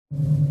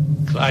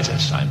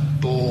Clytus, I'm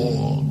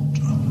bored.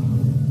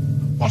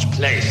 What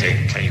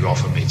plaything can you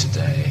offer me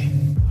today?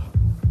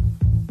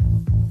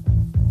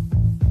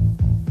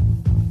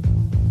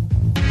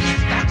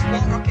 Dispatch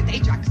War Rocket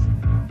Ajax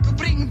to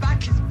bring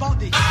back his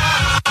body.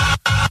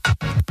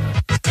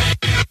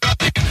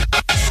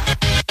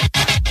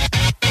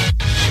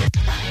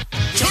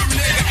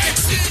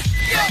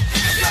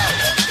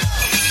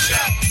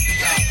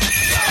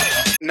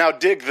 Now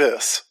dig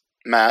this,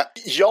 Matt.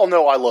 Y'all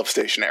know I love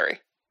stationery.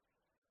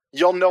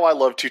 Y'all know I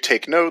love to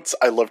take notes.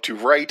 I love to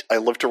write. I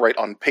love to write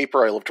on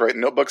paper. I love to write in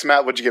notebooks.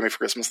 Matt, what'd you get me for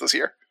Christmas this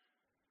year?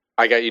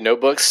 I got you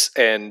notebooks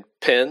and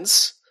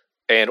pens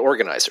and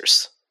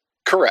organizers.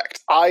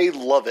 Correct. I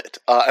love it.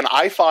 And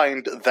I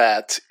find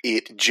that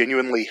it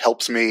genuinely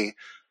helps me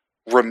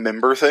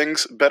remember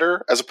things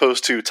better as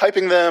opposed to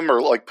typing them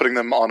or like putting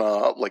them on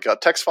a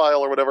text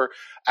file or whatever.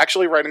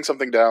 Actually writing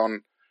something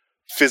down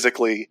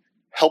physically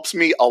helps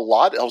me a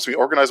lot. It helps me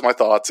organize my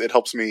thoughts. It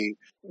helps me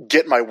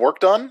get my work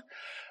done.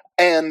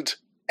 And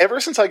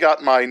ever since I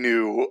got my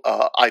new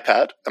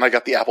iPad and I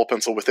got the Apple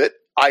Pencil with it,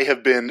 I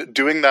have been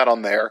doing that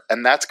on there,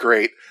 and that's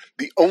great.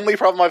 The only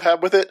problem I've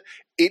had with it,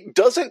 it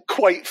doesn't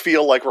quite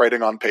feel like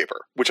writing on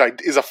paper, which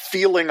is a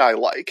feeling I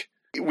like.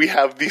 We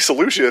have the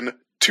solution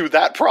to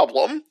that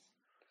problem.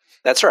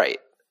 That's right.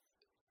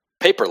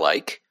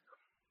 Paperlike,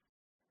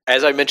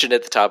 as I mentioned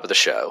at the top of the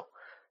show,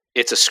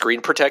 it's a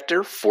screen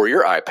protector for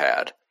your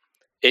iPad.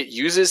 It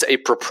uses a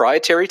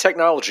proprietary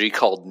technology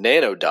called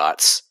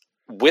nanodots.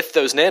 With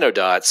those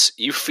nanodots,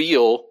 you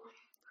feel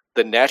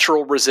the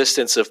natural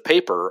resistance of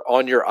paper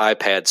on your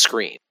iPad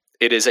screen.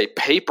 It is a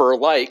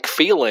paper-like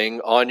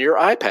feeling on your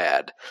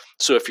iPad.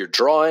 So if you're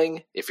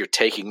drawing, if you're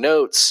taking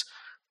notes,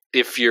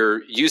 if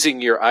you're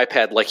using your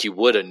iPad like you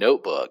would a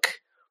notebook,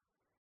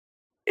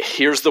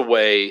 here's the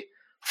way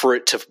for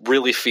it to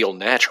really feel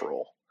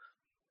natural.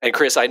 And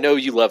Chris, I know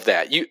you love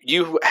that.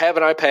 You have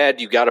an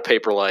iPad, you got a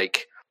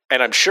Paperlike,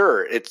 and I'm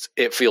sure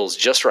it feels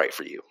just right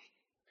for you.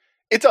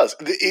 It does.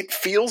 It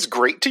feels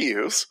great to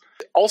use.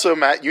 Also,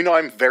 Matt, you know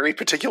I'm very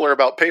particular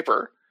about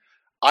paper.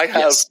 I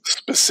have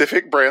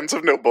specific brands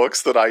of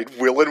notebooks that I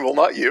will and will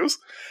not use,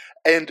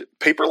 and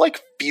Paperlike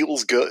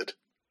feels good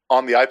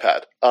on the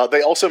iPad.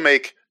 They also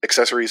make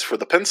accessories for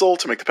the pencil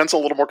to make the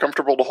pencil a little more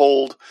comfortable to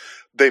hold.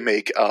 They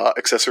make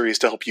accessories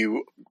to help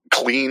you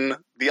clean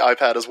the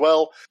iPad as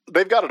well.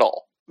 They've got it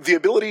all. The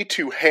ability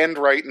to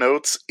handwrite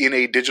notes in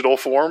a digital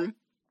form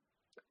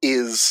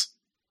is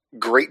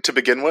great to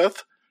begin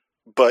with,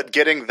 but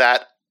getting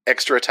that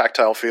extra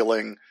tactile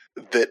feeling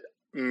that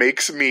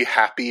makes me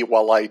happy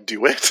while I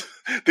do it,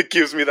 that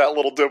gives me that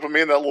little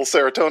dopamine, that little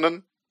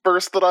serotonin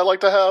burst that I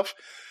like to have,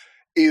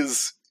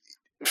 is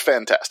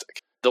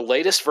fantastic. The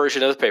latest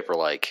version of the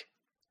Paperlike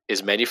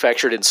is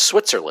manufactured in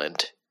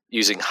Switzerland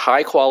using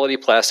high-quality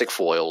plastic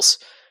foils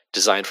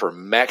designed for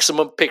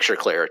maximum picture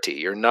clarity.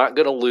 You're not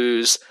going to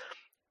lose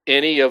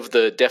any of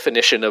the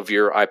definition of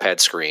your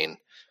iPad screen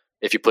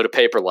if you put a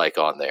Paperlike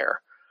on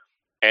there.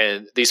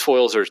 And these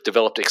foils are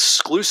developed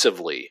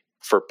exclusively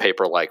for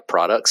Paperlike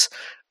products.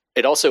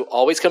 It also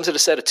always comes in a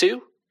set of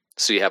 2,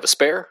 so you have a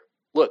spare.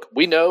 Look,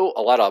 we know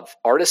a lot of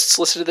artists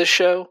listen to this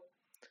show.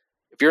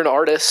 If you're an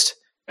artist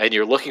and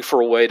you're looking for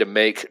a way to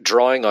make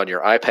drawing on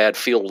your iPad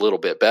feel a little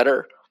bit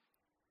better,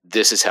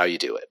 this is how you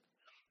do it.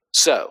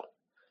 So,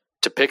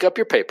 to pick up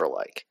your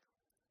Paperlike,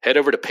 head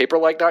over to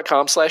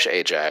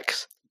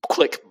paperlike.com/Ajax,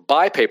 click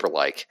Buy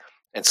Paperlike,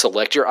 and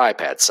select your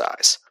iPad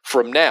size.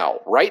 From now,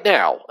 right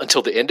now,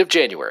 until the end of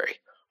January,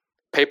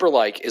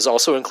 Paperlike is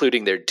also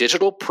including their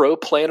Digital Pro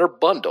Planner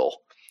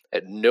bundle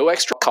at no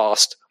extra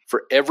cost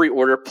for every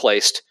order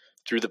placed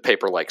through the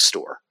Paperlike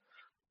store.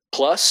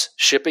 Plus,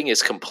 shipping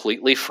is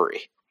completely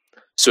free.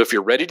 So if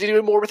you're ready to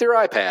do more with your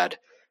iPad,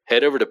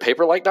 head over to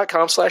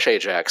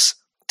paperlike.com/Ajax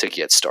to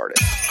get started.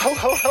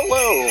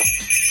 Hello,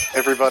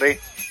 everybody,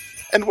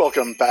 and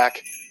welcome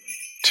back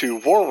to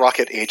War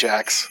Rocket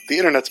Ajax, the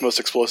internet's most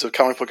explosive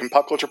comic book and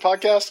pop culture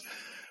podcast.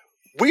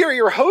 We are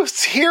your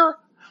hosts here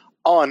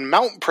on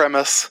Mount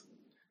Premise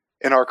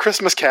in our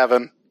Christmas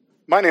cabin.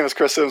 My name is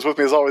Chris Sims. With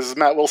me, as always, is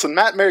Matt Wilson.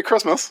 Matt, Merry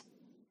Christmas.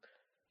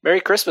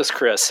 Merry Christmas,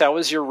 Chris. How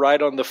was your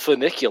ride on the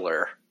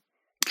funicular?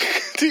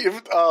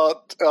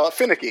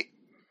 Finicky.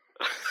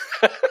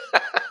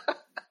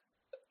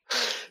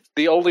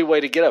 The only way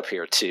to get up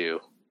here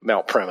to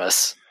Mount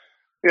Premise.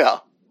 Yeah.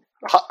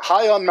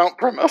 High on Mount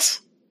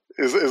Premise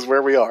is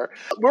where we are.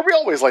 Where we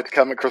always like to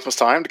come at Christmas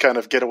time to kind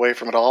of get away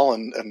from it all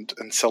and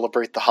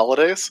celebrate the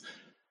holidays.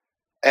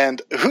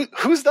 And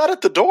who's that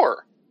at the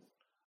door?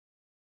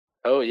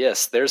 Oh,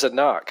 yes, there's a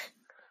knock.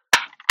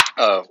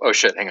 Oh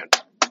shit, hang on.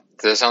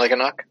 Does it sound like a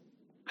knock?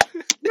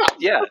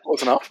 Yeah.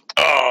 Close enough.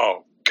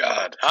 Oh,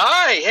 God.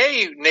 Hi,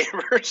 hey,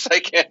 neighbors.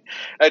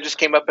 I just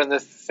came up in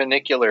the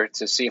funicular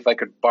to see if I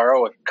could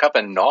borrow a cup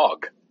of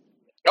nog.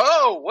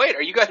 Oh, wait,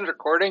 are you guys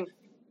recording?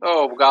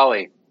 Oh,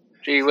 golly.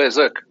 Gee whiz,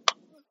 look.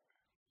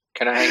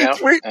 Can I hang out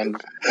and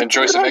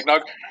enjoy some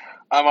eggnog?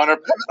 I'm on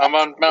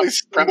Mount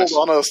Premise.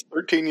 On us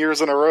 13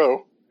 years in a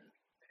row.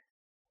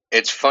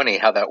 It's funny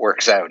how that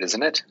works out,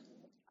 isn't it?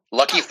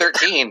 Lucky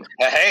 13.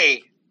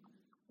 Hey.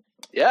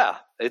 Yeah,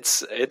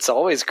 it's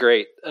always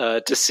great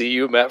to see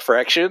you, Matt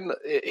Fraction,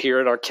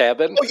 here in our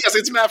cabin. Oh, yes,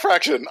 it's Matt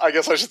Fraction. I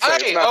guess I should say. Hi.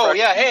 It's Matt Oh, Fraction,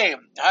 yeah. Hey.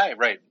 Hi.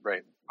 Right.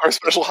 our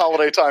special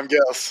holiday time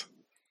guest.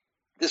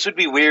 This would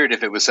be weird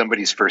if it was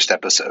somebody's first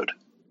episode.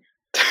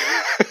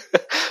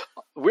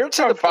 We're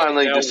to I the point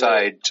finally now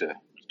decide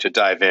to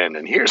dive in,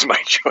 and here's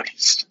my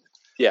choice.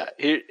 Yeah,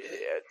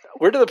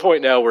 we're to the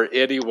point now where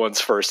anyone's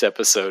first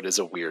episode is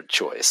a weird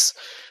choice.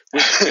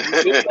 We've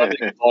been on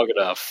it long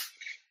enough.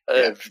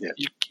 Yeah.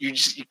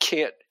 You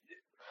can't.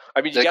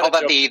 I mean, They call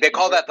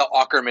that the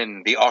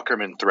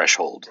Aukerman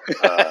threshold.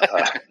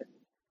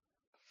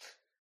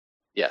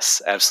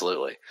 Yes,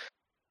 absolutely.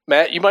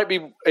 Matt, you might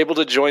be able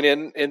to join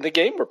in the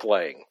game we're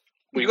playing.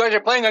 You guys are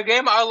playing a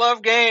game? I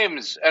love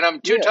games, and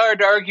I'm too tired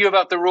to argue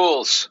about the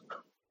rules.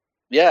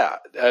 Yeah,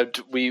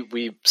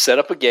 we set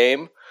up a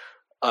game.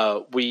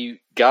 We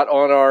got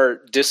on our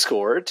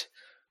Discord.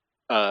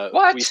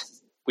 What?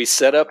 We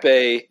set up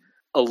a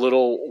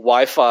little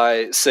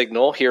Wi-Fi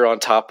signal here on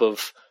top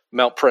of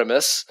Mount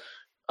Premise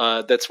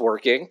that's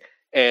working.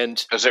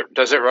 And Does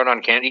it run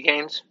on candy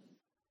canes?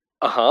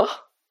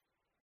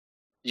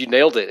 You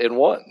nailed it in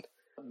one.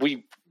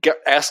 We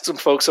asked some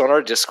folks on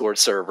our Discord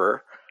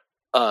server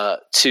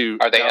to.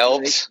 Are they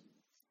elves?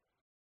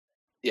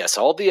 Yes,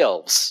 all the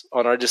elves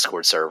on our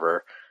Discord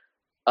server.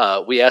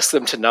 We asked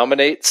them to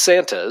nominate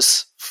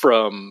Santas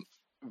from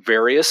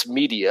various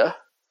media.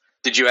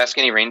 Did you ask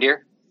any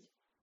reindeer?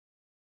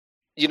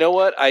 You know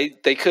what?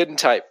 They couldn't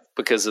type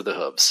because of the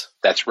hooves.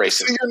 That's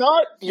racist. So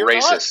you're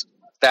racist.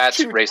 That's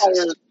too racist.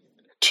 tired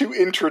to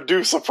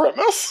introduce a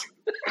premise.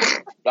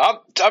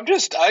 I'm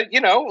just,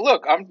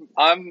 look,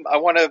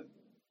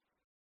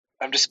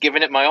 I'm just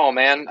giving it my all,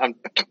 man. I'm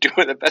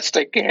doing the best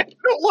I can.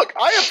 No, look,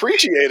 I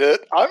appreciate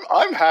it.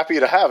 I'm happy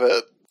to have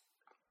it.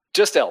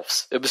 Just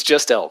elves. It was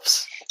just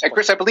elves. And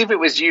Chris, I believe it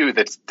was you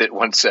that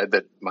once said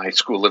that my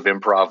school of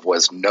improv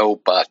was no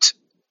but.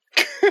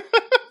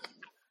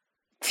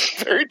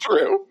 Very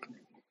true.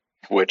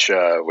 Which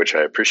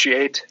I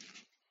appreciate,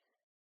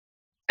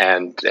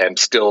 and am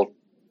still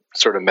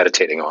sort of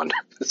meditating on.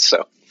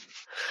 So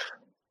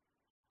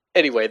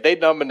anyway, they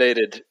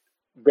nominated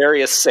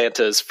various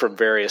Santas from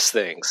various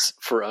things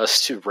for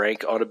us to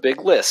rank on a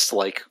big list,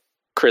 like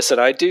Chris and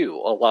I do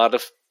a lot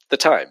of the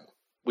time.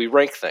 We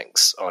rank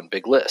things on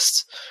big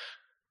lists.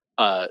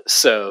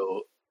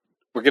 So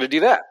we're going to do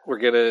that. We're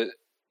going to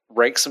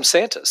rank some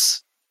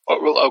Santas. Oh,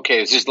 well,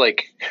 okay, it's just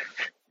like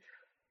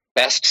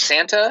best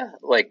Santa,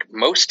 like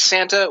most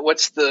Santa.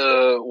 What's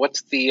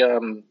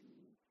the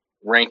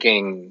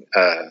ranking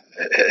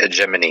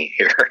hegemony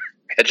here?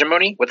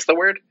 Hegemony? What's the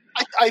word?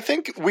 I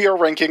think we are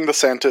ranking the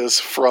Santas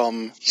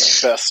from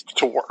best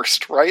to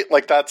worst, right?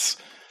 Like that's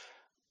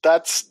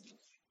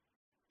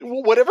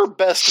whatever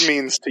best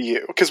means to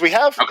you. Because we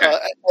have,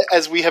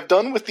 as we have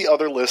done with the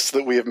other lists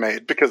that we have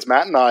made, because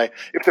Matt and I,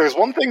 if there's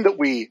one thing that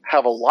we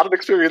have a lot of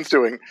experience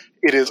doing,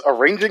 it is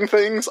arranging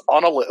things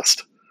on a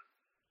list.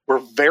 We're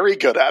very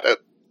good at it.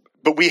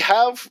 But we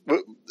have,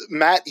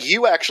 Matt,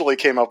 you actually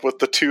came up with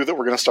the two that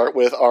we're going to start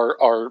with,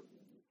 our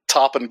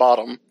top and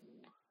bottom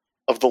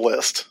of the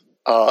list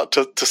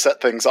to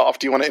set things off.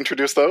 Do you want to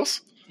introduce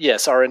those?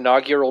 Yes, our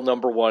inaugural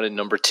number 1 and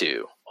number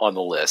 2 on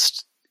the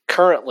list.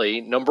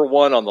 Currently, number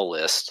 1 on the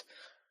list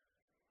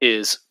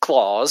is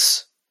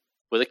Claus,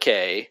 with a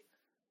K,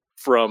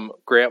 from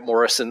Grant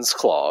Morrison's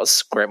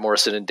Claus. Grant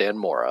Morrison and Dan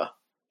Mora.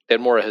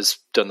 Dan Mora has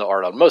done the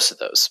art on most of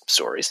those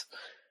stories.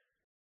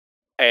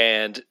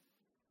 And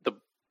the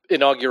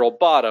inaugural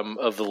bottom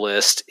of the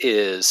list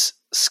is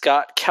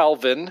Scott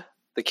Calvin,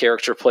 the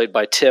character played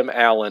by Tim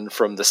Allen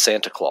from The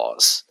Santa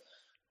Claus.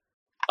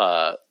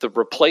 The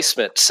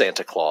replacement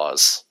Santa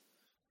Claus,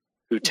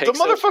 who takes the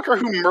motherfucker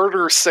who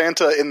murders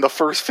Santa in the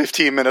first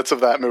 15 minutes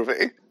of that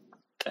movie.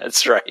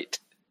 That's right.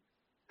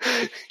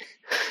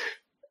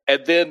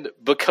 And then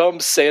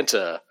becomes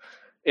Santa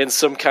in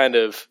some kind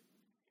of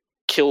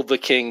kill the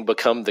king,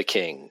 become the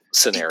king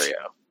scenario.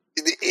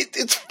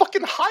 It's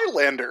fucking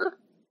Highlander.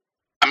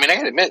 I mean, I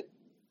gotta admit,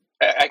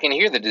 I can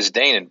hear the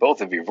disdain in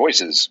both of your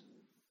voices.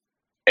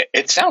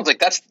 It sounds like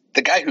that's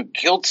the guy who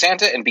killed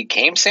Santa and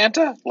became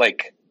Santa.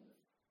 Like,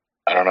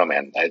 I don't know,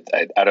 man.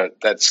 I don't.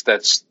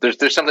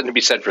 There's something to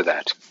be said for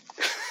that.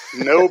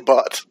 No,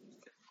 but.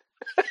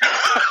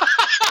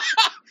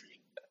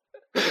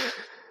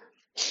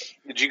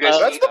 Did you guys?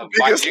 That's the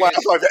biggest laugh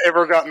I've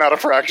ever gotten out of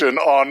Fraction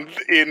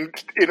in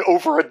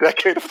over a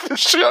decade of this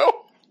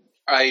show.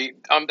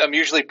 I'm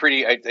usually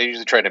pretty. I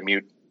usually try to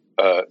mute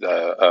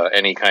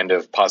any kind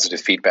of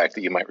positive feedback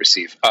that you might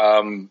receive.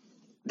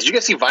 Did you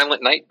guys see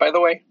Violent Night, by the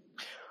way?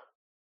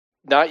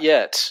 Not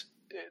yet.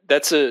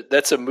 That's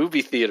a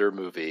movie theater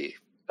movie.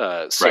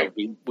 So right.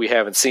 we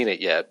haven't seen it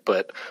yet.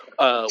 But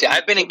see,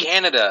 I've been in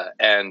Canada,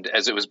 and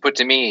as it was put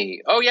to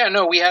me,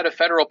 we had a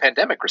federal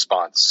pandemic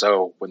response.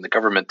 So when the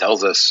government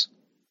tells us,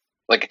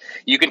 like,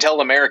 you can tell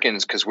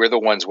Americans because we're the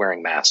ones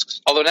wearing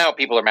masks. Although now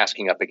people are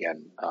masking up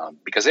again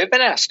because they've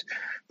been asked.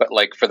 But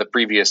like for the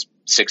previous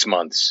 6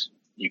 months,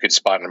 you could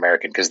spot an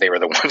American because they were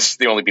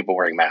the only people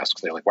wearing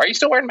masks. They're like, "Why are you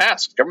still wearing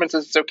masks? The government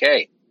says it's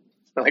okay."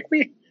 They're like,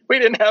 we We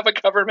didn't have a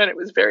government. It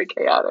was very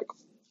chaotic.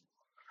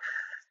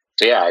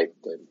 So yeah, I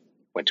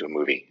went to a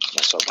movie.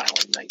 I saw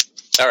Violent Night.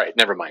 All right,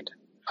 never mind.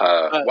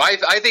 Why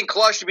I think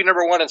Claw should be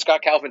number 1 and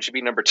Scott Calvin should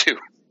be number 2.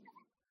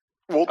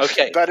 Well,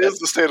 Okay. that is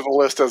the state of the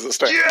list as it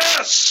stands.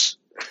 Yes!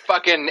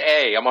 Fucking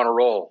A. I'm on a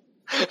roll.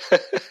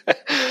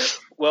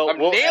 Well, I'm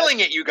nailing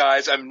it, you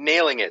guys. I'm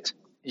nailing it.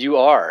 You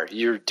are.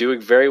 You're doing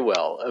very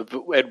well.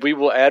 And we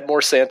will add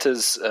more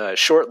Santas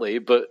shortly,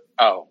 but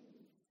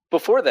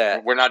before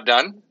that, We're not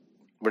done?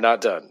 we're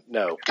not done.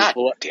 No. God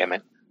damn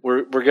it.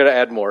 We're going to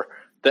add more.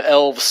 The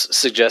elves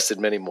suggested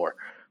many more.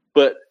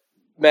 But,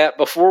 Matt,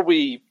 before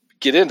we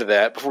get into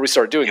that, before we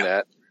start doing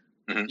that,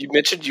 you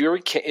mentioned you were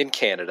in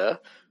Canada.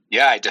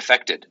 Yeah, I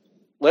defected.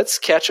 Let's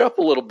catch up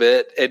a little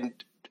bit and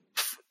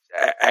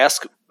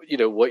ask,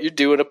 what you're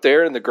doing up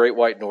there in the Great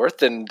White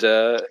North and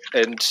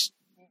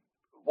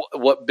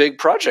what big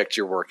project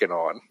you're working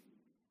on.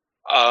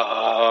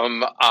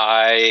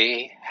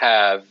 I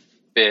have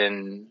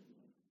been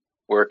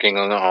working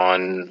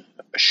on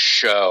a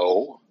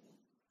show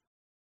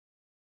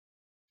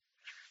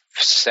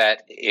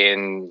set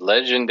in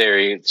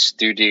Legendary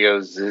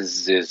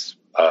Studios'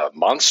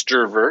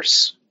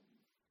 Monsterverse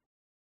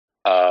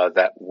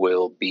that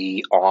will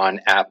be on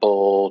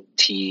Apple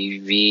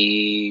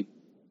TV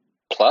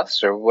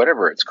Plus or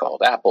whatever it's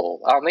called,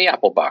 on the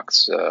Apple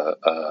box,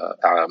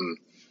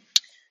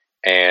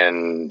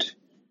 and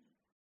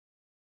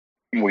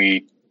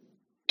we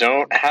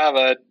don't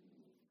have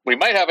we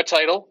might have a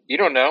title. You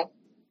don't know.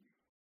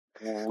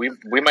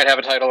 We might have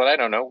a title and I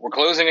don't know. We're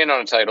closing in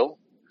on a title.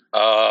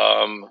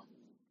 I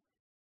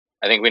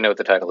think we know what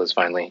the title is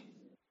finally.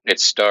 It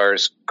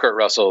stars Kurt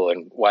Russell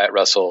and Wyatt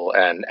Russell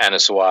and Anna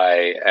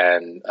Sawai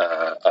and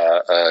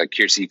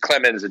Kiersey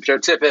Clemens and Joe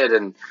Tippett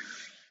and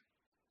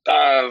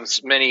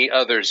many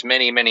others.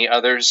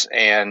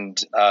 And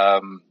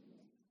I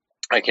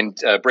can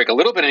break a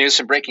little bit of news,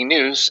 some breaking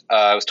news.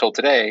 I was told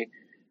today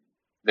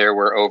there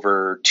were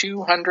over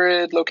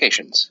 200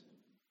 locations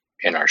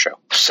in our show.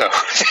 So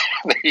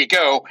there you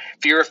go.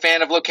 If you're a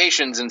fan of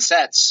locations and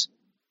sets,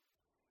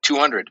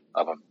 200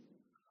 of them.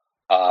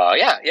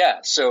 Yeah.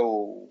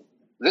 So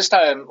this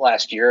time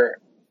last year,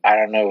 I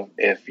don't know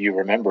if you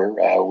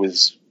remember, I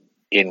was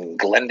in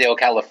Glendale,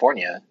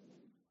 California,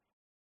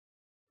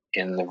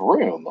 in the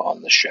room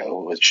on the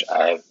show, which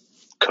I've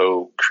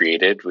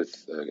co-created with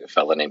a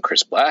fella named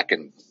Chris Black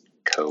and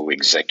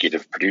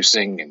co-executive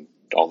producing and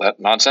all that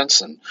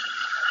nonsense. And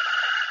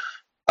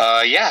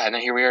and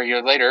then here we are a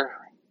year later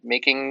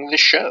making the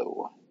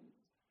show.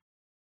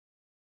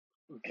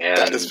 And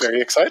That is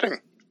very exciting.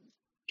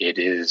 it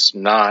is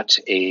not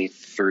a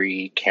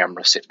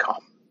 3-camera sitcom.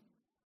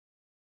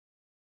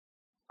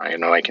 I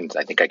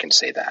think I can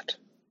say that.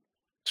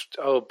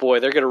 Oh, boy,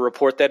 they're going to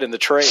report that in the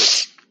trade.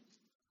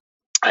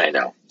 I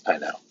know.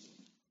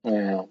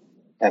 Well,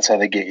 that's how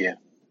they get you.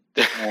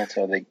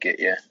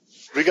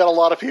 We got a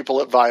lot of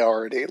people at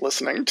Viarity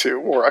listening to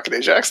Warrock and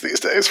Ajax these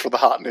days for the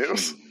hot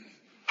news.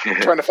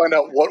 Trying to find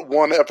out what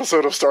one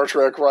episode of Star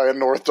Trek Ryan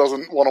North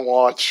doesn't want to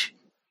watch.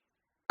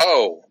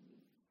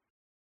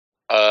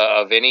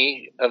 Of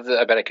any of the,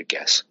 I bet I could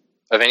guess.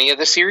 Of any of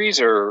the series,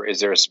 or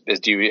is there? Is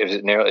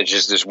it narrow? It's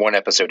just this one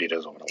episode he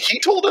doesn't want to watch. He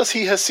told us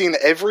he has seen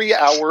every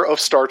hour of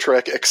Star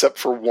Trek except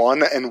for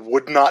one and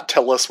would not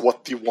tell us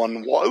what the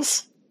one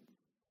was.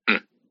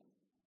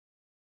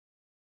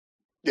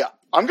 Yeah,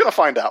 I'm going to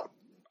find out.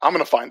 I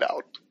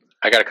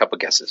got a couple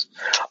guesses.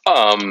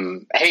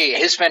 Hey,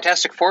 his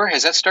Fantastic Four,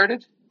 has that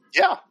started?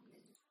 Yeah.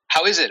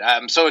 How is it?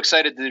 I'm so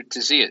excited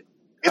to see it.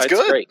 It's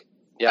good. Great.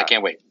 Yeah. I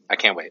can't wait.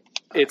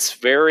 It's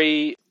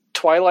very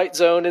Twilight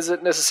Zone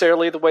isn't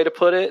necessarily the way to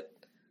put it,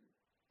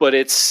 but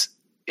it's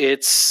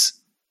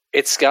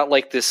got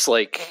like this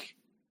like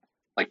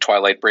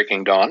Twilight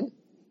Breaking Dawn.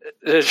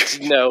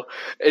 No,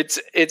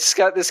 it's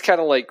got this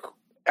kind of like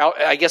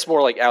I guess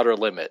more like Outer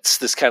Limits,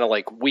 this kind of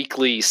like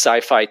weekly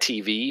sci-fi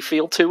TV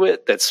feel to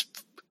it. That's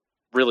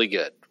really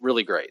good,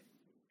 really great.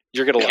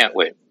 You're gonna. I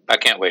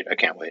can't wait.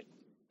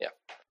 Yeah.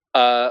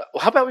 How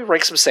about we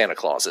rank some Santa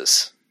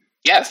Clauses?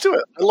 Yeah, Let's do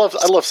it. I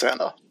love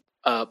Santa.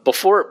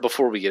 Before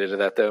we get into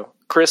that, though,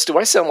 Chris, do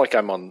I sound like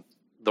I'm on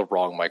the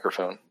wrong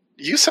microphone?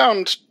 You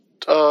sound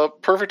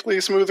perfectly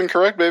smooth and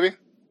correct, baby.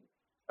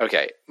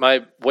 Okay,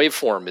 my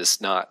waveform is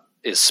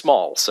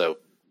small, so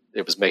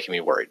it was making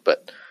me worried.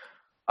 But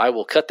I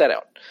will cut that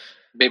out.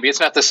 baby. It's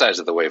not the size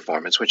of the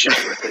waveform; it's what you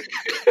do with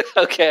it.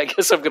 Okay, I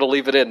guess I'm going to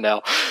leave it in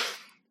now.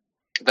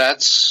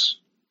 That's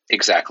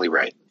exactly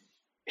right.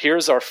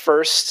 Here's our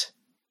first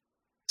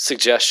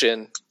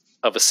suggestion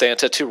of a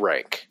Santa to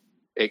rank.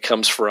 It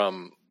comes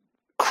from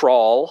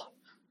Crawl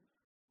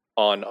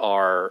on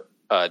our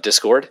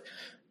Discord,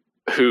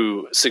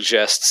 who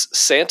suggests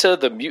Santa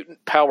the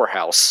Mutant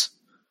Powerhouse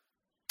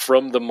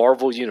from the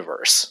Marvel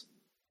Universe.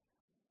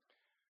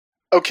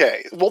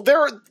 Okay, well,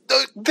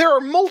 there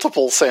are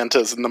multiple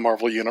Santas in the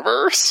Marvel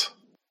Universe.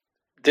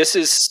 This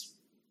is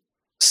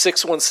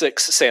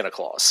 616 Santa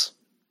Claus.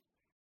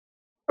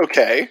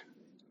 Okay.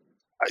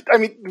 I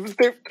mean,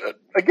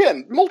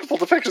 again, multiple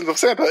depictions of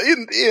Santa.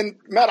 In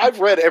Matt, I've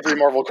read every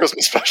Marvel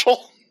Christmas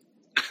special.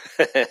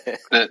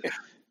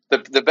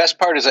 The best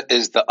part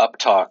is the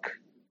uptalk.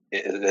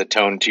 The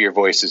tone to your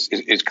voice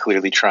is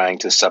clearly trying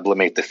to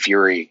sublimate the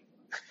fury.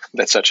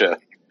 That's such a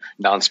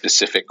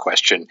non-specific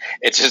question.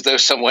 It's as though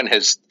someone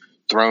has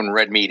thrown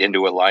red meat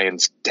into a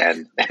lion's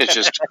den and is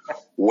just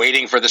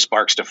waiting for the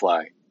sparks to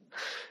fly.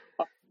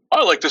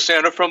 I like the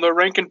Santa from the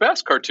Rankin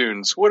Bass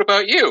cartoons. What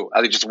about you?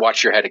 I just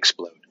watch your head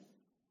explode.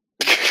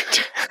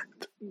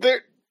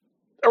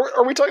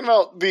 Are we talking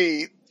about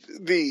the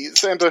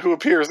Santa who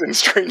appears in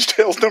Strange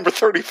Tales number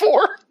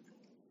 34?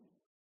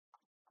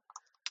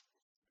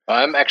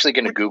 I'm actually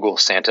going to Google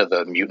Santa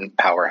the Mutant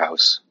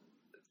Powerhouse.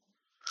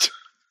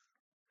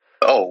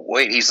 Oh,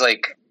 wait, he's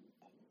like,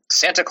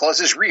 Santa Claus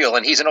is real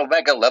and he's an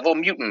Omega level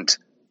mutant,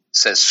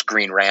 says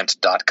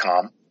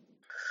ScreenRant.com.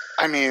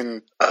 I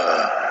mean...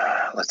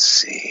 let's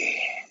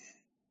see.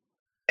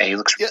 And he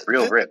looks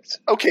real ripped.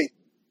 Okay,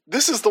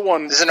 this is the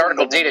one... This is an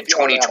article dated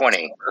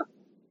 2020.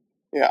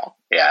 Yeah.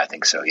 Yeah, I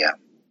think so, yeah.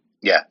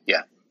 Yeah.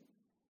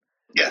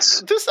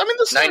 Yes. This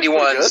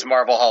 91's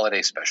Marvel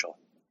Holiday Special.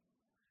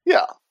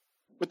 Yeah.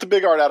 With the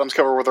big Art Adams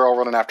cover where they're all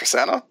running after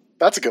Santa.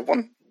 That's a good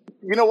one.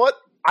 You know what?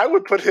 I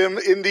would put him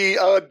in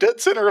the dead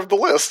center of the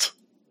list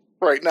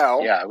right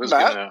now. Yeah, I was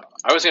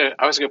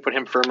gonna put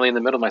him firmly in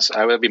the middle.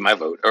 That would be my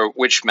vote. Or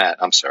which Matt?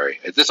 I'm sorry.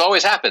 This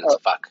always happens.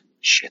 Fuck.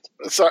 Shit.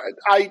 Sorry,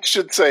 I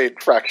should say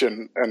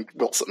Fraction and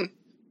Wilson.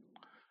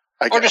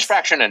 Or just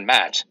Fraction and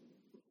Matt.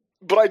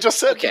 But I just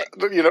said, okay.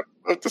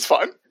 It's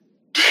fine.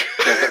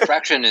 But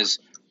Fraction is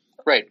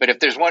right. But if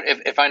there's one,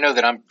 if I know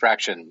that I'm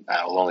Fraction,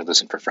 I'll only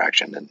listen for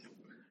Fraction. And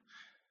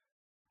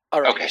all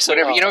right, okay, so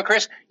whatever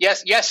Chris.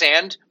 Yes,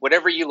 and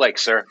whatever you like,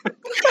 sir.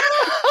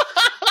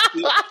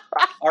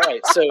 All right,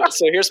 so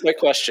here's my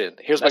question.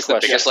 That's the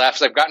biggest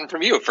laughs I've gotten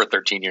from you for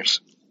 13 years.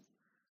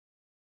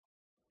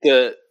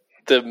 The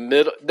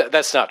middle.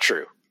 That's not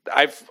true.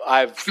 I've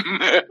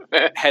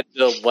had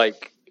to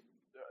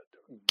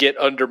get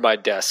under my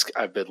desk.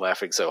 I've been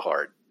laughing so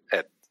hard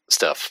at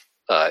stuff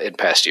in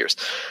past years,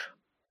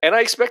 and I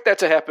expect that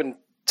to happen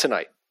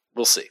tonight.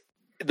 We'll see.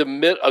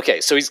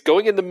 Okay, so he's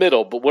going in the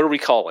middle, but what are we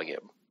calling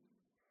him?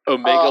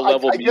 Omega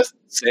level mutant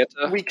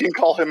Santa? We can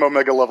call him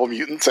Omega level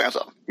mutant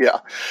Santa.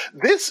 Yeah.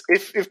 This,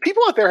 if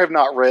people out there have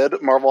not read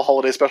Marvel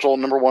Holiday Special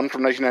number 1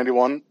 from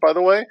 1991, by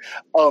the way,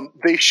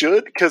 they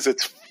should, because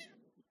it's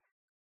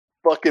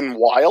fucking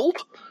wild.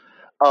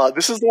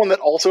 This is the one that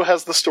also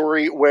has the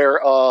story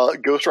where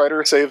Ghost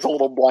Rider saves a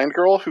little blind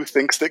girl who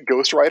thinks that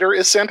Ghost Rider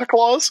is Santa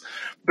Claus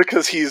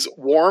because he's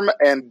warm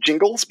and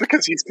jingles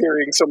because he's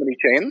carrying so many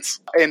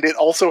chains. And it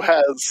also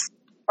has...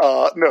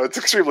 no, it's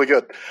extremely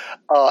good.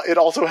 It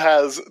also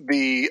has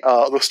the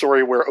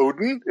story where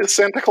Odin is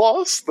Santa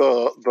Claus.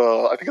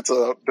 I think it's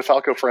a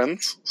DeFalco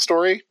Friends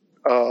story,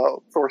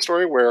 Thor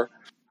story, where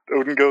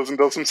Odin goes and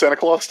does some Santa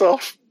Claus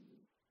stuff.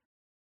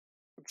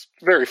 It's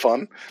very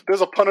fun. There's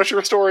a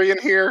Punisher story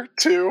in here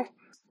too,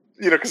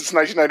 because it's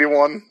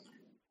 1991.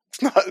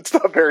 It's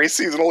not very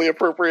seasonally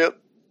appropriate.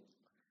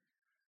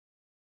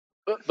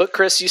 But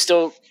Chris, you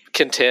still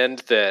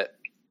contend that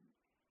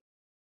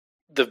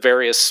the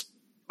various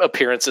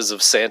appearances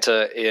of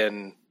Santa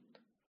in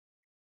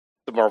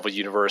the Marvel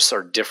Universe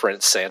are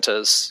different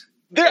Santas?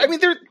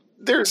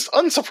 There's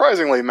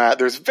unsurprisingly, Matt,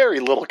 there's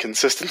very little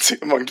consistency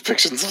among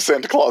depictions of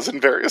Santa Claus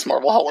in various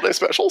Marvel holiday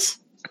specials.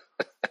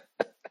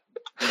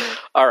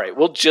 All right,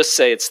 we'll just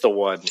say it's the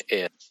one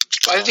in...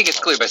 I think it's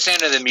clear, but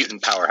Santa the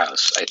Mutant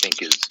Powerhouse, I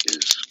think, is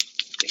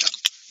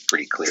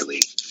pretty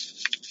clearly...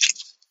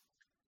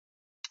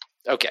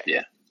 Okay.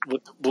 Yeah.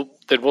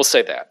 Then we'll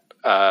say that.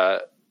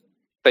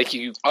 Thank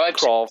you,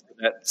 Crawl, for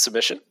that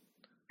submission.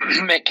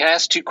 Can I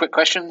ask 2 quick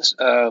questions?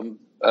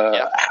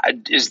 Yeah.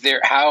 Is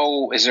there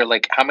how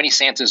many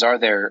Santas are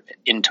there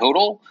in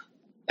total?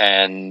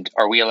 And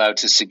are we allowed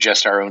to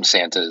suggest our own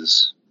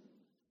Santas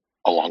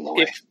along the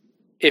way?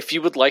 If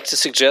you would like to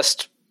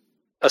suggest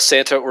a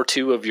Santa or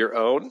 2 of your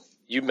own,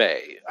 you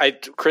may.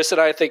 Chris and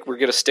I think we're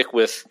going to stick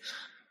with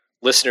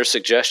listener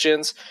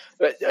suggestions.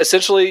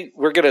 Essentially,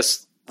 we're going to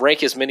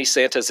rank as many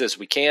Santas as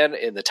we can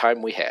in the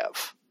time we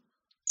have.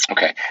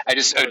 Okay.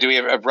 Do we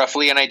have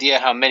roughly an idea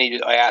how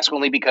many? I ask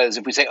only because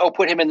if we say,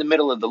 put him in the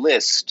middle of the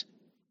list,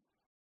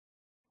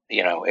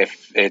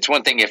 if it's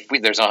one thing if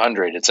there's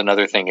 100, it's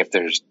another thing if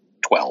there's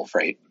 12,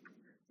 right?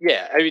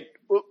 Yeah, I mean,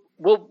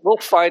 we'll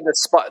find a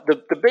spot.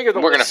 The bigger the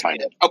we're list, going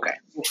to find it. Okay,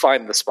 we'll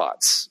find the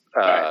spots.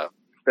 Right.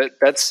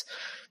 That's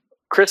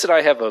Chris and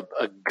I have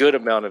a good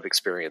amount of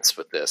experience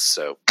with this,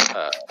 so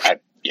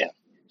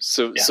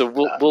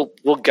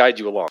we'll guide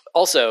you along.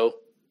 Also,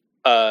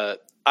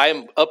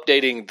 I'm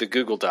updating the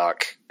Google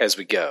Doc as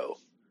we go,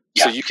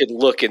 so you can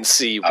look and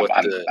see what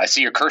I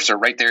see your cursor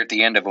right there at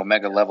the end of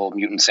Omega Level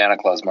Mutant Santa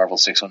Claus Marvel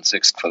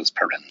 616 close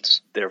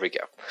parens. There we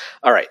go.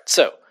 All right,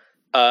 so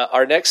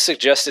our next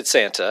suggested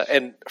Santa,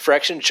 and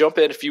Fraction, jump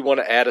in if you want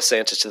to add a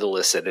Santa to the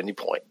list at any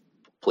point,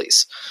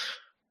 please.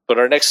 But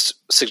our next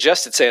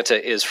suggested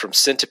Santa is from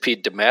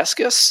Centipede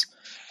Damascus,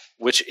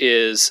 which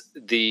is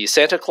the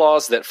Santa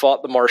Claus that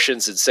fought the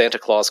Martians in Santa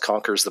Claus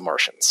Conquers the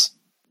Martians.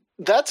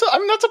 That's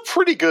a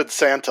pretty good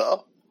Santa.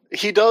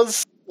 He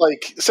does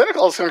like Santa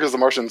Claus Conquers the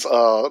Martians.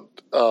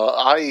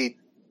 I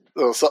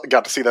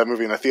got to see that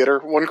movie in a theater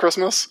one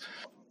Christmas,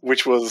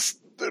 which was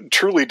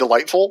truly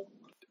delightful.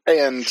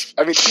 And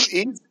I mean,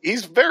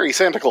 he's very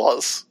Santa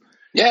Claus.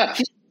 Yeah,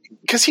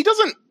 because he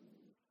doesn't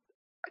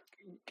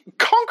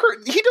conquer.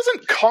 He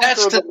doesn't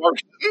conquer the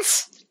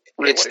Martians.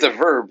 Really. It's the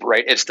verb,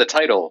 right? It's the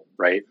title,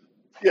 right?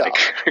 Yeah.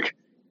 Like,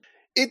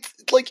 it's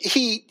like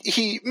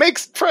he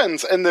makes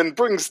friends and then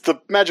brings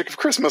the magic of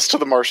Christmas to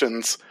the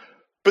Martians.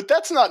 But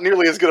that's not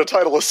nearly as good a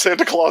title as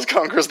Santa Claus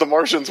Conquers the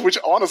Martians, which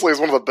honestly is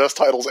one of the best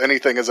titles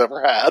anything has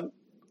ever had.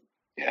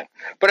 Yeah,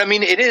 but I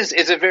mean,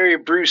 it's a very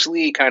Bruce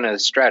Lee kind of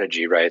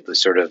strategy, right? The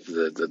sort of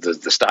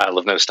the style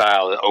of no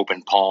style, the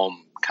open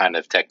palm kind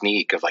of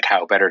technique of like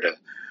how better to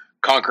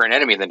conquer an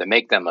enemy than to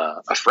make them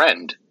a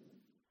friend.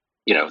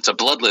 You know, it's a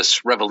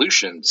bloodless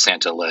revolution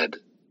Santa led.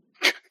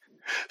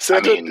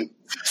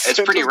 It's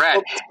pretty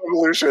rad.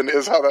 Revolution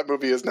is how that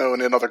movie is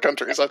known in other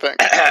countries, I think.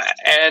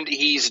 And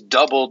he's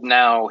doubled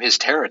now his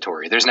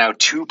territory. There's now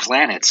 2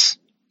 planets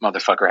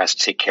motherfucker has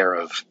to take care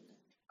of.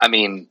 I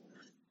mean,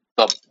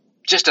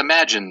 just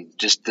imagine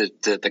just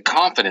the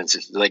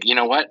confidence. Like, you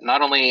know what?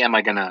 Not only am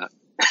I going to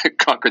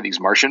conquer these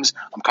Martians,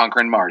 I'm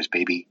conquering Mars,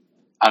 baby.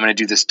 I'm going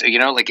to do this. You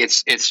know, like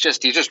it's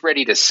just, he's just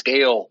ready to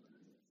scale.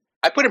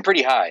 I put him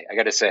pretty high, I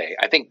got to say.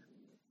 I think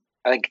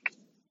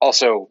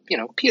also, you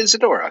know, Pia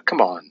Zadora, come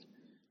on.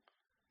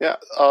 Yeah,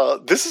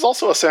 this is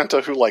also a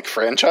Santa who like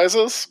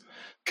franchises,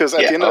 because at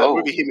the end of that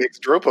movie he makes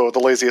Dropo the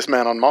laziest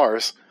man on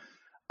Mars,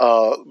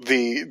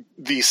 the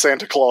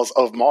Santa Claus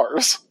of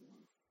Mars.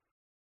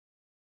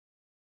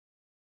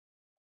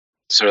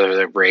 Sort of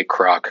the Ray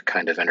Kroc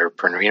kind of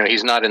entrepreneur. You know,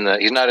 he's not in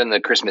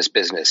the Christmas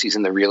business. He's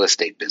in the real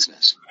estate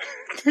business.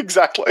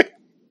 Exactly.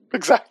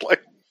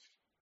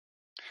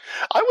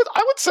 I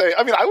would say.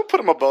 I mean, I would put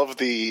him above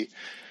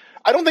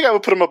I don't think I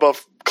would put him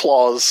above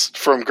Claus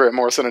from Grant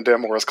Morrison and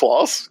Dan Morris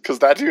Claus, because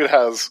that dude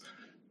has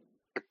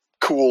a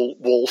cool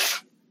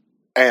wolf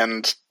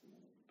and,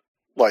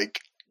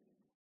 like,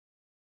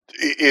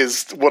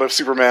 is what if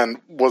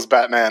Superman was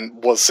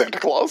Batman was Santa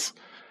Claus.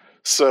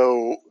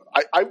 So,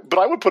 but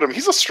I would put him,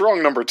 he's a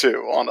strong number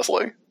 2,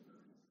 honestly.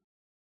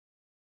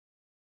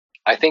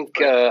 I think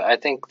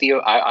Theo,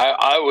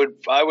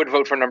 I would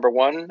vote for number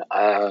 1,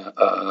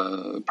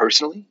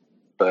 personally,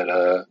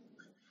 but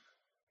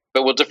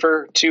we'll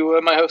defer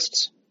to my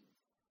hosts.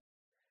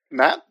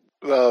 Matt,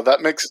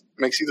 that makes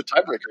you the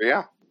tiebreaker,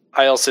 yeah.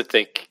 I also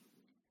think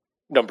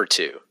number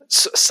 2,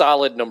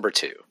 solid number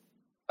 2.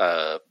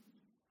 Yeah,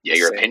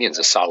 your opinion's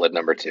a solid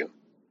number 2.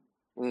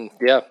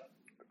 Yeah,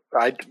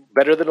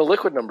 better than a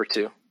liquid number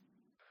 2.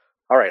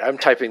 All right, I'm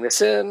typing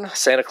this in.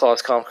 Santa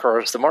Claus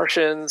Conquers the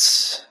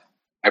Martians.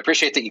 I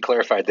appreciate that you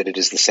clarified that it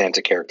is the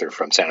Santa character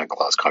from Santa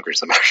Claus Conquers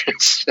the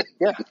Martians.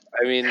 Yeah,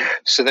 I mean,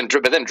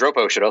 but then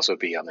Dropo should also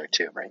be on there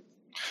too, right?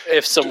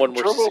 If someone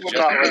were to Dropo would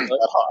not rank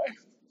that high.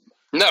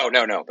 No,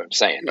 but I'm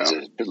saying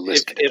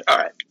all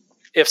right.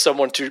 If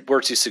someone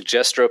were to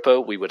suggest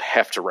Dropo, we would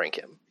have to rank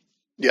him.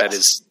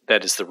 Yes.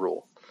 That is the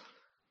rule.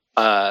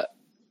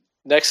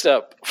 Next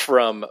up,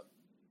 from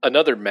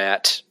another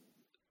Matt,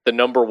 the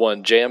number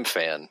 1 Jam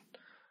fan.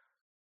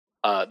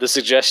 The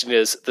suggestion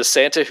is the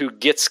Santa who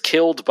gets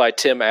killed by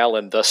Tim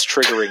Allen, thus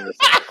triggering the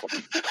Santa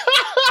Claus.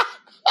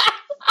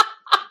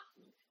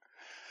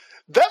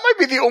 That might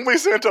be the only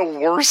Santa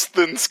worse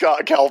than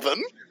Scott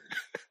Calvin.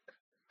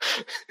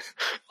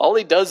 All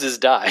he does is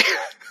die.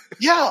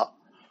 Yeah.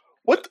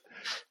 What?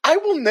 I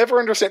will never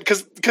understand,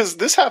 because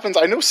this happens.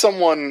 I know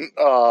someone,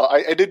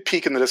 I did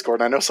peek in the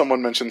Discord, and I know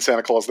someone mentioned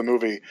Santa Claus the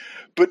movie,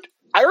 but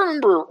I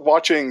remember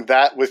watching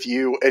that with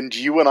you, and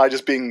you and I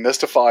just being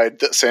mystified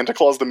that Santa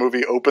Claus the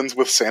movie opens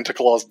with Santa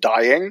Claus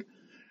dying.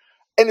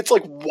 And it's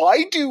like,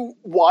 why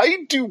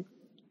do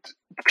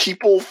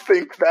people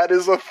think that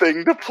is a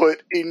thing to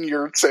put in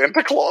your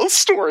Santa Claus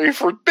story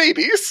for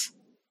babies?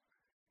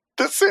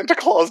 That Santa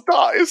Claus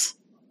dies?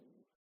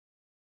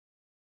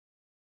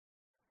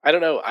 I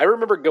don't know. I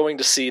remember going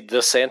to see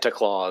The Santa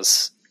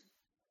Claus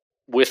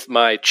with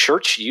my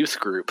church youth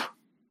group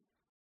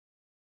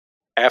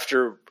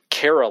after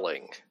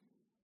caroling,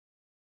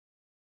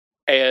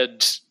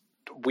 and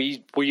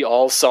we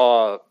all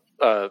saw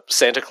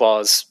Santa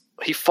Claus.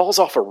 He falls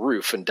off a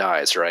roof and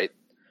dies, right?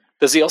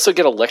 Does he also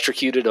get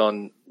electrocuted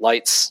on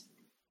lights?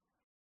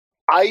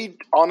 I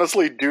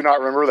honestly do not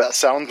remember. That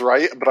sounds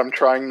right, but I'm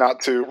trying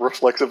not to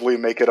reflexively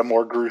make it a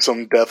more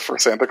gruesome death for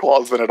Santa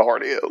Claus than it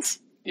already is.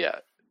 Yeah.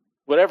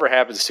 Whatever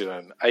happens to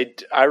him,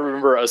 I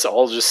remember us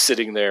all just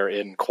sitting there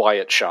in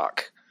quiet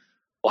shock,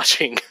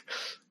 watching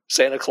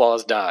Santa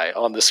Claus die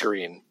on the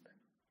screen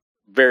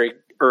very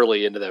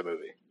early into that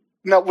movie.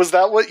 Now, was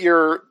that what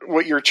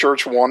your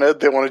church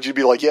wanted? They wanted you to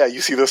be like, yeah, you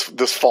see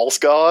this false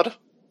god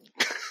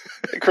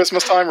at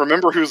Christmas time?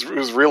 Remember who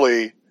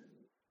the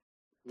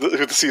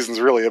season's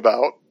really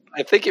about?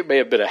 I think it may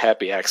have been a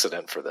happy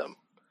accident for them.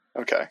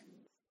 Okay.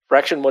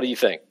 Fraction, what do you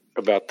think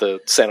about the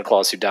Santa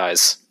Claus who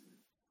dies?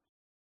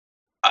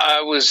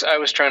 I was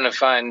trying to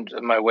find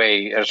my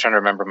way. I was trying to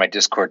remember my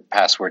Discord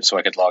password so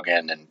I could log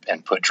in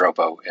and put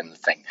Dropo in the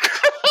thing.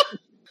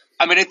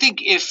 I mean, I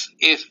think if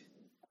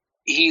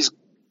he's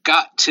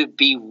got to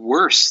be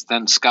worse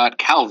than Scott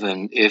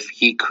Calvin if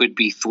he could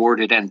be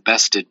thwarted and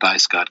bested by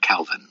Scott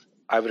Calvin.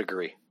 I would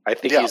agree. I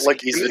think Yeah, he's like,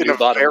 the in new a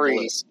bottom of very-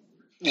 the list.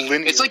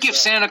 Linear It's like if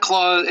set.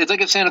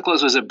 Santa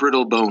Claus was a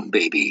brittle bone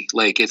baby.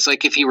 Like, it's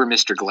like if he were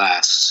Mr.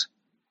 Glass.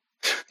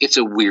 It's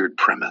a weird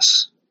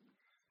premise.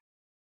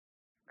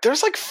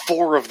 There's like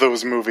 4 of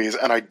those movies,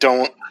 and I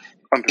don't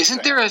understand.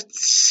 Isn't there a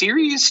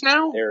series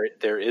now?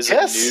 There is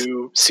Yes. a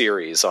new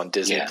series on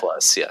Disney Yeah.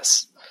 Plus,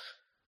 yes,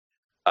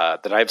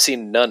 that I've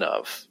seen none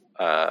of.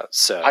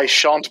 So I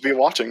shan't be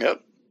watching it.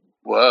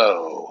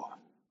 Whoa.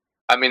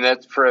 I mean,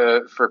 that's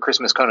for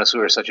Christmas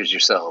connoisseurs such as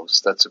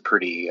yourselves. That's a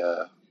pretty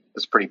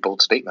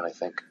bold statement, I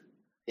think.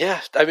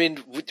 yeah, I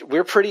mean,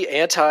 we're pretty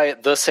anti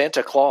the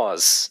Santa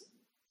Claus.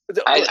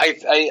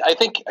 I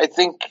think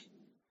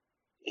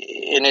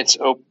in its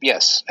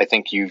yes, I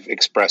think you've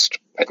expressed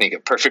a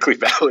perfectly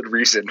valid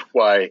reason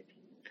why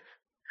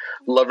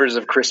lovers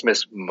of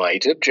Christmas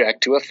might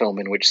object to a film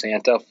in which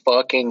Santa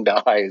fucking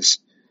dies.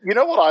 You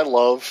know what I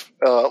love?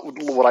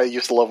 What I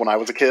used to love when I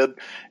was a kid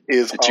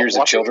is The tears of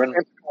watching children?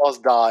 Santa Claus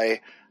die,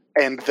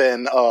 and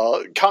then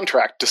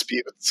contract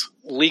disputes.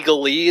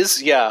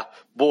 Legalese, yeah,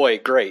 boy,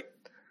 great.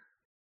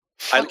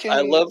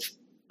 I love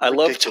talk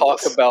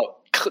ridiculous. about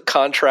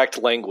contract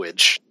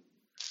language.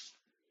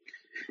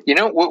 You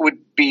know what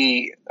would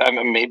be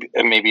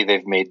maybe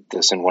they've made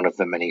this in one of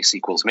the many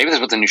sequels. Maybe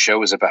that's what the new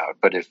show is about.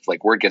 But if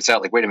like word gets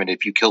out, like wait a minute,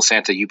 if you kill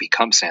Santa, you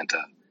become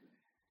Santa.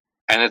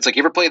 And it's like,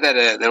 you ever play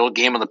that old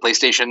game on the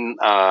PlayStation,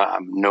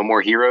 No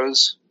More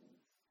Heroes,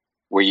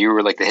 where you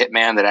were like the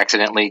hitman that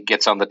accidentally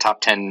gets on the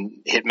top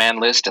 10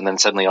 hitman list, and then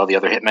suddenly all the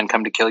other hitmen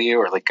come to kill you,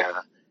 or like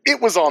It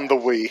was on the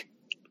Wii,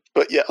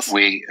 but yes.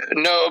 but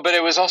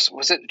it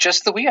was it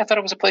just the Wii? I thought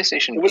it was a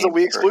PlayStation. It was a game.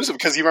 Wii exclusive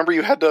because you remember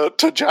you had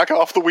to jack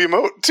off the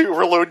Wiimote to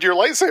reload your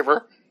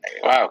lightsaber.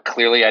 Wow,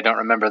 clearly I don't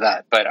remember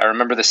that, but I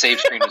remember the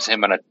save screen was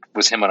him on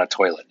a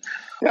toilet.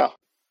 Yeah.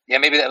 Yeah,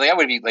 maybe that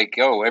would be like,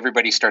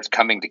 everybody starts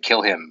coming to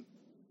kill him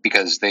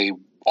because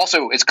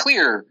it's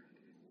clear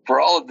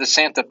for all of the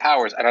Santa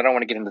powers, and I don't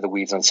want to get into the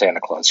weeds on Santa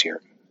Claus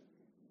here,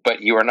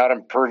 but you are not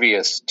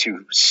impervious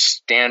to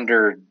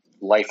standard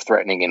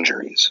life-threatening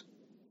injuries.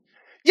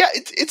 Yeah,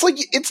 it's like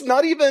it's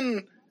not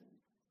even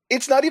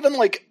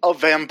like a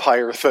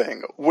vampire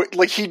thing.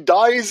 Like, he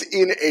dies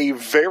in a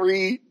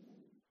very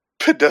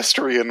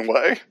pedestrian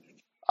way.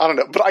 I don't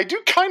know, but I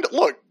do kind of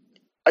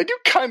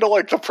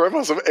like the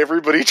premise of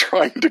everybody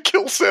trying to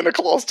kill Santa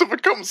Claus to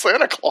become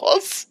Santa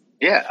Claus.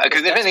 Yeah,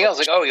 because if anything else,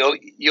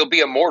 like, you'll be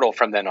immortal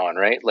from then on,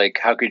 right? Like,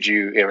 how could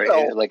you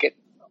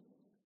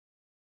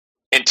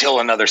until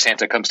another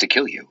Santa comes to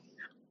kill you,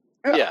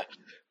 Yeah.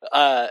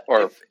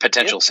 or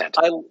potential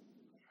Santa?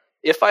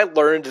 If I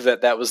learned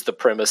that was the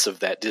premise of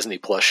that Disney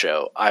Plus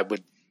show, I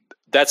would.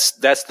 That's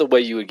the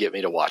way you would get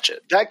me to watch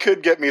it. That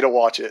could get me to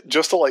watch it.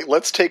 Just to like,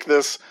 let's take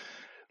this.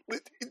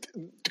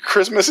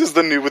 Christmas is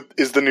the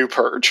new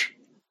Purge.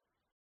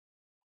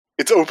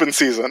 It's open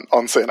season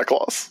on Santa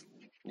Claus.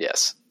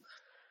 Yes.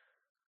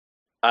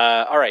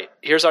 All right.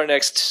 Here's our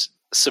next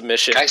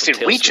submission. Guys,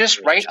 did we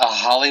just write a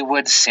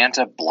Hollywood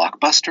Santa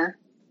blockbuster?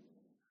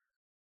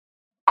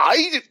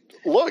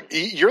 Look,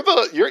 you're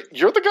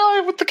the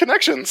guy with the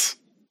connections.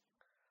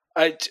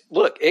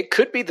 Look, it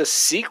could be the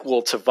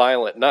sequel to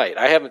Violent Night.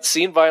 I haven't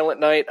seen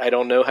Violent Night. I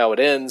don't know how it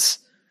ends.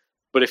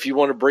 But if you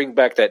want to bring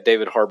back that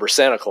David Harbour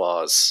Santa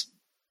Claus,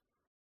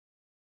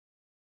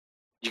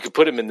 you could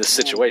put him in this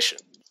situation.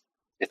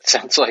 It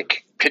sounds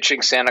like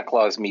pitching Santa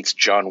Claus meets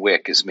John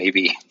Wick is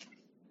maybe...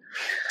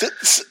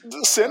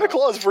 Santa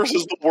Claus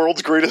versus the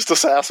world's greatest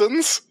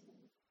assassins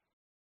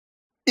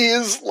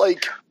is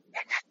like...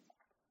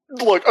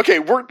 Look, okay,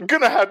 we're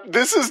gonna have...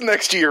 This is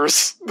next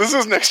year's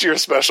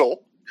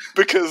special.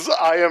 Because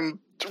I am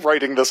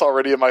writing this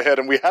already in my head,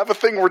 and we have a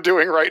thing we're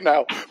doing right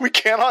now. We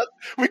cannot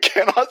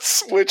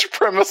switch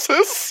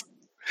premises.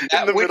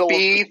 That would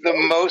be the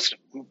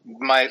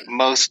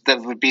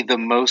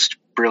most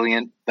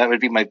brilliant. That would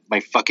be my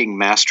fucking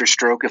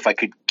masterstroke if I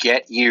could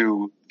get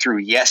you through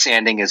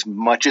yes-anding as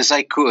much as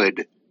I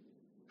could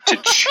to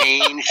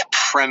change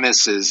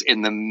premises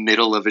in the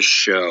middle of a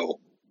show.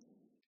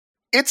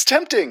 It's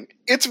tempting.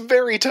 It's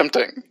very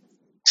tempting.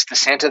 It's the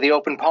Santa of the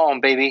open palm,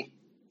 baby.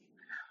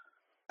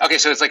 Okay,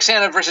 so it's like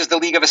Santa versus the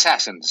League of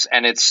Assassins,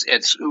 and it's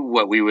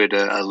what we would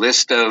a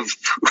list of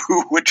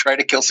who would try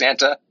to kill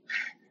Santa,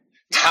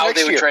 how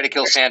they would try to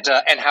kill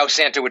Santa, and how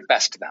Santa would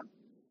best them.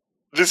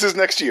 This is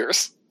next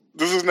year's.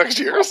 Of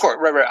course,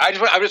 right.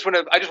 I just want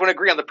to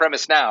agree on the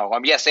premise now.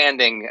 I'm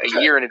yes-anding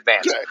a year in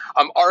advance. Okay.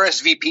 I'm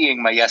RSVPing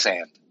my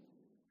yes-and.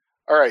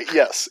 All right.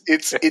 Yes,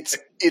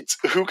 it's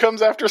who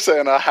comes after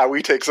Santa, how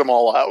he takes them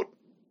all out.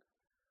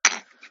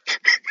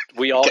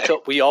 We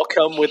all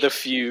come with a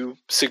few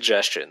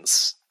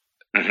suggestions.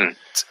 Mm-hmm.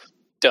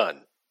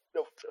 Done.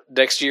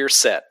 Next year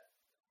set.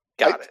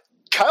 Got it.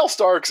 Kyle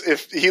Starks,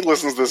 if he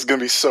listens to this, is going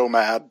to be so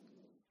mad.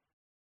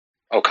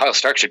 Oh, Kyle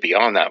Stark should be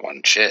on that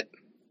one. Shit.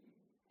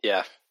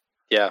 Yeah,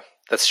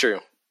 that's true.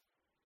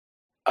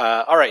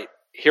 All right,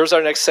 here's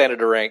our next Santa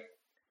to rank.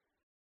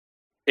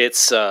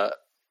 It's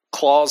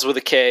Claus with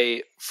a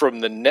K from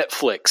the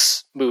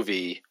Netflix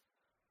movie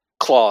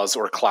Claus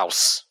or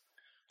Klaus.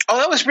 Oh,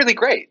 that was really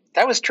great.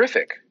 That was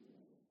terrific.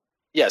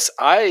 Yes,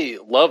 I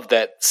love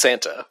that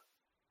Santa.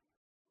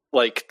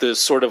 Like, the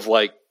sort of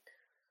like,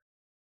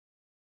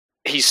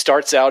 he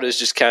starts out as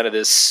just kind of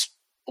this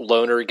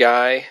loner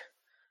guy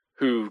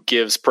who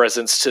gives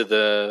presents to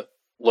the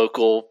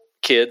local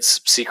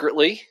kids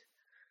secretly.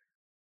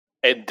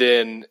 And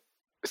then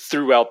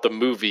throughout the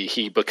movie,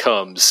 he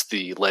becomes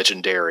the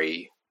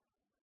legendary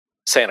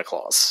Santa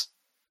Claus.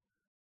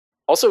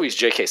 Also, he's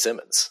J.K.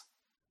 Simmons.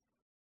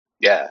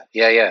 Yeah.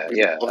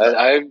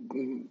 I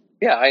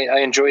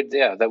enjoyed.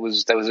 Yeah, that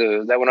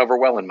went over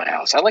well in my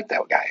house. I like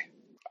that guy.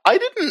 I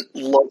didn't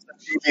love the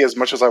movie as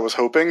much as I was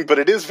hoping, but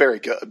it is very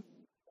good.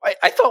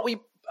 I thought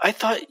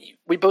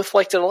we both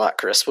liked it a lot,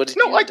 Chris. What did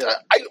you? No,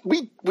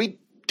 we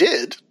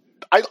did.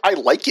 I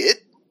like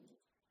it,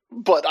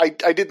 but I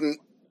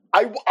didn't.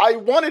 I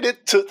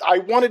wanted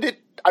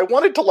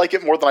to like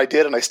it more than I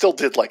did, and I still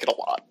did like it a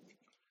lot.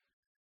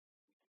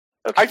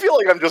 Okay. I feel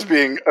like I'm just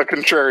being a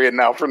contrarian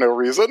now for no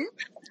reason.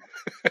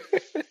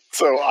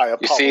 So I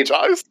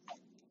apologize. See,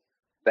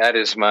 that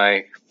is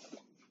my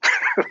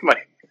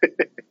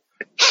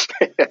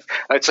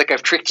it's like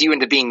I've tricked you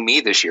into being me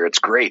this year. It's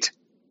great.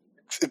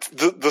 It's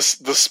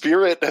the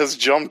spirit has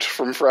jumped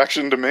from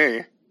Fraction to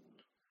me.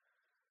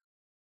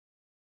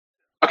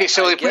 Okay,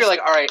 so if we're like,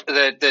 all right,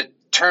 the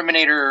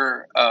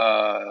Terminator,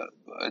 what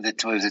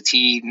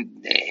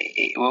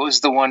was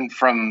the one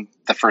from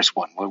the first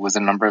one? What was the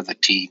number of the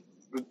T?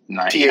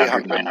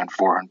 800, 900,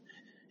 400,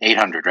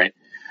 800, right?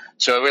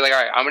 So we're like,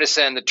 all right, I'm going to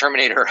send the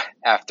Terminator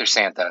after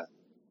Santa.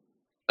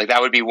 Like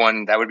that would be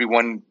one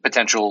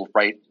potential,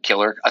 right,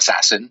 killer,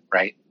 assassin,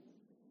 right?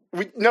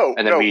 We can't.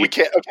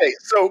 Okay,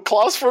 so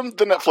Claus from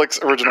the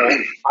Netflix original,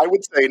 I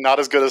would say not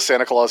as good as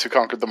Santa Claus Who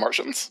Conquered the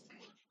Martians.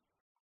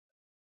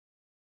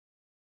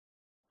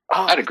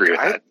 Oh, I'd agree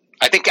with that.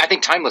 I think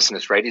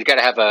timelessness, right? You've got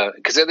to have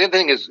because the other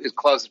thing is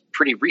Claus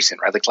pretty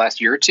recent, right? Like last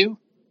year or two.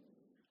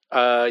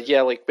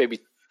 Yeah, like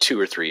maybe 2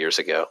 or 3 years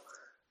ago.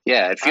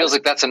 Yeah, it feels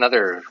like that's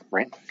another,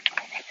 right?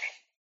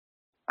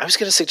 I was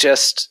going to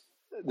suggest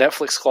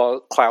Netflix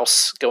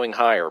Klaus going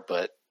higher,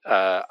 but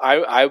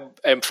I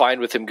am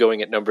fine with him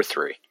going at number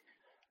 3.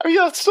 I mean,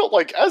 yeah, it's still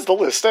like as the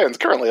list stands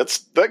currently,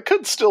 that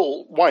could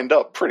still wind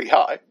up pretty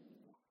high.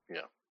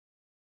 Yeah.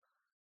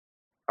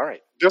 All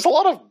right. There's a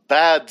lot of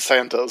bad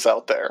Santas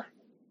out there.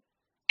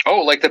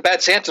 Oh, like the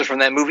bad Santas from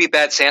that movie,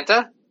 Bad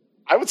Santa?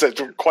 I would say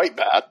quite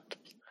bad.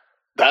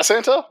 That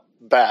Santa?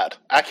 Bad.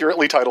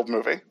 Accurately titled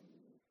movie.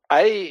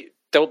 I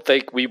don't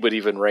think we would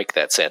even rank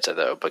that Santa,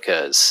 though,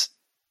 because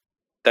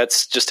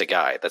that's just a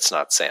guy. That's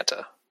not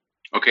Santa.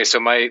 Okay, so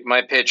my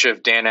pitch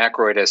of Dan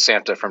Aykroyd as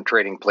Santa from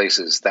Trading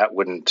Places, that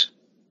wouldn't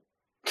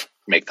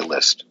make the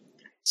list.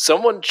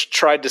 Someone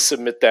tried to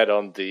submit that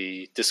on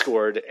the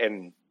Discord,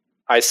 and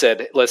I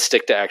said, let's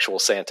stick to actual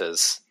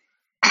Santas.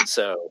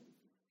 So,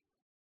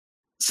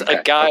 okay,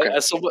 a guy,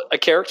 okay. A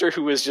character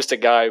who is just a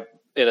guy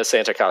in a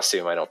Santa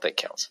costume, I don't think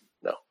counts.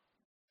 No.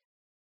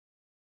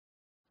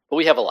 But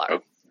we have a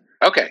lot.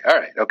 Okay, all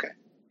right, okay.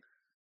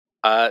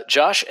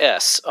 Josh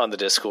S. on the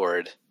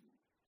Discord.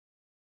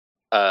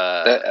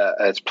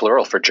 It's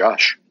plural for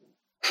Josh.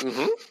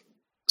 Mm-hmm.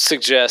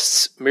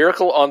 Suggests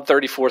Miracle on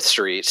 34th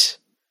Street,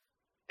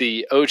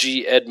 the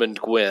OG Edmund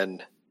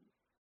Gwynn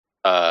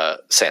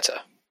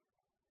Santa.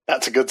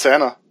 That's a good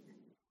Santa.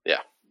 Yeah.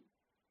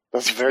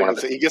 That's very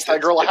good. He gets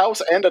that girl a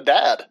house and a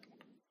dad.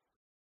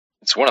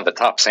 It's one of the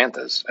top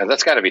Santas. And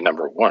that's got to be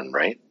number 1,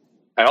 right?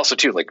 And also,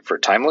 too, like, for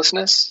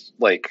timelessness,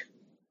 like,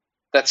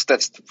 that's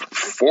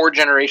 4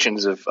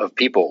 generations of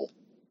people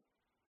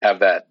have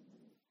that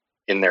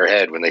in their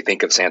head when they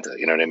think of Santa.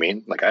 You know what I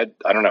mean? Like, I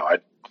don't know. I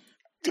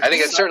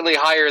think it's certainly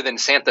higher than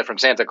Santa from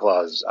Santa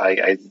Claus.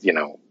 I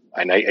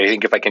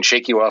think if I can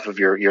shake you off of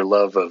your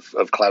love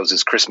of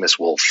Klaus's Christmas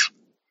Wolf,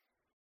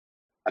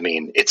 I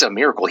mean, it's a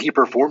miracle. He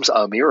performs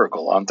a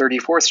miracle on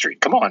 34th Street.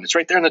 Come on, it's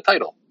right there in the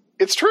title.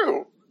 It's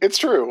true. It's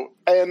true.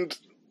 And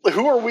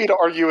who are we to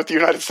argue with the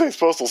United States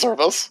Postal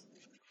Service?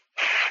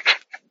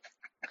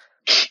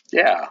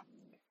 Yeah.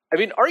 I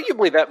mean,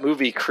 arguably that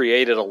movie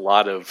created a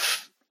lot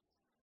of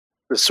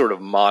the sort of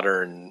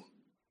modern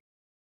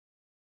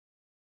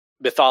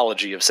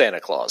mythology of Santa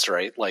Claus,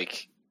 right?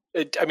 Like,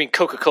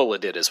 Coca-Cola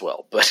did as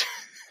well, but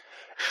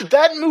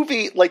that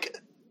movie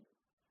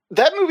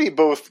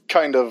both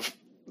kind of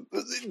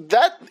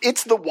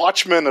it's the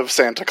Watchmen of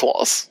Santa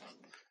Claus.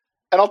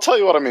 And I'll tell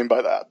you what I mean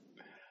by that.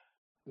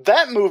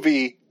 That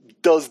movie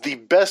does the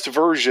best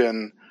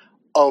version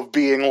of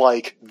being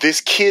like,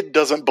 this kid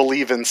doesn't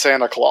believe in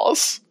Santa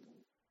Claus,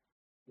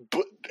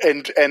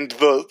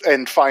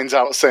 and finds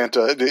out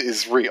Santa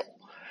is real.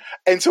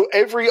 And so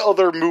every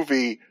other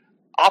movie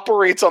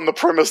operates on the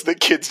premise that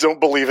kids don't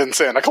believe in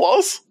Santa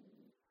Claus,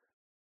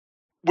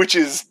 which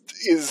is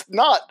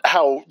not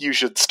how you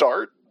should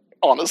start,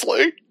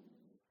 honestly.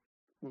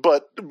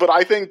 But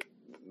I think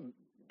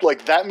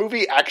like that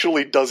movie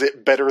actually does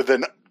it better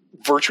than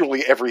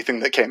virtually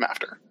everything that came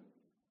after.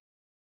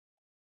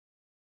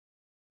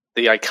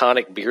 The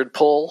iconic beard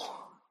pull,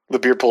 The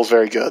beer pool's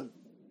very good.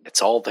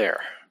 It's all there.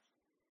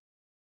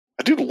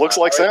 That dude looks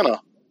like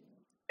Santa.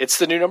 It's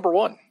the new number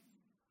one.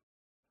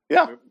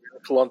 Yeah.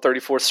 Miracle on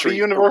 34th Street. We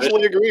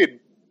universally agreed.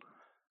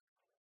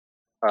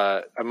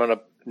 I'm going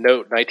to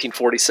note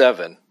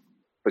 1947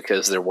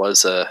 because there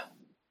was a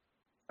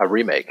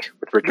remake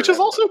with Richard Which is Edlund.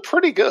 also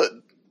pretty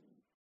good.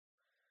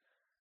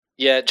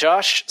 Yeah,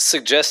 Josh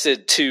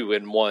suggested 2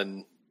 in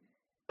one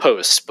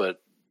post,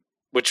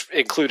 which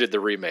included the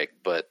remake,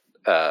 but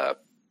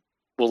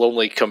we'll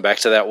only come back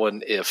to that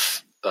one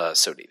if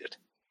so needed.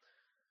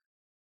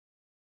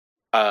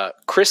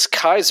 Chris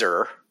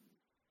Kaiser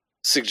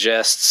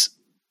suggests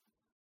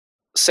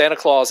Santa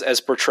Claus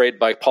as portrayed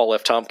by Paul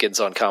F. Tompkins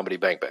on Comedy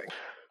Bang Bang.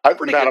 I'm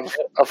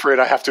afraid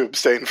I have to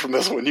abstain from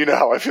this one. You know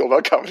how I feel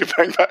about Comedy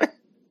Bang Bang.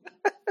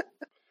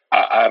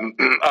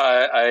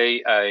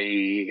 I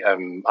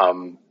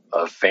am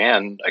a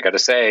fan. I got to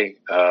say,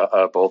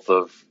 both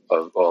of.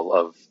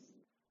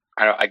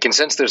 I can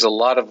sense there's a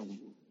lot of.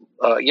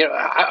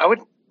 I would.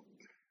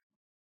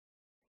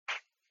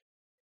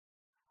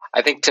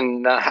 I think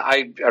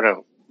I don't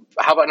know.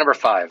 How about number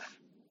 5?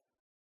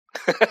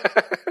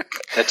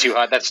 That's too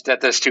high. That's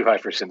too high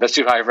for sin. That's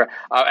too high for.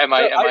 I'm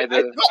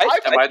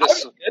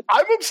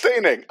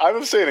abstaining. I'm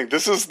abstaining.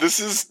 This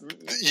is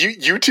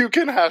you two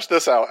can hash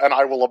this out, and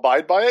I will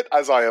abide by it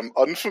as I am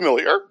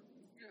unfamiliar.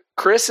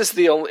 Chris is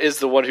the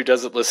one who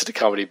doesn't listen to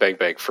Comedy Bang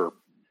Bang for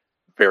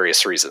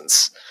various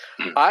reasons.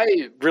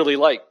 I really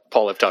like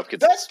Paul F.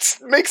 Tompkins.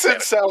 That makes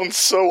it sound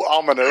so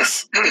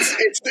ominous.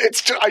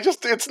 It's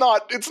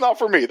not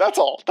for me. That's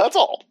all.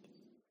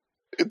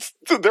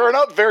 There are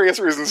not various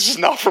reasons. It's just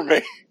not for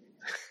me.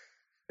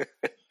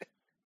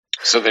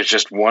 So there's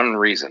just one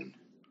reason.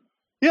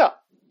 Yeah,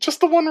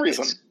 just the one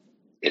reason.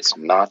 It's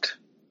not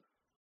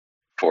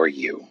for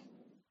you.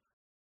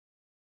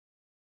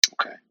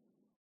 Okay.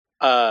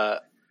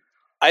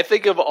 I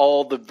think of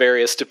all the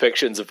various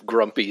depictions of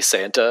Grumpy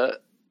Santa,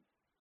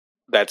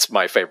 that's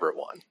my favorite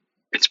one.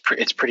 It's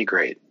pretty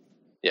great.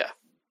 Yeah.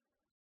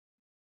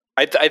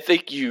 I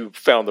think you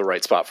found the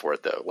right spot for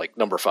it, though. Like,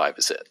 number 5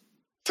 is it.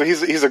 So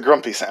he's a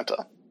grumpy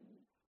Santa.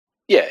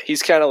 Yeah,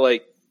 he's kind of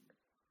like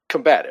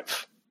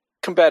combative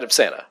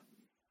Santa.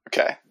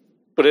 Okay.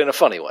 But in a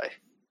funny way.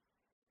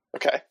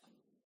 Okay.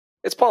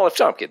 It's Paul F.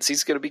 Tompkins.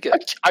 He's going to be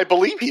good. I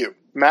believe you.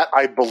 Matt,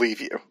 I believe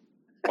you.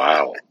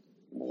 Wow.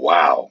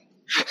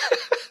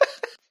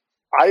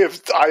 I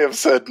have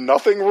said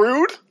nothing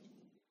rude.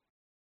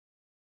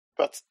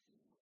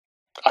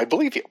 I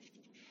believe you.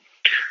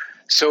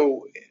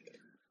 So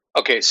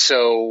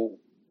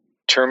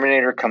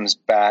Terminator comes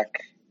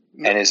back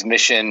and his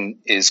mission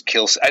is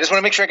kill. I just want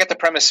to make sure I get the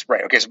premise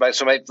right.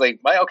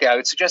 Okay, I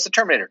would suggest the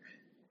Terminator.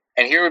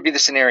 And here would be the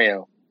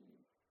scenario.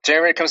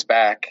 Terminator comes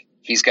back,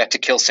 he's got to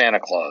kill Santa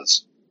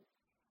Claus.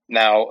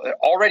 Now,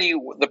 already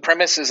the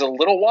premise is a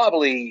little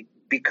wobbly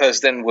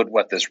because then would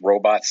this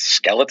robot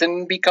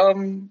skeleton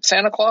become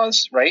Santa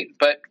Claus, right?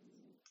 But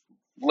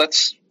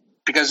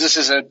because this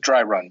is a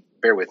dry run,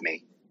 bear with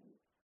me.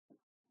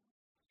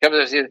 He's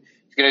going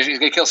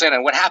to kill Santa.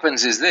 And what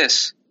happens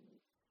is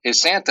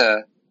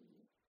Santa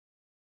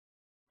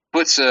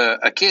puts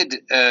a kid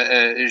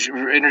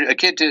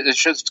to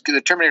shows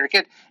the Terminator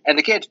kid, and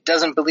the kid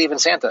doesn't believe in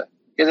Santa.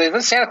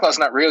 Santa Claus is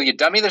not real, you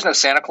dummy. There's no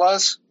Santa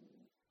Claus.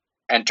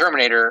 And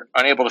Terminator,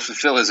 unable to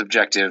fulfill his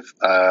objective,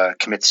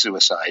 commits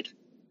suicide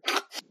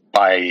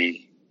by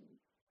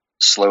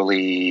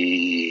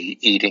slowly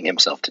eating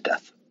himself to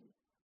death.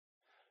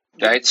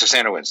 Right? So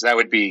Santa wins. That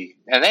would be,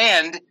 and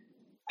then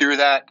through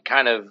that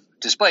kind of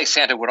display,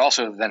 Santa would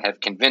also then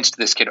have convinced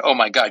this kid, oh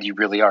my God, you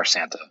really are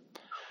Santa.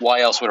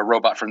 Why else would a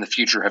robot from the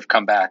future have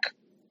come back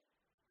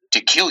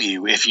to kill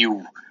you if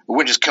you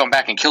wouldn't just come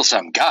back and kill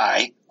some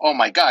guy? Oh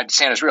my God,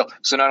 Santa's real.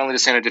 So not only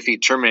does Santa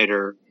defeat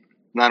Terminator,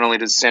 not only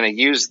does Santa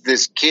use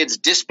this kid's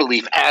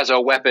disbelief as a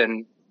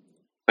weapon,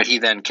 but he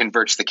then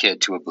converts the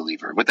kid to a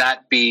believer. Would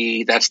that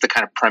be, that's the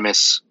kind of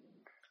premise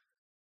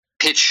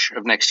pitch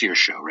of next year's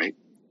show, right?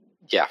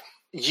 Yeah.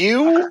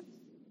 You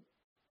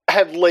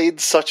have laid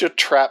such a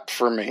trap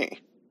for me.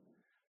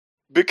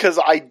 Because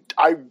I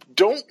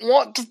don't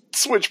want to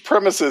switch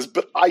premises,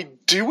 but I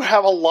do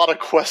have a lot of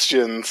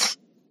questions.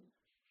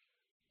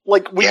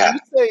 Like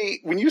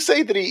when you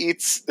say that he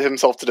eats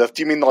himself to death,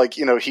 do you mean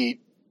he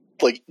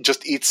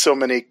just eats so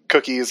many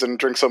cookies and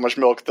drinks so much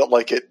milk that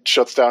it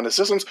shuts down his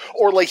systems,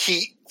 or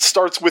he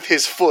starts with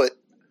his foot?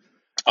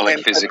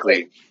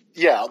 Physically.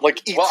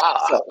 Eats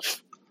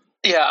himself.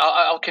 Yeah,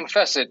 I'll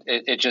confess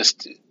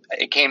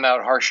it came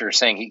out harsher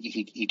saying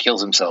he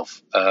kills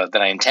himself than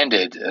I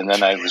intended, and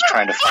then I was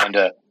trying to find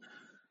a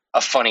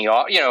funny,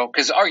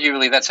 because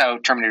arguably that's how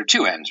Terminator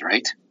 2 ends,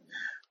 right?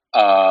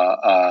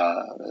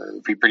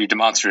 He pretty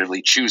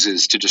demonstratively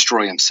chooses to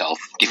destroy himself,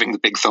 giving the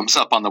big thumbs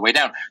up on the way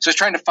down. So I was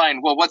trying to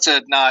find, what's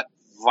a not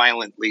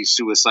violently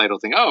suicidal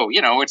thing?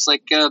 It's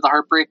like the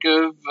heartbreak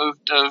of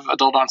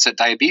adult onset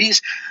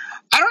diabetes.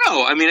 I don't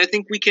know. I mean, I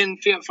think we can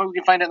find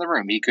it in the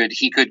room. He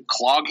could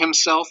clog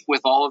himself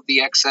with all of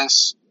the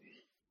excess.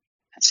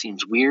 That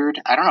seems weird.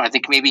 I don't know. I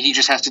think maybe he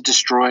just has to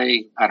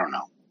destroy. I don't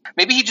know.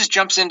 Maybe he just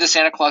jumps into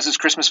Santa Claus's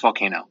Christmas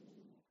volcano.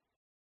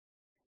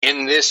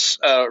 In this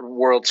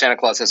world, Santa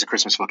Claus has a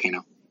Christmas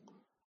volcano.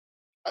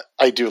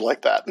 I do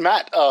like that.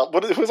 Matt,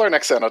 who's our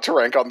next Santa to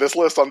rank on this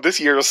list on this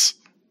year's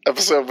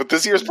episode with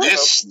this year's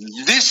premise?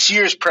 This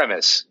year's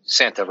premise,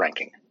 Santa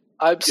ranking.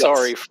 I'm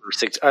sorry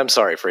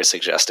for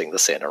suggesting the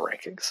Santa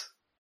rankings.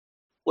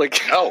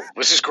 Like, no,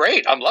 this is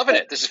great. I'm loving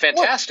it. This is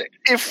fantastic.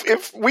 Well,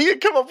 if we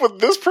had come up with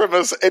this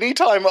premise any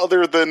time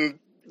other than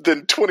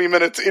 20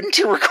 minutes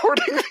into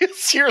recording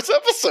this year's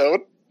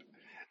episode,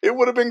 it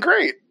would have been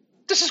great.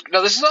 This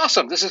is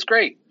awesome. This is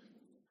great.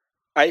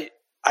 I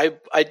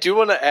do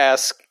want to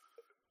ask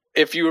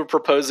if you were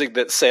proposing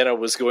that Santa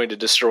was going to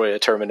destroy a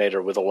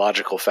Terminator with a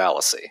logical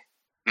fallacy.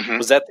 Mm-hmm.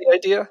 Was that the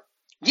idea?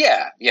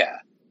 Yeah.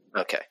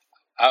 Okay.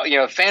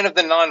 Fan of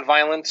the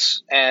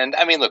nonviolence, and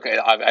I mean, look,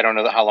 I don't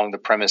know how long the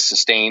premise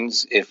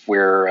sustains if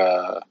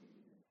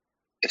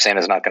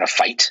Santa's not going to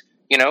fight,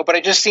 but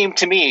it just seemed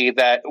to me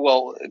that,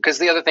 well, because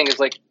the other thing is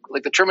like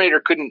the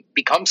Terminator couldn't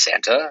become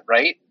Santa,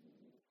 right?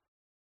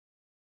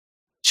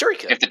 Sure he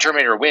could. If the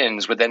Terminator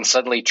wins, would then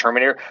suddenly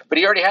Terminator, but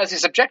he already has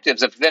his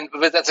objectives.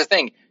 But that's the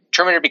thing.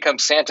 Terminator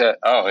becomes Santa.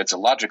 Oh, it's a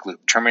logic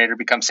loop. Terminator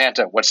becomes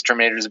Santa. What's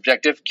Terminator's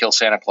objective? Kill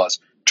Santa Claus.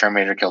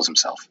 Terminator kills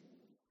himself.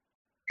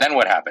 Then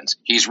what happens?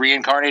 He's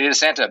reincarnated as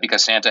Santa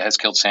because Santa has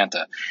killed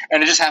Santa.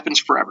 And it just happens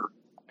forever.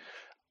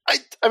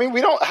 I mean,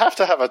 we don't have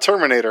to have a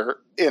Terminator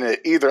in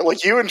it either.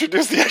 Like, you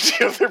introduced the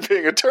idea of there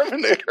being a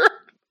Terminator.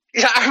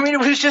 Yeah, I mean, it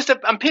was just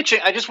I'm pitching.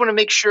 I just want to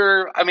make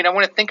sure. I mean, I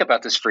want to think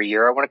about this for a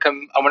year. I want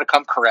to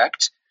come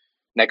correct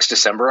next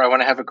December. I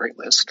want to have a great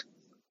list.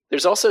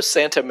 There's also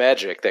Santa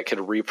magic that can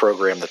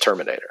reprogram the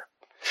Terminator.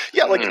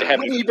 Yeah, like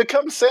when he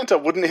becomes Santa,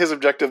 wouldn't his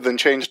objective then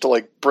change to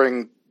like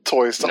bring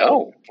toys to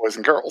all boys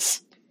and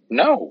girls?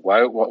 No,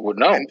 why? What would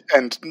no?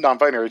 And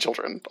non-binary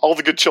children, all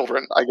the good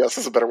children, I guess,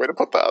 is a better way to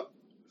put that.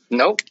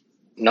 Nope.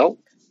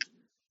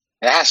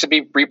 It has to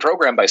be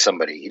reprogrammed by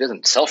somebody. He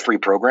doesn't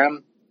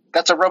self-reprogram.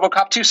 That's a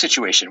RoboCop 2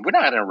 situation. We're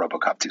not in a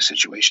RoboCop 2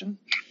 situation.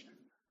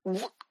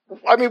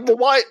 I mean, well,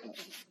 why?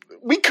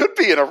 We could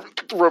be in a.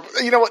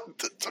 You know what?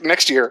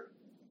 Next year.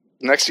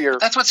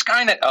 That's what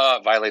Skynet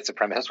violates the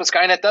premise. That's what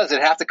Skynet does.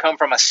 It'd have to come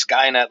from a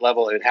Skynet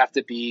level. It'd have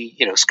to be,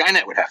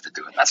 Skynet would have to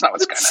do it. That's not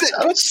what Skynet does.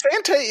 But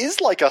Santa is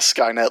like a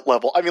Skynet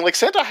level. I mean, like,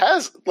 Santa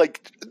has,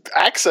 like,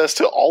 access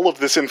to all of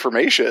this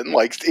information.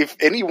 Like, if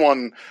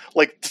anyone,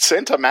 like,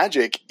 Santa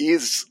magic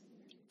is,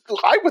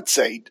 I would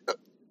say,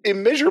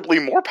 immeasurably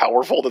more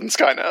powerful than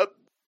Skynet.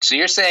 So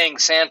you're saying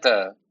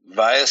Santa,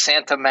 via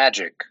Santa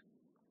magic,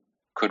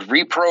 could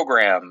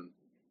reprogram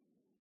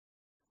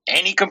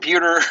any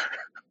computer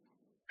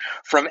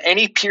from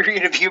any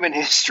period of human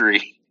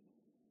history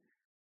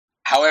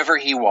however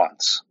he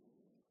wants?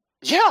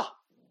 Yeah.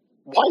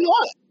 Why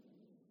not?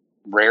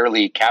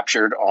 Rarely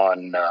captured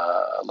on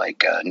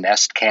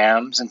Nest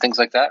cams and things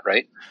like that,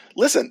 right?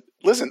 Listen,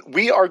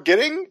 we are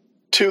getting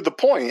to the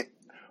point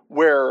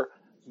where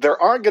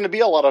there aren't going to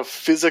be a lot of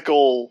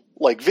physical,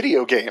 like,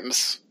 video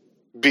games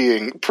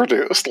being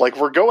produced. Like,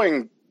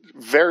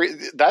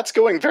 that's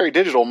going very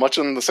digital, much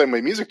in the same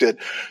way music did.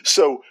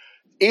 So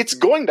it's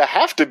going to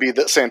have to be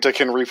that Santa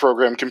can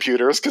reprogram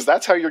computers, because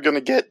that's how you're going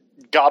to get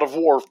God of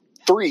War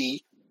 3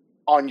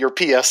 on your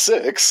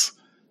PS6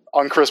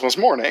 on Christmas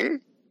morning.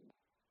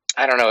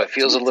 I don't know. It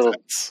feels a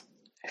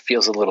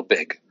little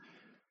big.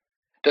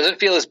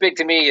 Doesn't feel as big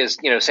to me as,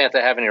 Santa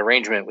having an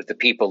arrangement with the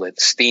people at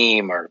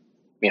Steam or,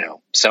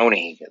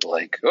 Sony.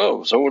 Like,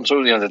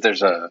 so-and-so, that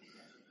there's a,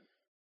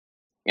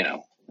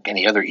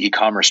 any other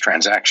e-commerce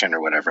transaction or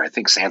whatever. I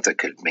think Santa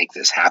could make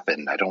this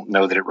happen. I don't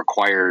know that it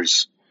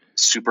requires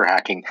super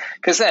hacking,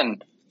 because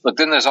then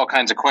there's all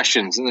kinds of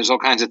questions and there's all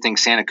kinds of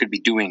things Santa could be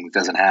doing that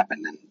doesn't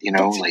happen, and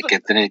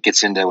then it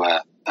gets into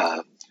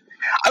I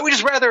would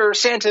just rather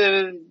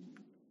Santa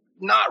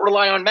not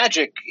rely on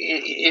magic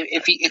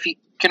if he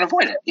can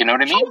avoid it. You know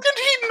what I mean? How did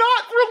he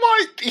not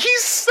rely? He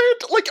said,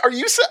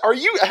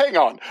 hang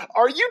on,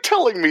 are you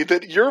telling me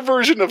that your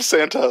version of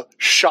Santa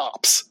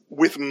shops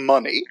with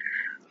money?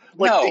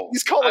 Like, no,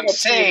 he's calling up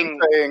saying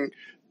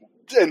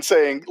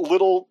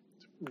little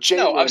Jalen.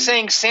 No, I'm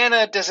saying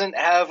Santa doesn't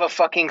have a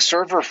fucking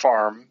server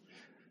farm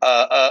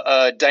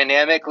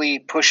dynamically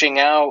pushing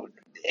out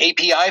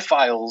API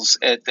files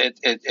at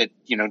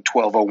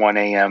 12:01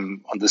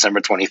 a.m. on December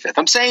 25th.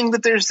 I'm saying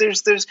that there's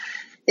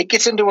it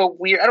gets into a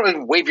weird. I don't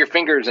even wave your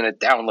fingers and it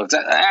downloads.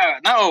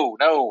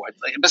 No.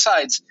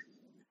 Besides,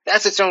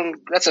 that's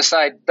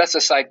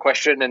a side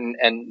question,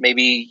 and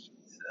maybe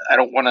I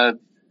don't want to.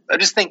 I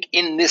just think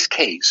in this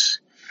case,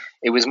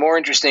 it was more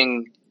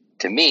interesting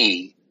to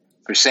me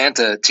for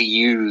Santa to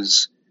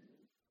use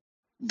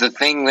the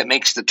thing that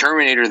makes the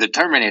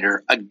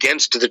Terminator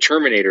against the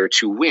Terminator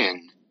to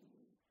win,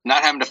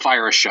 not having to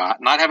fire a shot,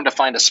 not having to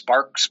find a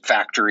sparks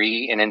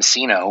factory in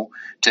Encino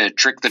to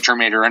trick the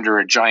Terminator under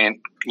a giant,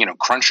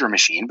 cruncher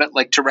machine, but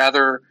like to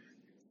rather,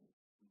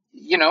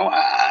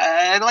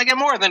 I like it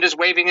more than just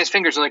waving his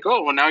fingers and like,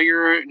 oh, well, now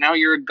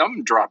you're a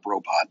gumdrop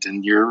robot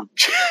and your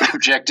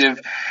objective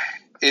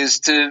is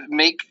to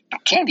make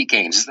candy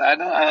canes.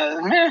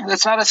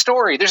 That's not a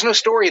story. There's no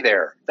story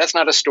there. That's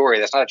not a story.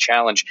 That's not a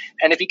challenge.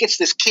 And if he gets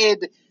this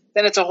kid,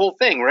 then it's a whole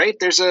thing, right?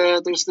 There's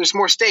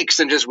more stakes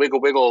than just wiggle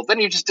wiggle. Then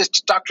you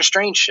just Doctor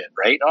Strange shit,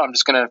 right? Oh, I'm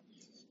just gonna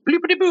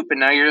bloopity boop, and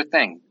now you're a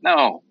thing.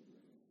 No.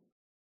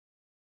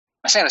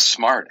 My Santa's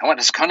smart. I want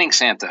this cunning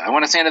Santa. I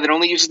want a Santa that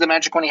only uses the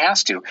magic when he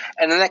has to.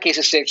 And in that case,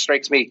 it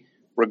strikes me,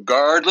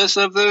 regardless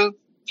of the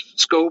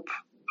scope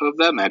of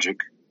that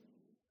magic.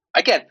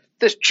 Again,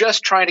 this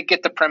just trying to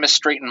get the premise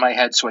straight in my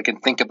head so I can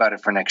think about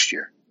it for next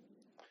year.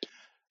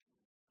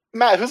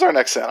 Matt, who's our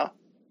next Santa?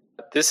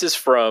 This is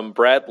from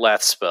Brad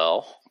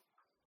Lathspell,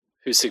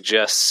 who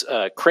suggests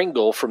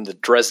Kringle from the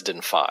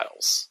Dresden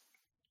Files.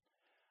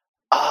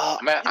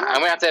 I'm going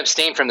to have to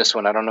abstain from this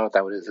one. I don't know what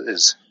that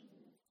is.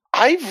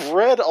 I've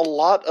read a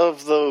lot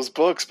of those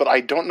books, but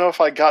I don't know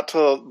if I got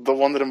to the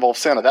one that involves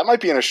Santa. That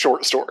might be in a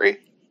short story.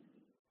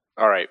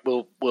 All right,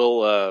 we'll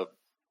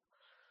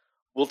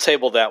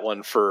table that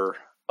one for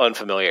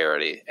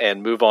unfamiliarity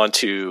and move on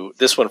to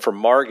this one from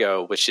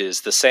Margot, which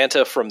is the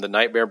Santa from The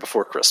Nightmare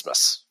Before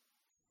Christmas.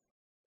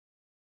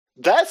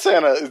 That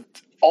Santa,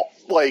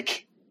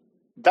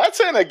 that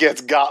Santa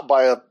gets got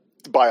by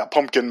a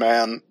pumpkin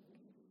man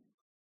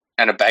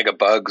and a bag of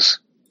bugs.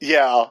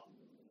 Yeah,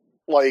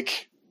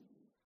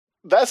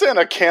 that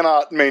Santa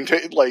cannot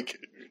maintain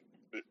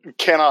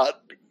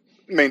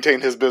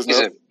his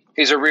business.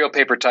 He's a real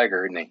paper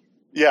tiger, isn't he?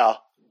 Yeah.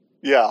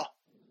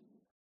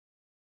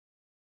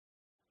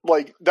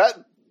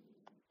 That.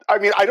 I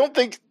mean, I don't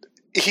think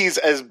he's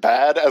as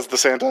bad as the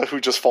Santa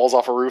who just falls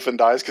off a roof and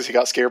dies because he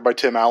got scared by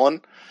Tim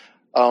Allen.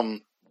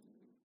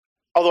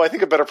 Although I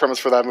think a better premise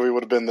for that movie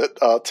would have been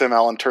that Tim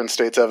Allen turned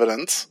state's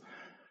evidence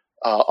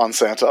on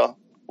Santa,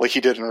 like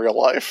he did in real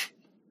life.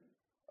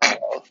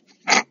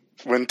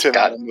 When Tim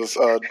Allen was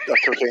a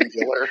cocaine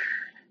dealer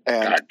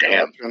and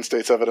turned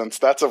state's evidence.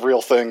 That's a real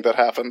thing that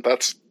happened.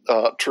 That's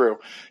true.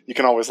 You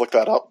can always look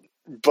that up.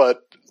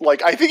 But,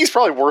 I think he's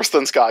probably worse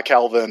than Scott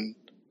Calvin,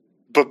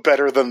 but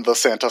better than the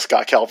Santa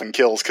Scott Calvin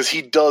kills, because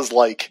he does,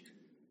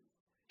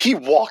 he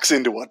walks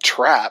into a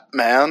trap,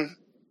 man.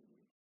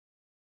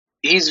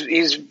 I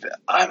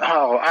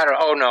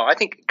don't know. I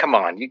think, come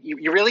on.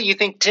 You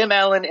think Tim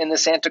Allen in the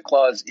Santa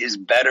Claus is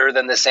better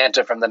than the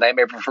Santa from The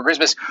Nightmare Before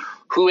Christmas,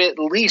 who at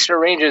least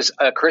arranges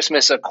a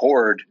Christmas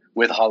accord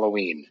with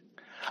Halloween?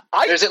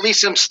 There's at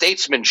least some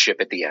statesmanship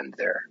at the end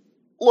there.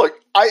 Look,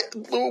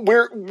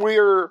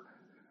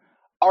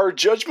 our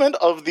judgment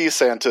of these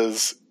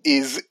Santas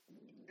is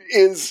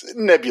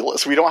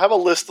nebulous. We don't have a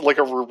list,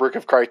 a rubric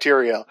of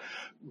criteria.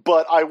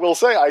 But I will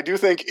say, I do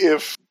think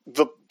if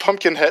the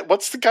Pumpkinhead,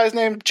 what's the guy's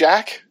name?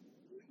 Jack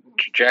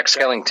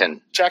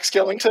Skellington. Jack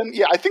Skellington?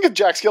 Yeah, I think if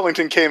Jack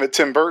Skellington came at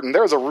Tim Burton,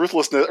 there was a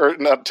ruthlessness, or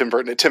not Tim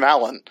Burton, at Tim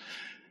Allen.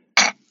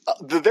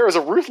 There was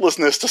a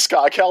ruthlessness to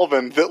Scott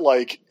Calvin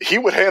that, he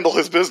would handle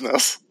his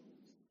business.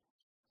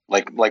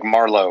 Like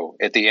Marlowe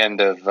at the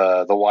end of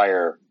The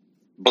Wire,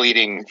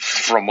 bleeding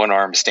from one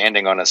arm,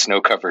 standing on a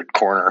snow-covered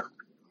corner.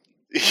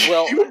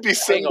 Well, he would be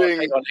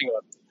sending... Hang on.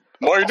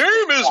 My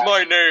name is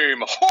my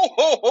name! Ho,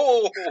 ho,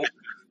 ho!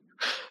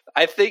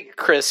 I think,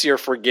 Chris, you're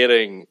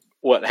forgetting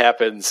what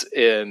happens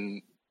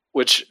in,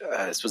 which,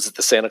 was it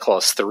the Santa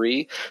Claus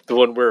 3? The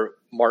one where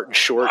Martin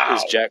Short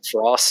is Jack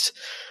Frost,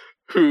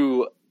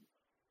 who,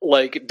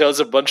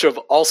 does a bunch of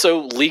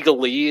also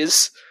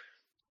legalese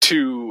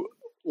to,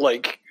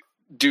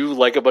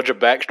 do, a bunch of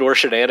backdoor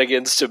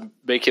shenanigans to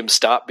make him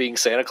stop being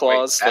Santa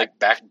Claus. Wait,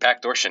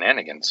 backdoor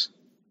shenanigans?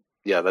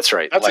 Yeah, that's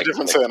right. That's a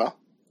different Santa.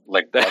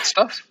 Like that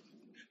stuff?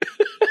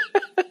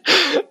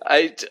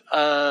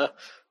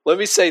 Let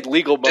me say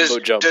legal mumbo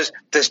jumbo.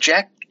 Does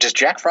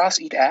Jack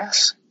Frost eat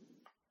ass?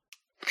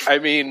 I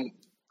mean,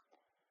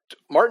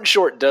 Martin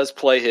Short does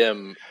play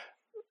him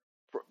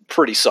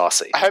pretty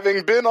saucy.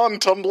 Having been on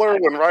Tumblr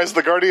when Rise of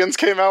the Guardians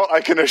came out,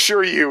 I can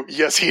assure you,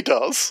 yes, he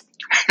does.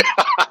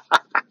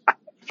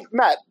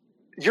 Matt,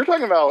 you're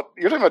talking about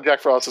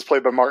Jack Frost is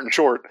played by Martin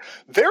Short.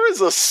 There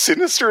is a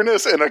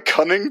sinisterness and a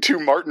cunning to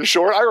Martin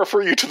Short. I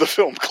refer you to the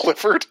film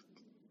Clifford.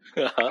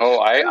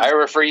 I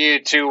refer you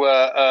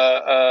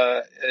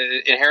to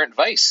Inherent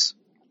Vice.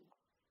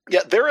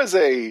 Yeah, there is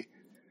a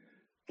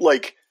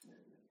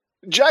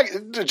Jack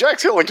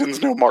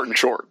Skellington's no Martin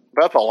Short.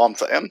 That's all I'm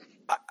saying.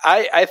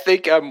 I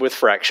think I'm with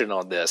Fraction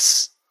on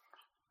this.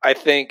 I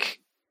think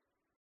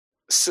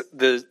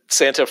the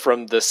Santa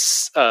from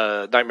this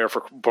Nightmare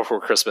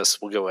Before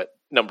Christmas will go at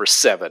number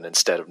 7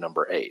 instead of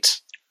number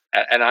 8.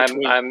 And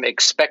I'm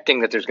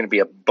expecting that there's going to be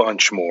a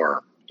bunch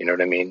more. You know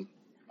what I mean?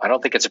 I don't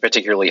think it's a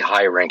particularly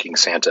high-ranking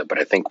Santa, but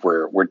I think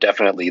we're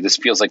definitely, this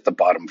feels like the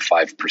bottom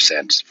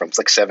 5% from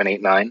 7,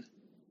 8, 9.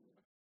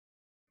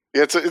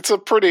 Yeah, it's a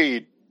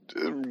pretty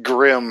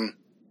grim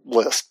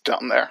list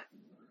down there.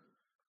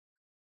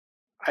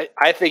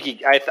 I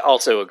think I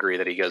also agree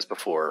that he goes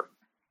before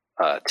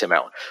Tim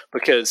Allen,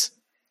 because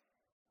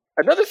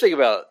another thing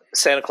about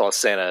Santa Claus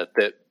Santa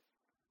that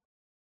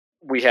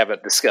we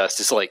haven't discussed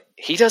is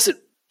he doesn't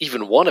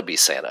even want to be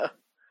Santa.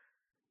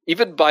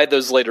 Even by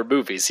those later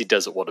movies, he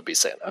doesn't want to be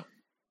Santa.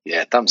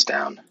 Yeah, thumbs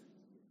down.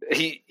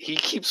 He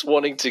keeps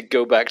wanting to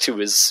go back to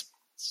his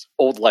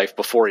old life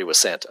before he was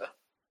Santa.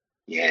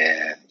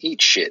 Yeah,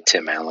 eat shit,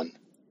 Tim Allen.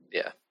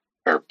 Yeah.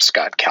 Or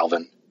Scott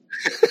Calvin.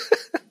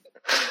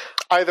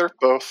 Either,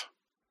 both.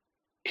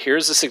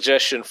 Here's a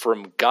suggestion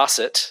from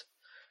Gossett,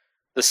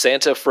 the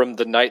Santa from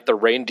The Night the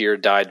Reindeer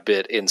Died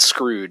bit in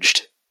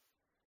Scrooged.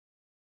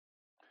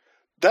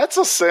 That's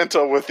a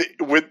Santa with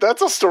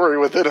that's a story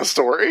within a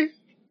story.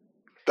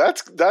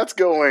 That's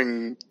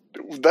going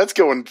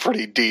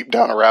pretty deep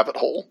down a rabbit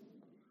hole.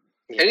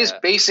 It is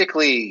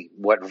basically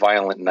what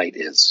Violent Night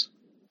is.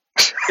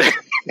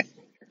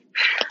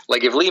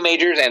 Like if Lee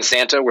Majors and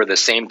Santa were the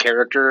same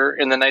character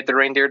in The Night the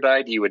Reindeer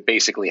Died, you would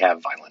basically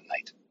have Violent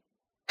Night.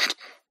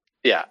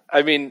 Yeah,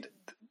 I mean,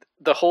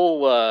 the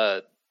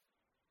whole,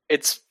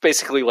 it's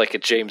basically like a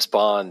James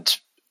Bond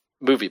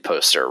movie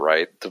poster,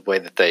 right? The way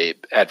that they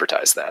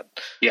advertise that.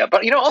 Yeah,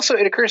 but also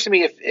it occurs to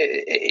me if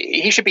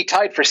he should be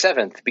tied for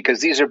 7th because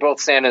these are both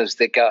Santas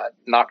that got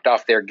knocked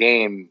off their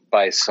game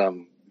by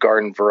some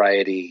garden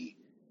variety,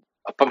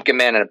 a pumpkin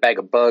man and a bag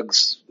of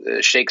bugs,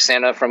 shake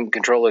Santa from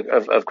control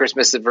of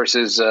Christmas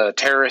versus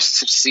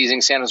terrorists seizing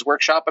Santa's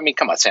workshop. I mean,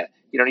 come on, Santa.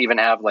 You don't even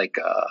have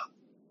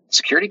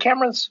security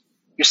cameras?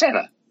 You're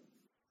Santa.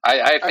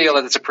 I feel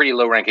that it's a pretty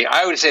low ranking.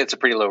 I would say it's a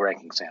pretty low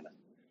ranking Santa.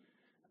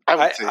 I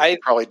would say he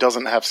probably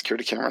doesn't have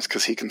security cameras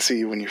because he can see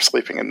you when you're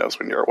sleeping and knows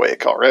when you're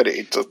awake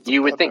already.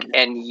 You would think,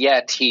 and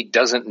yet he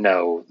doesn't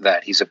know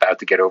that he's about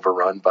to get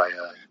overrun by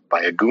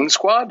a goon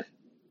squad.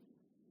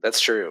 That's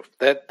true.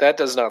 That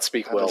does not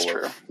speak well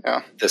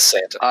of this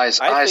Santa. Eyes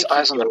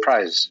on the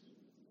prize,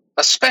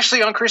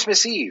 especially on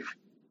Christmas Eve.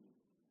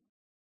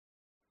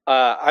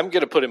 I'm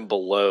going to put him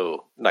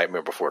below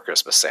Nightmare Before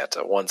Christmas Santa,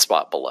 one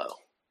spot below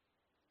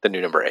the new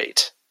number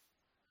 8.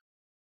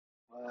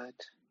 What?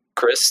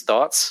 Chris,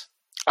 thoughts?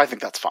 I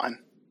think that's fine.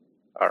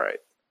 All right.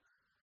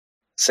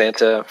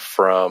 Santa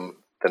from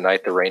The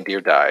Night the Reindeer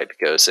Died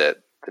goes at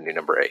the new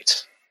number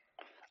 8.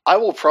 I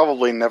will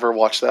probably never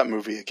watch that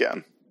movie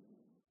again.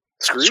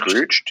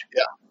 Scrooged?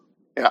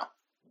 Yeah.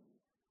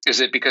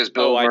 Is it because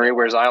Bill Murray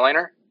wears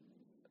eyeliner?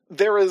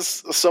 There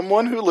is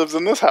someone who lives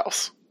in this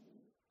house,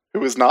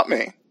 who is not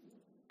me,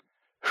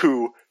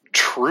 who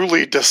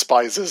truly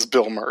despises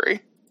Bill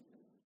Murray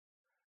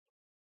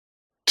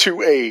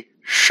to a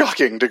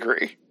shocking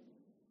degree.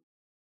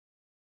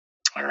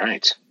 All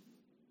right.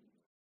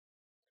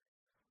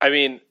 I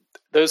mean,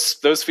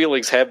 those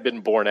feelings have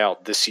been borne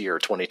out this year,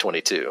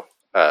 2022.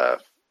 I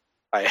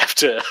have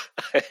to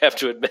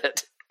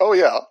admit. Oh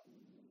yeah.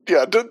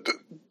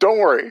 Don't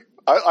worry.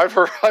 I've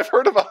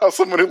heard about how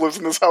someone who lives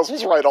in this house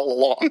was right all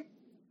along.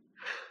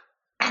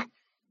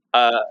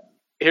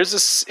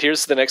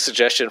 Here's the next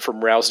suggestion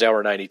from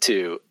Rousdower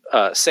 92.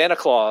 Santa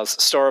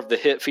Claus, star of the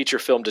hit feature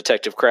film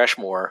Detective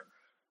Crashmore,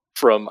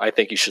 from I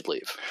Think You Should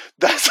Leave.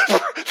 That's a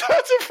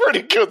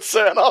pretty good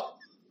Santa.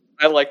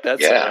 I like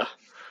that Santa.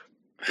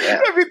 Yeah.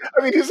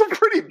 I mean, he's a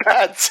pretty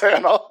bad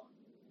Santa.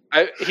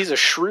 He's a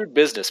shrewd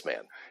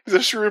business-man. He's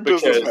a shrewd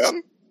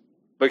businessman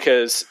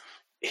because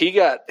he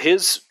got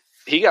paid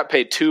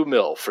 $2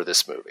 million for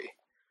this movie,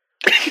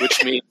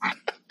 which means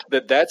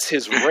that's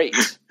his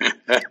rate.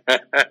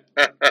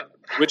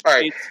 Which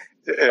means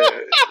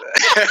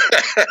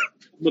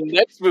the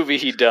next movie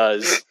he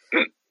does,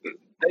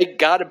 they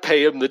got to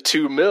pay him the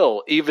 $2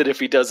 million, even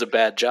if he does a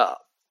bad job.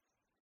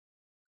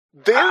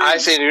 I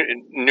say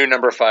new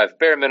number 5,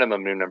 bare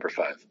minimum new number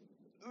 5.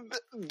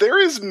 There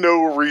is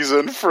no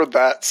reason for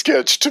that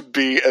sketch to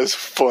be as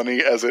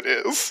funny as it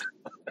is.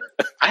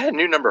 I had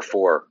new number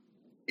 4.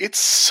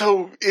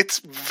 It's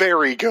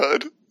very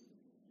good.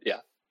 Yeah.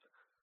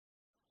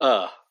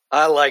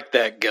 I like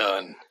that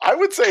gun. I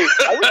would say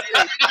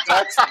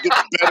that's the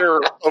better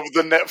of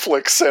the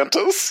Netflix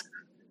Santas.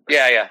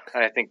 Yeah.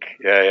 I think,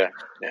 yeah.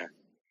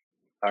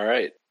 All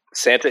right.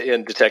 Santa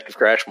in Detective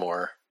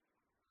Crashmore.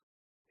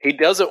 He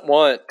doesn't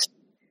want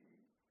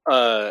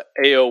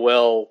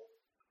AOL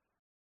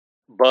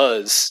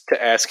Buzz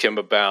to ask him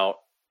about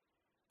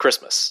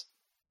Christmas.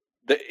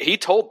 He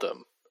told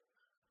them,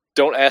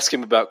 don't ask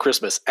him about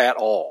Christmas at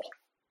all.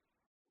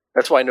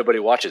 That's why nobody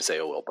watches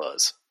AOL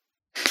Buzz.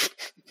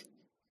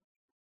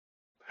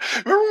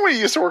 Remember when we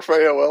used to work for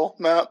AOL,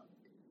 Matt?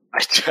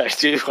 I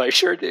do. I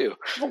sure do.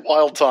 A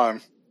wild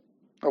time.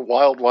 A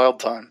wild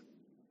time.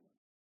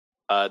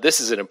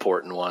 This is an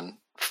important one.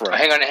 From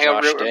hang on.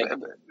 Josh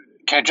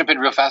Can I jump in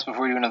real fast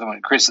before we do another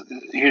one? Chris,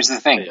 here's the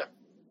thing. Yeah.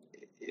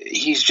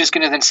 He's just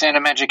going to then Santa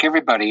magic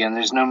everybody, and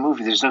there's no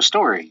movie, there's no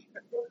story.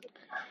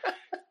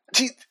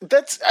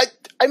 That's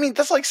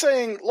like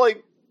saying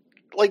like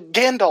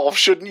Gandalf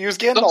shouldn't use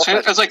Gandalf.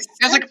 It's like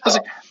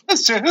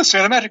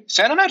Santa magic.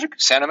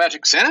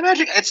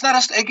 It's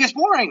not. It gets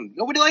boring.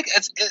 Nobody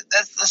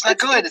that's not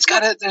good. It's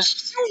got to.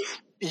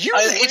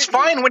 It's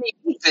fine when he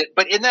uses it,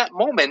 but in that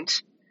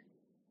moment,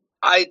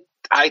 I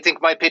think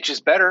my pitch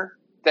is better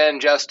than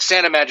just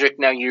Santa magic.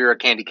 Now you're a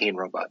candy cane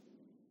robot.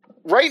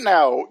 Right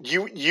now,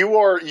 you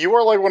are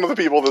like one of the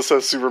people that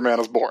says Superman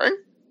is boring.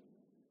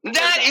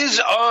 That is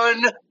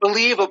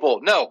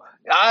unbelievable. No,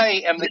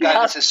 I am the guy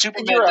that says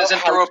figure Superman out doesn't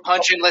how throw a to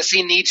punch help. unless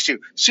he needs to.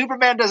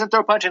 Superman doesn't throw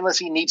a punch unless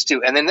he needs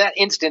to. And in that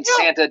instance,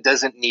 Santa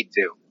doesn't need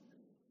to.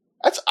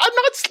 I'm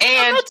not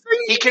And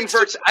saying he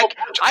converts.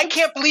 I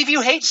can't believe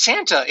you hate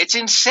Santa. It's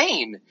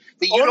insane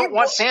that you don't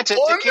want Santa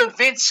to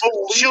convince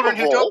children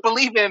who don't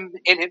believe him.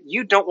 And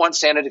you don't want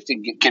Santa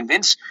to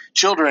convince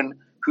children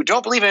who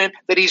don't believe in him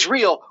that he's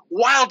real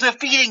while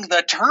defeating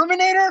the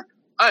Terminator.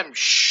 I'm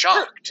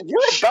shocked.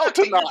 We're about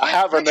to not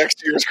have a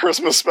next year's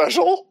Christmas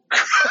special.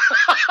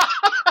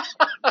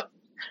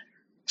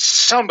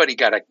 Somebody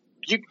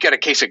you got a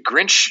case of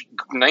Grinch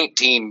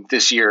 19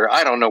 this year.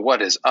 I don't know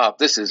what is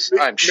up.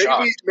 I'm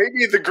shocked.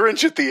 Maybe the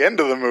Grinch at the end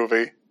of the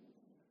movie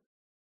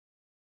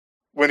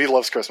when he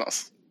loves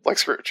Christmas, like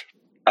Scrooge.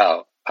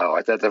 Oh,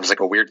 I thought that was like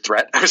a weird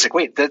threat. I was like,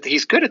 wait,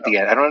 he's good at the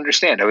end. I don't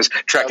understand. I was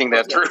tracking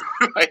that through.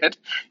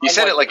 You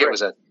said it like it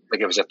was a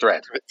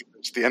threat.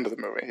 It's the end of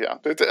the movie. Yeah,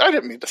 I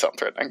didn't mean to sound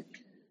threatening.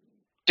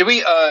 Did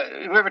we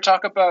ever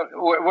talk about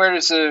where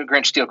does the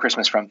Grinch steal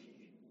Christmas from?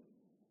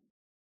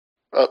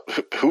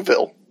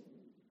 Whoville.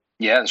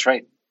 Yeah, that's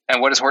right.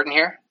 And what does Horton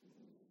hear?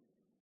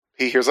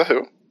 He hears a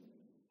who.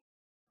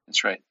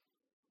 That's right.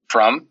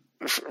 From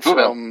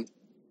From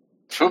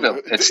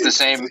Whoville. It's the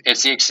same.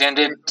 It's the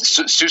extended the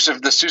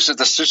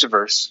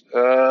Seussiverse.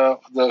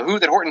 The who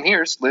that Horton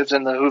hears lives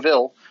in the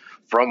Whoville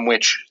from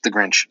which the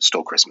Grinch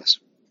stole Christmas.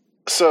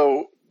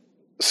 So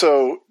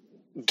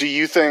do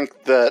you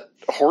think that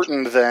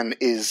Horton then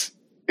is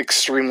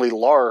extremely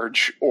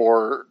large,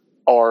 or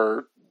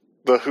are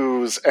the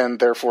Who's and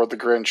therefore the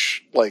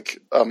Grinch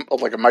like a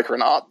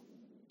Micronaut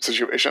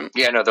situation?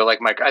 Yeah, no, they're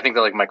like I think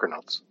they're like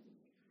Micronauts.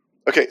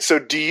 Okay, so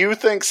do you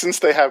think since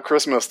they have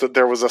Christmas that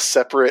there was a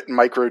separate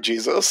Micro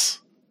Jesus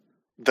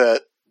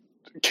that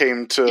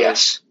came to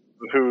Yes.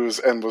 the Who's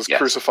and was Yes.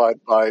 crucified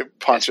by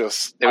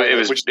Pontius?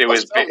 It was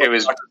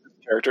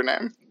character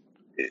name.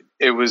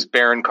 It was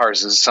Baron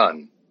Karza's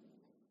son,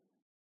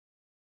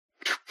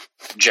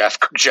 Jeff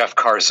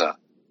Karza.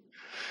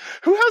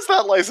 Who has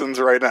that license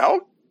right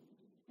now?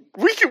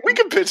 We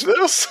can pitch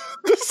this.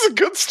 This is a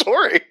good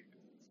story.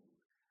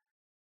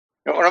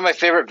 One of my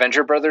favorite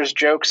Venture Brothers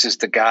jokes is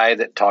the guy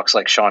that talks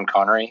like Sean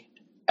Connery,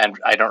 and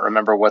I don't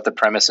remember what the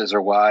premise is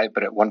or why,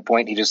 but at one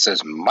point he just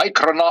says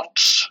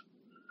Micronauts.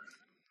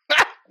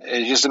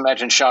 You just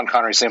imagine Sean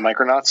Connery saying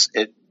Micronauts.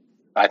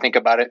 I think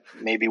about it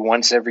maybe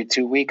once every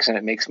 2 weeks, and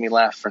it makes me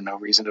laugh for no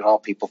reason at all.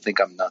 People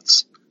think I'm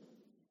nuts.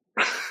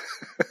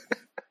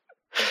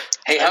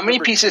 Hey, how many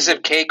pieces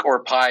of cake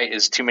or pie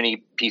is too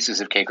many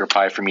pieces of cake or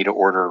pie for me to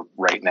order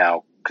right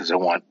now? Because I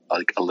want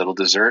like a little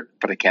dessert,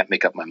 but I can't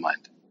make up my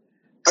mind.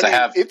 So I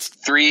have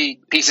 3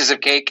 pieces of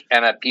cake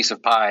and a piece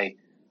of pie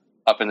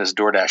up in this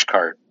DoorDash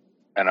cart,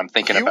 and I'm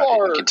thinking about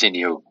it and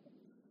continue.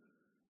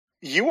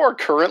 You are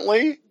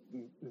currently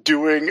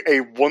doing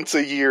a once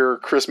a year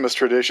Christmas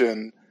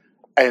tradition,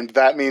 and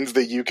that means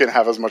that you can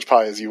have as much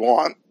pie as you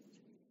want.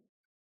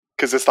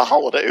 Because it's the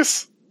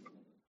holidays.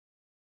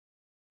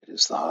 It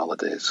is the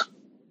holidays.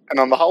 And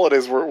on the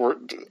holidays, we're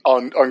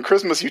on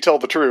Christmas, you tell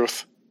the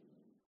truth.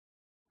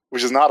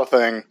 Which is not a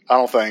thing, I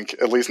don't think.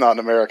 At least not in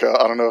America.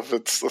 I don't know if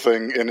it's a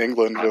thing in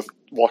England with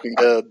Walking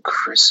Dead.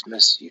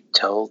 Christmas, you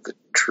tell the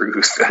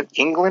truth.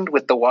 England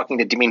with the Walking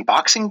Dead? Do you mean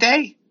Boxing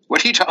Day?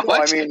 What are you talking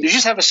about? Did you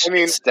just have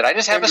did I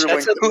just have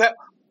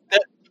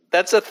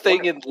That's a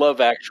thing in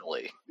Love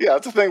Actually. Yeah,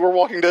 it's a thing where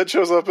Walking Dead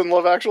shows up in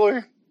Love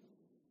Actually.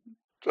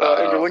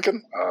 Andrew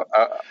Lincoln.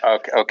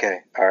 Okay,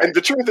 all right. And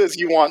the truth is,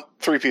 you want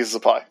 3 pieces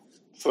of pie.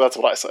 So that's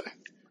what I say.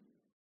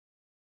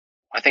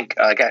 I think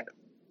I got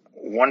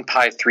 1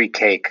 pie, 3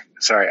 cake.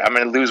 Sorry, I'm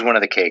going to lose one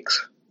of the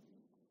cakes.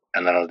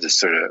 And then I'll just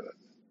sort of... All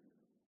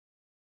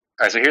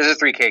right, so here's a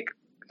 3 cake.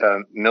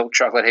 Milk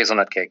chocolate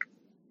hazelnut cake.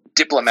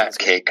 Diplomat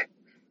cake,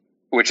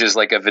 which is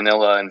like a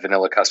vanilla and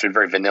vanilla custard,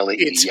 very vanilla-y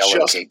yellow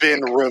just cake.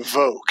 Been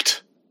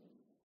revoked.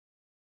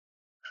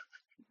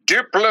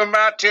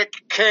 Diplomatic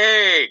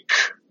cake!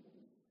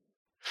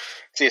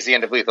 See, it's the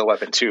end of Lethal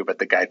Weapon 2, but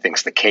the guy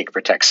thinks the cake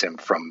protects him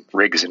from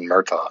Riggs and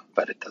Murtaugh,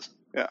 but it doesn't.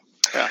 Yeah.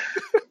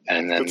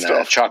 And then Good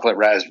stuff. chocolate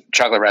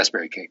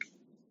raspberry cake.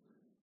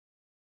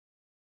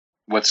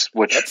 Which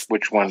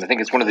one? I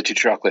think it's one of the 2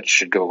 chocolates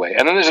should go away.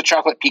 And then there's a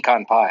chocolate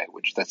pecan pie,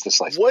 which that's the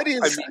slice. What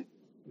is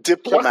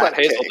diplomat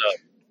cake?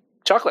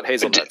 Chocolate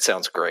hazelnut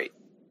sounds great.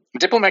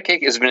 Diplomat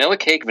cake is vanilla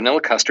cake,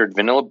 vanilla custard,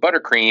 vanilla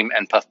buttercream,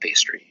 and puff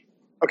pastry.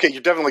 Okay,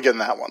 you're definitely getting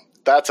that one.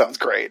 That sounds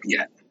great.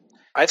 Yeah.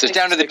 So it's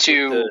down to the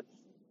 2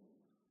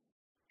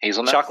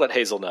 hazelnut. Chocolate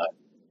hazelnut.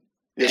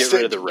 Yeah, Get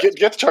rid of the rest.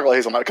 Get the chocolate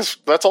hazelnut, because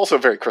that's also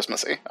very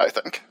Christmassy, I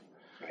think.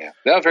 Yeah.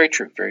 No, very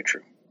true. Very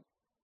true.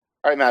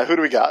 All right, Matt, who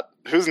do we got?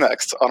 Who's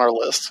next on our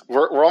list?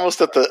 We're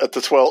almost at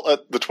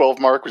the 12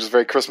 mark, which is a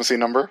very Christmassy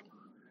number.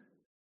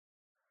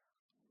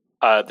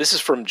 This is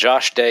from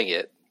Josh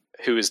Dangit,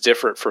 who is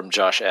different from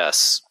Josh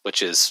S.,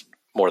 which is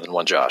more than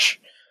one Josh.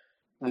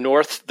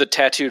 North, the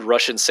tattooed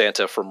Russian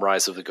Santa from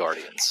Rise of the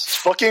Guardians.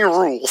 Fucking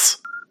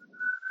rules.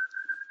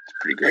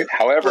 Pretty great.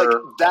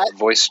 However, that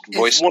voiced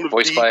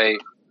by...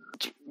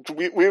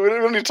 We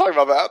don't need to talk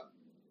about that.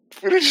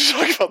 We need to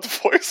talk about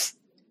the voice.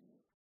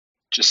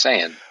 Just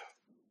saying.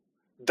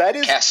 That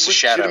is Casts a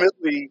shadow.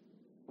 legitimately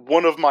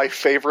one of my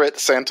favorite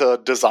Santa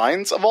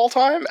designs of all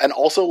time, and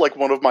also like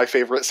one of my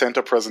favorite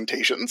Santa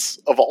presentations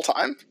of all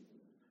time.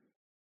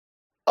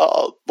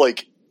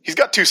 Like, he's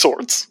got two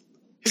swords.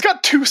 He's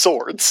got two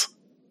swords.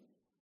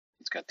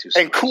 He's got two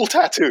and cool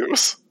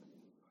tattoos.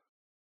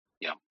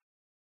 Yeah.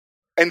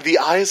 And the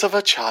eyes of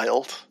a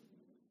child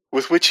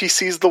with which he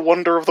sees the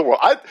wonder of the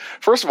world.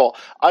 First of all,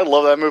 I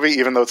love that movie,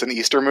 even though it's an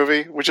Easter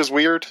movie, which is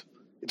weird.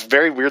 It's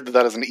very weird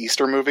that is an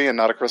Easter movie and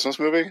not a Christmas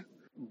movie.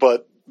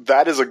 But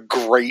that is a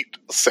great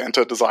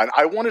Santa design.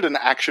 I wanted an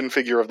action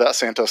figure of that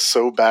Santa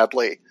so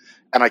badly,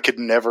 and I could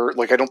never,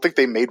 like, I don't think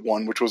they made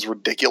one, which was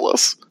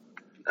ridiculous.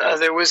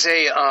 There was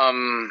a,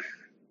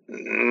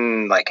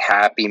 like,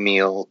 Happy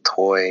Meal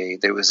toy.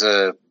 There was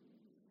a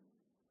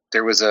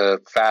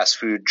fast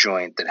food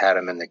joint that had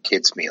them in the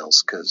kids'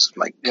 meals, because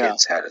my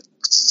kids had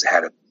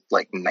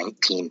like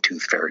 19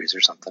 Tooth Fairies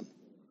or something.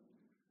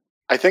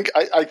 I think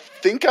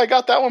I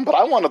got that one, but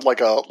I wanted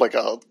like a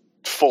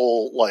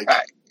full, like,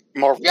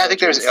 Marvel. Yeah, I think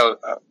there's.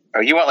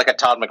 You want like a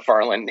Todd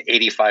McFarlane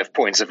 85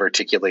 points of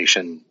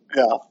articulation?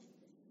 Yeah,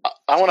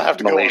 I want to have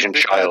to Malaysian go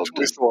to child the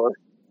toy store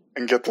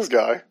and get this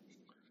guy.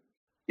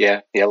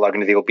 Yeah, log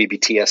into the old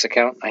BBTS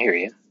account. I hear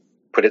you.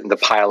 Put it in the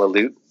pile of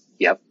loot.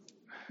 Yep.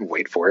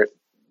 Wait for it.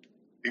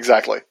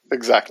 Exactly.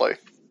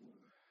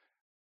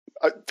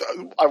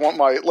 I want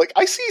my, like,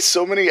 I see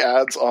so many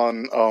ads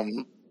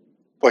on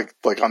like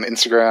on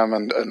Instagram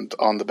and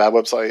on the Bad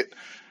website.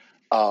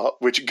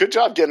 Which, good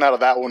job getting out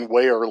of that one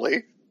way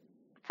early.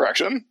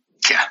 Fraction.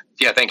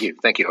 Yeah. Thank you.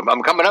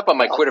 I'm coming up on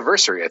my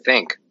quitiversary. I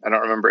think. I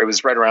don't remember. It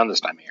was right around this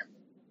time of year.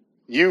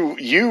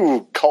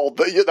 You called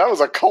that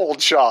was a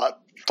cold shot.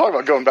 Talk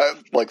about going back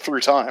like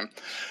through time.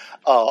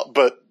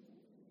 But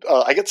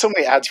I get so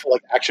many ads for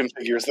like action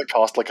figures that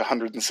cost like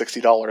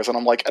 $160, and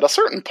I'm like, at a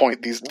certain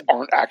point, these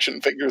aren't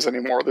action figures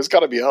anymore. There's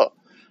got to be a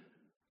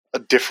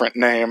different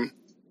name.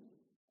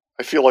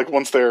 I feel like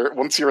once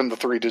you're in the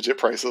 3-digit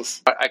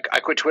prices. I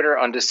quit Twitter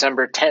on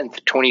December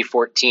 10th,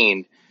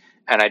 2014,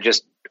 and I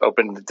just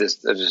opened this.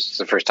 This is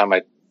the first time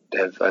I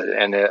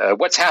have.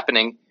 What's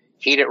happening?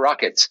 Heat at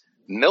Rockets.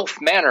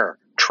 MILF Manor.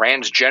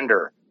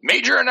 Transgender.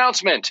 Major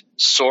announcement.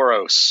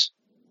 Soros.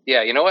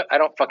 Yeah, you know what? I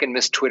don't fucking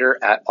miss Twitter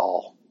at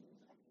all.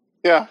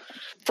 Yeah,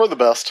 for the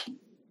best.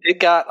 It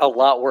got a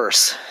lot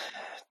worse.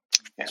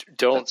 Yeah,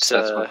 That's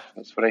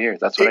what I hear.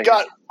 It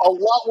got a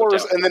lot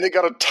worse, and then it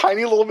got a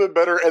tiny little bit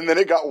better, and then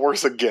it got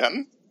worse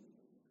again.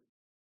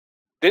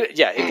 It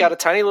got a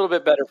tiny little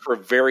bit better for a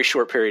very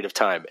short period of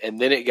time, and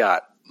then it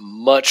got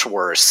much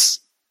worse,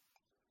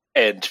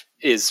 and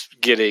is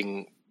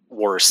getting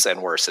worse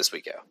and worse as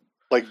we go.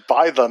 Like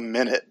by the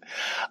minute.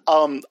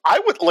 I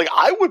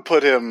would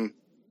put him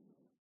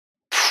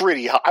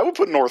pretty high. I would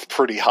put North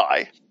pretty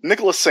high.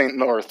 Nicholas St.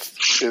 North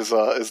is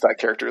that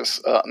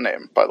character's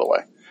name, by the way.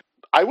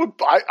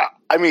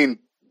 I mean,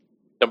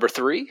 number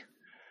 3.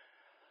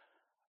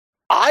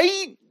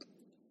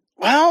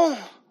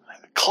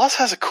 Claus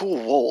has a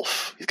cool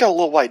wolf. He's got a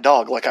little white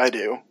dog like I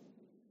do,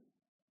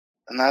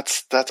 and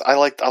that's I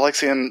like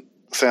seeing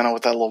Santa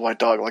with that little white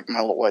dog, like my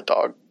little white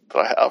dog that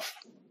I have.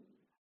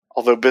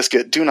 Although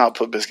Biscuit, do not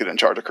put Biscuit in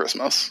charge of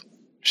Christmas.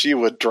 She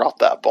would drop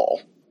that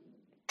ball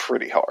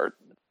pretty hard.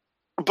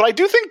 But I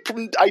do think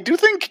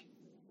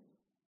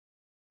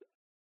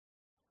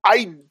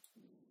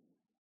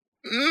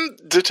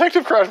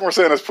Detective Crashmore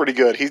Santa's pretty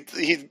good.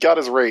 He got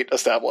his rate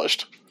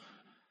established.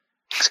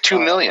 It's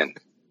 $2 million.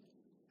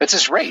 That's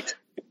his rate.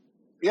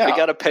 Yeah, we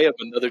got to pay him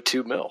another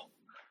 $2 million.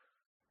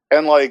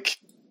 And like,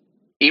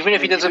 even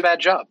if he does a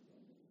bad job.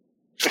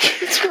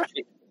 That's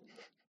right.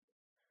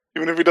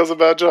 Even if he does a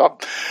bad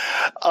job,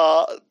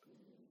 I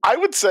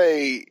would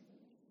say,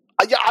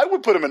 I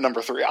would put him at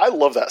number 3. I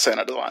love that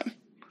Santa design,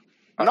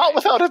 not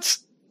without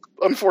its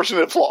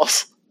unfortunate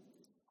flaws,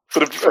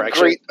 but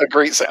a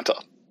great Santa.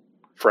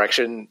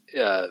 Fraction,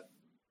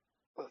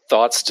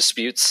 thoughts,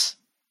 disputes?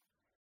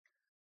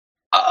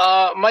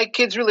 My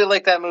kids really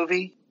like that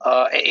movie.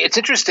 It's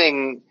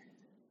interesting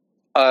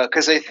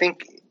because I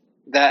think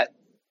that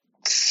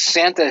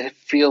Santa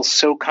feels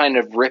so kind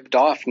of ripped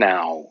off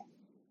now.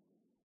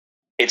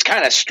 It's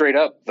kind of straight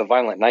up the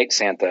Violent Night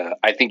Santa.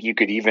 I think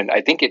it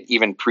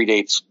even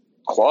predates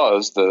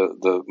Claus. You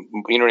know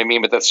what I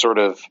mean? But that's sort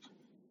of,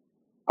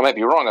 I might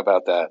be wrong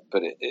about that,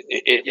 but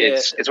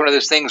it's one of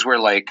those things where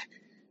like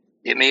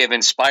it may have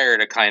inspired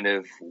a kind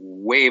of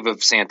wave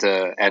of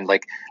Santa, and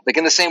like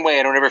in the same way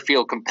I don't ever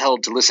feel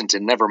compelled to listen to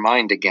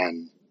Nevermind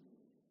again.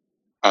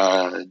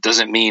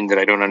 Doesn't mean that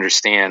I don't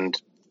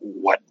understand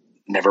what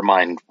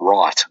Nevermind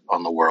wrought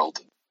on the world.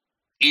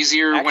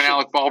 Easier when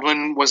Alec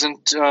Baldwin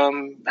wasn't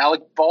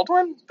Alec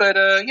Baldwin, but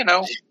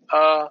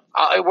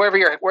wherever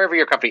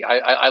you're comfy,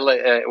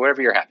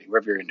 wherever you're happy,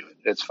 wherever you're into it,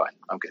 it's fine.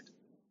 I'm good.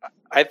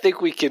 I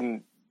think we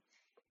can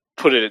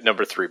put it at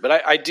number 3, but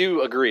I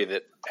do agree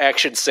that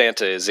Action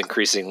Santa is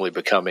increasingly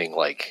becoming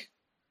like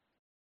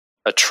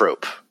a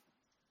trope.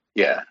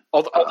 Yeah.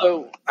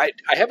 Although I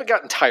haven't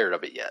gotten tired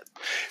of it yet.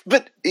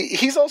 But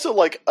he's also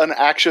like an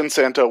Action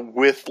Santa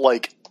with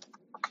like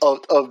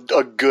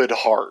a good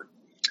heart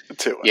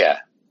to it. Yeah.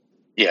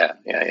 Yeah.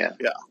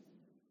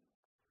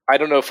 I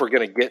don't know if we're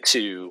going to get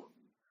to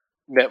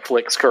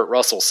Netflix Kurt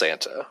Russell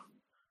Santa,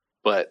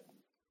 but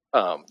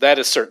that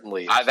is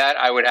certainly I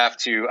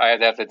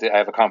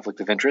have a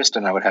conflict of interest,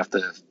 and I would have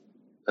to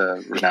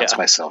renounce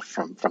myself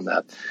from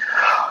that.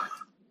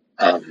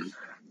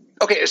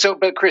 Okay,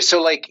 but Chris,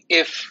 so like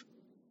if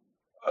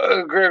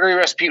Gregory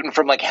Rasputin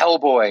from like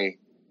Hellboy,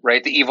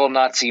 right, the evil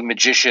Nazi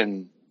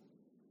magician,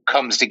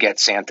 comes to get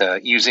Santa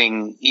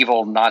using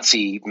evil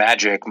Nazi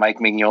magic, Mike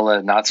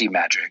Mignola Nazi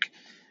magic,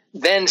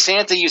 then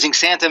Santa using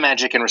Santa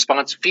magic in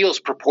response feels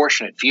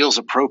proportionate, feels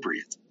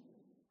appropriate,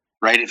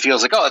 right? It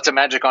feels like, oh, it's a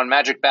magic on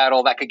magic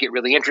battle. That could get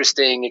really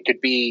interesting. It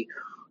could be,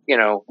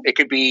 it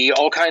could be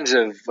all kinds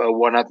of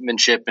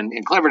one-upmanship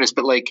and cleverness.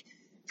 But like,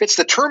 if it's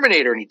the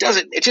Terminator and he does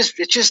it, it just,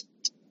 just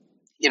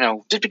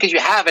because you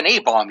have an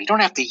A-bomb, you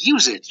don't have to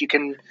use it.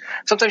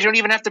 Sometimes you don't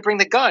even have to bring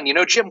the gun.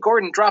 Jim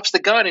Gordon drops the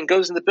gun and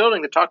goes in the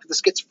building to talk to the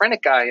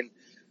schizophrenic guy and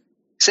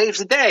saves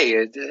the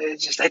day.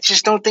 I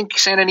just don't think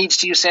Santa needs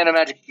to use Santa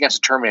magic against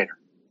a Terminator.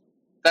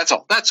 That's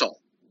all.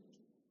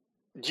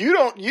 You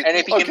don't. And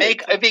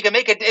if he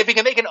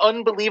can make an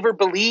unbeliever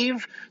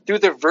believe through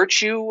the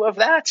virtue of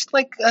that,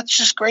 like that's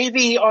just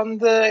gravy on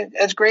the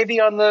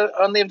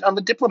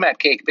diplomat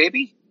cake,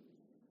 baby.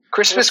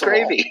 Christmas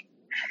gravy,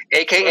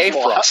 aka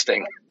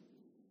frosting.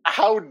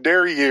 How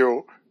dare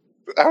you?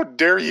 How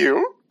dare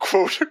you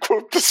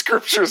quote the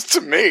scriptures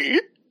to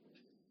me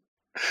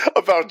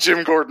about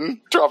Jim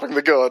Gordon dropping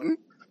the gun?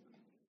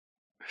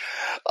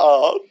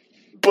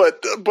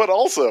 But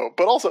also,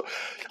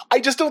 I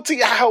just don't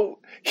see how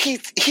he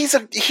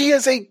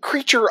is a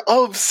creature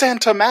of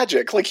Santa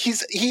magic. Like he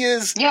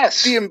is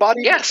the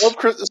embodiment of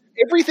Christmas.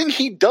 Everything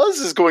he does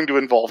is going to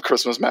involve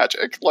Christmas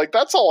magic. Like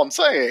that's all I'm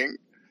saying.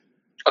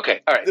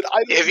 Okay, all right.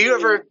 Have you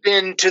ever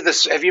been to the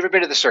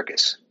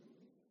circus?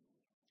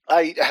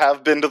 I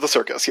have been to the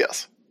circus.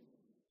 Yes.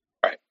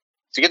 All right.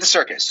 So you get the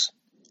circus.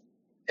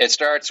 It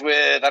starts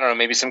with, I don't know,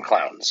 maybe some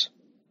clowns,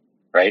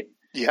 right?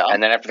 Yeah.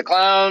 And then after the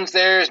clowns,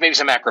 there's maybe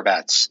some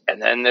acrobats. And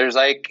then there's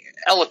like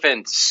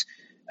elephants.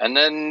 And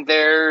then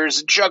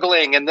there's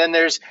juggling. And then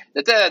there's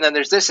and then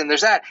there's this and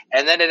there's that.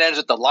 And then it ends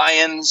with the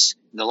lions,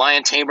 the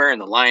lion tamer,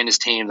 and the lion is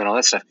tamed and all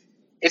that stuff.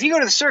 If you go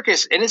to the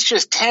circus and it's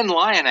just 10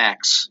 lion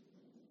acts,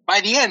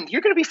 by the end,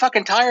 you're going to be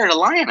fucking tired of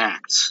lion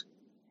acts.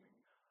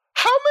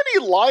 How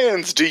many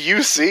lions do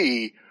you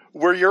see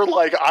where you're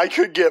like, I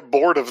could get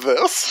bored of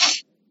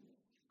this?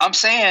 I'm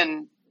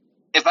saying,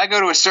 if I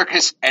go to a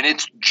circus and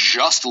it's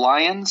just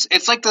lions,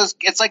 it's like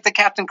the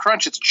Captain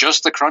Crunch. It's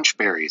just the Crunch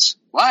Berries.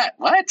 What?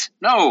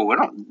 No, I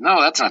don't.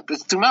 No, that's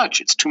too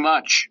much. It's too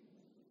much.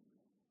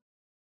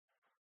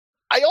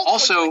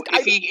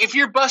 If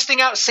you're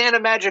busting out Santa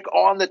magic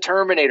on the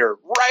Terminator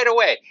right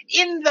away,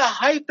 in the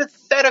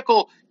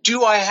hypothetical,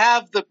 do I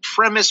have the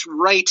premise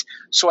right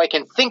so I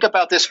can think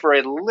about this for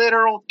a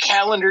literal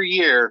calendar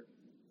year?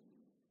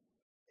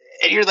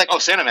 And you're like, oh,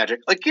 Santa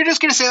magic. Like, you're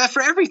just going to say that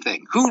for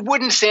everything. Who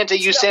wouldn't Santa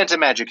use Santa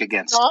magic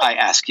against, I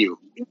ask you?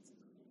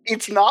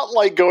 It's not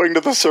like going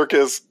to the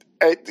circus.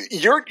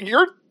 You're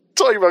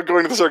talking about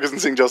going to the circus and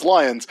seeing just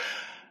lions.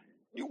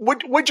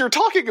 What you're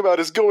talking about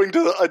is going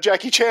to a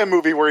Jackie Chan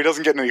movie where he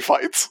doesn't get in any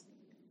fights.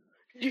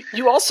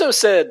 You also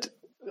said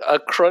a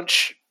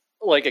crunch,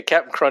 like a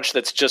Captain Crunch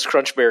that's just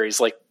Crunch Berries.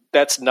 Like,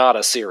 that's not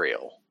a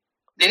cereal.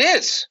 It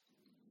is.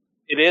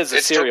 It is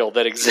a cereal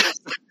that exists.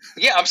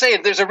 Yeah, I'm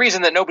saying there's a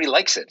reason that nobody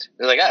likes it.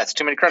 They're like, it's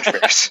too many Crunch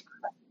Berries.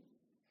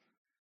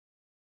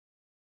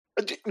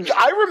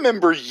 I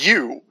remember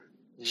you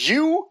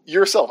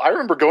yourself. I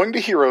remember going to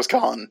Heroes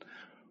Con,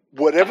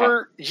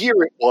 whatever year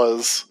it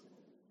was.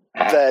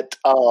 That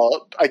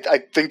I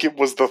think it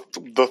was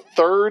the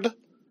third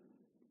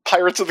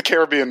Pirates of the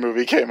Caribbean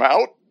movie came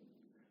out,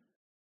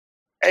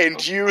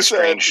 and you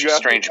said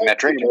strange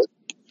metric.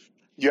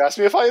 You asked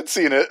me if I had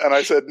seen it, and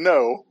I said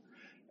no,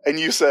 and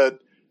you said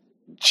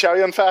Chow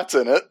Yun-Fat's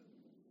in it,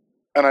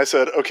 and I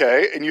said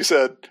okay, and you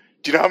said,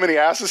 do you know how many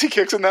asses he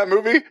kicks in that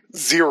movie?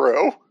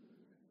 0.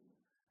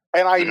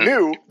 And I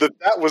knew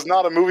that was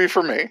not a movie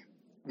for me.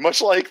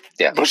 Much like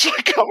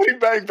Comedy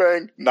Bang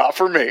Bang, not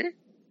for me.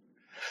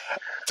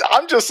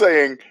 I'm just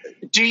saying.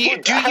 Do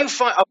you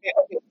find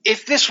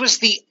if this was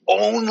the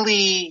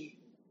only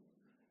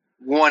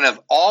one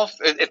of all,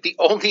 if the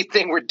only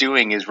thing we're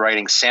doing is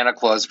writing Santa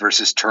Claus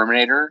versus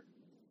Terminator,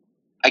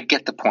 I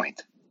get the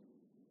point.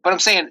 But I'm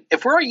saying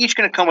if we're each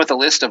going to come with a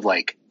list of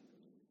like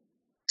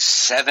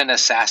 7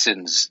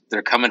 assassins that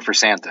are coming for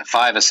Santa,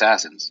 5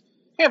 assassins,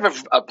 you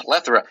have a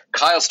plethora.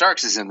 Kyle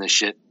Starks is in this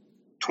shit.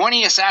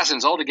 20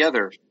 assassins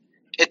altogether.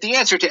 If the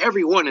answer to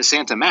every one is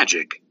Santa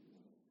magic,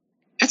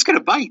 it's going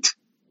to bite.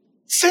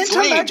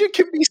 Santa magic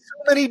can be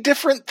so many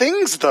different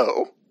things,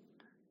 though.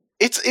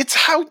 It's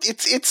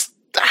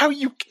how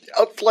you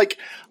like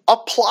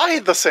apply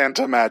the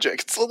Santa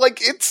magic. It's like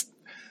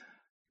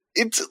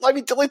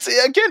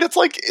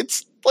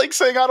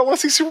saying I don't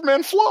want to see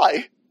Superman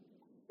fly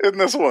in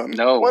this one.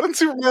 No, why didn't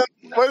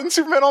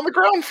Superman on the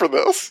ground for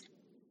this?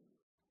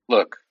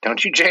 Look,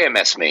 don't you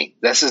JMS me.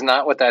 This is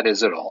not what that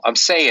is at all. I'm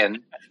saying,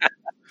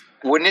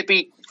 wouldn't it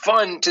be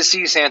fun to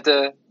see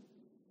Santa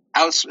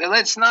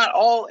It's not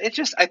all. It's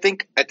just I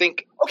think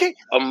Okay,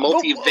 a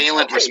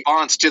multivalent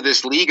response to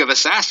this League of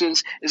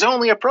Assassins is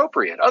only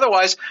appropriate.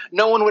 Otherwise,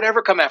 no one would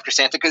ever come after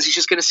Santa because he's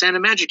just going to Santa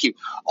Magic you.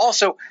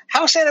 Also,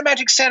 how Santa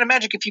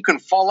Magic if you can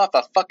fall off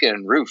a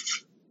fucking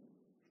roof?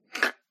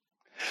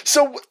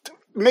 So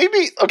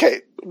maybe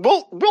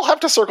we'll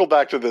have to circle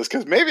back to this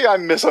because maybe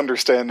I'm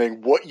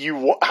misunderstanding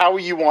how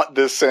you want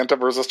this Santa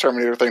versus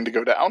Terminator thing to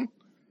go down.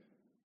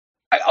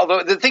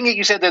 Although the thing that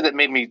you said there that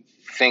made me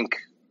think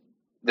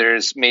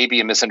there's maybe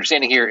a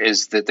misunderstanding here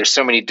is that there's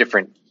so many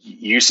different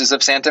uses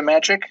of Santa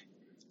magic.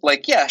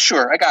 Like, yeah,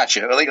 sure, I got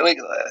you.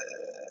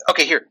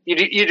 Okay, here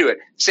you do it.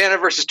 Santa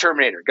versus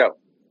Terminator, go.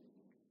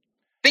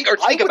 Think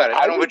about it.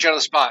 I don't put you on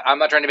the spot. I'm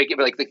not trying to make it,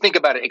 but think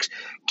about it.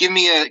 Give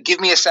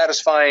me a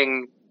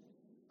satisfying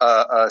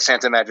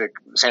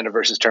Santa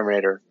versus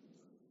Terminator.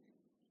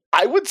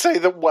 I would say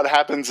that what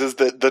happens is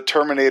that the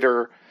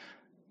Terminator,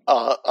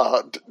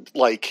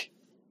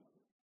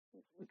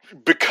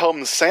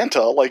 becomes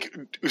Santa,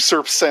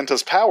 usurps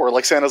Santa's power.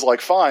 Like Santa's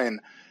like, fine,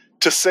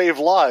 to save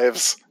the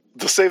lives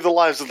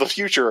of the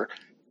future,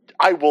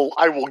 I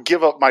will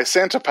give up my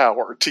Santa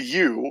power to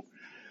you.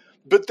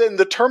 But then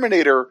the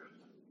Terminator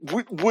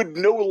would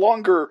no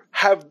longer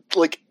have,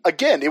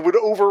 again, it would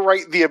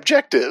overwrite the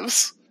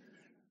objectives.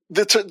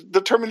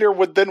 The Terminator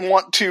would then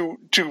want to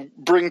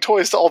bring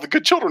toys to all the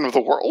good children of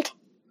the world.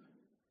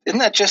 Isn't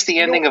that just the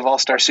ending of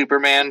All-Star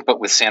Superman, but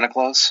with Santa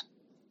Claus?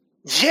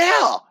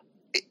 Yeah.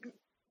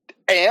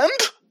 And?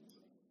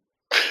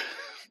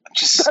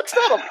 That's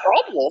not a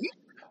problem.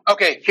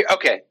 Okay.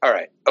 All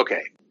right.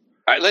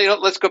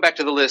 Let's go back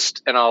to the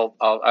list, and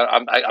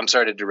I'm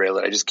sorry to derail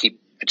it. I just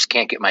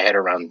can't get my head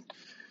around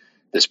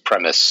this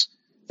premise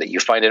that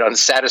you find it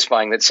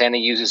unsatisfying that Santa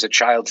uses a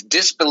child's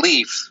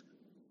disbelief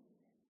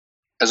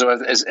as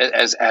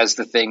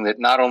the thing that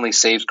not only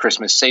saves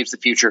Christmas, saves the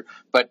future,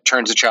 but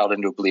turns a child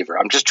into a believer.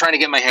 I'm just trying to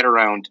get my head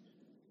around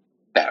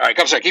that. All right,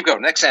 I'm sorry. Keep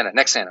going. Next Santa.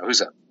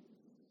 Who's up?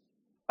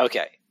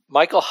 Okay.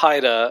 Michael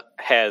Haida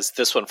has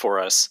this one for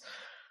us.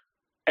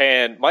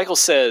 And Michael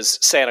says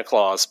Santa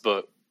Claus,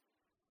 but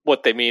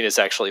what they mean is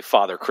actually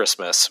Father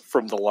Christmas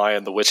from The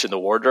Lion, the Witch, and the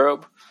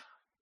Wardrobe,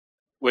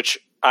 which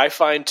I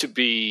find to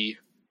be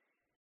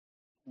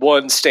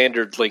one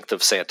standard length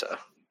of Santa.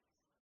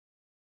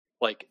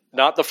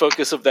 Not the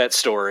focus of that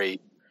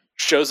story,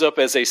 shows up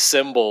as a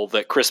symbol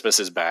that Christmas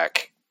is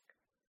back,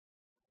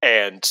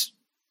 and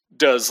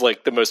does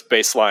the most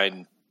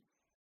baseline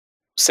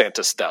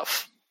Santa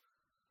stuff.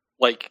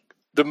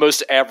 The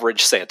most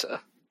average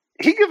Santa.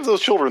 He gives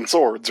those children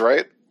swords,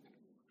 right?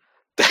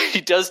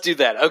 He does do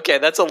that. Okay,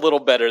 that's a little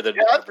better than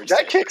average that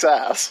Santa. Kicks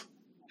ass.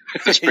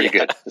 That's pretty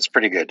good. That's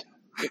pretty good.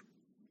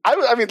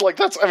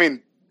 That's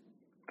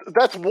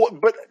what,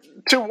 but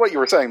to what you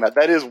were saying,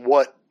 that is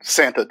what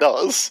Santa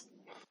does.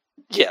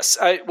 Yes.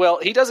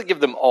 He doesn't give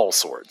them all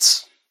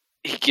swords.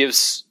 He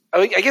gives,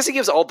 I guess he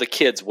gives all the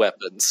kids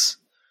weapons.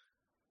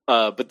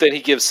 But then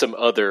he gives some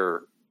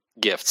other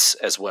gifts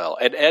as well.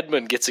 And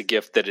Edmund gets a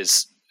gift that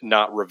is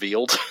not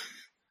revealed.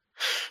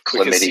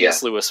 Because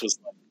C.S. Lewis was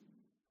like,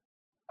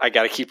 I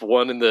got to keep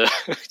one in the...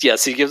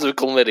 Yes, he gives him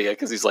chlamydia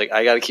because he's like,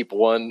 I got to keep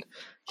one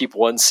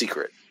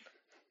secret.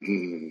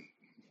 Mm.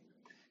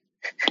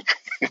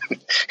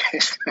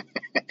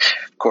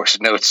 Of course,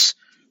 notes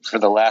for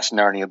the last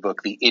Narnia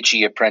book, The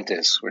Itchy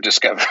Apprentice, were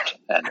discovered.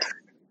 And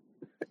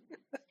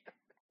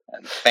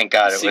thank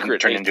God it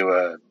wouldn't turn into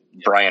a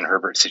Brian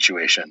Herbert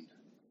situation.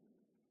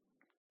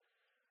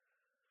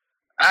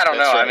 I don't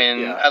know.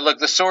 Right, look,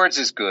 the swords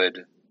is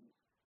good.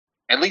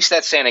 At least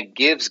that Santa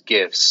gives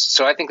gifts.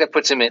 So I think that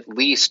puts him at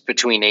least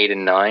between 8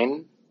 and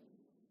 9.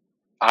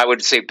 I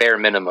would say bare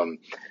minimum.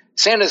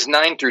 Santa's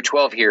 9 through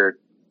 12 here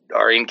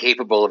are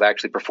incapable of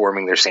actually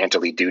performing their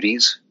Santa-ly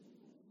duties.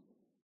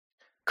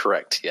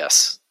 Correct,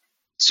 yes.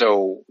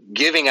 So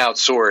giving out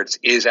swords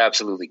is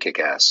absolutely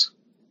kick-ass.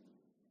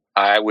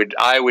 I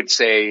would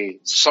say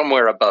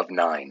somewhere above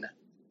 9.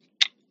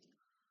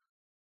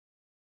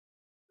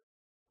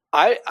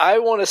 I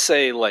want to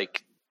say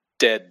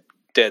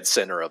dead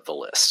center of the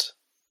list.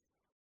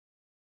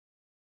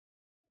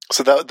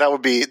 So that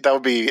would be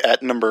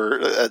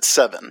at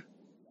 7.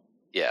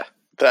 Yeah.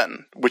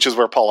 Then, which is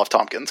where Paul F.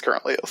 Tompkins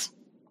currently is.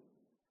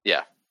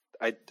 Yeah.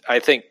 I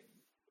think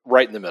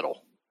right in the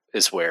middle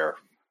is where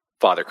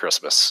Father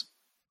Christmas,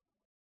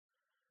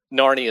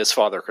 Narnia's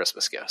Father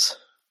Christmas goes.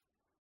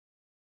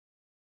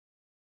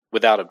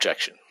 Without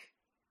objection.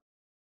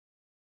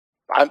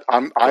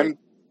 I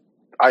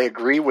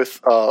agree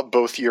with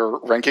both your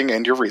ranking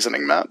and your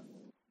reasoning, Matt.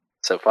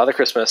 So Father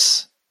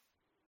Christmas,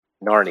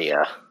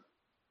 Narnia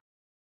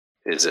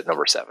is at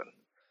number 7.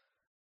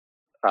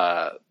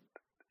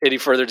 Any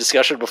further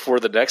discussion before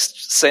the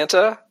next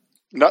Santa?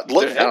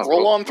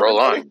 Roll on.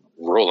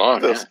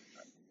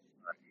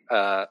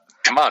 Yeah.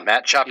 Come on,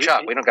 Matt. Chop.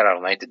 We don't got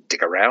all night to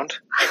dick around.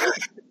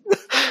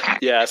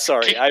 Yeah,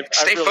 sorry.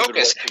 Stay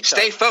focused.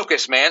 Stay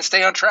focused, man.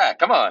 Stay on track.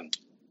 Come on.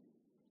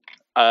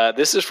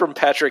 This is from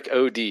Patrick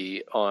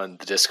O.D. on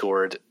the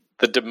Discord.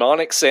 The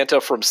demonic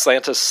Santa from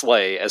Santa's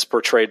Sleigh as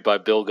portrayed by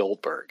Bill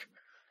Goldberg.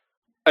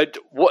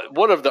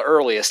 one of the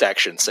earliest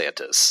action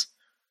Santas.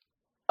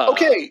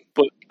 Okay.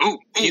 But Ooh,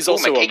 he's ooh,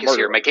 also my a cake is here.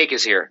 murderer. My cake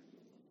is here.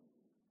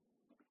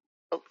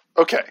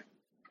 Okay.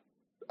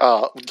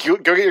 Go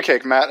get your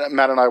cake. Matt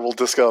and I will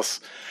discuss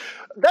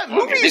that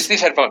movie. Okay,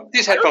 these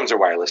headphones are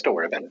wireless. Don't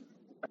worry about it.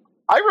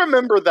 I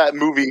remember that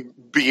movie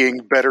being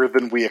better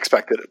than we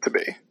expected it to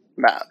be,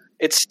 Matt.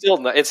 It's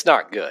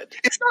not good.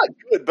 It's not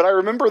good, but I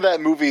remember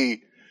that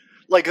movie.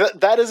 Like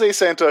that is a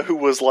Santa who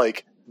was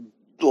like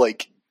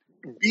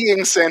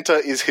being Santa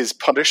is his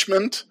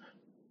punishment.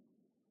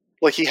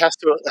 Like he has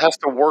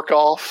to work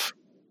off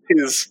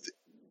his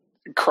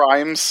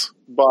crimes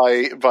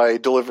by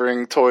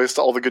delivering toys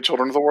to all the good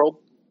children of the world.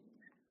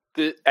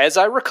 As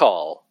I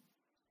recall,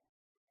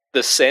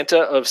 the Santa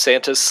of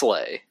Santa's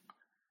sleigh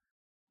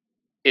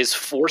is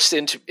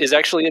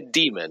actually a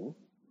demon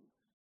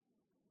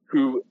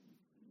who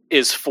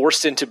is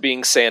forced into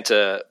being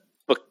Santa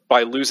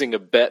by losing a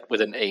bet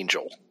with an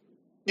angel.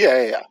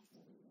 Yeah.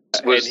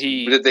 Was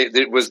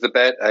the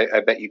bet? I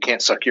bet you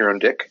can't suck your own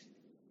dick.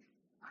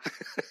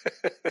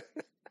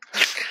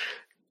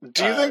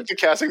 Do you think the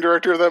casting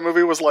director of that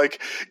movie was like,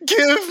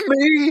 "Give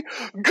me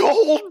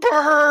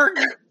Goldberg"?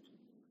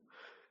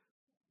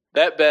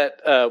 That bet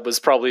was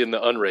probably in the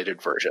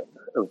unrated version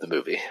of the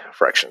movie,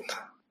 Fraction.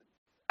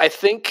 I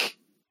think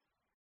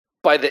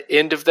by the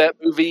end of that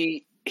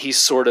movie, he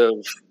sort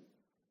of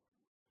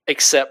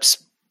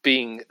accepts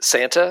being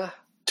Santa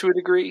to a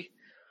degree,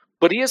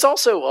 but he is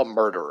also a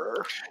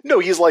murderer. No,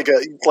 he's like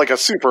a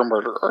super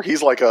murderer.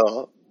 He's like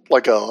a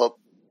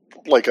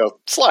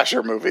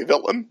slasher movie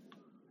villain.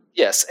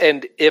 Yes,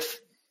 and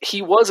if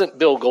he wasn't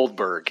Bill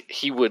Goldberg,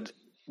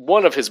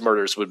 one of his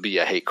murders would be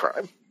a hate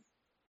crime.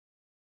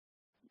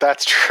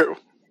 That's true.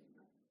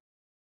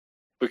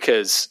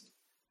 Because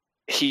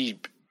he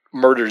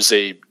murders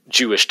a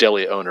Jewish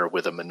deli owner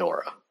with a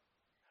menorah.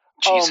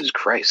 Jesus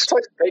Christ.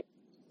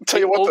 Tell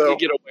you what, only though,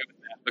 get away with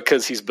that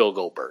because he's Bill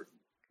Goldberg.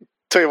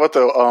 Tell you what,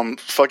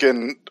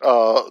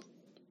 though,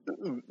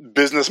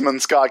 businessman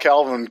Scott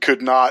Calvin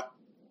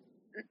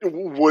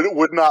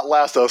would not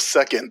last a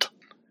second.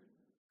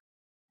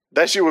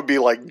 That shit would be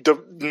like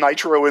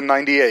Nitro in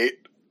 '98.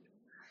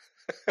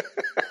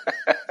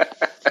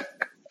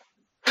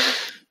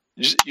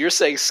 You're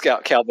saying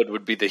Scott Calvin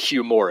would be the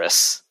Hugh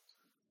Morris?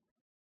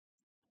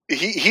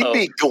 He'd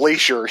be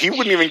Glacier. He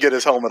wouldn't even get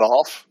his helmet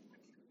off.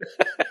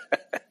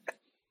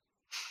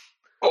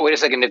 Oh, wait a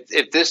second.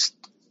 If this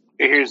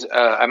here's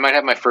I might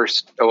have my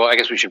first. Oh, well, I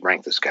guess we should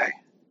rank this guy.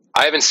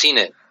 I haven't seen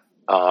it.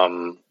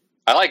 I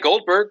like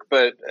Goldberg,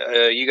 but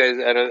you guys,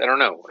 I don't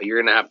know.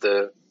 You're gonna have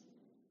to.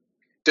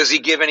 Does he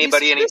give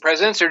anybody any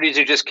presents, or does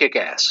he just kick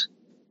ass?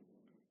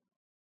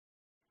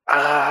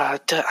 I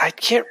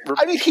can't.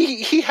 I mean,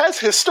 he has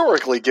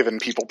historically given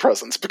people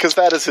presents because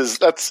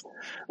that's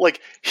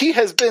like he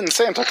has been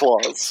Santa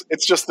Claus.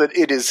 It's just that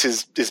it is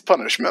his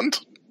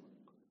punishment.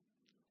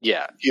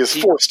 Yeah, he is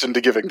forced into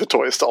giving the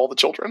toys to all the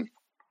children,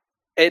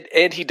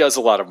 and he does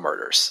a lot of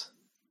murders.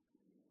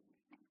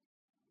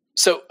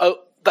 So,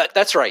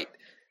 that's right,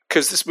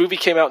 because this movie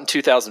came out in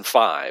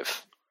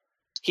 2005.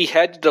 He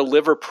had to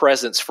deliver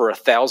presents for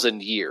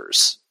 1,000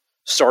 years,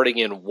 starting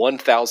in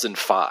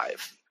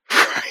 1005.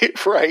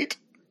 Right.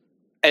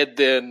 And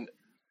then,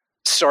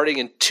 starting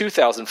in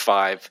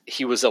 2005,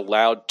 he was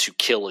allowed to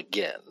kill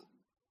again.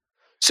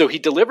 So he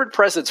delivered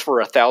presents for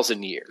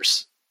 1,000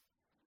 years,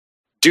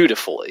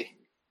 dutifully.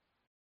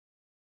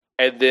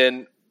 And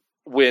then,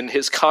 when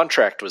his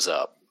contract was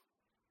up,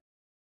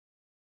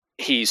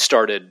 he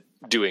started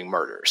doing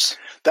murders.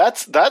 That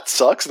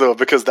sucks though,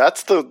 because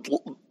that's the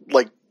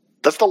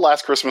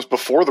last Christmas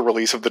before the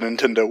release of the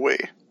Nintendo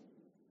Wii.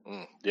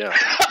 Yeah.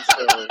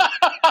 So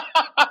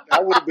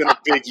that would have been a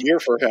big year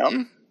for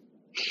him.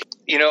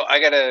 You know, I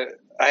had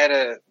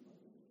a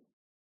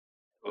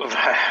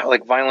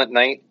like Violent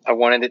Night. I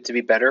wanted it to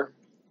be better.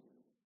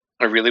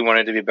 I really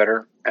wanted it to be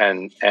better.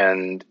 And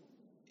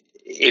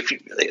if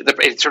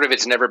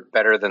it's never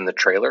better than the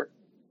trailer.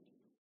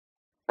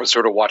 I was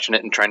sort of watching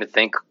it and trying to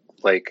think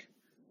like,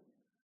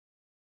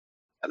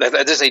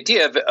 this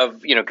idea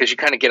of because you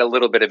kind of get a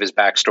little bit of his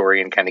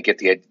backstory and kind of get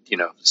the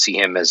see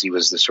him as he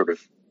was the sort of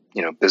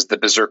the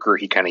berserker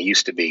he kind of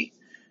used to be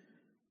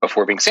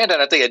before being Santa.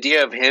 And the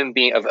idea of him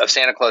being of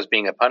Santa Claus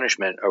being a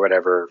punishment or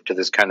whatever to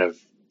this kind of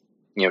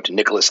to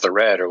Nicholas the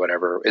Red or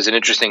whatever is an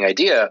interesting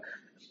idea.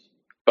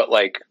 But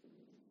like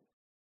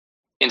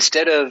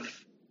instead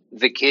of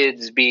the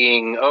kids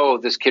being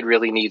this kid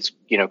really needs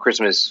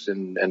Christmas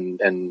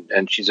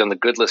and she's on the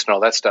good list and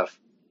all that stuff.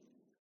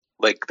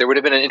 Like there would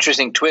have been an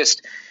interesting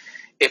twist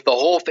if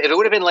it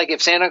would have been like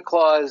if Santa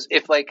Claus,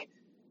 if like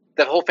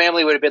the whole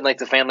family would have been like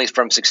the families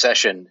from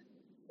Succession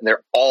and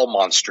they're all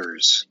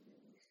monsters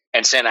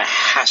and Santa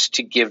has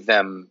to give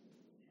them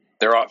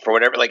for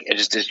whatever, like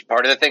it's just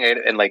part of the thing.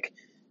 And like,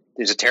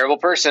 there's a terrible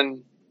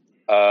person,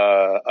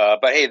 but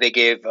hey, they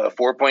gave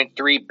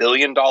 $4.3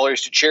 billion to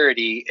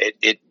charity.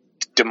 It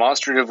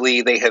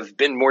demonstratively, they have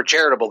been more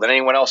charitable than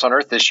anyone else on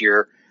earth this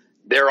year.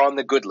 They're on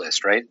the good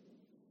list, right?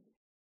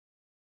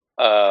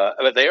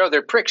 But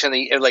they're pricks, and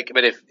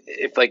but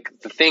if like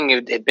the thing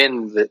had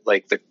been that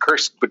like the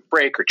curse would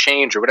break or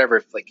change or whatever,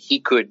 if like he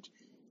could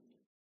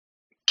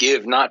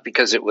give, not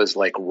because it was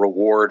like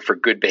reward for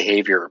good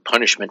behavior or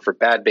punishment for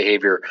bad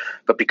behavior,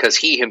 but because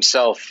he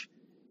himself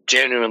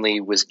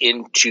genuinely was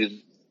into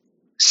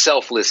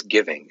selfless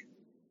giving.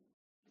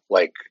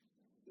 Like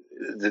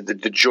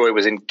the joy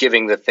was in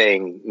giving the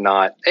thing,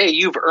 not, hey,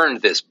 you've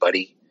earned this,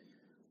 buddy.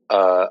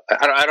 I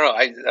don't know.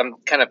 I'm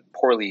kind of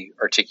poorly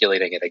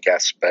articulating it, I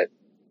guess, but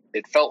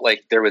it felt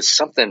like there was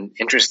something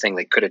interesting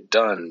they could have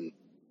done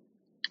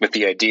with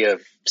the idea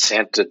of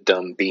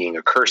Santa-dom being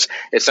a curse.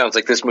 It sounds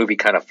like this movie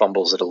kind of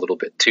fumbles it a little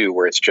bit too,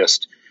 where it's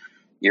just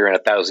you're in a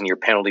 1,000-year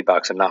penalty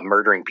box and not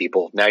murdering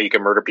people. Now you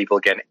can murder people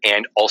again,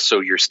 and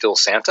also you're still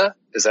Santa?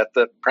 Is that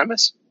the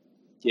premise?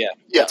 Yeah,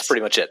 Yes. that's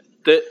pretty much it.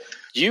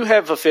 You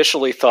have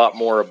officially thought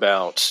more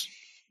about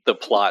the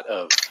plot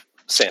of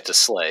Santa's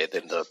Sleigh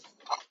than the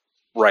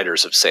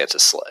writers of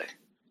Santa's Sleigh.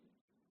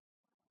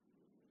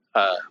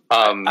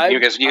 You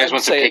guys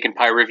want some cake and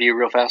pie review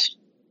real fast?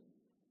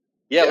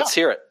 Yeah, let's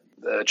hear it.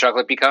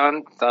 Chocolate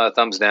pecan,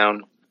 thumbs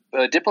down.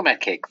 Diplomat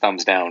cake,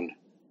 thumbs down.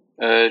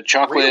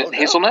 Chocolate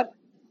hazelnut,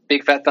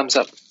 big fat thumbs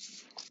up.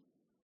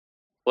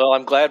 Well,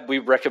 I'm glad we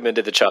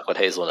recommended the chocolate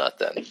hazelnut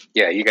then.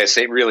 Yeah, you guys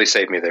really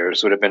saved me there.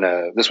 This would have been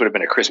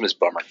a Christmas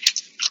bummer.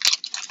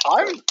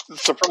 I'm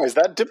surprised.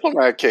 That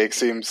diplomat cake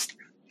seems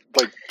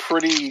like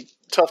pretty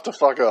tough to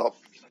fuck up.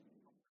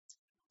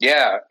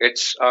 Yeah,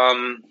 it's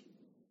and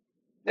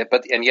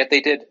yet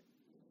they did.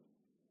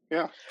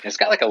 Yeah, and it's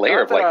got like a layer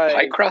Not of like that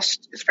pie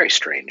crust. It's very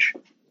strange.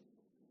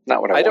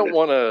 Not what I wanted. don't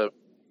want to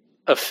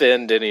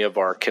offend any of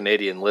our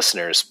Canadian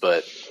listeners,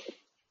 but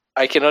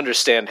I can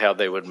understand how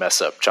they would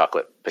mess up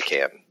chocolate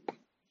pecan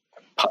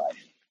pie.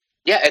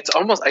 Yeah, it's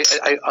almost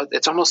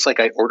it's almost like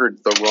I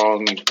ordered the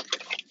wrong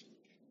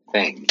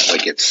thing.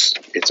 Like it's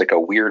like a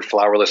weird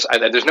flourless.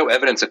 There's no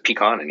evidence of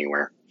pecan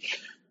anywhere.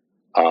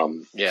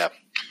 Yeah.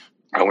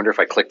 I wonder if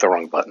I clicked the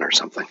wrong button or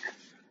something.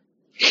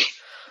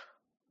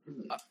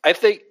 I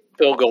think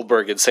Bill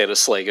Goldberg and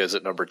Santa's Sleigh goes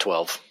at number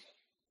 12.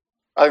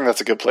 I think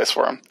that's a good place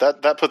for him.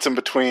 That puts him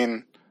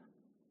between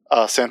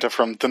Santa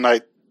from The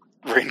Night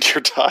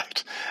Reindeer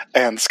Died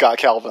and Scott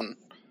Calvin,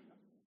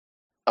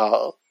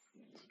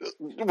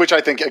 which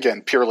I think,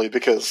 again, purely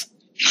because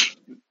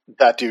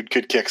that dude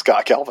could kick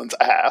Scott Calvin's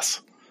ass.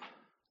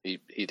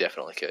 He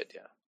definitely could,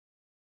 yeah.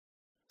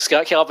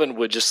 Scott Calvin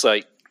would just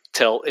like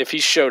if he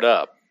showed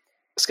up,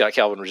 Scott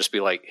Calvin would just be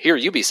like, here,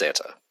 you be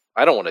Santa.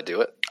 I don't want to do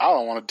it. I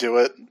don't want to do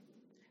it.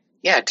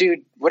 Yeah,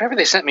 dude, whatever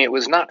they sent me, it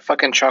was not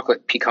fucking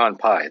chocolate pecan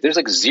pie. There's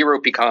like 0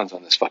 pecans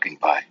on this fucking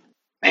pie.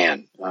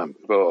 Man,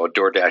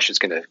 DoorDash is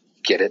going to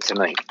get it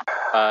tonight.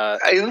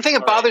 The thing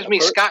that bothers me,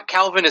 Scott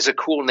Calvin is a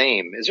cool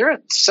name. Is there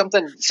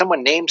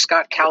someone named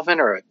Scott Calvin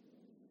or a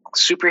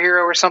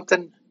superhero or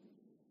something?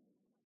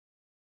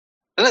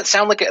 Doesn't it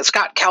sound like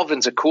Scott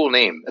Calvin's a cool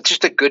name? It's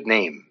just a good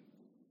name.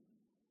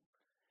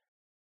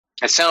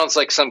 It sounds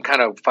like some kind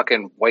of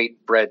fucking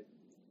white bread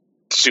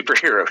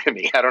superhero to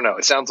me. I don't know.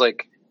 It sounds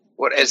like,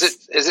 what is it?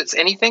 Is it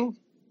anything?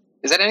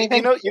 Is that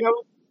anything? You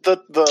know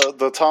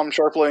the Tom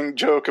Sharpling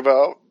joke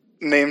about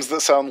names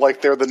that sound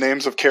like they're the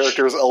names of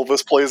characters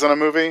Elvis plays in a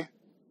movie?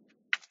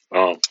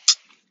 Oh,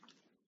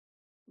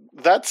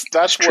 that's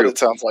what true. it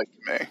sounds like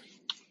to me.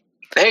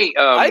 Hey,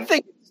 I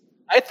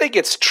think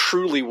it's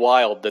truly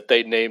wild that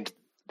they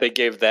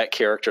gave that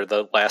character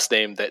the last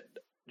name that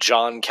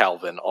John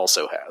Calvin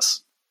also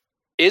has.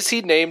 Is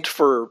he named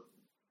for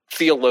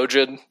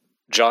theologian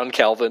John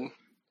Calvin?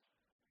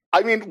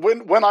 I mean,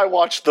 when I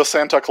watch The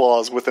Santa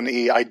Claus with an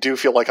E, I do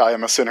feel like I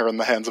am a sinner in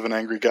the hands of an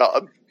angry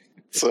God.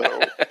 So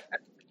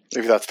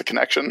maybe that's the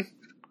connection.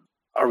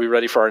 Are we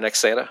ready for our next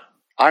Santa?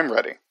 I'm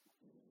ready.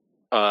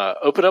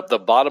 Open up the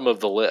bottom of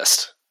the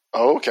list.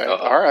 Okay,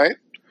 all right.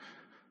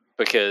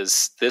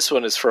 Because this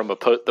one is from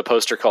the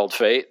poster called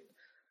Fate.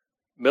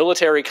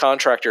 Military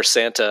contractor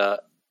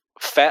Santa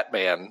Fat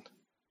Man,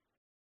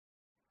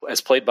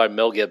 as played by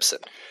Mel Gibson.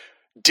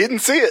 Didn't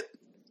see it.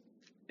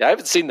 Yeah, I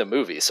haven't seen the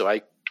movie, so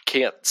I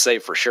can't say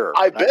for sure.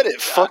 I bet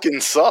it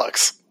fucking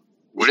sucks.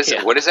 What is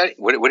it? What is that?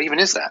 What even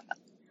is that?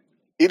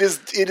 It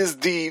is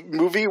the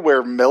movie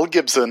where Mel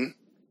Gibson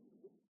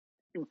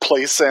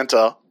plays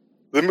Santa.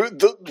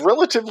 The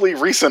relatively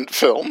recent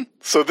film.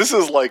 So this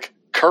is like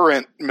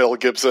current Mel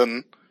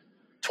Gibson.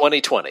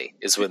 2020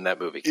 is when that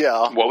movie came.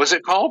 Yeah. What was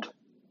it called?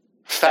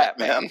 Fat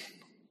Man.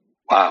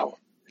 Wow.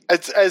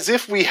 It's as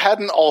if we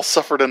hadn't all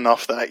suffered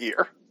enough that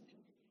year.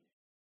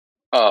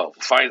 Oh,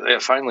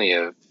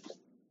 finally.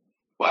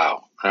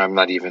 Wow. I'm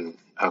not even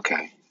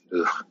okay.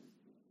 Ugh.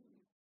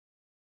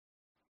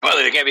 Well,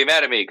 they can't be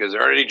mad at me because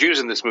there are already Jews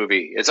in this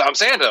movie. I'm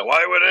Santa.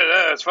 Why would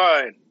it? It's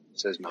fine.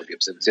 Says Mel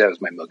Gibson. See, that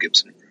was my Mel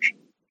Gibson impression.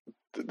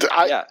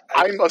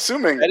 I'm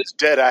assuming it's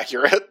dead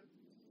accurate.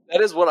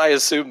 That is what I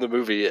assume the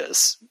movie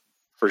is,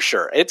 for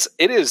sure. It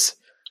is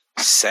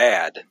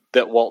sad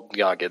that Walton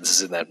Goggins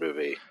is in that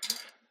movie.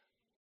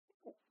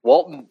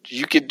 Walton,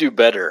 you could do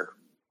better.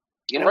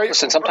 You know,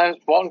 listen, sometimes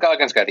Walton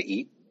Goggins got to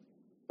eat.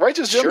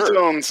 Righteous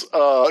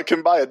Gemstones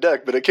can buy a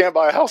deck, but it can't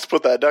buy a house to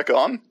put that deck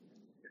on.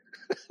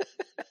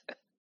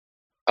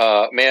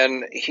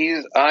 Man,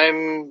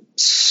 I'm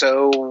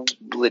so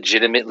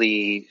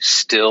legitimately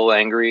still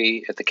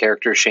angry at the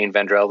character Shane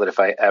Vendrell that if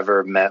I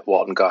ever met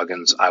Walton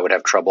Goggins, I would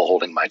have trouble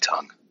holding my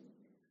tongue.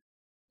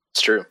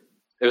 It's true.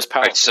 It was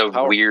powerful. It's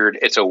so weird.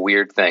 It's a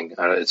weird thing.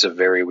 It's a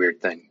very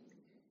weird thing.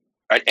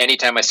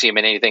 Anytime I see him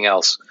in anything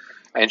else,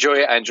 I enjoy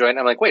it. And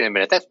I'm like, wait a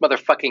minute, that's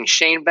motherfucking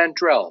Shane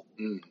Vendrell.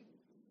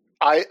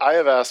 I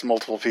have asked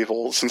multiple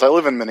people, since I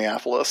live in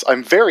Minneapolis,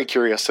 I'm very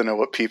curious to know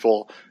what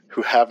people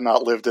who have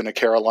not lived in a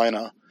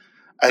Carolina,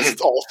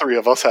 as all three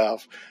of us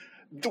have,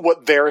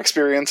 what their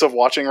experience of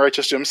watching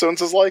Righteous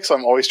Gemstones is like, so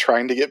I'm always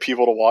trying to get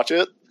people to watch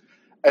it.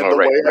 And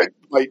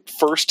my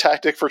first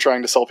tactic for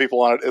trying to sell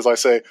people on it is I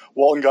say,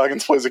 Walton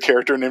Goggins plays a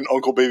character named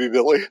Uncle Baby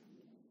Billy.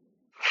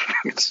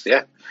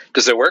 Yeah.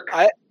 Does it work?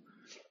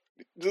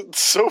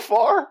 So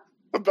far,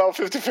 about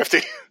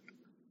 50-50.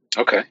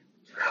 Okay.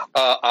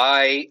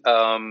 I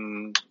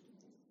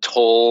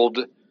told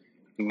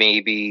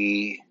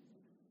maybe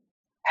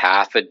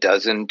half a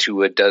dozen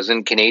to a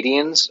dozen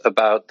Canadians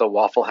about the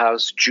Waffle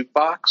House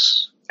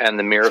jukebox and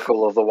the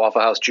miracle of the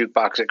Waffle House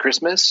jukebox at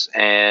Christmas,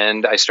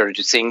 and I started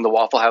to sing the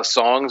Waffle House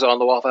songs on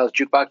the Waffle House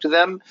jukebox to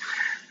them.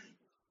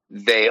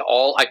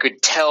 I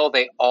could tell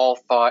they all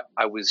thought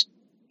I was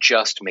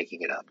just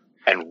making it up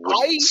and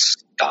wouldn't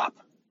stop.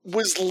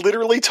 Was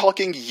literally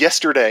talking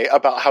yesterday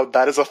about how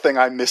that is a thing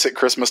I miss at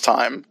Christmas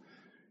time.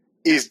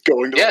 Is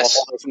going to the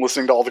Waffle House and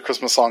listening to all the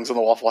Christmas songs in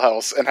the Waffle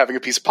House and having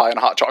a piece of pie and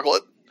a hot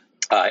chocolate.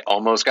 I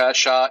almost got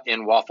shot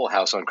in Waffle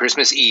House on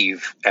Christmas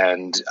Eve,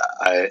 and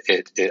I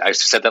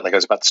said that like I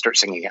was about to start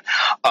singing it.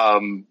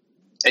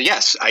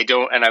 Yes,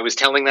 and I was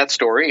telling that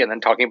story and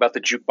then talking about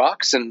the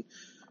jukebox and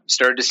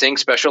started to sing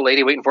Special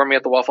Lady Waiting for Me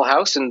at the Waffle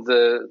House and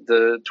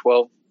the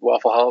 12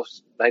 Waffle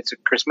House Nights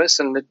of Christmas,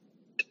 and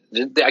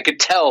I could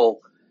tell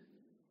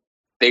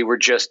they were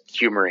just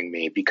humoring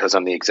me because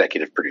I'm the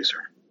executive producer.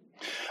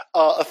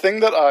 A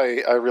thing that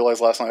I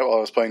realized last night while I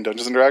was playing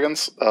Dungeons &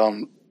 Dragons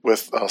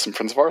with some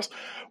friends of ours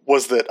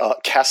was that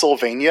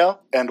Castlevania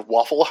and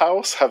Waffle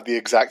House have the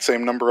exact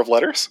same number of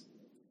letters.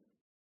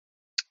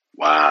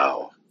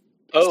 Wow.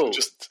 Oh,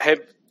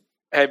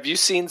 have you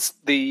seen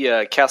the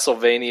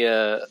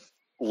Castlevania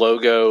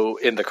logo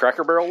in the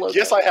Cracker Barrel logo?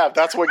 Yes, I have.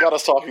 That's what got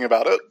us talking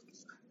about it.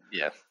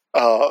 Yeah.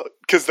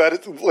 Because that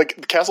is,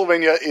 like,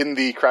 Castlevania in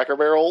the Cracker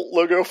Barrel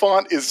logo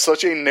font is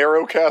such a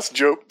narrowcast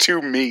joke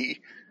to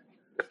me.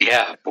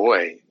 Yeah,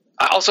 boy.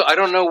 I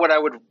don't know what I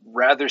would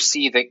rather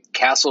see, the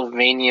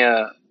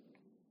Castlevania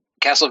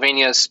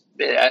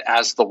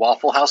as the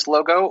Waffle House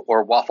logo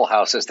or Waffle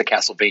House as the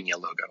Castlevania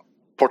logo.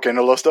 ¿Por qué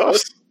no los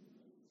dos?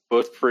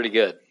 Both pretty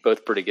good.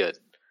 Both pretty good.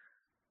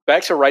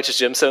 Back to Righteous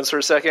Gemstones for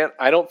a second.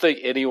 I don't think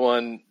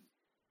anyone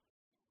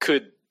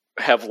could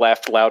have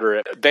laughed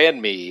louder than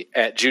me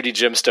at Judy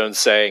Gemstone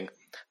saying,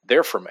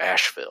 "They're from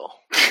Asheville."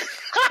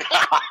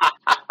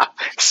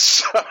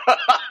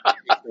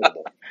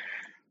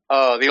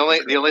 Oh, the only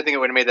thing that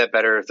would have made that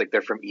better is like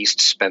they're from East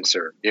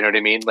Spencer. You know what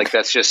I mean? Like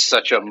that's just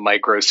such a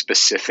micro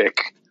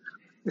specific.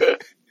 Hey,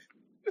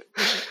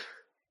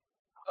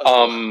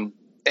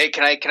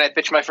 can I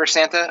pitch my first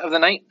Santa of the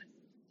night?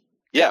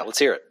 Yeah, let's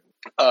hear it.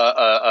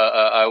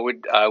 I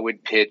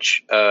would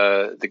pitch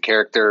the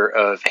character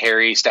of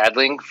Harry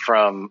Stadling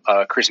from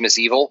Christmas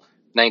Evil,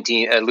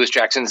 Louis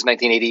Jackson's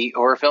 1980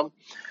 horror film.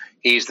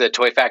 He's the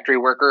toy factory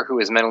worker who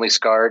is mentally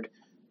scarred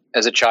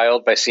as a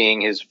child by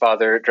seeing his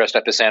father dressed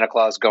up as Santa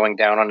Claus going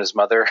down on his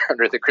mother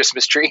under the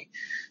Christmas tree,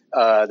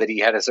 that he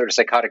had a sort of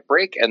psychotic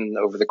break, and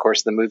over the course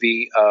of the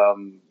movie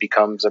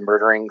becomes a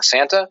murdering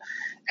Santa.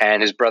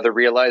 And his brother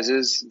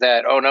realizes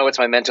that, oh no, it's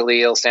my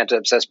mentally ill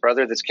Santa-obsessed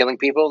brother that's killing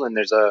people, and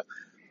there's a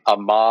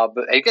mob.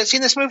 Have you guys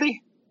seen this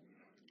movie?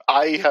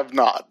 I have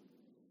not.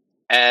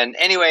 And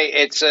anyway,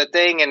 it's a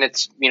thing, and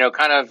it's,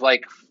 kind of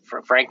like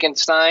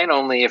Frankenstein,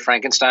 only if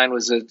Frankenstein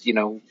was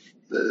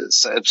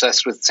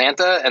obsessed with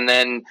Santa. And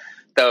then,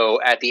 though,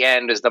 at the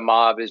end, as the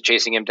mob is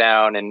chasing him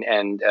down,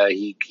 and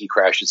he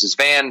crashes his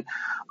van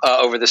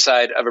over the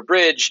side of a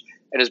bridge,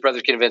 and his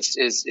brother's convinced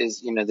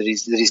that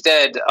he's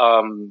dead.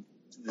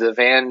 The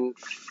van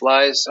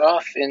flies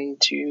off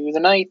into the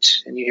night,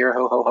 and you hear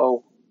ho ho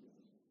ho.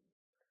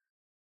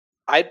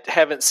 I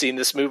haven't seen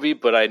this movie,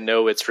 but I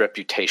know its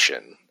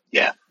reputation.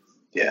 Yeah.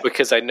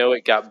 Because I know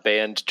it got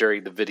banned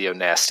during the video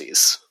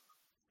nasties.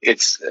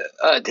 Did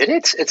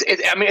it?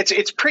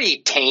 It's pretty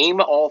tame,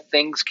 all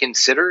things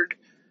considered.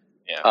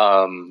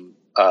 Yeah.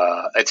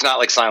 It's not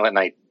like Silent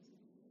Night,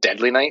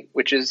 Deadly Night,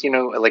 which is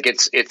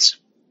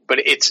but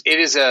it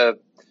is a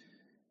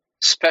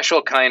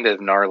special kind of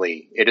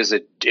gnarly. It is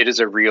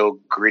a real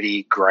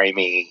gritty,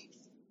 grimy.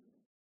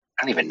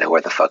 I don't even know where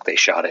the fuck they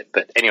shot it,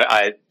 but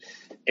anyway,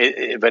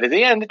 but in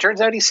the end, it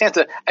turns out he's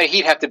Santa.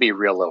 He'd have to be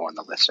real low on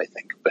the list, I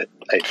think. But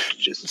I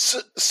just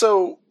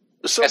so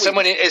as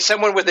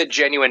someone with a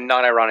genuine,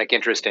 non-ironic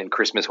interest in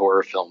Christmas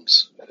horror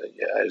films,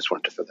 I just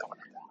wanted to throw that one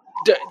out.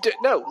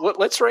 No,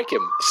 let's rank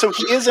him. So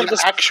he is an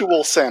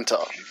actual Santa,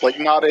 like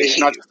not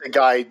just a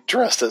guy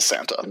dressed as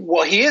Santa.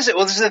 Well, he is.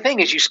 Well, this is the thing: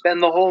 is you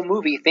spend the whole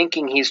movie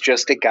thinking he's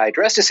just a guy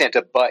dressed as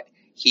Santa, but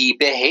he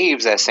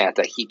behaves as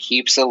Santa. He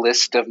keeps a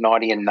list of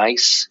naughty and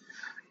nice.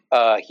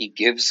 He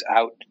gives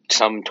out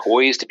some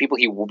toys to people.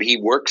 He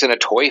works in a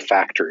toy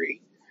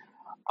factory.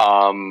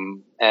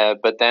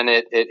 But then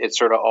it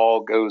sort of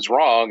all goes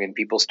wrong, and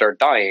people start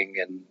dying,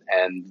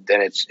 and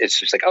then it's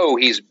just like, oh,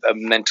 he's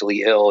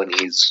mentally ill, and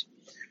he's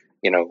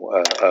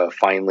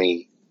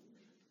finally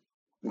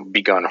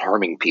begun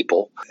harming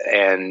people.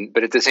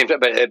 But at the same time,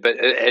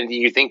 and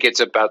you think it's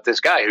about this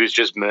guy who's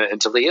just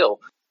mentally ill,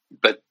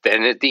 but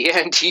then at the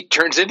end he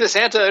turns into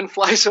Santa and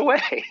flies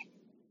away.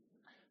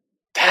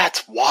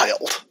 That's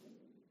wild.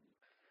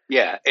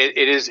 Yeah,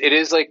 it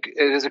is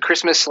a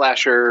Christmas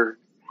slasher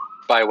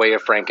by way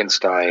of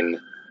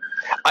Frankenstein.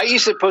 I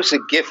used to post a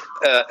GIF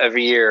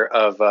every year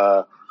of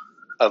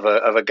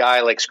a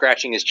guy like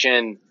scratching his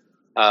chin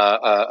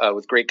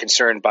with great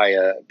concern by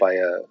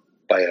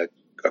a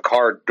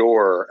car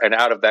door, and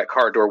out of that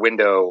car door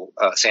window,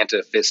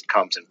 Santa fist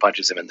comes and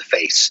punches him in the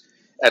face.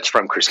 That's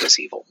from Christmas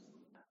Evil.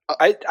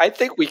 I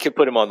think we could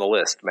put him on the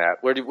list, Matt.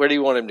 Where do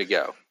you want him to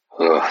go?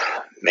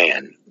 Oh,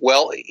 man.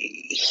 Well,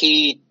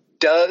 he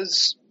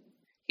does.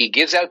 He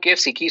gives out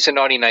gifts. He keeps a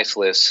naughty nice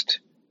list.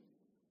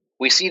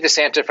 We see the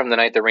Santa from The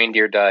Night the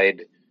Reindeer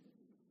Died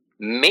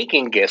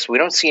making gifts. We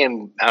don't see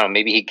him. I don't know.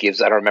 Maybe he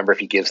gives. I don't remember if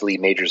he gives Lee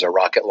Majors a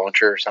rocket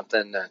launcher or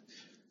something.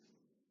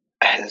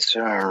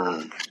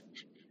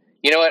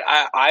 You know what?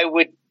 I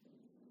would,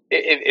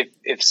 if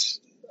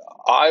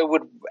I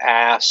would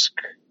ask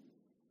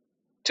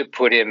to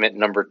put him at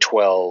number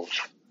 12,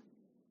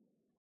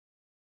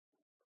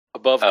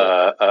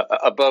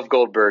 above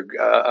Goldberg.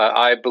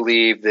 I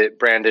believe that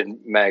Brandon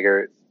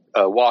Maggart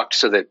walked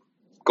so that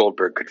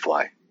Goldberg could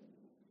fly.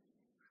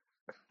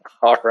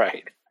 All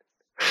right,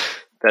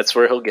 that's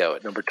where he'll go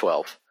at number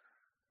 12.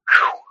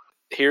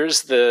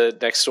 Here's the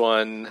next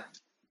one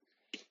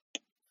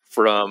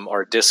from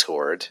our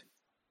Discord.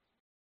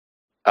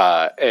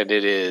 And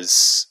it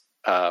is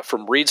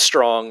from Reed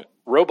Strong,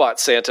 Robot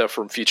Santa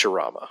from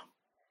Futurama.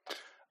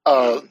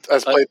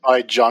 As played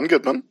by John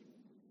Goodman.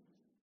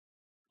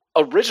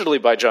 Originally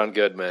by John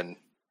Goodman,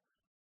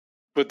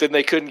 but then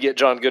they couldn't get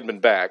John Goodman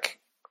back,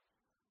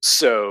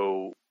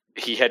 so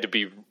he had to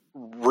be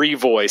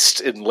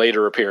revoiced in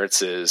later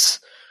appearances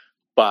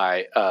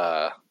by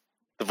the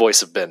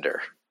voice of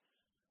Bender.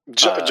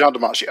 John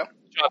DiMaggio.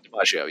 John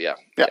DiMaggio,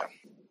 yeah.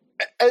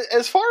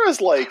 As far as,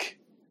 like,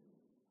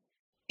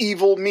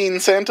 evil, mean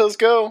Santas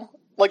go,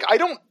 like, I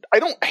don't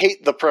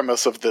hate the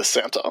premise of this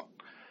Santa,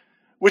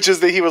 which is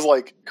that he was,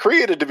 like,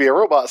 created to be a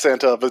robot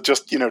Santa, but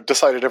just,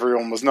 decided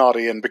everyone was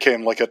naughty and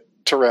became, like, a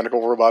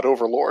tyrannical robot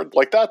overlord.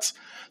 Like, that's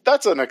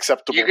an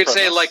acceptable You could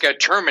premise. say, like, a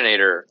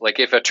Terminator, like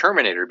if a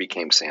Terminator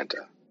became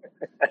Santa.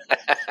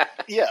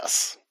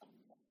 Yes.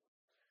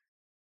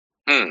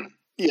 Yeah,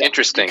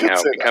 interesting you could how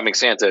say becoming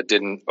Santa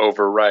didn't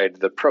override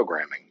the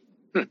programming.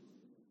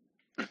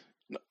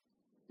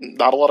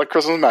 Not a lot of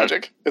Christmas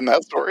magic in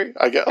that story,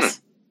 I guess.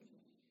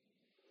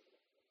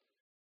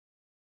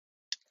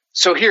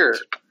 So here...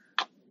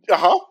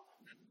 Uh-huh.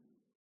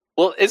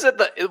 Well,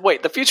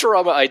 the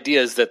Futurama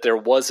idea is that there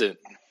wasn't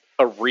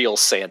a real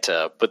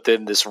Santa, but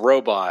then this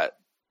robot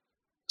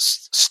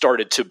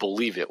started to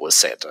believe it was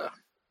Santa.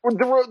 I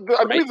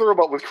believe the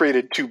robot was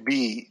created to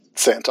be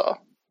Santa,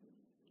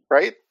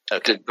 right?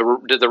 Okay.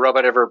 Did the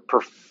robot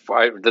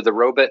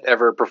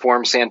ever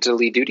perform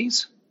Santa-ly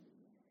duties?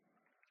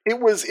 It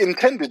was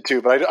intended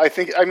to, but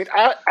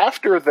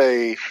after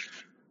that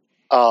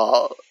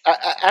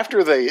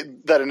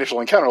initial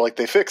encounter, like,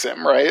 they fix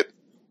him, right?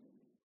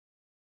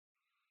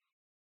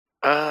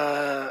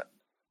 I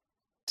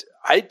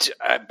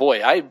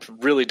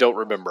really don't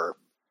remember.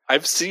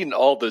 I've seen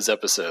all those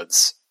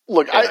episodes.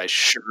 Look, I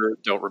sure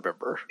don't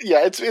remember.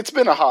 Yeah, it's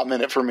been a hot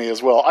minute for me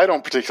as well. I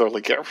don't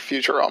particularly care for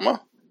Futurama.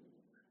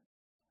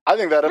 I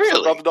think that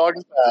episode about the dog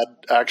is bad,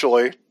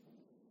 actually.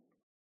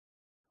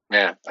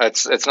 Yeah,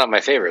 it's not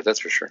my favorite, that's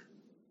for sure.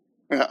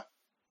 Yeah.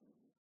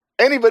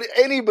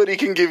 Anybody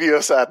can give you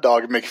a sad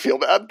dog and make you feel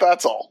bad.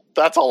 That's all.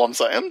 That's all I'm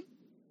saying.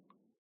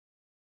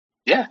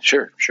 Yeah,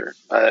 sure.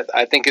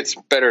 I think it's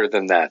better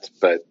than that,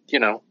 but,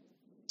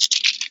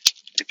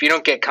 if you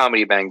don't get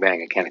Comedy Bang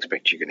Bang, I can't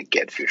expect you're going to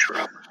get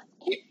Futurama.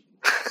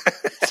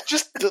 It's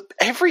just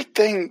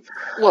everything.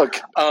 Look,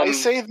 I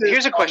say this.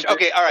 Here's a question.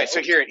 Okay, all right.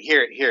 So here.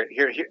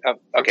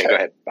 Okay, go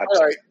ahead. All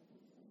right.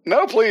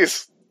 No,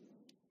 please.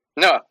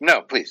 No,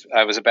 please.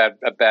 I was a bad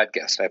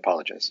guest. I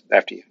apologize.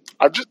 After you.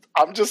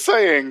 I'm just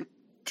saying,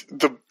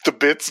 the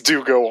bits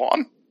do go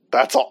on.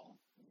 That's all.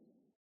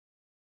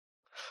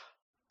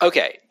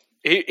 Okay.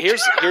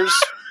 Here's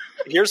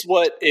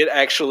what it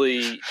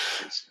actually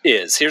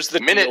is. Here's the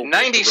minute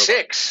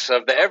 96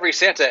 of the Every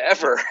Santa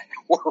Ever.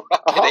 We're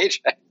Rocket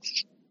Ajax.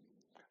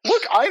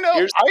 Look, I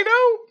know.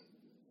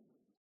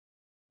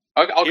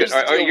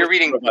 Okay, you're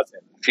reading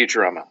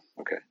Futurama.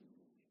 Okay.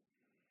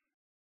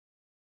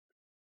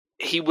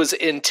 He was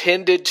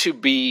intended to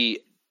be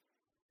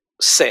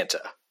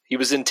Santa. He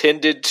was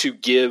intended to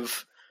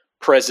give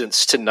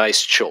presents to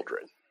nice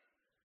children.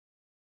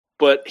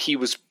 But he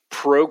was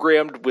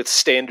programmed with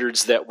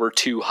standards that were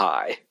too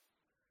high.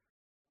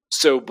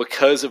 So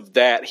because of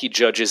that, he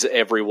judges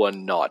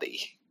everyone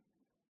naughty.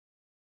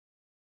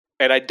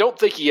 And I don't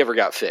think he ever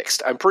got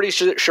fixed. I'm pretty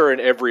sure in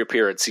every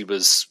appearance he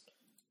was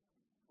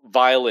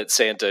violent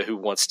Santa who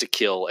wants to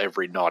kill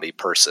every naughty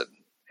person.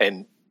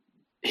 And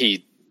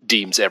he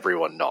deems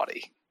everyone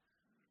naughty.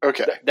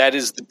 Okay. That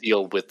is the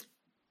deal with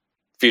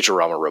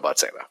Futurama Robot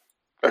Santa.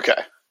 Okay.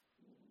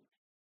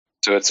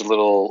 So it's a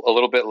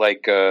little bit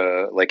like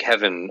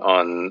heaven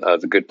on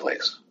The Good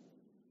Place.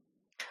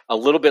 A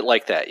little bit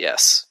like that,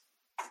 yes.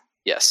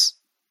 Yes.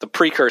 The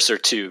precursor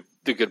to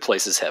The Good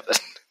Place is heaven.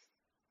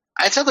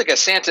 It sounds like a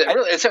Santa.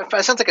 It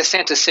sounds like a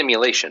Santa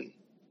simulation.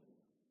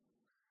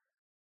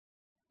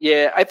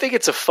 Yeah, I think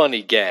it's a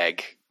funny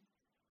gag.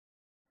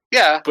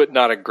 Yeah, but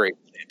not a great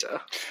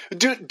Santa.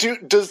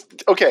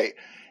 Okay,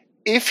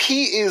 if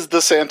he is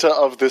the Santa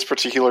of this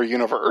particular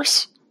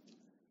universe,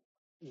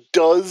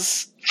 do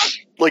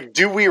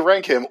we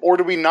rank him, or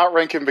do we not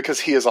rank him because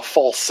he is a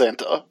false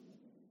Santa?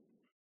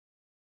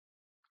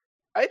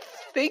 I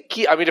think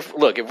if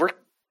we're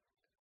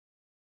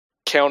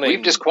counting,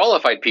 we've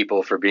disqualified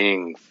people for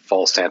being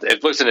false Santa.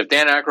 If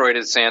Dan Aykroyd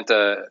is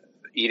Santa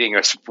eating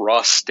a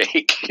raw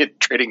steak at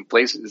Trading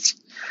Places,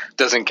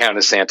 doesn't count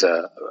as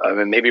Santa. I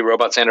mean, maybe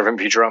Robot Santa from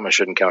Futurama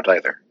shouldn't count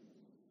either.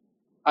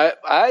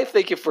 I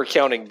think if we're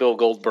counting Bill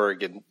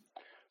Goldberg and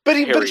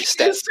he is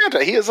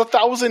Santa. He is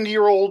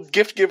 1,000-year-old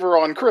gift giver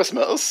on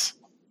Christmas.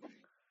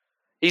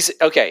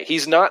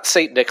 He's not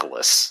Saint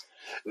Nicholas.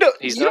 No,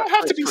 you don't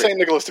have to be Saint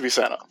Nicholas to be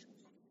Santa.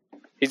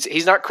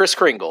 He's not Kris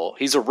Kringle.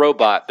 He's a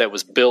robot that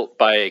was built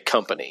by a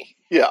company.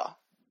 Yeah.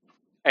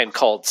 And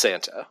called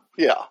Santa.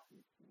 Yeah.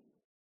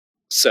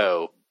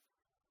 So,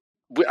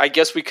 I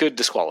guess we could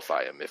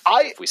disqualify him if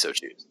we so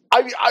choose.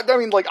 I mean,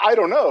 I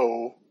don't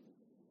know.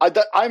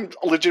 I'm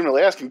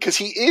legitimately asking, because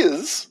he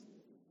is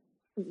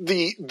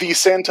the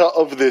Santa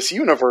of this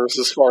universe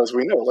as far as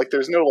we know.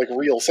 There's no,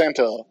 real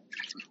Santa.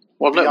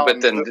 Well, no,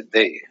 but then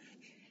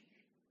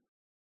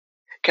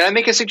Can I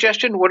make a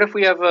suggestion? What if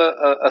we have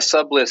a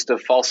sub-list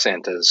of false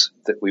Santas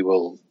that we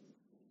will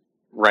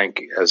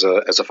rank as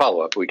a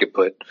follow-up? We could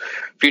put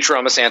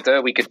Futurama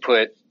Santa. We could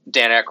put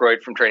Dan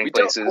Aykroyd from Trading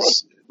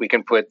Places. We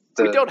can put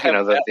we don't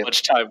have that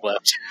much time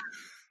left.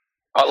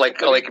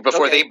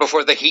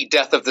 Before the heat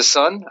death of the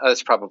sun.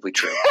 That's probably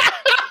true.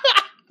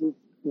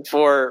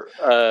 Before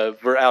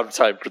we're out of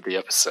time for the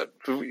episode,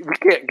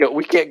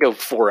 we can't go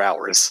 4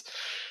 hours.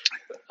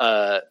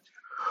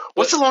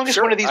 What's the longest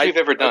one of these we've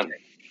ever done? Okay.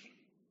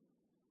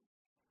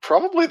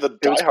 Probably the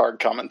Die Hard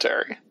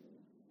commentary.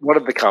 One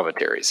of the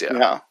commentaries,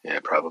 yeah. Yeah,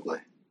 probably.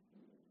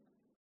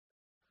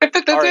 All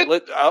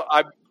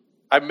right,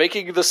 I'm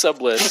making the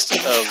sub list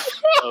of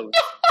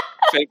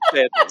fake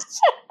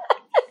Santas.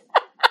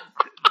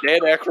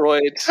 Dan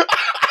Aykroyd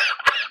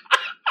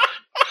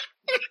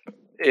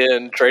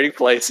in Trading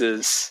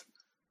Places.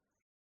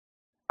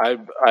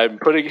 I'm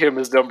putting him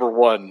as number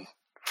one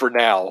for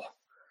now.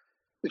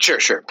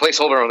 Sure.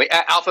 Placeholder only.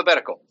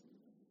 Alphabetical.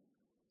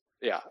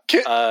 Yeah.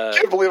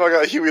 Can't believe I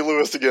got Huey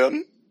Lewis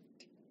again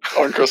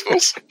on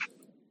Christmas.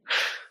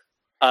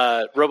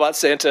 Robot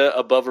Santa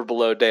above or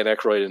below Dan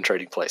Aykroyd in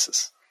Trading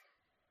Places.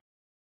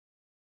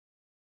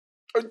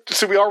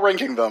 So we are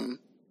ranking them.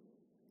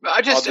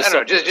 This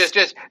is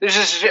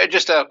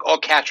just a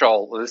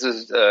catch-all. This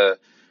is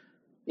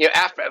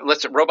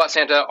after Robot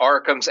Santa R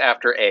comes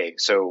after A,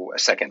 so a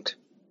second.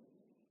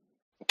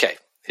 Okay,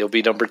 he'll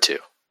be number 2.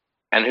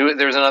 And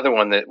there's another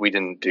one that we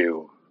didn't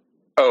do.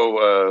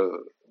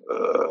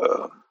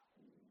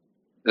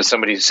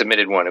 Somebody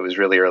submitted one. It was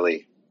really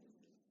early.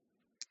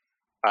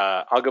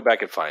 I'll go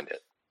back and find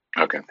it.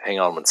 Okay, hang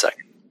on 1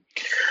 second.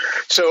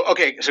 So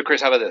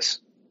Chris, how about this?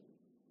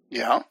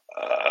 Yeah.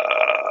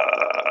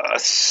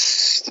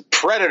 The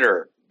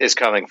Predator is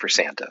coming for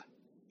Santa.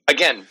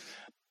 Again,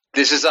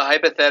 this is a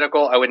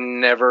hypothetical. I would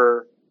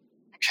never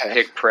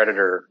pick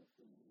Predator,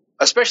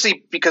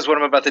 especially because what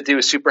I'm about to do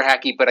is super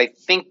hacky, but I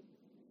think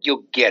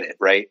you'll get it,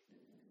 right?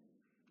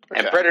 Okay.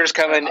 And Predator's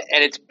coming,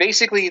 and it's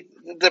basically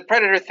the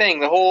Predator thing,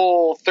 the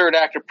whole third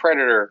act of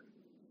Predator.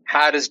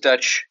 How does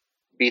Dutch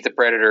beat the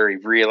Predator? He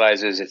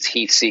realizes it's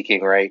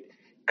heat-seeking, right?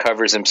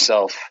 Covers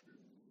himself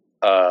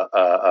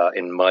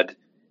in mud.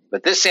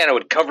 But this Santa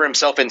would cover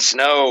himself in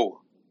snow,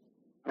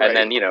 and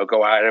then,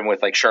 go at him with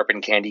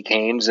sharpened candy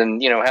canes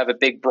and, have a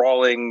big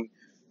brawling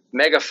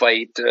mega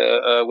fight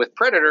with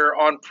Predator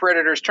on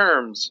Predator's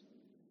terms.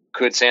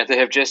 Could Santa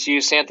have just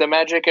used Santa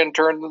magic and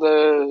turned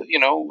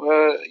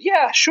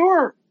yeah,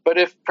 sure. But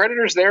if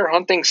Predator's there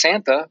hunting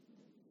Santa,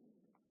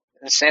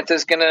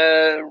 Santa's going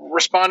to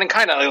respond in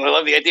kind. I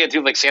love the idea,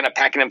 too, Santa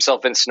packing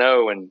himself in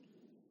snow and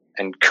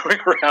going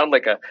around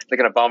like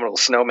an abominable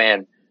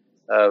snowman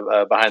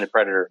behind the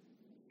Predator.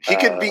 He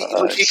could be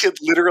he could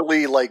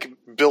literally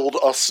build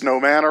a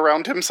snowman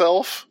around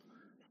himself,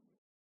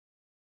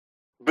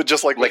 but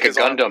just like a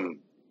Gundam,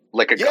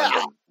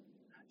 Gundam.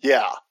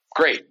 Yeah,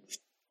 great.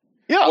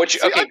 Yeah, right.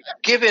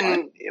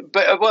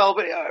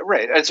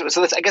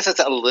 So I guess that's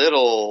a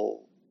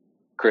little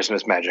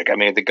Christmas Magic. I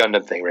mean, the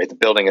Gundam thing, right? The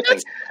building a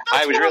thing.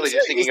 I was really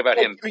just thinking about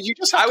him.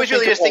 I was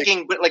really just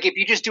thinking, but like if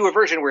you just do a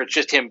version where it's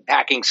just him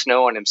packing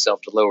snow on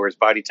himself to lower his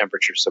body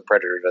temperature so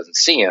Predator doesn't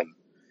see him,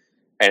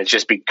 and it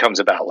just becomes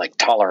about like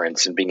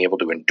tolerance and being able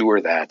to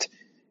endure that,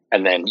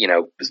 and then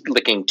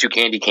licking 2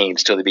 candy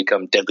canes till they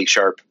become deadly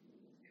sharp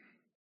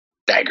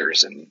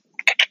daggers, and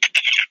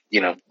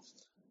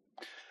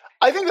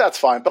I think that's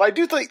fine, but I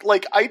do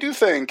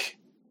think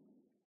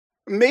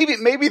maybe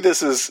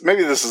this is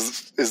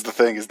the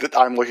thing, is that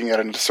I'm looking at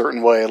it in a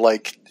certain way.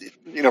 Like,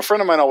 a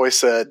friend of mine always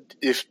said,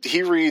 if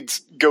he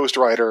reads Ghost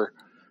Rider,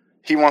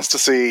 he wants to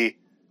see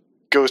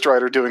Ghost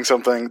Rider doing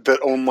something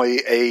that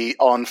only a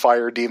on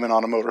fire demon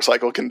on a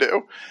motorcycle can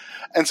do.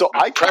 And so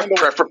I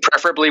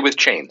preferably with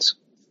chains.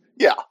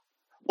 Yeah.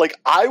 Like,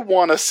 I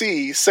want to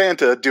see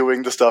Santa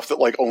doing the stuff that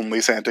like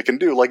only Santa can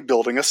do, like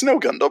building a snow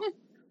Gundam.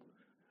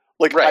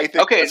 Like, right. I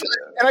think, okay.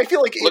 And I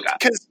feel like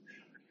because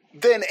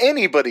then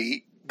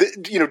anybody,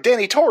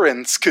 Danny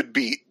Torrance could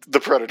beat the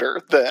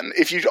Predator. Then,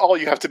 if all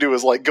you have to do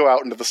is like go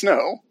out into the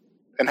snow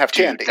and have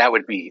candy. Dude, that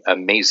would be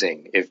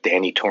amazing if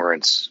Danny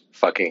Torrance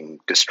fucking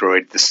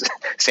destroyed the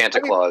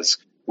Santa Claus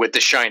with The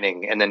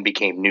Shining and then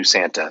became New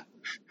Santa.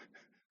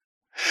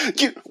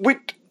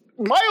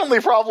 My only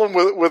problem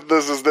with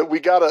this is that we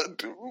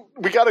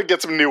gotta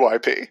get some new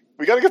IP.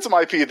 We gotta get some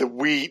IP that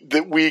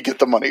we get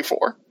the money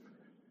for.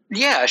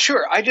 Yeah,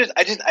 sure. I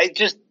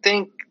just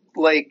think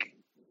like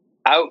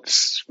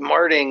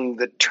outsmarting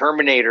the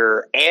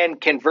Terminator and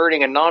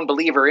converting a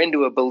non-believer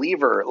into a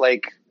believer,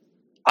 like,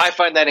 I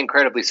find that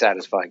incredibly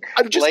satisfying.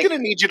 I'm just going to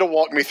need you to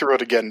walk me through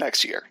it again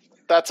next year.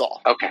 That's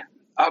all. Okay.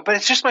 But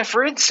it's just my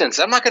for instance.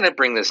 I'm not going to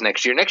bring this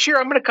next year. Next year,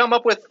 I'm going to come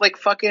up with like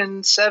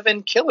fucking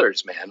 7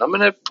 killers, man. I'm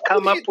going to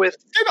come up with.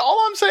 And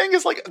all I'm saying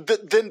is like,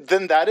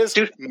 then that is,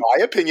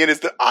 my opinion is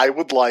that I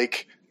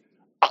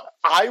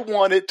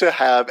want it to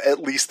have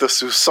at least the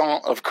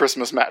soupçon of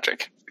Christmas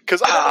Magic.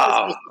 Because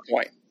I don't the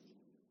point.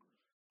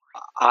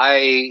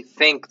 I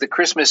think the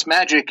Christmas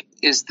magic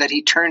is that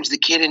he turns the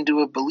kid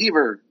into a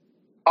believer.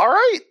 All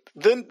right,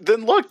 then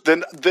look,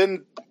 then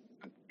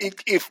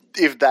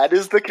if that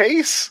is the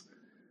case,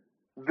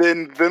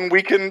 then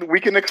we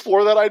can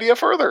explore that idea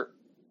further.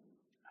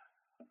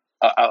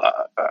 I'm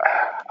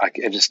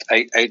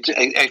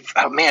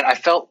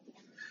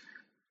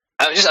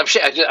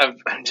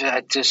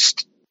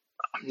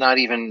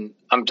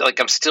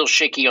still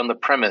shaky on the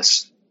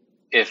premise.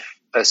 If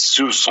a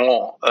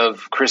soupçon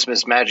of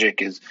Christmas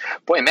magic is,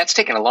 boy, Matt's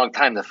taking a long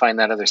time to find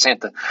that other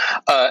Santa,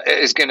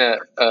 is gonna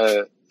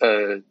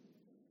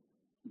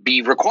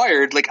be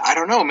required. Like, I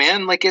don't know,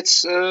 man. Like,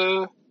 it's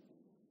and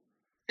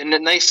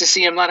nice to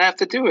see him not have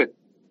to do it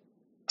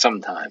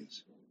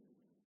sometimes.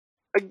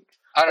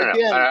 I don't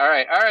know.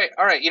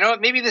 All right. You know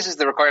what? Maybe this is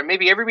the requirement.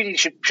 Maybe everybody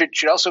should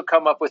also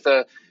come up with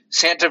a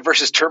Santa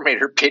versus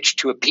Terminator pitch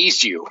to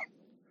appease you.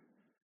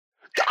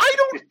 I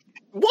don't.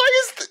 Why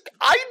is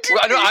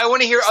I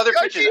want to hear other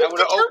pitches. I want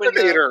to open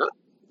Terminator.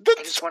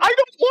 I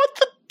don't want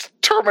the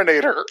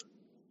Terminator.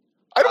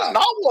 I do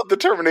not want the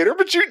Terminator,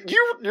 but you're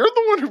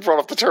the one who brought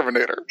up the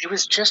Terminator. It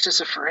was just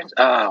as a friend.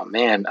 Oh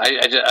man,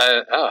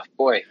 oh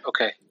boy.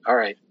 Okay, all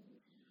right.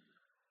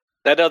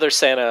 That other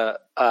Santa,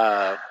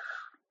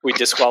 we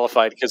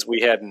disqualified because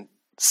we hadn't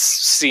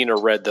seen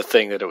or read the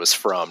thing that it was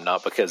from,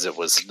 not because it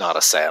was not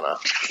a Santa.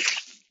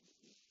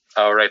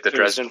 Oh right, the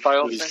Dresden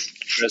Files thing.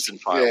 Dresden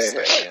Files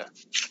thing. Yeah.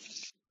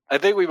 I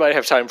think we might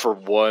have time for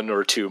 1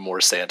 or 2 more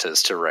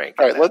Santas to rank.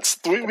 All right,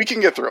 we can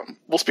get through them.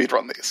 We'll speed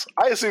run these.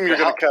 I assume you're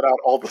going to cut out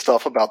all the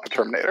stuff about the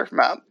Terminator,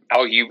 Matt.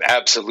 Oh, you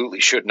absolutely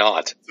should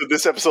not. So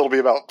this episode will be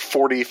about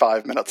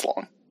 45 minutes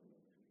long.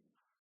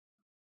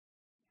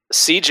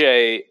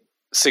 CJ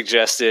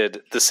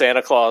suggested the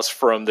Santa Claus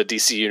from the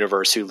DC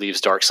universe who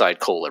leaves Darkseid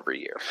coal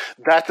every year.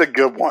 That's a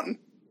good one.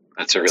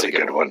 That's a really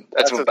good one.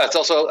 That's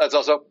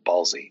also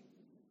ballsy.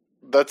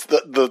 That's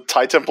the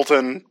Ty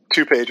Templeton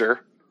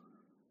 2-pager.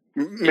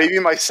 Maybe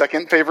my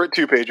second favorite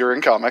 2-pager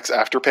in comics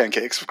after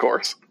Pancakes, of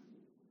course.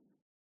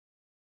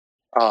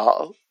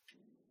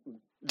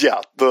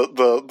 Yeah,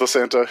 the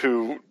Santa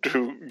who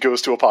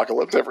goes to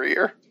Apocalypse every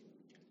year.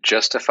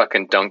 Just to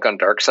fucking dunk on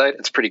Darkseid?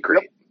 It's pretty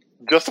great. Yep.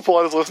 Just to pull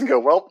out his list and go,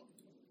 well,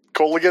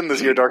 Cole again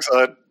this year,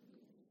 Darkseid.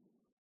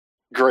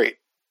 Great.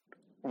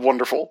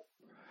 Wonderful.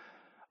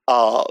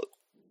 I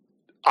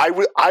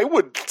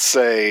would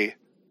say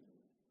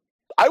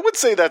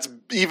that's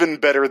even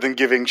better than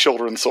giving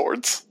children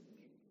swords.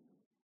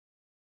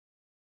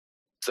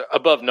 So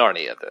above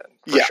Narnia, then,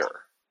 for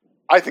sure.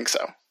 I think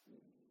so.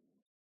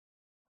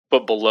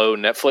 But below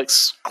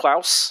Netflix,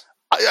 Klaus?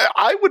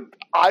 I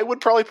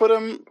would probably put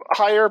him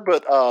higher,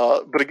 but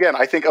again,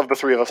 I think of the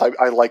three of us,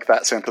 I like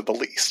that Santa the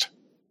least.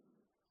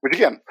 Which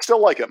again,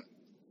 still like him.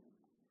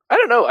 I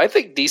don't know. I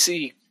think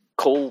DC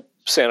Cole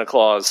Santa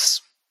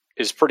Claus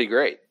is pretty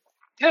great.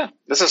 Yeah,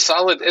 this is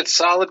solid. It's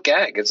solid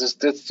gag. It's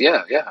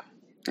yeah.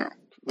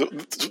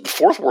 The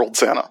fourth world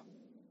Santa.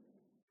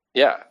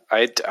 Yeah,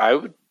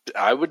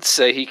 I would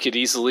say he could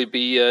easily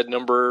be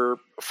number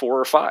 4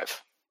 or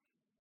 5.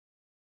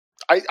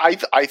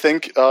 I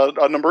think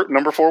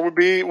number 4 would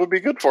be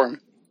good for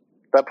him.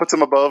 That puts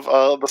him above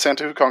the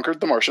Santa who conquered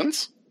the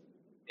Martians.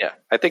 Yeah,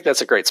 I think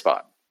that's a great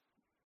spot.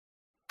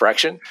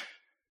 Fraction?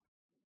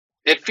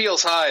 It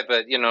feels high,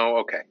 but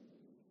okay.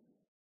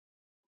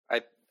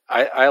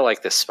 I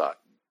like this spot.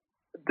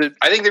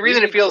 I think the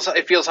reason it feels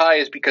high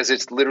is because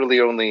it's literally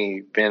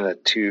only been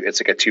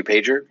it's like a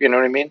 2-pager. You know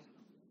what I mean?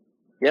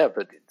 Yeah,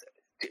 but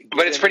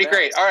it's pretty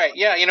great. All right,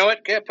 yeah. You know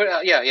what?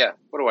 Yeah.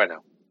 What do I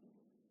know?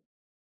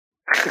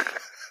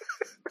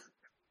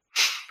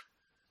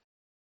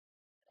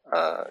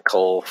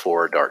 Cole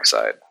for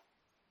Darkseid.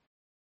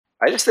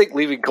 I just think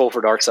leaving Cole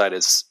for Darkseid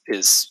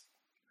is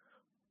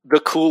the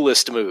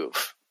coolest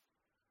move.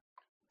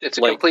 It's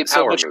a complete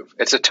power move.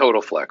 It's a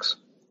total flex.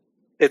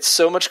 It's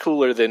so much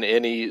cooler than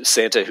any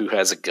Santa who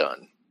has a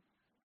gun.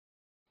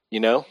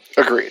 You know?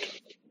 Agreed.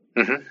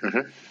 Mm-hmm,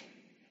 mm-hmm.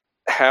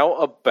 How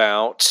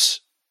about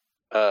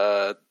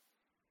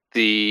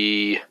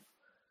the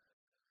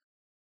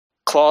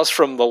clause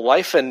from The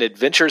Life and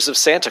Adventures of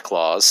Santa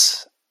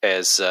Claus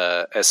as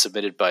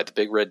submitted by the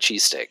Big Red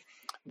Cheesesteak?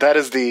 That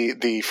is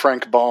the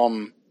Frank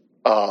Baum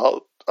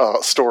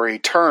story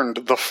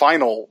turned the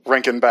final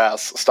Rankin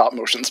Bass stop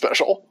motion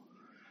special.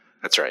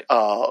 That's right.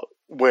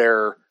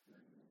 Where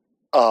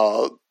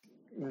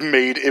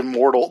made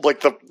immortal,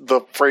 like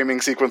the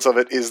framing sequence of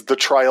it is the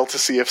trial to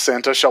see if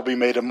Santa shall be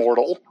made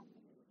immortal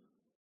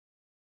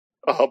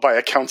by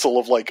a council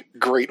of like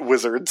great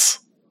wizards.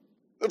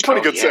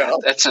 Pretty good setup.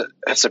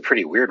 That's a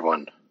pretty weird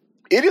one.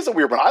 It is a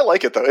weird one. I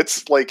like it though.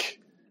 It's like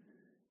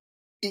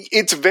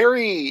it's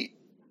very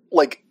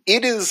like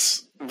it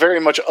is very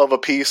much of a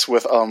piece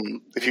with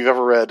if you've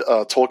ever read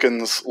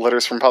Tolkien's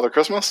Letters from Father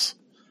Christmas,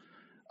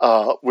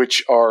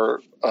 which are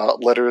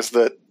letters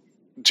that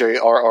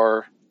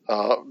J.R.R.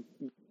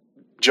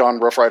 John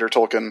Rough Rider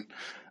Tolkien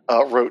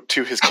wrote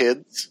to his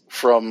kids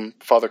from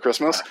Father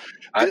Christmas.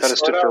 I thought it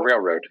stood for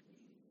railroad.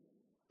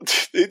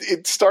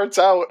 It starts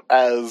out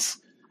as,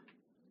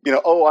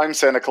 I'm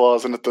Santa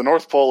Claus, and at the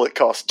North Pole it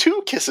costs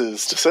 2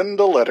 kisses to send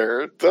a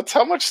letter. That's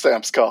how much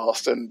stamps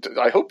cost, and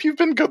I hope you've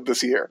been good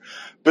this year.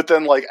 But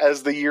then, like,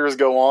 as the years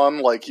go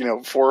on,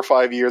 4 or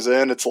 5 years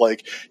in, it's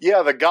like,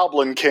 yeah, the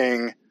Goblin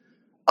King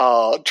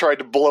tried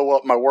to blow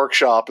up my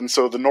workshop, and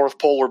so the North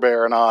Polar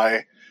Bear and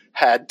I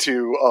had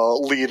to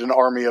lead an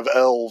army of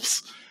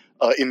elves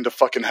into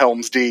fucking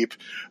Helm's Deep.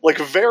 Like,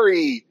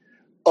 very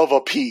of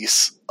a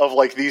piece of,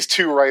 like, these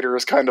 2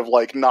 writers kind of,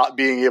 like, not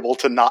being able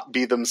to not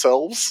be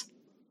themselves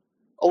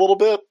a little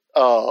bit.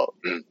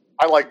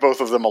 I like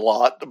both of them a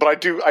lot, but I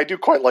do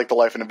quite like The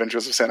Life and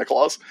Adventures of Santa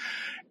Claus.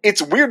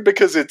 It's weird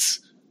because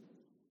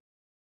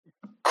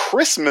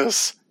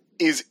Christmas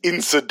is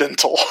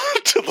incidental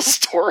to the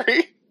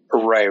story.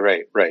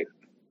 Right.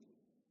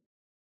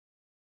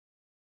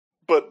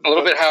 But a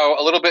little bit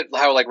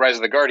how like Rise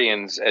of the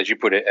Guardians, as you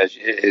put it,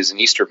 is an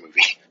Easter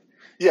movie.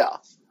 Yeah,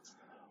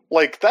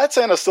 like that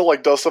Santa still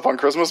like does stuff on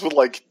Christmas, but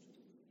like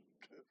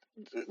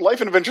Life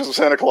and Adventures of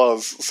Santa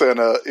Claus,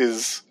 Santa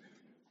is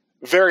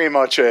very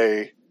much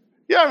I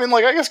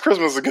guess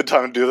Christmas is a good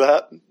time to do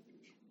that.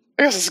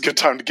 I guess it's a good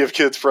time to give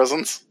kids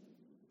presents.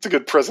 It's a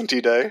good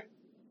present-y day.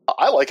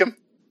 I like him.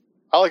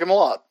 I like him a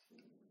lot.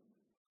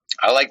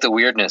 I like the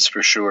weirdness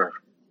for sure.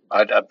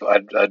 I'd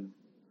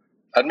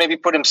maybe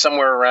put him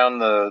somewhere around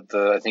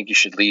the I think you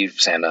should leave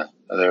Santa.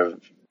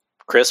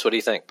 Chris, what do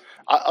you think?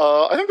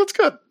 I think that's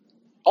good.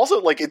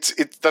 Also, like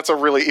that's a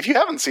really, if you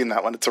haven't seen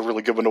that one, it's a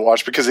really good one to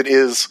watch because it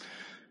is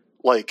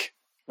like,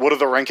 what do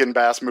the Rankin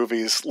Bass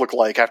movies look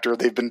like after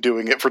they've been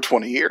doing it for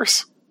 20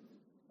 years?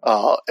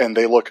 And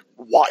they look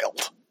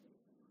wild.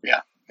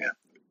 Yeah.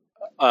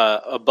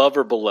 Above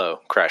or below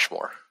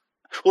Crashmore?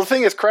 Well, the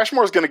thing is,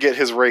 Crashmore is going to get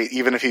his rate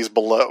even if he's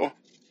below.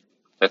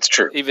 That's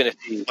true. Even if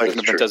he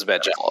does a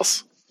bad job.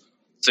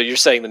 So you're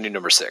saying the new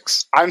number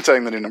 6? I'm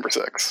saying the new number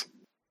 6.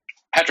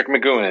 Patrick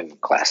McGowan,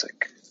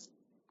 classic.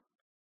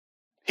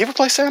 He ever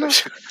play Santa?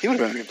 He would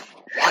have been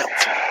wild.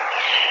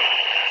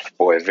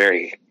 Boy,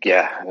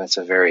 that's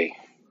a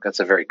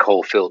very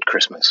coal-filled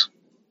Christmas.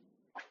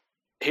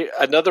 Here,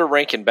 another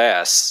Rankin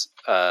Bass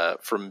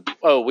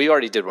we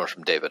already did one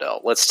from David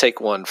L. Let's take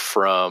one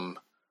from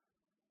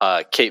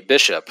Kate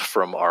Bishop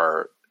from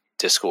our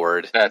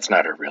Discord. That's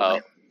not her real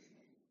name.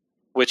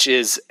 Which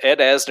is Ed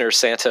Asner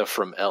Santa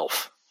from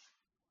Elf.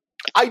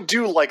 I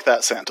do like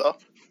that Santa.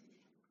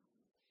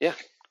 Yeah.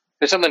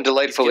 There's something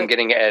delightful in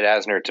getting Ed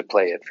Asner to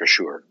play it, for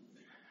sure.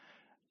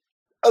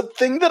 A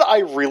thing that I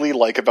really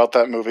like about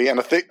that movie, and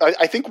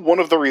I think one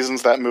of the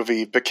reasons that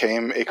movie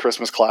became a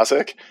Christmas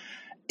classic,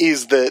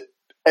 is that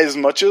as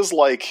much as,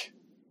 like,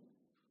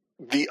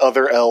 the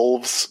other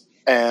elves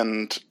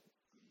and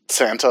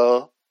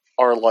Santa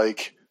are,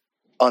 like,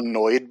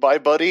 annoyed by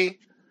Buddy,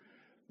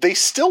 they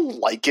still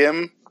like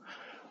him.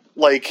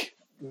 Like,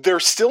 they're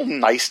still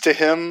nice to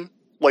him.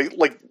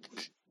 Like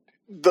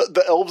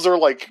the elves are,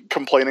 like,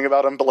 complaining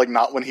about him, but, like,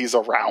 not when he's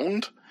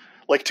around.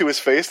 Like, to his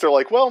face, they're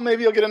like, well,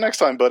 maybe you'll get it next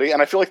time, Buddy.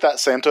 And I feel like that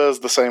Santa is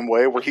the same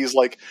way, where he's,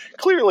 like,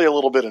 clearly a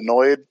little bit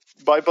annoyed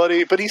by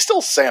Buddy, but he's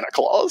still Santa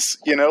Claus,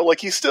 you know? Like,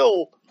 he's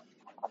still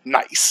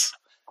nice.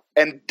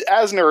 And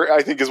Asner,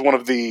 I think, is one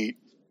of the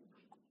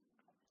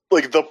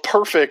like the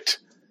perfect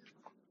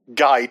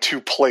guy to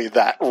play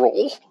that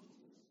role.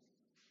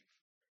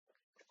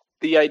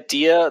 The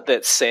idea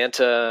that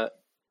Santa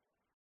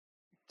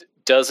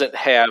doesn't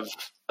have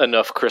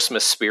enough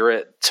Christmas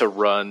spirit to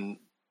run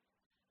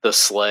the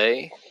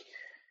sleigh,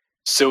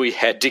 so he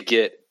had to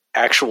get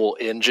actual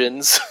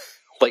engines,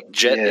 like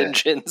jet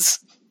engines,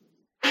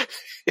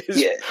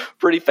 is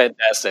pretty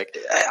fantastic.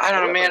 I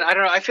don't know, man. I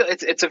don't know. I feel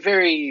it's a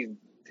very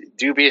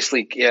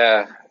dubiously,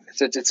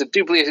 it's a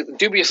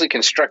dubiously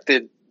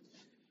constructed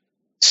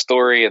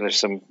story, and there's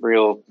some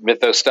real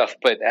mythos stuff.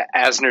 But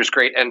Asner's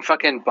great, and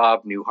fucking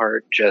Bob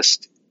Newhart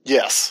just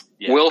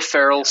Will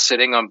Ferrell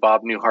sitting on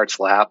Bob Newhart's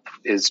lap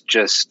is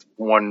just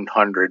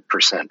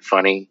 100%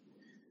 funny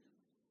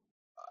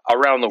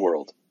around the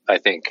world. I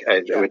think,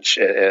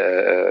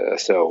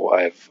 so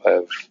I've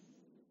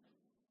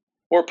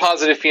more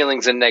positive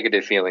feelings than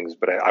negative feelings,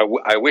 but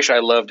I wish I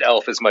loved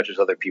Elf as much as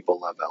other people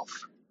love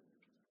Elf.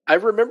 I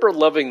remember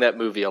loving that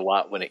movie a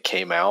lot when it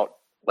came out.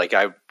 Like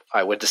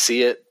I went to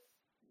see it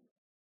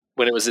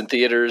when it was in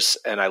theaters,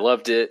 and I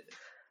loved it.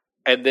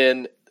 And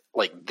then,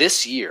 like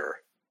this year,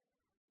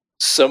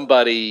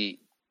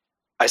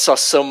 I saw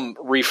some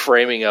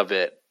reframing of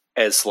it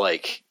as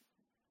like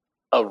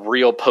a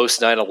real post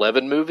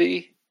 9/11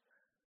 movie,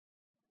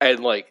 and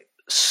like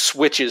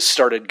switches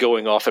started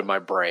going off in my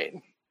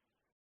brain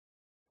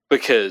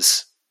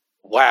because,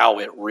 wow,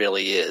 it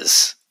really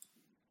is.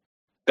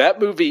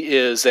 That movie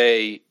is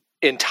a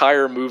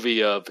entire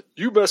movie of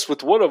you mess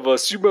with one of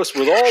us, you mess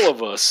with all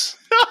of us.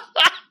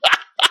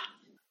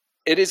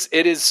 It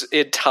is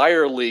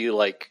entirely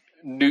like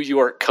New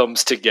York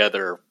comes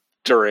together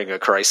during a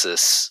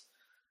crisis.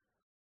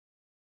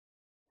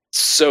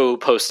 So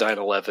post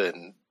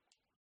 9/11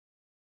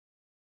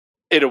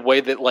 in a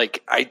way that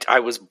like I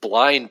was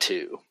blind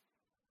to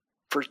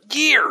for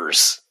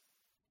years.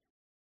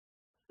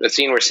 The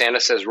scene where Santa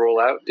says roll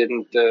out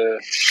didn't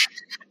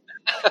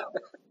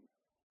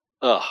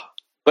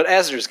but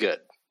Asner's good.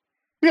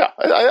 Yeah,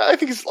 I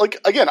think it's like,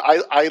 again,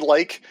 I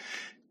like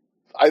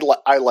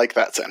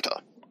that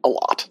Santa a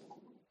lot.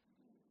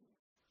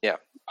 Yeah.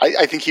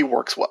 I think he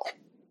works well.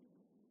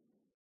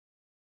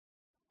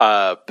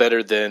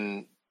 Better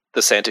than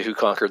the Santa who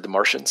conquered the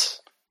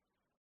Martians.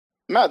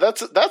 Matt,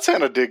 that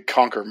Santa did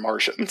conquer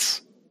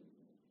Martians.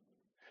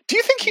 Do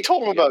you think he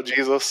told him about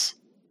Jesus?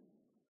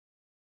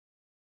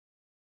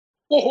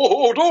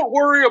 Oh, don't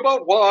worry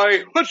about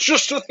why. That's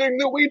just a thing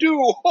that we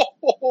do.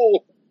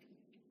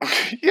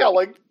 Yeah,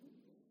 like,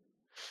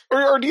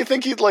 or do you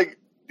think he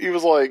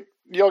was like,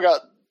 y'all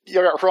got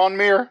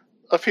Hronmir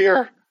up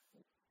here?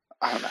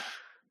 I don't know.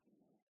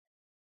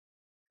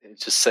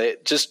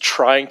 Just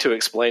trying to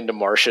explain to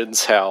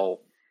Martians how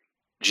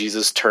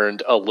Jesus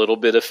turned a little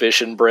bit of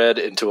fish and bread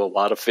into a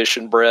lot of fish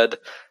and bread,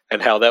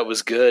 and how that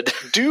was good.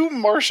 Do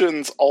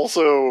Martians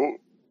also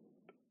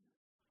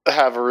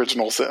have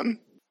original sin?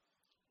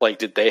 Like,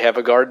 did they have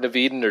a Garden of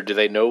Eden, or do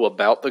they know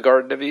about the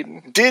Garden of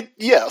Eden?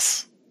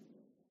 Yes.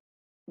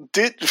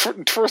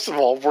 First of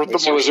all,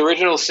 was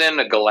original sin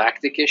a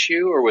galactic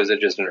issue, or was it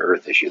just an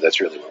Earth issue?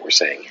 That's really what we're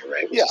saying here,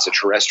 right? Was this a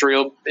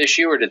terrestrial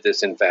issue, or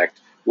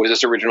was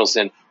this original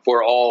sin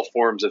for all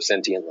forms of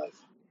sentient life?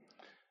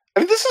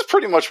 I mean, this is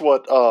pretty much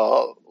what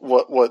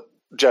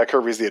Jack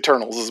Kirby's The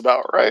Eternals is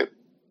about, right?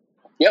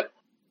 Yep.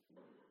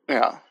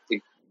 Yeah.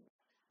 This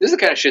is the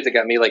kind of shit that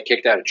got me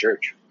kicked out of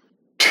church.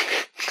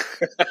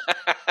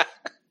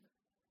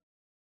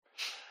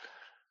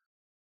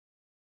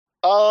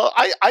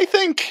 I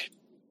think.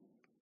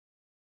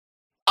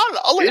 I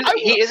don't know.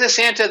 He is a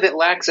Santa that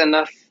lacks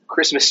enough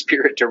Christmas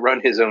spirit to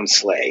run his own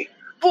sleigh.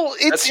 Well,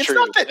 it's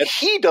not that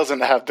he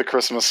doesn't have the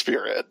Christmas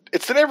spirit.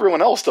 It's that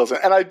everyone else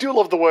doesn't. And I do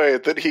love the way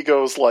that he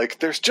goes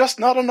there's just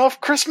not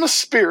enough Christmas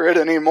spirit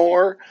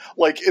anymore.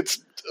 It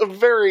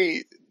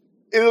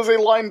is a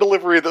line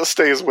delivery that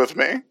stays with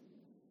me.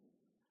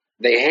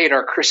 They hate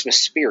our Christmas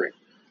spirit.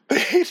 They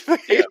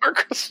hate our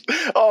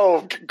Christmas.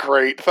 Oh,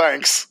 great.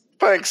 Thanks,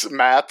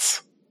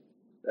 Matt.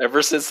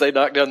 Ever since they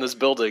knocked down those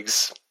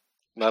buildings,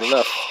 not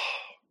enough.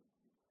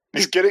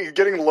 He's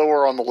getting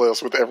lower on the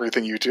list with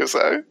everything you two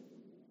say.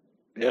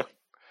 Yeah.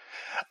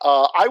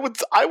 I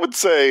would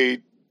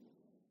say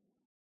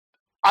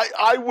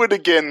I would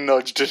again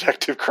nudge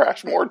Detective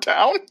Crashmore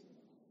down.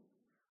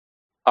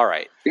 All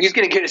right. He's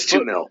going to get his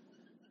 $2 million.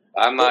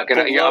 I'm not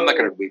going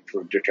to wait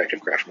for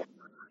Detective Crashmore.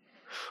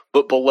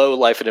 But below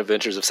Life and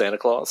Adventures of Santa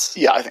Claus?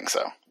 Yeah, I think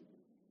so.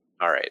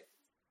 All right.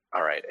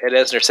 Ed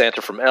Asner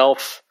Santa from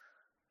Elf.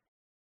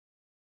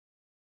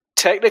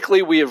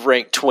 Technically, we have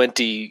ranked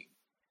 20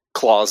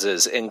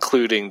 clauses,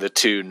 including the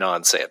 2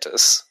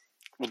 non-Santas.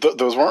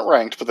 Those weren't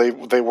ranked,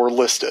 but they were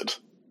listed.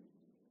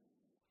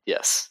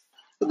 Yes.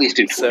 At least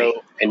do 20.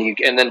 So,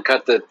 and then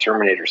cut the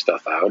Terminator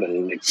stuff out,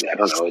 and I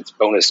don't know, it's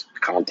bonus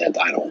content,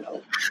 I don't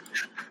know.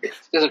 It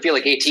doesn't feel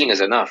like 18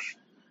 is enough.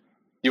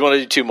 You want to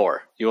do 2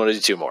 more? I want to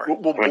do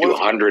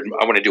 100.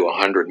 I want to do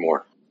 100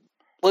 more.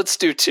 Let's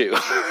do 2.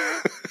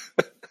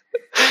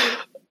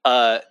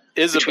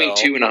 Isabel, between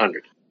 2 and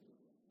 100.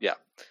 Yeah.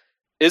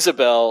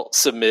 Isabel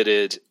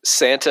submitted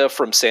Santa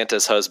from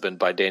Santa's Husband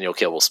by Daniel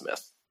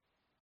Kibblesmith.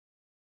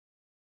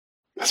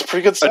 That's a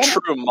pretty good A Santa.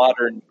 true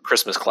modern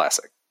Christmas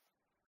classic.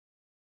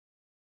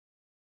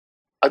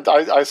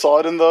 I saw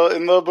it in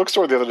the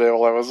bookstore the other day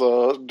while I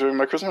was doing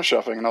my Christmas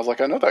shopping, and I was like,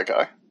 I know that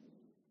guy.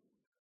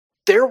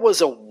 There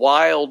was a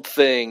wild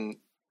thing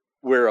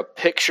where a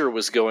picture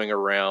was going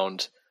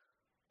around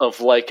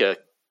of like a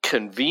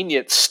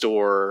convenience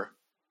store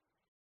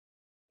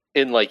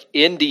in like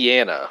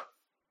Indiana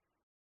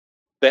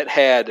that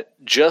had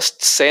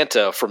just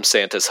Santa from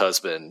Santa's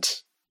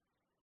husband.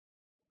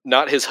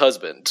 Not his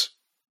husband.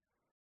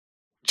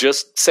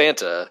 Just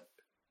Santa,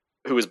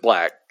 who is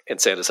black,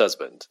 and Santa's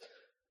husband.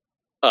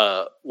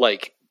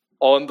 Like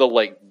on the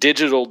like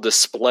digital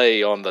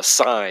display on the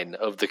sign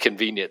of the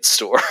convenience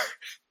store.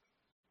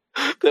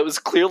 That was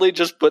clearly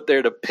just put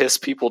there to piss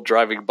people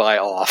driving by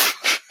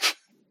off.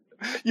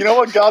 You know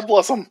what? God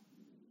bless him.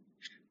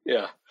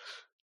 Yeah.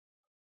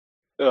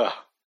 Ugh.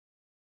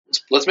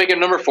 Let's make it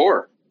number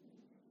 4.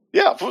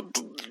 Yeah, put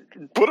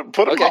him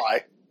Okay.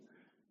 high.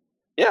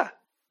 Yeah,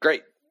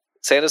 great.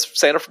 Santa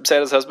from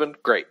Santa's husband,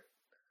 great.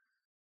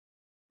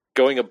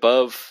 Going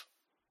above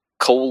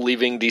Cole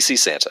leaving DC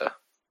Santa.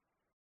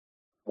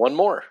 One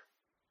more.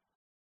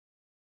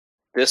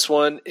 This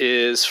one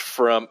is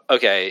from,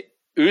 okay,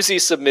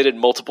 Uzi submitted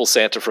multiple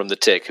Santa from the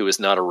Tick, who is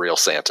not a real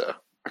Santa.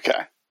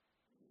 Okay.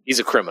 He's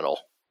a criminal.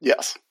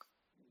 Yes.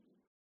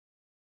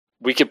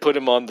 We could put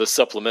him on the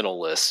supplemental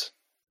list.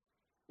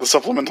 The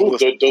supplemental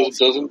list.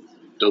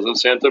 Doesn't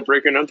Santa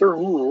break and enter?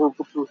 Oh,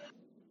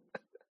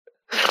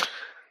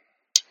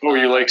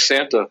 you like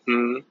Santa?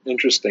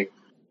 Interesting.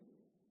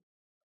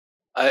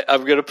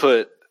 I'm going to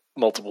put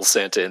multiple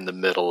Santa in the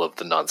middle of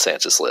the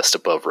non-Santas list,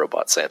 above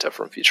Robot Santa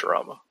from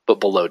Futurama, but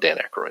below Dan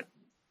Aykroyd.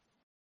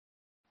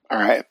 All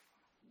right.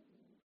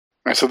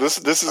 All right, so this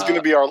is going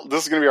to be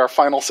our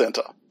final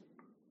Santa.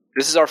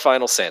 This is our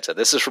final Santa.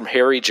 This is from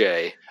Harry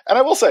J. And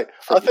I will say,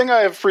 a thing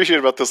I appreciate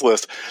about this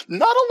list,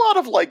 not a lot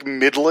of like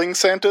middling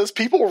Santas.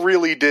 People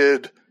really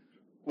did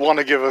want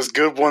to give us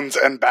good ones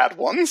and bad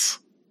ones.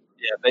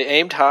 Yeah, they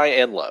aimed high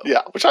and low.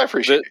 Yeah, which I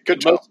appreciate.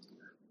 Good job.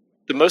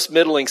 The most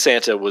middling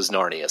Santa was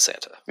Narnia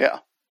Santa. Yeah.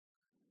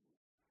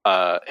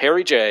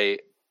 Harry J.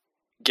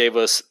 gave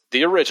us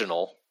the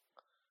original,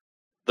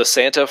 the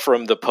Santa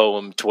from the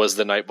poem "'Twas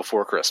the Night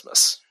Before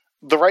Christmas."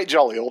 The right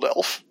jolly old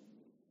elf.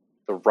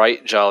 The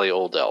right jolly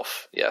old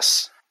elf,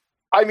 yes.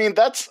 I mean,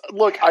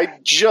 look, I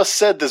just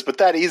said this, but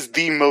that is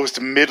the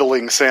most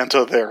middling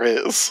Santa there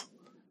is.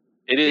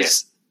 It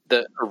is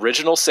the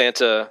original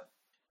Santa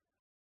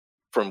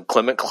from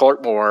Clement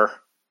Clark Moore,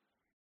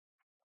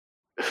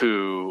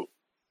 who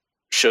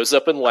shows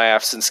up and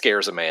laughs and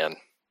scares a man,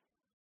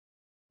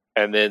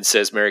 and then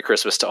says "Merry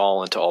Christmas to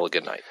all and to all a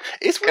good night."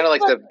 It's Kind of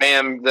like the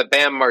Bam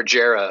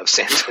Margera of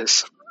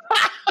Santas.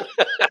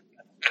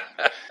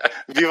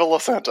 Viva la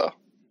Santa.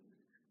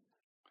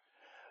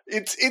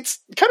 It's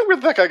kind of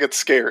weird that guy gets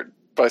scared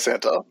by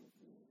Santa.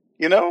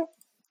 You know?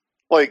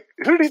 Like,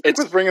 who did he think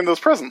was bringing those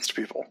presents to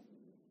people?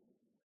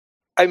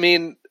 I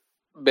mean,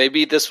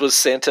 maybe this was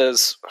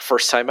Santa's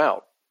first time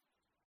out.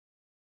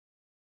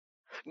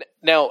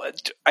 Now,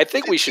 I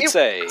think we should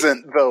say... It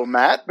wasn't, though,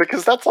 Matt,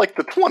 because that's like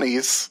the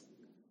 20s.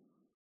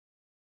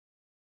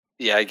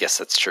 Yeah, I guess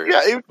that's true.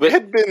 Yeah, it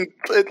had been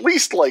at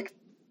least like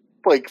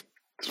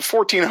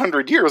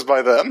 1,400 years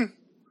by then.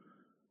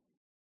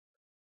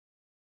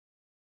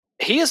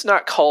 He is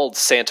not called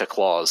Santa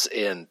Claus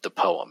in the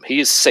poem. He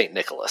is Saint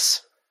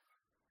Nicholas.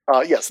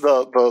 Yes,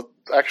 the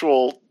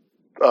actual,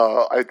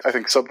 I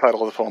think,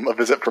 subtitle of the poem, A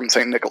Visit from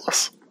St.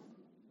 Nicholas.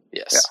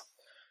 Yes. Yeah.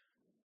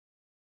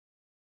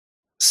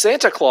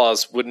 Santa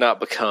Claus would not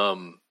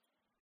become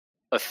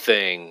a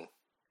thing.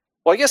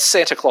 Well, I guess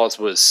Santa Claus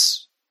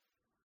was...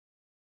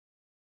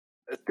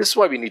 This is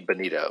why we need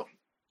Benito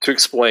to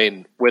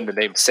explain when the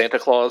name Santa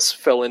Claus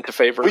fell into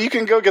favor. Well, you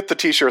can go get the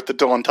T-shirt that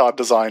Dylan Todd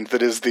designed.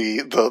 That is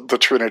the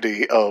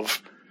trinity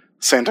of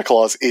Santa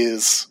Claus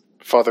is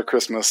Father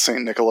Christmas,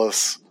 Saint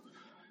Nicholas,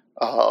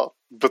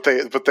 but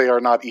they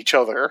are not each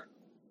other.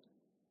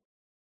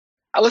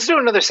 Let's do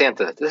another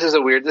Santa. This is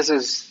a weird. This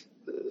is.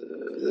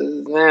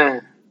 You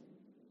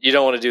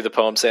don't want to do the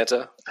poem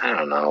Santa? I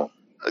don't know.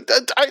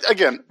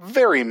 Again,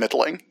 very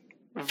middling.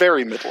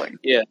 Very middling.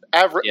 Yeah.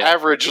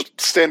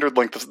 Average standard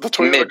length of the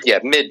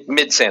Toyota.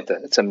 Mid Santa.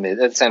 It's a mid.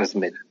 That Santa's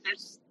mid.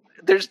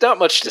 There's not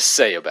much to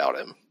say about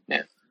him.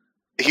 Yeah.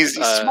 He's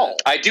small.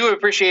 I do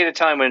appreciate a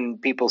time when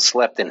people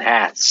slept in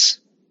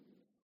hats.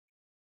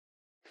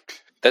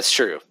 That's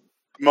true.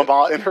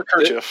 Mama in her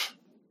kerchief.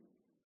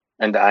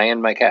 And I in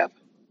my cap.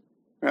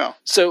 Yeah.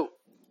 So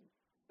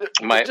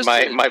My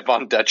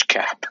Von Dutch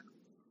cap.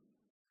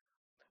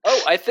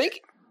 Oh, I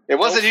think It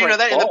wasn't. You know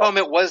that in the Frank poem,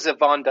 it was a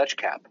Von Dutch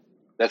cap.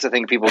 That's the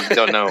thing people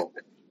don't know.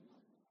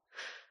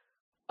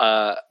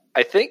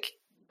 I think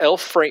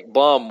Elf Frank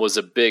Baum was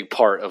a big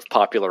part of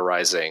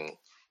popularizing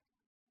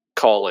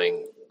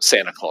calling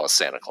Santa Claus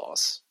Santa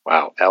Claus.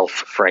 Wow, Elf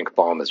Frank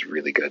Baum is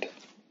really good.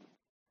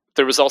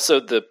 There was also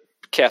the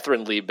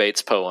Catherine Lee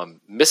Bates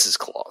poem Mrs.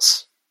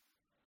 Claus,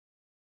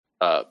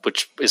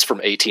 which is from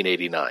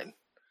 1889.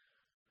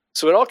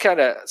 So it all kind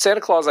of, Santa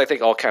Claus, I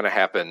think, all kind of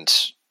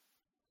happened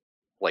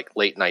like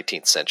late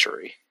 19th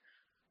century.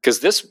 Because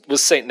this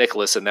was St.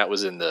 Nicholas, and that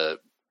was in the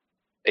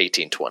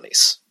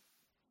 1820s.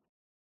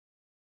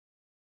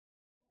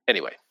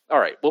 Anyway, all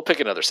right, we'll pick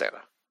another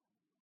Santa.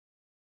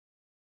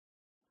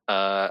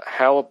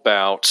 How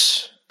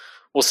about...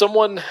 Well,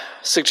 someone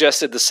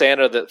suggested the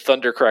Santa that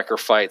Thundercracker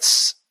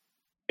fights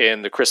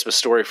in the Christmas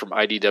Story from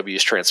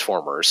IDW's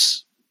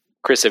Transformers.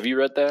 Chris, have you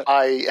read that?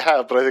 I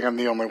have, but I think I'm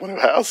the only one who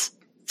has.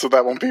 So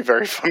that won't be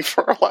very fun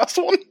for our last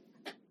one.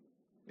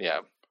 Yeah.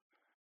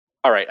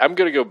 All right, I'm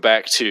going to go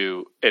back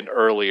to an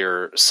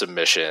earlier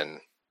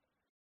submission.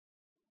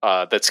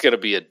 That's going to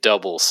be a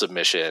double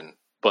submission,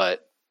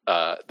 but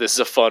this is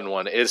a fun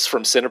one. It's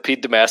from Centipede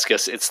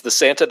Damascus. It's the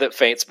Santa that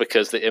faints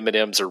because the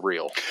M&Ms are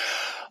real.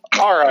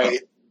 All right.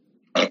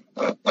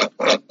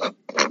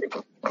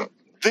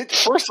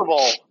 First of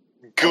all,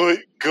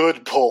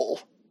 good pull.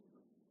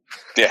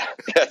 Yeah,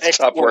 that's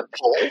top work.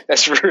 Pull.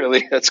 That's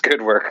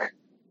good work.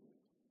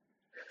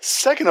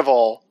 Second of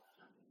all,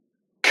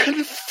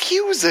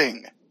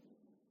 confusing.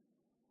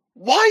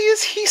 Why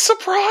is he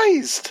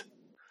surprised?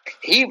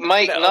 He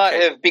might not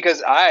have,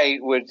 because I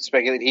would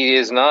speculate he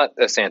is not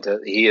a Santa.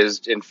 He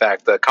is, in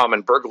fact, the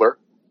common burglar.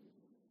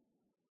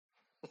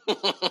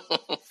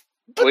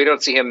 We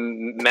don't see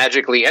him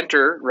magically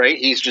enter, right?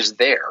 He's just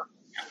there.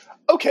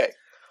 Okay.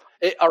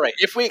 All right,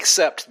 if we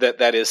accept that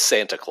that is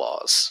Santa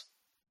Claus,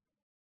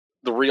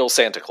 the real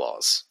Santa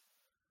Claus,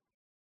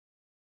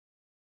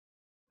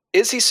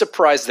 is he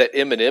surprised that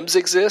M&Ms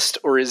exist,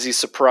 or is he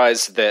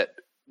surprised that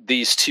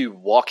these two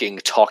walking,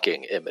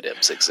 talking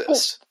M&Ms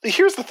exist? Well,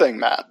 here's the thing,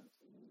 Matt.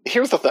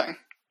 Here's the thing.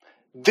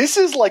 This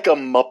is like a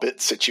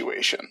Muppet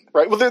situation,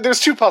 right? Well, there's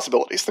two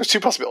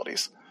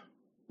possibilities.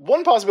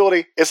 One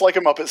possibility is like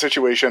a Muppet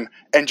situation,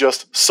 and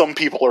just some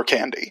people are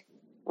candy,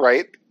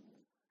 right?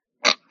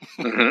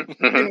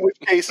 In which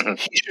case,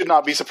 he should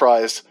not be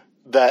surprised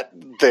that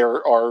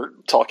there are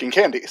talking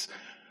candies.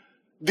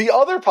 The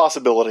other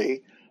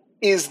possibility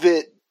is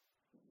that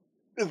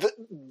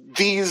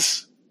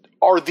these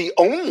are the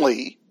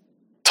only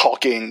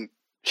talking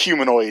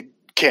humanoid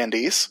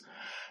candies,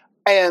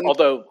 and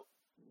although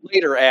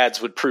later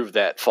ads would prove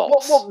that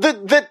false. Well,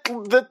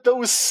 that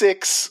those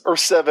 6 or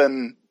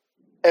 7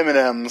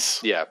 M&Ms,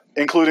 yeah,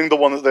 including the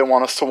one that they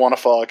want us to want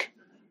to fuck.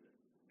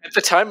 At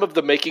the time of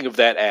the making of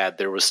that ad,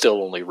 there was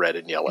still only red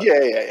and yellow.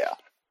 Yeah.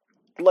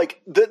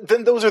 Like,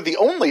 then those are the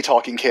only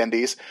talking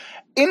candies,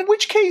 in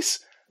which case,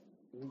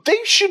 they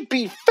should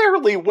be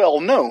fairly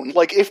well known.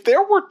 Like, if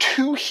there were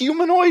 2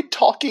 humanoid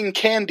talking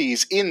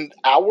candies in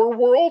our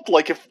world,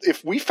 like,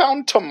 if we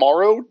found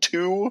tomorrow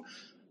 2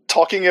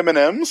 talking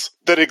M&Ms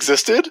that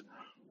existed,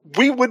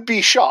 we would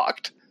be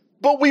shocked.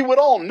 But we would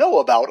all know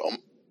about them.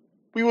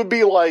 We would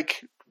be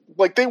like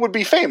they would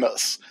be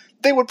famous.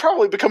 They would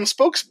probably become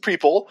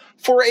spokespeople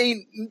for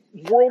a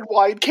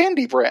worldwide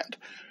candy brand.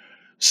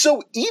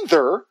 So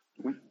either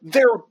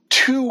they're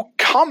too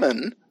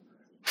common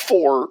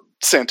for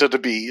Santa to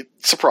be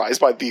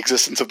surprised by the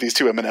existence of these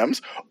 2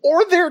 M&Ms,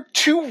 or they're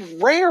too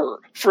rare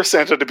for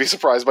Santa to be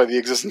surprised by the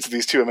existence of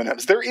these 2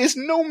 M&Ms. There is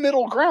no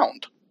middle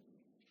ground.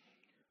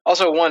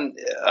 Also, one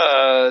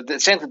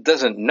that Santa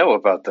doesn't know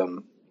about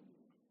them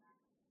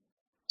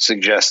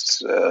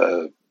suggests,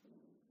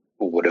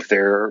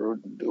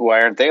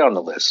 why aren't they on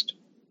the list,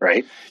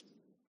 right?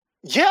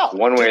 Yeah,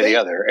 one way or the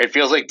other. It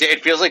feels like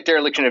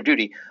dereliction of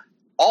duty.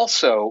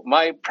 Also,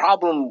 my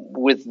problem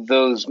with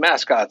those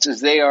mascots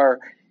is they are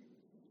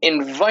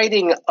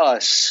inviting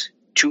us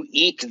to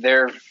eat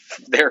their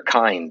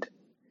kind.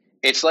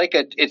 It's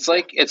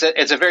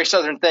a very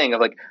Southern thing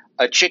of like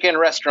a chicken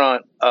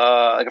restaurant,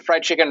 like a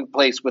fried chicken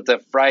place with a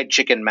fried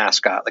chicken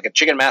mascot, like a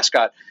chicken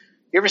mascot.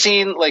 You ever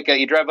seen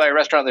you drive by a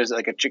restaurant? There's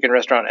like a chicken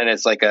restaurant, and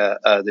it's like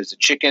there's a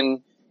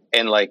chicken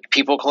in like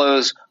people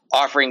clothes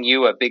offering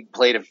you a big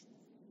plate of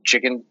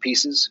chicken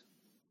pieces.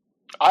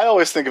 I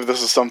always think of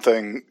this as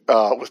something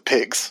with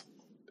pigs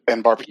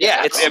and barbecue.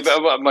 Yeah, it's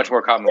much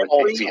more common with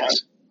pigs.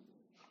 Yes.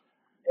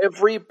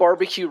 Every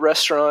barbecue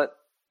restaurant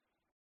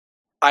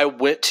I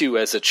went to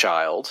as a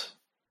child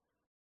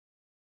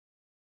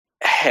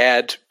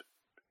had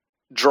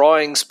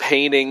drawings,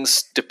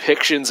 paintings,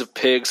 depictions of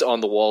pigs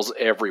on the walls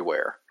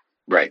everywhere.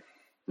 Right.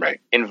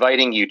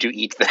 Inviting you to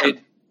eat them.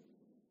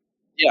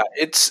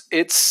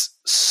 It's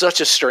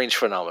such a strange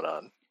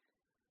phenomenon.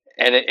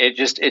 And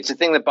it's a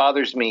thing that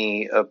bothers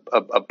me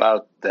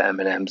about the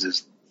M&Ms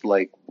is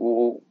like,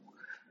 well,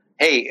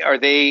 hey, are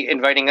they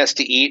inviting us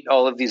to eat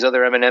all of these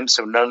other M&Ms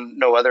so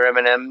no other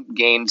M&M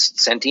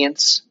gains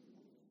sentience?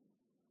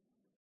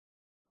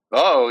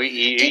 Oh,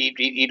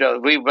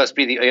 we must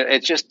be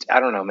it's just, I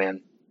don't know,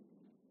 man.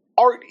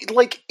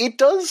 It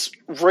does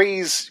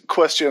raise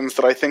questions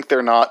that I think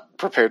they're not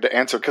prepared to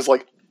answer. Because,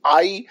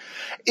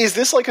 is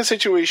this like a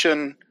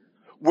situation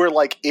where,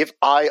 if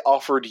I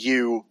offered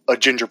you a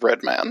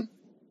gingerbread man,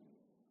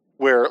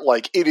 where,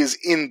 it is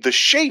in the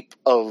shape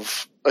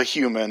of a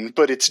human,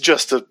 but it's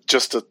just a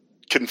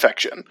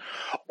confection?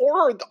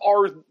 Or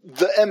are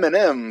the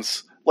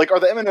M&Ms, are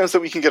the M&Ms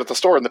that we can get at the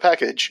store in the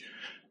package,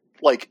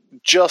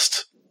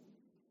 just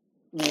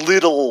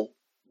little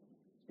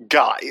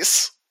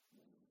guys?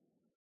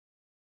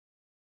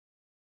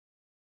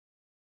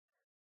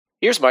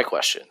 Here's my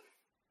question.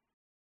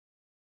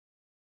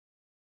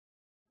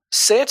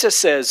 Santa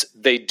says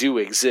they do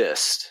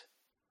exist.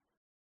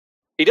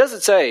 He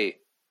doesn't say,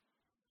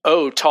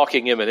 oh,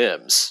 talking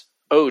M&Ms,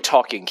 oh,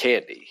 talking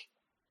candy.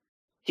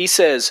 He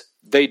says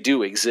they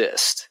do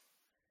exist,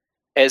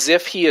 as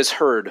if he has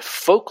heard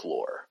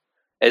folklore,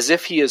 as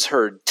if he has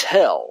heard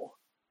tell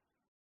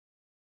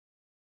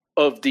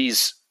of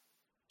these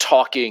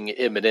talking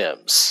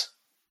M&Ms.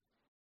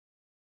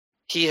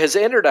 He has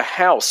entered a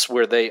house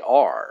where they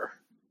are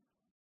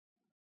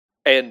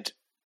and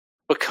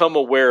become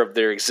aware of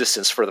their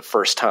existence for the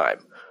first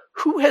time.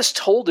 Who has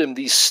told him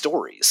these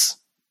stories?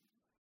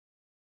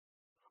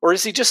 Or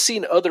has he just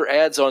seen other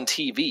ads on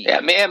TV? Yeah,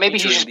 maybe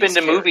he's just been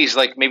to movies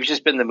like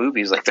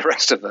the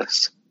rest of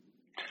us.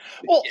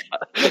 Well,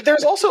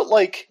 there's also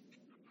like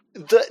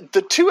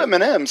the two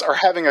M&Ms are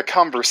having a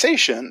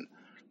conversation,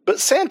 but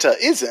Santa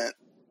isn't.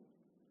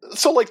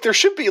 So like there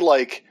should be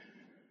like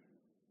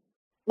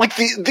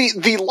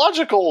the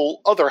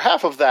logical other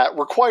half of that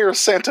requires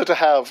Santa to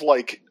have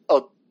like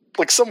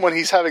someone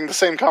he's having the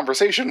same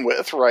conversation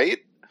with, right?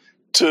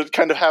 To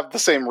kind of have the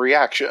same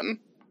reaction.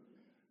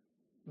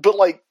 But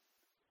like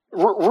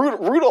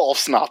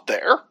Rudolph's not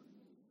there,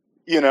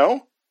 you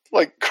know?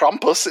 Like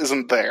Krampus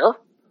isn't there.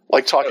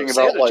 Like talking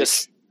about like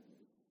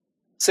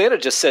Santa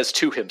just says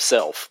to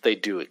himself they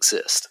do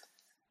exist.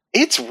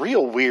 It's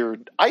real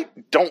weird. I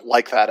don't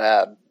like that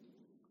ad.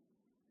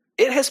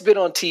 It has been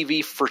on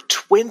TV for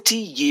 20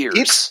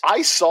 years.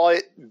 I saw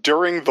it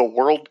during the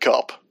World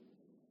Cup.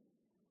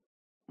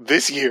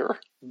 This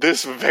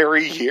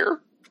very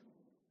year.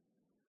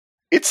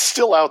 It's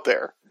still out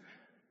there.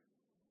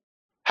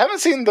 Haven't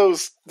seen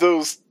the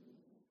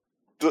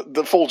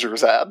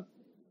Folgers ad.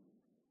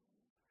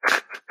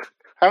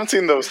 Haven't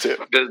seen those two.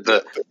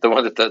 The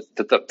one that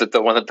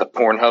the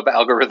Pornhub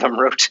algorithm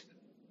wrote.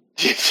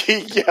 Yes.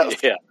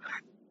 Yeah.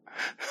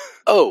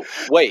 Oh,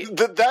 wait.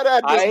 That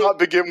ad does not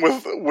begin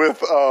with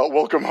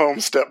 "Welcome home,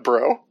 step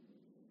bro."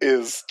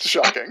 Is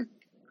shocking.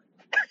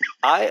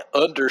 I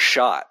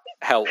undershot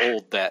how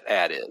old that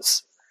ad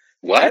is.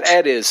 What? That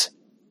ad is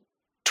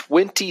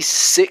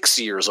 26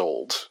 years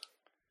old.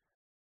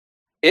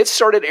 It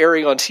started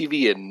airing on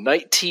TV in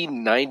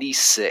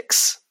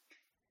 1996.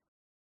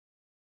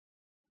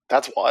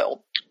 That's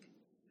wild.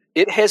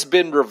 It has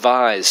been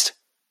revised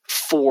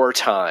 4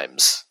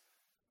 times.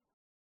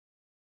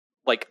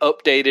 Like,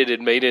 updated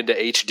and made into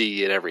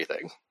HD and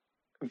everything.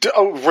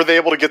 Were they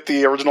able to get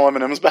the original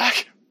M&Ms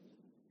back?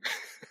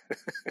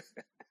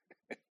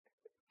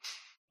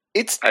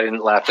 I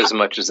didn't laugh as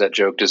much as that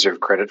joke deserved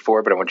credit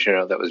for, but I want you to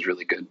know that was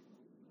really good.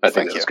 I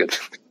think that was good.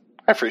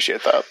 I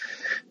appreciate that.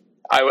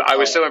 I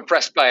was so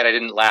impressed by it, I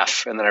didn't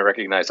laugh, and then I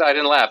recognized I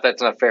didn't laugh.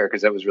 That's not fair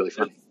because that was really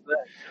funny.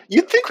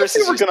 You'd think if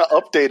they were going to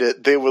update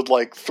it, they would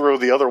like throw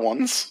the other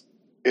ones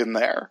in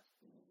there,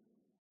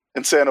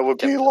 and Santa would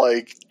be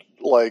like,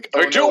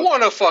 I do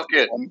want to fuck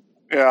it.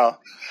 Yeah,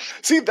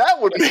 see,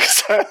 that would make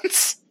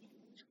sense.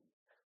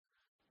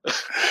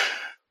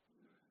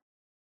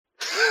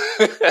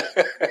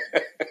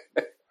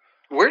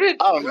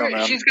 I don't know,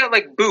 man. She's got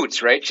like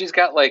boots, right? She's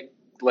got like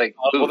boots.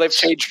 Well, they've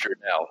changed her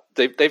now.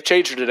 They've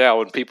changed her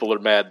now, and people are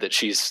mad that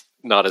she's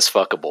not as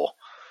fuckable.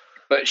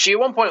 But she at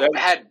one point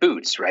had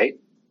boots, right?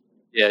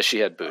 Yeah, she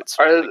had boots.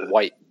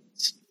 White.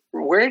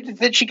 Where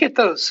did she get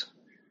those?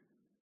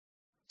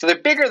 So they're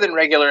bigger than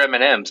regular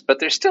M&Ms, but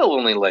they're still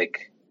only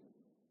like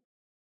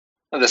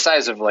the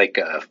size of like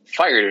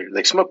fire,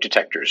 like smoke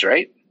detectors,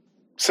 right?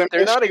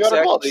 They're not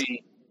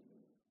exactly.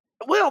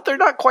 Well, they're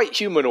not quite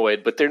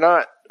humanoid, but they're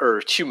not,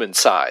 or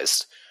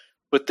human-sized.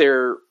 But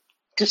they're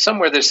just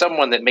somewhere. There's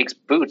someone that makes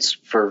boots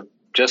for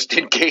just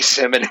in case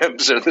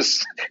M&Ms are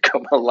this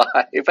come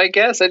alive. I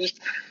guess I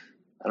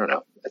don't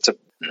know. It's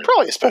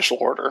probably a special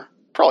order,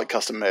 probably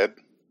custom made,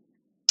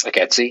 like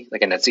Etsy,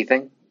 like an Etsy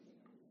thing.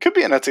 Could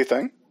be an Etsy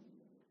thing.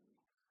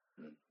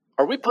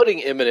 Are we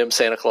putting M&M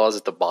Santa Claus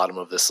at the bottom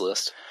of this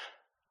list?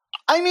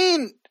 I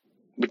mean,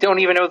 we don't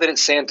even know that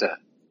it's Santa.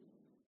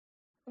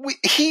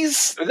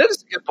 That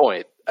is a good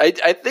point. I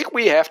think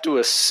we have to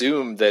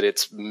assume that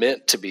it's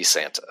meant to be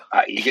Santa.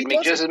 You can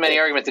make just as many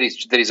arguments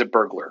that he's a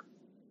burglar.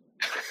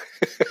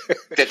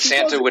 That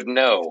Santa would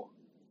know.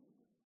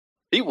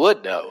 He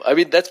would know. I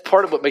mean, that's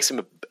part of what makes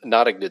him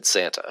not a good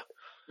Santa.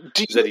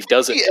 That he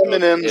doesn't. The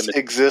M&Ms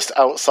exist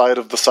outside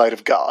of the sight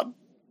of God.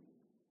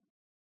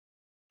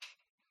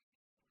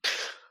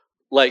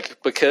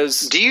 Like,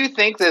 because... Do you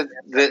think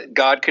that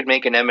God could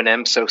make an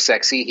M&M so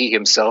sexy he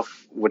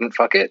himself wouldn't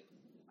fuck it?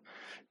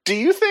 Do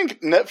you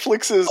think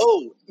Netflix's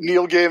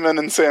Neil Gaiman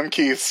and Sam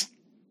Keith's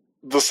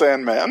The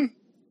Sandman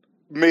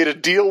made a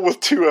deal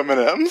with 2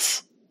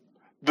 M&Ms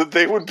that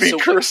they would be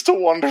cursed to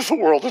wander the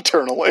world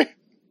eternally?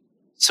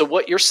 So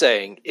what you're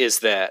saying is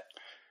that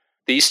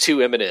these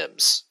 2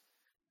 M&Ms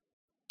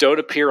don't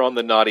appear on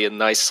the naughty and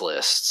nice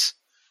lists.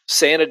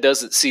 Santa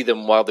doesn't see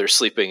them while they're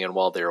sleeping and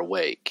while they're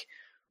awake,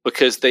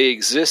 because they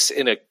exist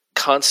in a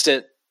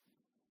constant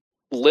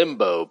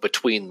limbo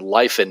between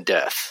life and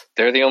death.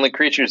 They're the only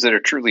creatures that are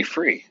truly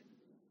free.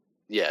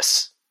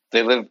 Yes.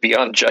 They live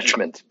beyond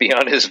judgment,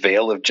 beyond his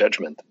veil of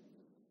judgment.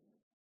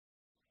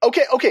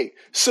 Okay.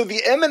 So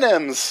the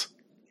M&Ms,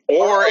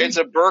 Or it's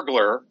a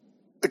burglar.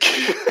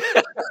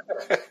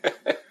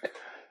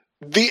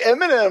 the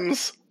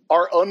M&Ms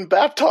are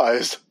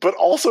unbaptized, but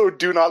also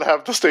do not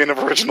have the stain of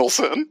original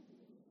sin.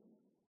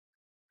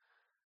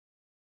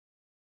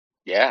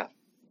 Yeah.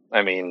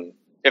 I mean,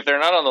 if they're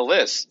not on the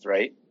list,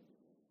 right?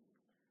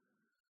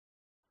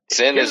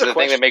 Sin Here's is a the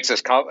thing question. that makes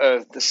us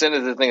sin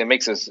is the thing that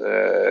makes us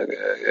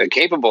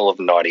capable of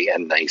naughty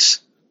and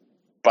nice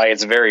by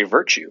its very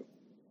virtue.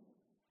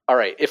 All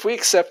right, if we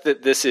accept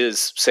that this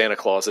is Santa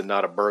Claus and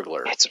not a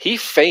burglar, It's- he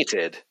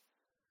fainted,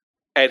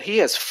 and he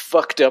has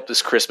fucked up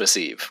this Christmas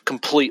Eve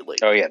completely.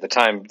 Oh yeah,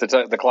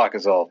 the clock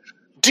is all.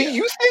 Do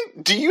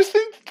you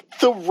think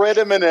the red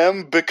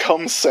M&M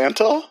becomes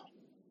Santa?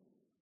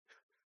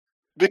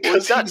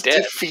 Because he's not he's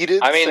dead. defeated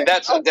I mean,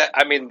 Santa?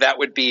 that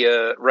would be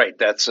right.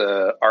 That's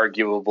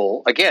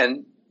arguable.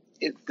 Again,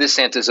 this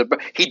Santa's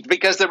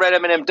because the red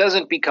M&M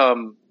doesn't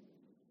become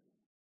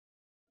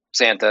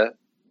Santa.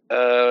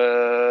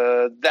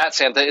 That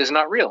Santa is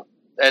not real.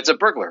 It's a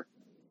burglar.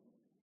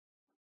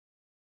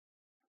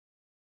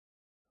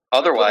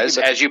 Otherwise,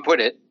 as you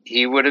put it,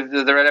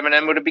 the red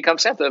M&M would have become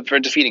Santa for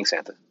defeating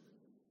Santa.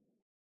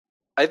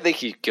 I think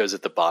he goes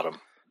at the bottom.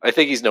 I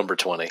think he's number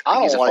 20.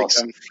 I He's don't a like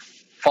him.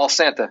 false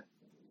Santa.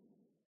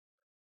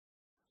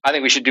 I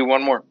think we should do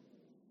one more.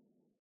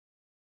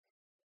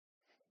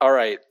 All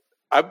right,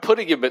 I'm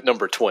putting him at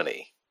number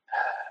 20.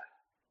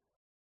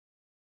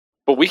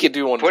 But we could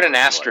do one Put more an if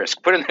you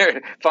asterisk. Put in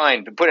there.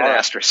 Fine, but put an All right.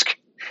 asterisk.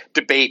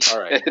 Debate.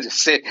 All right.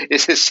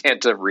 Is this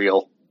Santa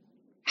real?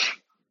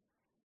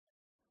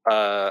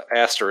 like.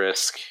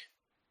 Asterisk.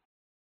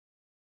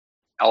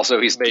 Also,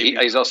 he's Maybe.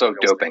 also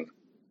doping.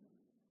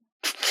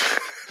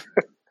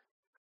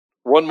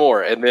 One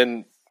more, and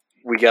then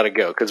we got to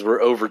go because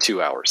we're over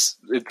 2 hours.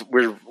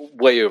 We're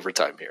way over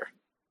time here.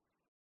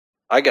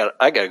 I got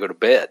to go to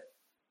bed.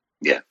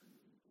 I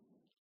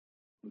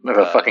have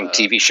a fucking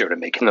TV show to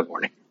make in the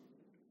morning.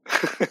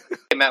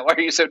 Hey, Matt, why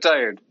are you so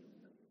tired?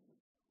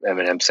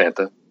 M&M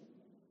Santa.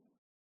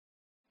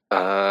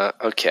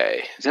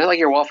 Okay. Is that like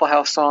your Waffle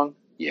House song?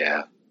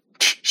 Yeah.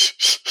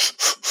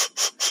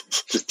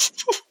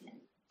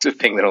 It's a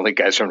thing that only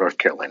guys from North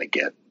Carolina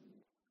get.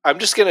 I'm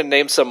just going to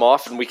name some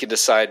off, and we can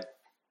decide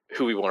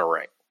who we want to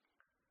rank.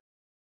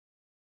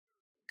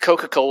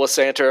 Coca-Cola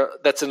Santa,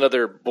 that's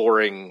another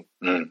boring,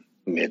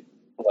 Mid.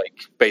 like,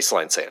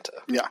 baseline Santa.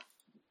 Yeah.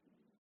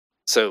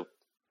 So,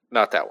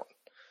 not that one.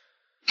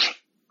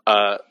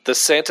 The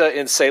Santa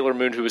in Sailor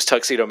Moon who was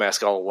Tuxedo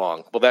Mask all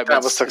along. Well, that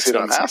That was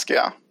Tuxedo Mask,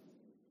 yeah.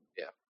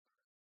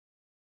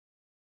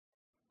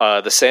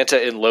 The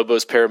Santa in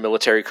Lobo's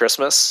Paramilitary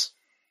Christmas.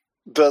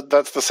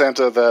 That's the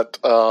Santa that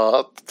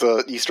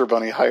the Easter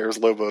Bunny hires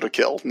Lobo to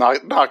kill.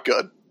 Not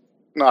good.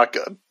 Not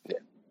good.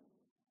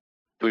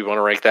 Do we want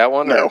to rank that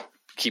one? No. Or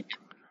keep.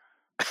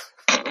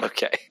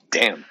 Okay.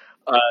 Damn.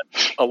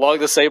 Along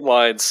the same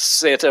lines,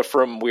 Santa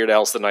from Weird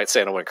Al's The Night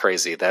Santa Went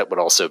Crazy. That would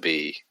also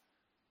be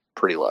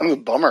pretty low. That's a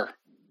bummer.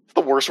 It's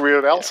the worst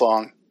Weird Al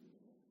song.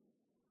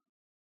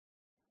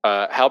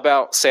 How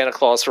about Santa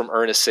Claus from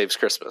Ernest Saves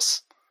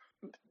Christmas?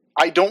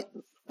 I don't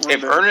If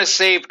remember. Ernest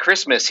saved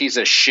Christmas, he's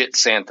a shit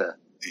Santa.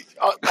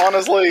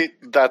 Honestly,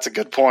 that's a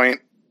good point.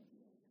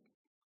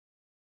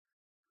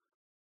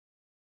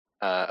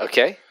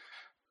 Okay.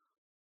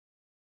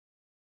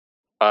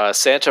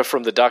 Santa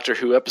from the Doctor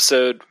Who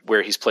episode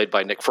where he's played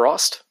by Nick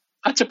Frost.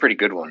 That's a pretty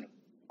good one.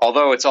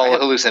 Although it's all a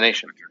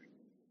hallucination.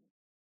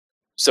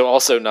 So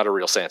also not a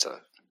real Santa.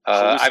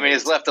 I mean,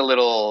 it's left a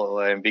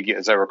little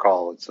ambiguous. As I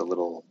recall, it's a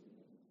little.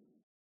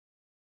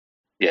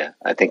 Yeah,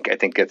 I think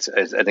that's.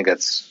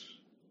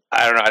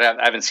 I don't know.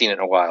 I haven't seen it in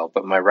a while,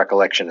 but my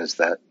recollection is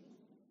that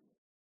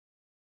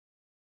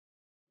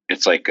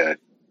it's like a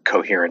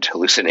coherent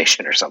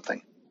hallucination or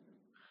something.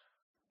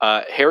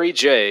 Harry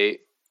J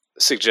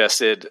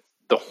suggested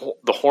the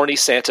horny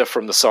Santa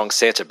from the song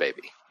Santa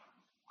Baby.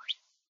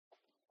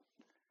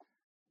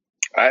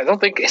 I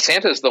don't think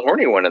Santa's the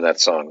horny one in that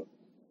song.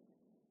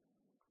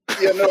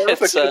 Yeah, no,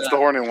 it's It's, the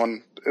horny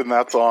one in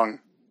that song.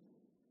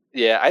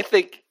 Yeah, I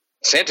think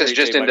Santa's Harry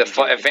just J into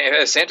might be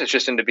gay. Santa's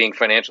just into being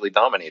financially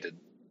dominated.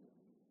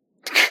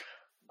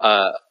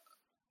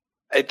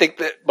 I think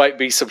that might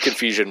be some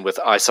confusion with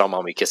I Saw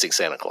Mommy Kissing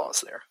Santa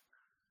Claus there.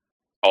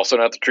 Also,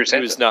 not the true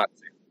Santa. Who's not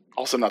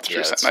Also not the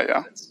true that's- Santa,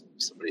 yeah. that's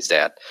somebody's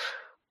dad.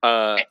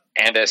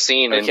 And as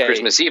seen in Okay.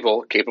 Christmas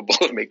Evil, capable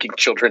of making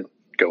children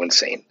go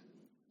insane.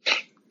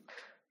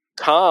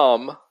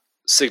 Tom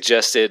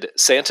suggested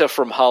Santa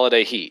from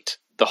Holiday Heat.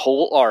 The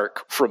whole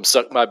arc from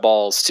Suck My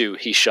Balls to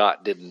He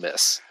Shot, Didn't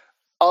Miss.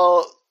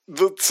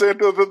 The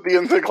Santa that the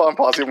Insane Clown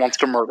Posse wants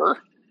to murder.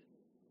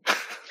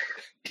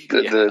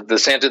 The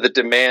Santa that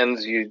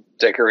demands you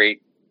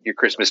decorate your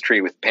Christmas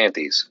tree with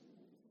panties.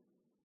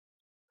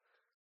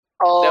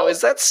 Now,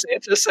 is that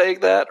Santa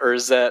saying that, or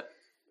is that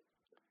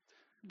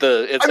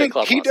the I Insane mean,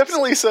 Clown he Posse?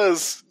 definitely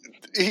says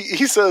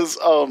he says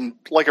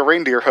like a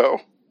reindeer hoe.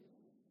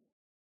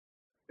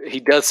 He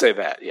does say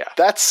that, yeah.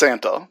 That's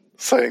Santa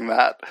saying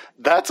that.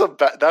 That's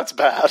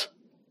bad.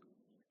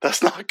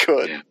 That's not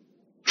good.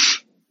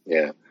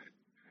 Yeah.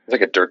 It's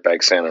like a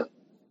dirtbag Santa.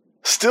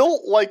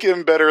 Still like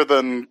him better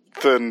than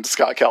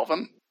Scott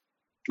Calvin.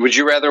 Would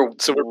you rather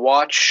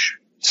watch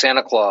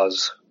Santa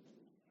Claus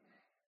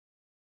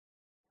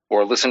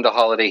or listen to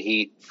Holiday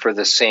Heat for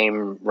the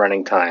same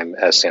running time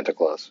as Santa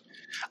Claus?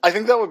 I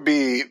think that would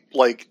be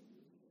like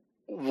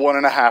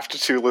 1.5 to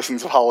 2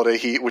 listens of Holiday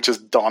Heat, which is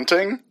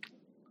daunting.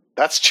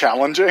 That's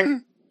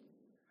challenging.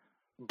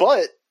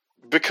 But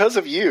because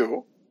of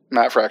you,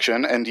 Matt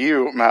Fraction, and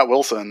you, Matt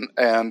Wilson,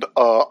 and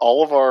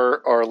all of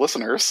our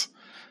listeners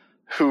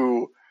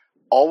who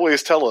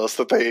always tell us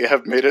that they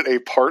have made it a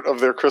part of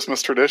their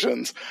Christmas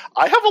traditions,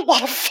 I have a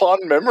lot of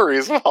fond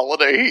memories of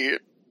Holiday Heat.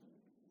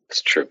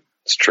 It's true.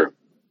 It's true.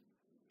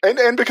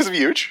 And because of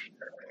Huge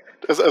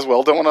as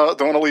well. Don't want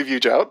to leave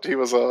Huge out. He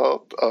was a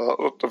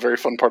very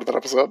fun part of that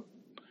episode.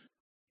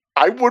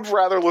 I would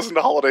rather listen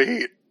to Holiday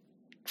Heat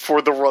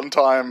for the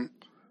runtime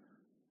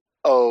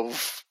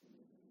of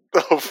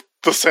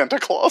the Santa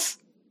Claus.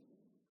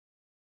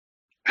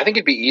 I think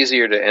it'd be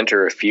easier to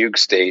enter a fugue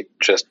state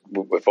just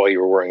if all you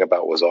were worrying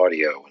about was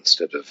audio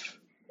instead of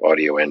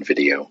audio and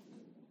video.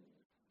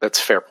 That's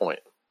a fair point.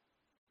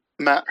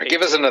 Matt,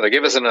 Give us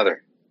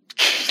another.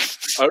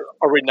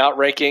 Are we not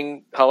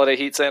ranking Holiday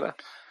Heat Santa?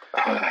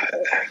 All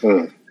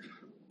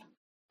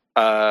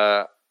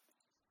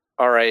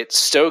right.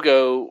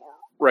 Stogo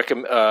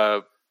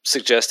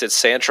suggested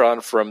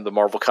Santron from the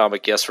Marvel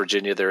comic. Yes,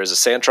 Virginia, there is a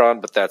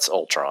Santron, but that's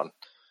Ultron.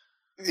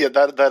 Yeah,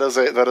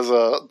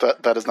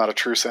 that is not a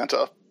true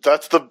Santa.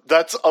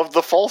 That's of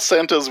the false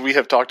Santas we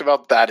have talked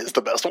about, that is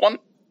the best one.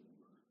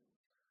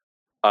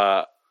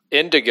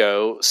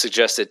 Indigo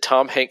suggested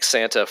Tom Hanks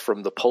Santa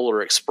from the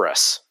Polar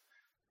Express.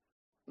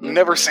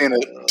 Never seen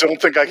it.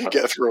 Don't think I could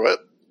get through it.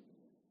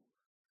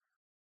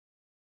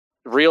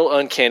 Real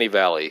Uncanny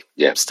Valley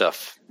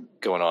stuff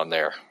going on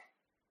there.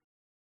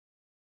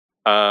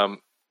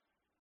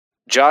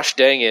 Josh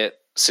Dangit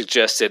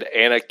suggested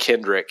Anna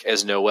Kendrick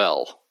as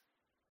Noelle.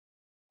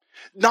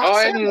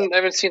 I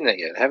haven't seen that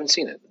yet. I haven't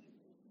seen it.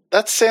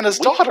 That's Santa's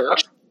daughter.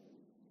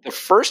 The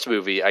first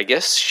movie, I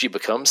guess she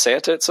becomes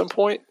Santa at some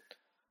point.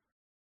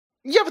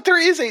 Yeah, but there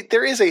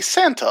is a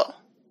Santa.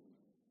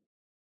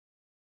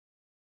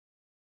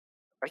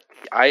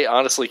 I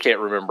honestly can't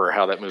remember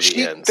how that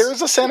movie ends.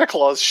 There's a Santa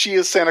Claus. She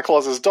is Santa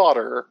Claus's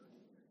daughter.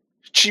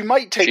 She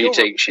might take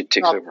over. She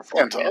takes over for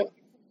Santa. him. Yeah.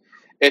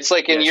 It's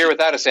like in Year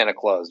Without a Santa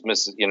Claus,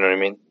 Mrs. You know what I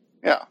mean?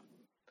 Yeah.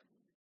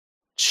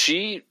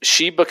 She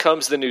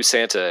becomes the new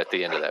Santa at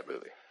the end of that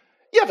movie.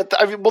 Yeah,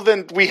 but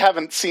then we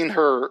haven't seen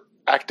her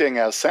acting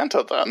as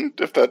Santa. Then,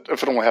 if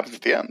it only happens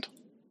at the end.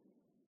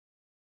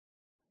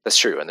 That's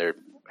true, and there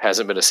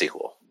hasn't been a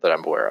sequel that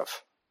I'm aware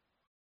of.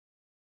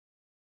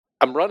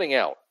 I'm running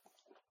out.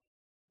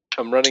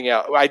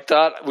 I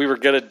thought we were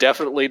going to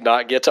definitely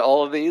not get to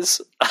all of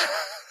these.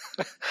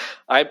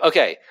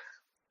 Okay.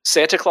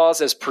 Santa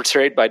Claus as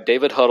portrayed by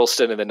David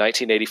Huddleston in the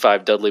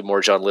 1985 Dudley Moore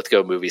John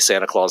Lithgow movie,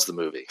 Santa Claus the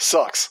Movie.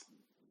 Sucks.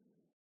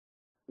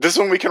 This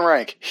one we can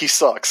rank. He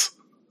sucks.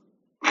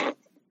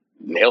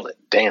 Nailed it.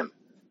 Damn.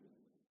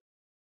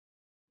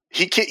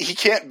 He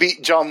can't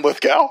beat John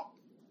Lithgow.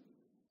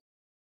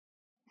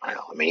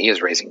 Well, I mean, he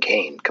is Raising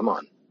Cain. Come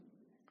on.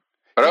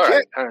 But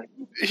all right.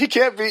 He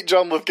can't beat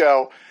John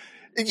Lithgow.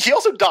 He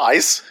also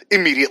dies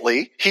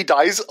immediately. He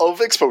dies of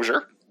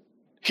exposure.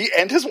 He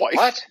and his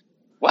wife.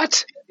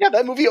 What? Yeah,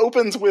 that movie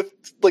opens with,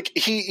 like,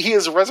 he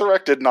is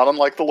resurrected, not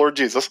unlike the Lord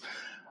Jesus.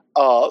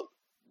 I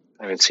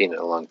haven't seen it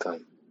in a long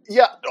time.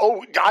 Yeah,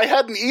 I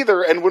hadn't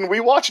either, and when we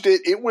watched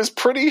it, it was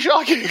pretty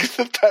shocking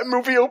that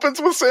movie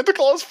opens with Santa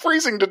Claus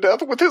freezing to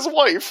death with his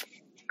wife.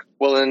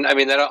 Well, then, I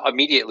mean, that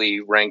immediately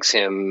ranks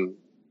him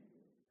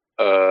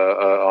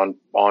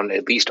on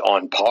at least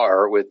on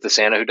par with the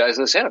Santa who dies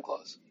in the Santa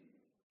Claus.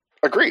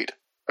 Agreed.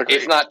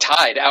 If not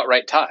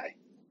outright tie.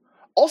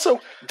 Also,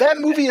 that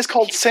movie is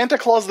called Santa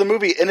Claus the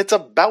Movie, and it's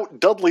about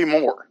Dudley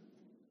Moore.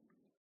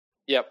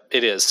 Yep,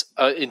 it is.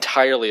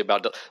 Entirely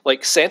about...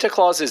 Like, Santa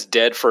Claus is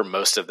dead for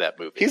most of that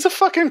movie. He's a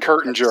fucking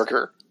curtain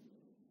jerker.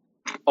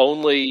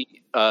 Only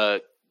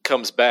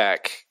comes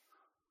back,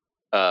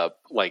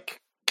 like,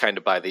 kind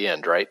of by the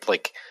end, right?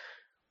 Like,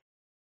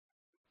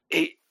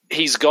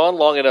 he's gone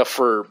long enough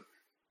for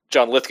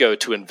John Lithgow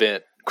to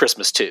invent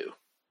Christmas 2.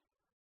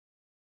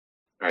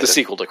 The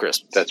sequel to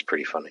Christmas. That's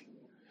pretty funny.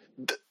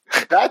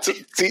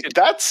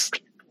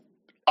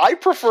 I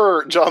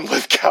prefer John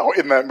Lithgow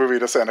in that movie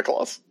to Santa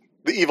Claus,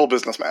 the evil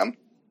businessman.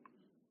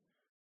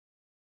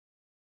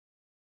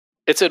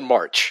 It's in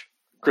March,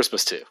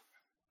 Christmas 2.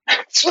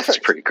 That's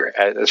pretty great.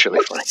 That's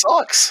really funny.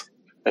 Sucks.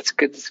 That's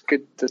good.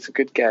 That's a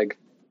good gag.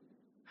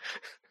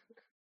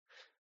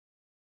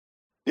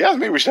 Yeah,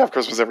 maybe we should have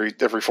Christmas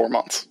every 4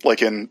 months,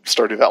 like in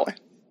Stardew Valley.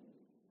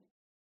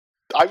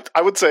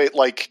 I would say,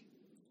 like,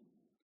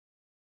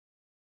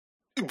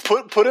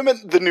 put him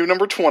at the new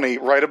number 20,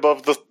 right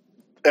above the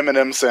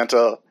M&M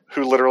Santa,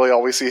 who literally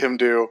all we see him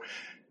do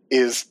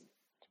is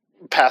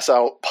pass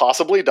out,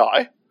 possibly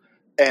die,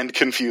 and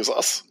confuse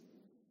us.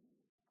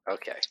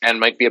 Okay. And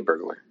might be a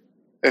burglar.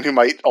 And who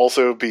might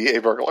also be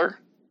a burglar.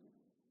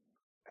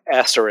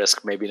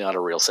 Asterisk, maybe not a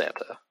real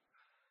Santa.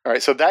 All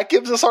right, so that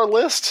gives us our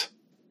list,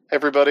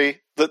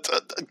 everybody.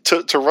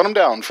 To run them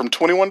down from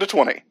 21 to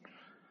 20.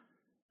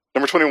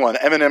 Number 21,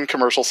 M&M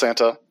commercial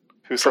Santa.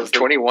 Who From says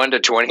 21 to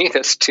 20,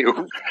 that's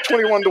 2.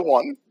 21 to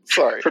 1.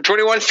 Sorry. From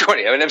 21 to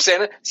 20, M&M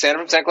Santa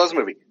from Santa Claus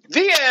movie.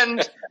 The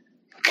end.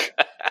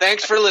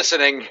 Thanks for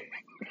listening.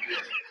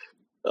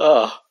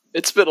 Oh,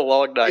 it's been a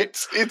long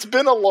night. It's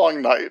been a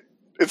long night.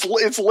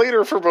 It's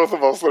later for both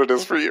of us than it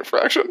is for you,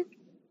 Fraction.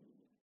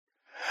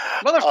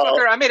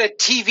 Motherfucker, I made a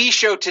TV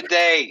show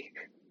today.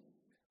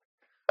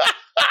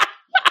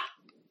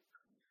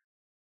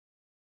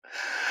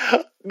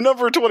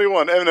 Number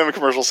 21, M&M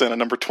commercial Santa.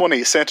 Number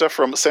 20, Santa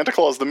from Santa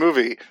Claus the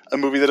Movie, a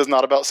movie that is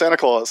not about Santa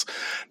Claus.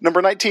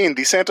 Number 19,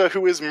 the Santa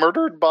who is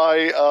murdered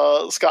by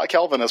Scott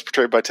Calvin, as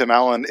portrayed by Tim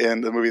Allen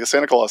in the movie The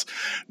Santa Claus.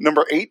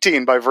 Number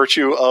 18, by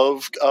virtue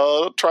of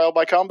Trial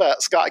by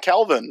Combat, Scott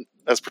Calvin,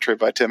 as portrayed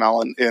by Tim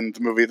Allen in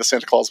the movie The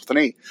Santa Claus with an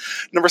E.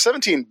 Number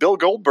 17, Bill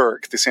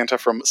Goldberg, the Santa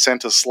from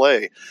Santa's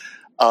Sleigh.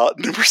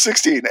 Number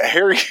 16,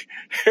 Harry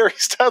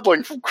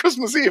Stadling from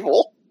Christmas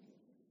Evil.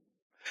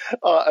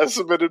 As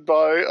submitted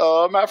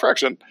by Matt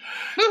Fraction.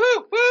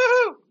 Woohoo!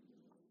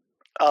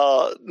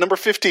 Woohoo! Number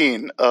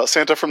 15,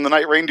 Santa from The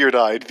Night Reindeer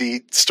Died,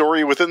 the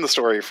story within the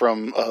story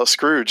from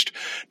Scrooged.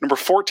 Number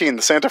 14,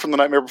 the Santa from The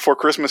Nightmare Before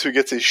Christmas who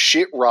gets his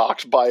shit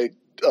rocked by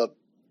a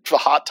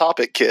Hot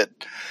Topic kid.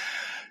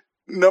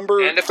 And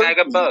a bag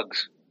of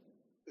bugs.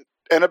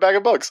 And a bag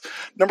of bugs.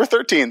 Number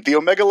 13, the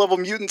Omega Level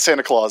Mutant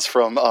Santa Claus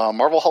from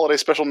Marvel Holiday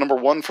Special number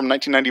 1 from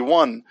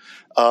 1991.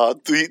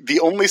 The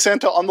only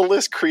Santa on the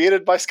list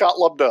created by Scott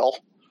Lobdell.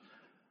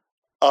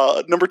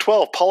 Number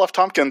 12, Paul F.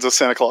 Tompkins as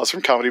Santa Claus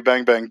from Comedy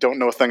Bang Bang. Don't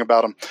know a thing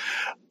about him.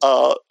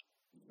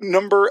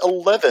 Number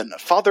 11,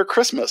 Father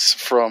Christmas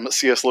from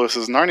C.S.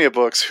 Lewis's Narnia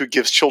books, who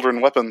gives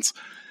children weapons.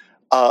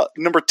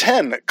 Number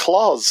 10,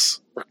 Klaus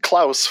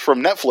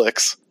from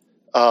Netflix,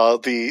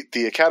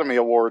 the Academy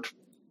Award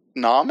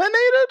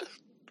nominated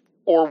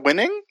or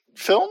winning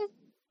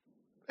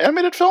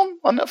animated film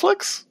on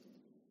Netflix.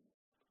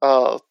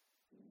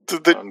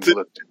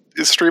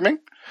 Is streaming.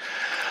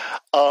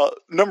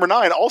 Number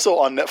 9, also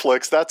on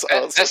Netflix.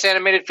 That's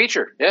animated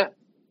feature. Yeah.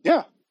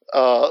 Yeah.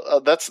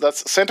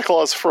 That's Santa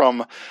Claus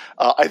from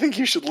I Think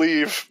You Should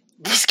Leave,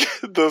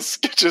 the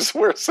sketches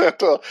where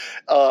Santa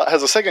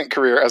has a second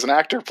career as an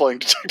actor playing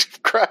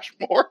Detective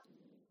Crashmore.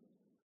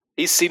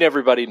 He's seen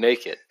everybody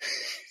naked.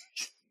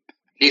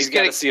 He's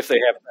got to see if they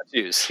have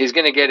tattoos. He's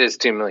going to get his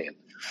 $2 million.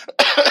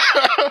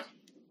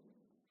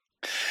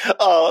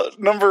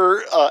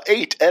 Number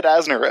 8, Ed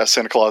Asner as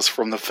Santa Claus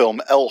from the film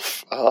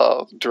Elf,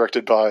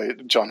 directed by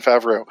Jon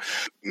Favreau.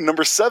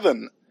 Number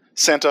 7,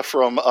 Santa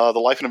from The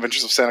Life and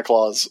Adventures of Santa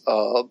Claus,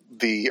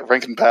 the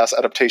Rankin Bass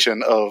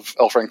adaptation of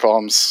L. Frank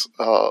Baum's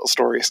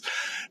stories.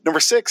 Number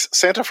 6,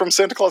 Santa from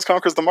Santa Claus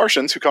Conquers the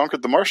Martians, who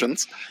conquered the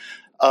Martians.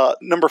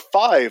 Number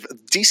 5,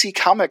 DC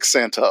Comics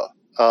Santa,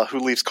 who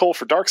leaves Cole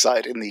for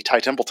Darkseid in the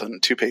Ty Templeton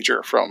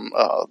 2-pager from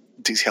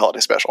DC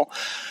Holiday Special.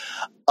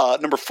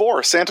 Number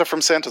 4, Santa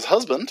from Santa's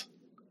Husband.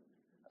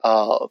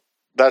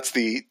 That's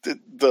the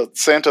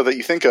Santa that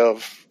you think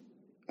of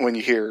when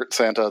you hear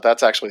Santa.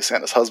 That's actually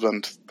Santa's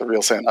husband, the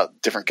real Santa,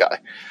 different guy.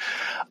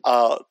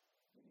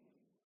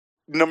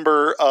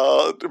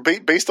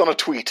 Based on a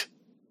tweet.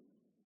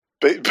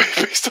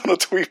 Based on a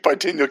tweet by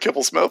Daniel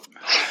Kibblesmith.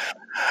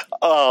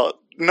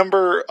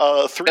 Number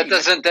 3.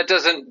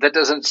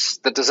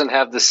 That doesn't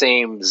have the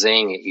same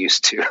zing it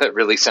used to. It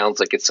really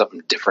sounds like it's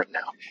something different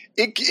now.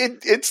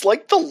 It's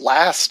like the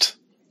last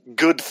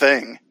good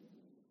thing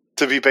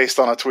to be based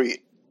on a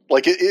tweet.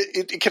 Like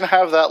it can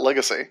have that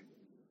legacy.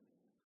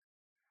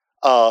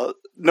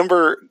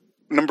 Number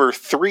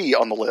 3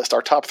 on the list,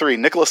 our top 3,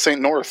 Nicholas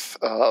St. North,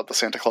 the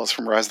Santa Claus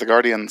from Rise of the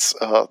Guardians,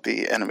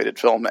 the animated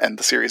film and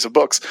the series of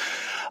books.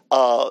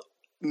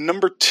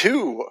 Number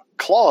 2,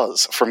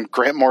 Claus from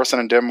Grant Morrison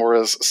and Dan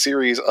Mora's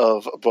series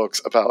of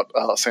books about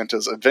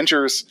Santa's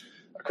adventures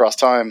across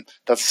time.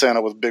 That's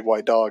Santa with a big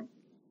white dog.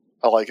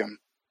 I like him.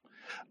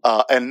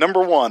 And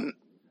number 1,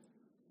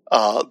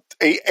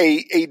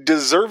 a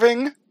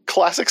deserving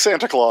classic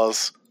Santa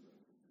Claus,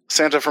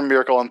 Santa from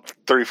Miracle on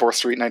 34th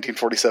Street,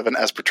 1947,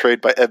 as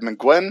portrayed by Edmund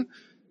Gwenn,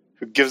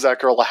 who gives that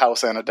girl a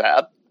house and a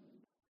dad.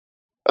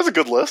 That's a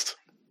good list.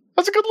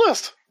 It's a good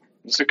list.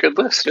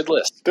 Good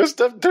list. There's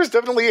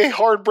definitely a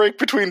hard break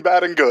between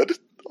bad and good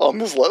on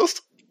this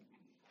list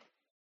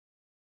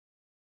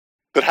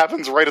that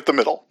happens right at the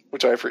middle,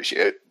 which I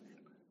appreciate.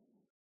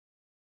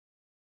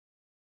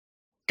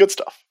 Good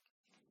stuff.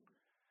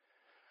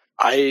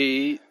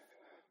 I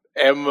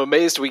am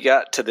amazed we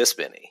got to this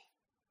many.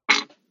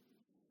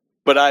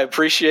 But I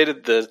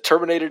appreciated the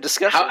Terminator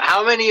discussion.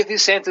 How many of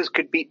these Santas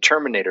could beat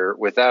Terminator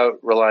without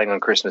relying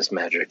on Christmas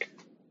magic?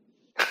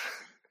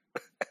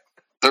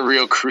 The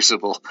real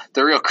crucible.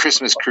 The real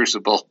Christmas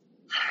crucible.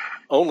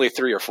 Only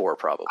 3 or 4,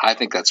 probably. I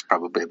think that's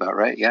probably about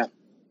right, yeah.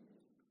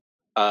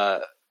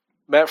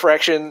 Matt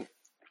Fraction,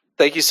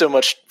 thank you so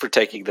much for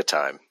taking the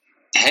time.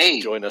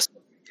 Hey, join us.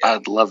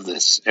 I'd love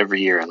this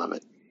every year. I love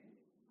it.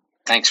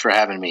 Thanks for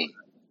having me.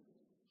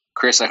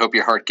 Chris, I hope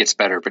your heart gets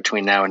better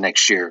between now and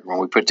next year when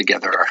we put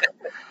together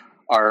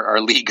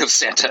our League of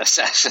Santa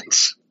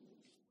Assassins.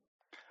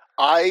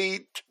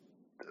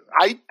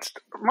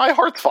 my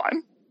heart's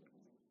fine.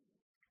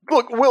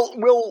 Look,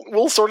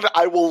 we'll sort it.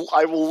 I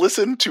will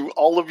listen to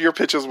all of your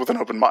pitches with an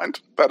open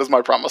mind. That is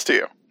my promise to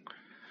you.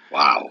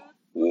 Wow.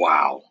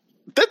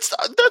 That's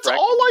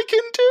all I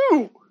can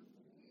do.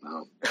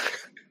 Oh.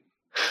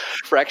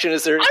 Fraction,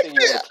 is there anything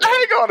you want to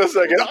Hang on a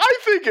second.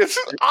 I've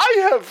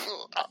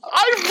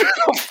been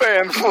a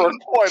fan for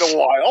quite a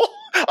while.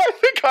 I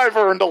think I've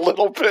earned a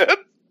little bit.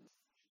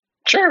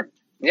 Sure.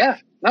 Yeah.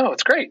 No,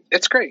 it's great.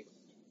 It's great.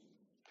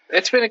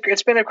 It's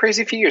been a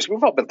crazy few years.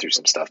 We've all been through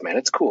some stuff, man.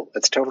 It's cool.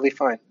 It's totally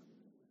fine.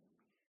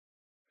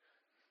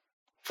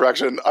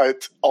 Fraction, I'm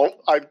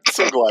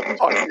so glad to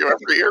talk to you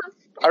every year.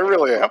 I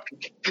really am.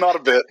 Not a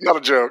bit. Not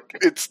a joke.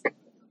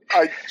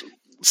 I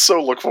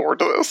so look forward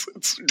to this.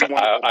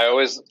 I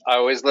always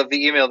love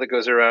the email that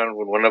goes around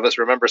when one of us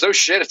remembers, oh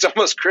shit, it's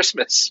almost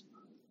Christmas.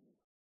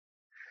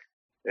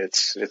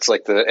 It's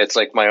like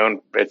my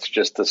own. It's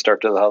just the start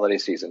to the holiday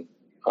season.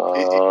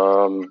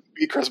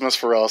 Be Christmas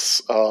for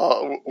us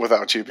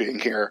without you being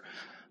here,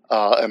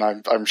 and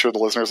I'm sure the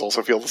listeners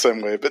also feel the same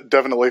way. But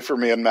definitely for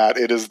me and Matt,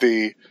 it is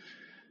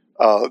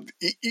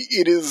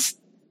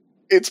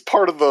it's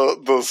part of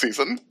the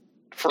season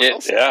for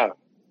us. Yeah.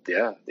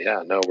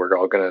 No, we're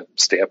all gonna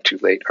stay up too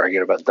late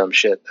arguing about dumb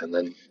shit and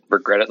then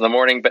regret it in the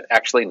morning, but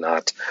actually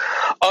not.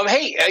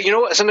 Hey, you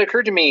know what? Something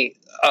occurred to me.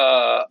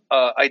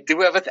 I do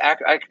have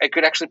I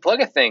could actually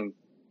plug a thing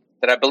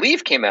that I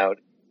believe came out,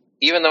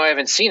 even though I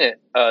haven't seen it.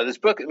 This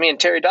book me and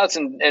Terry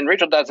Dodson and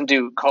Rachel Dodson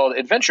do called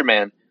Adventure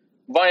Man.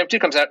 Volume 2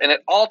 comes out, and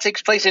it all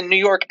takes place in New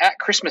York at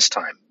Christmas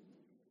time.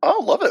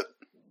 Oh, love it.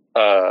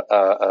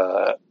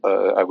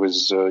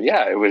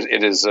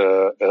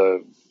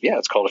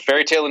 It's called A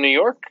Fairy Tale in New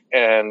York,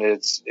 and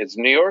it's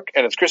New York,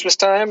 and it's Christmas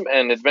time,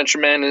 and Adventure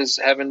Man is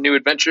having new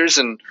adventures,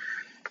 and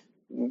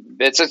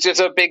it's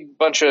a big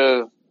bunch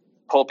of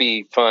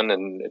pulpy fun,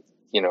 and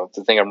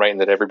the thing I'm writing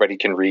that everybody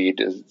can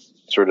read is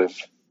sort of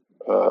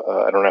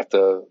I don't have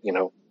to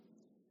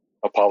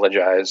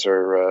apologize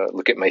or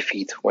look at my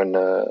feet when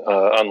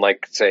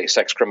unlike say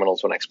Sex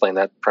Criminals when I explain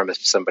that premise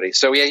to somebody.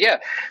 So yeah,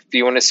 if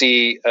you want to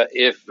see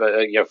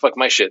fuck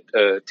my shit,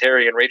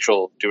 Terry and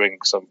Rachel doing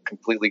some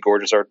completely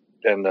gorgeous art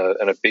and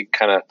a big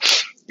kind of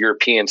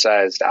European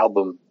sized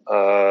album,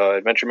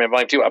 Adventure Man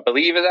Volume 2 I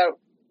believe is out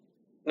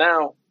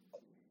now.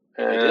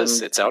 And It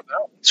is. It's out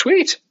now.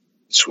 Sweet.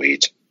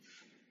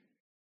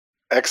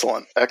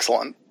 Excellent.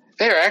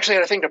 There, I actually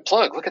had a thing to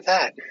plug. Look at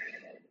that.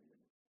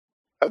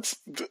 That's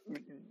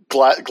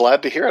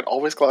glad to hear it.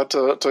 Always glad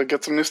to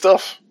get some new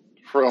stuff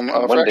from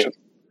Fraction.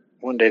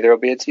 One day there will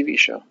be a TV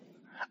show.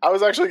 I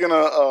was actually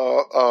gonna.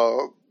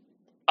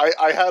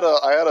 I had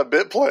a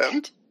bit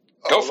planned.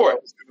 Go for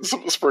it.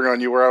 Spring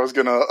on you, where I was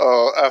gonna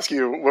ask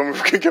you when we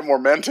could get more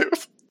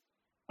Mantooth.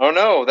 Oh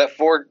no, that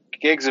 4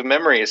 gigs of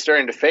memory is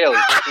starting to fail.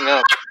 It's picking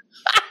up.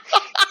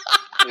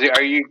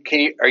 Are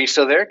you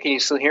still there? Can you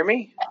still hear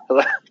me?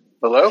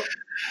 Hello?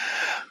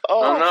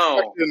 Oh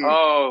no!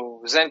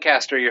 Oh,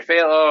 Zencaster, you're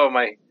failing. Oh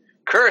my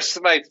curse!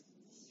 My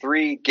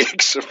 3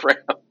 gigs of RAM.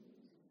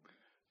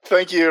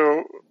 Thank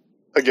you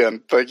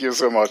again. Thank you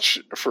so much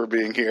for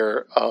being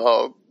here.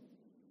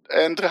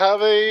 And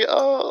have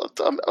a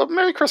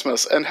Merry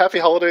Christmas and Happy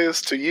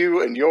Holidays to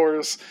you and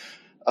yours.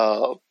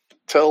 Tell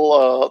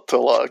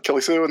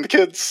Kelly Sue and the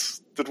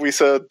kids that we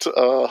said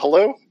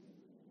hello,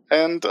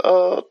 and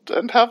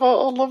have a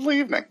lovely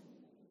evening.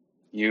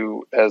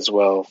 You as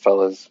well,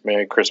 fellas.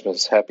 Merry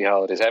Christmas, Happy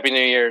Holidays, Happy New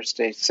Year.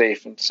 Stay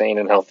safe and sane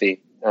and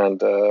healthy,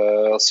 and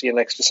I'll see you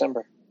next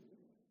December.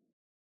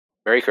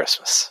 Merry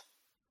Christmas.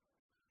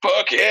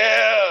 Fuck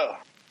yeah!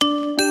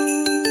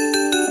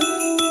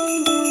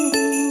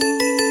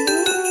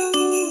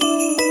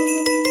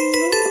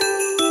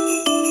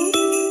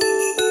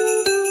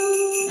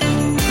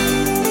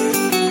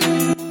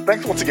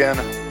 Thanks once again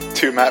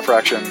to Matt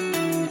Fraction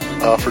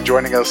for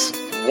joining us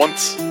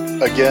once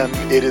again.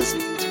 It is,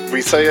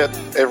 we say it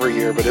every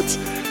year, but it's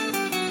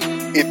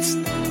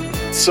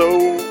so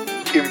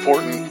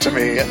important to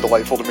me and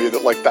delightful to me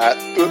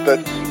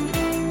that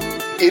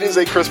it is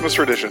a Christmas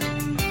tradition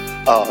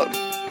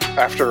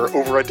after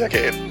over a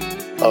decade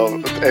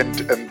and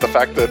the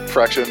fact that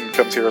Fraction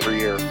comes here every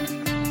year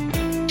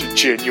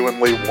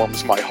genuinely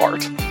warms my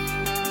heart.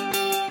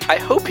 I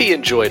hope he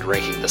enjoyed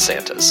ranking the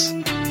Santas.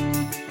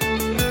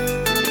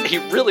 He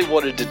really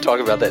wanted to talk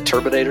about that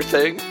Terminator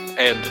thing,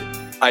 and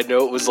I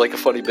know it was like a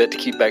funny bit to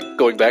keep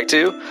going back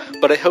to,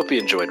 but I hope he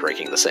enjoyed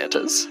ranking the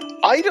Santas.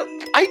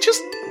 It's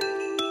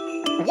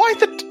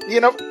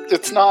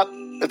not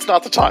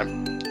the time.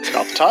 It's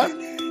not the time.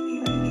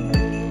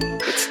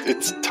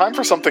 It's time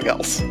for something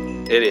else.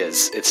 It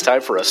is. It's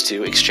time for us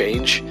to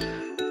exchange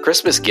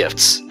Christmas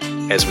gifts,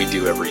 as we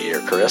do every year,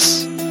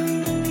 Chris.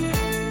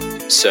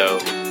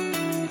 So,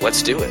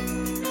 let's do it.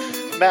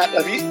 Matt,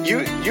 have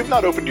you've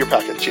not opened your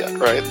package yet,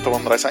 right? The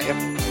one that I sent you?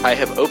 I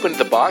have opened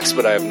the box,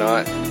 but I have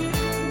not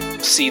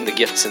seen the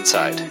gifts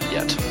inside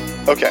yet.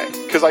 Okay,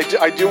 because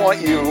I do want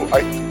you,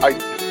 I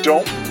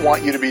don't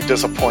want you to be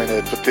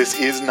disappointed, but this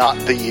is not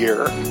the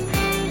year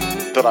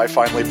that I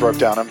finally broke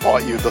down and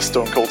bought you the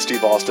Stone Cold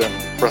Steve Austin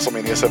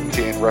WrestleMania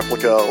 17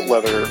 replica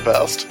leather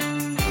vest.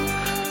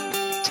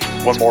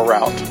 One more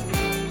round.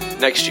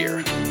 Next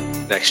year.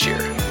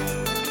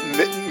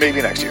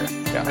 Maybe next year.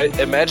 Yeah.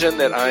 Imagine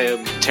that I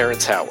am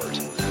Terrence Howard,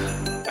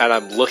 and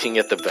I'm looking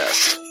at the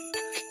vest,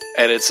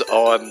 and it's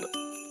on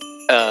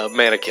a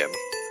mannequin,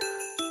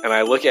 and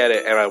I look at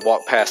it, and I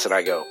walk past, and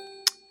I go,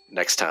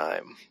 next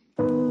time.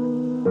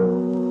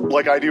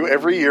 Like I do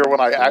every year when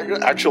I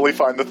actually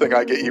find the thing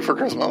I get you for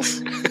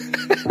Christmas.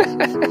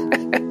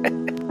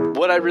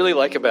 What I really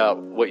like about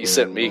what you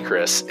sent me,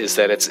 Chris, is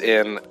that it's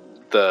in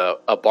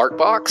a bark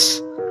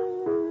box.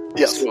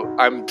 Yes. So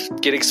I'm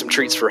getting some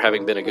treats for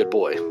having been a good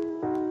boy.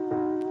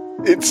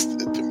 It's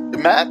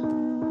Matt,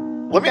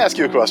 let me ask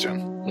you a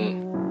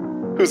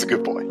question. Who's a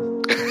good boy?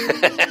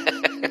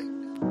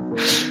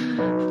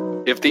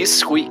 If these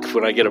squeak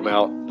when I get them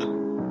out,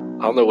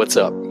 I'll know what's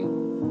up.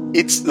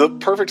 It's the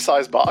perfect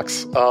size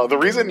box. The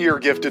reason your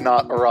gift did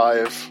not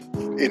arrive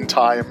in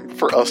time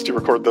for us to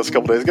record this a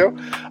couple days ago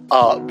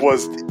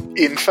was,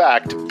 in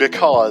fact,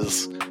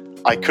 because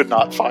I could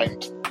not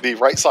find the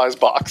right size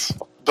box.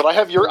 But I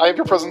have your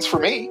presents for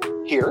me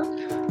here,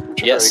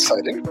 which is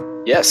very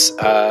exciting. Yes.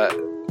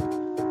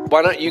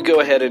 Why don't you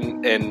go ahead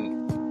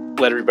and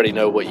let everybody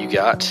know what you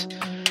got?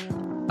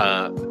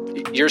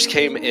 Yours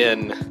came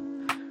in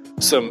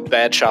some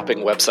bad shopping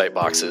website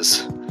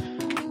boxes.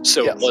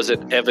 So It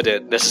wasn't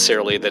evident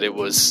necessarily that it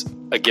was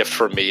a gift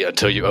from me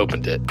until you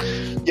opened it.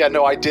 Yeah,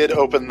 no, I did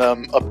open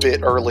them a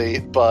bit early,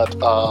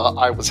 but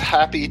I was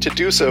happy to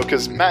do so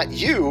because, Matt,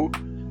 you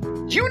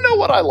know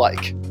what I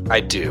like.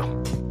 I do.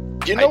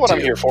 You know what I'm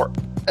here for.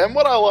 And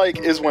what I like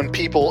is when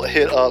people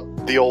hit up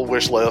the old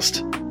wish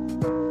list.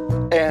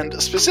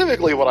 And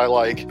specifically what I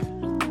like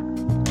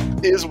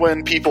is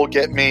when people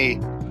get me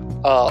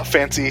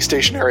fancy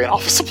stationery and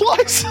office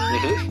supplies.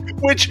 Mm-hmm.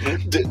 Which,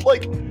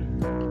 like...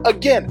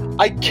 Again,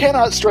 I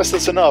cannot stress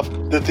this enough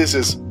that this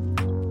is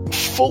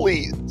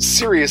fully,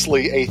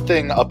 seriously a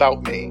thing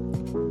about me.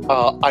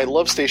 I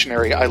love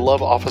stationery. I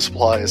love office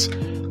supplies.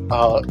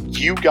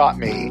 You got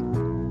me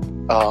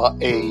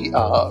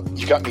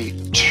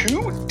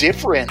two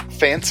different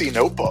fancy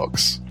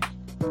notebooks.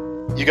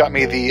 You got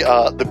me the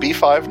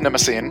B5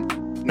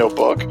 Nemesine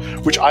notebook,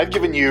 which I've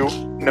given you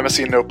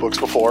Nemesine notebooks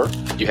before.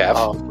 You have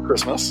for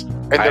Christmas,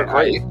 and they're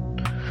great.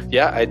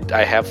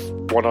 I have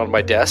one on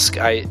my desk.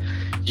 I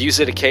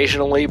use it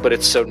occasionally, but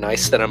it's so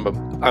nice that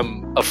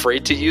I'm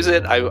afraid to use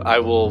it. I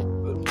will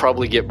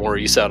probably get more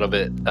use out of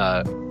it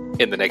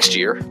in the next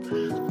year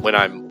when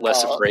I'm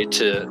less afraid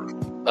to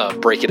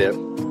break it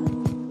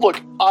in.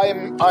 Look,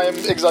 I'm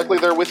exactly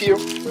there with you.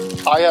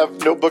 I have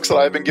notebooks that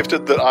I've been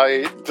gifted that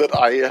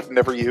I have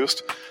never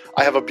used.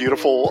 I have a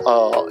beautiful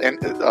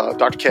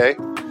Dr. K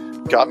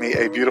got me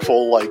a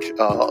beautiful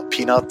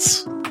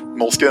Peanuts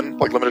moleskin,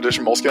 like limited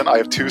edition moleskin. I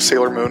have two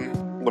Sailor Moon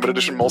limited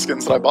edition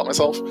moleskins that I bought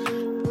myself.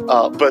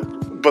 But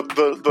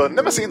the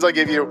Nemesines I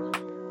gave you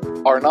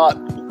are not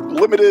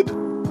limited.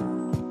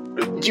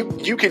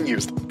 You can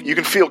use them. You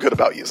can feel good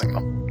about using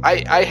them.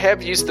 I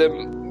have used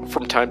them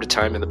from time to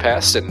time in the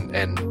past,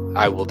 and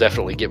I will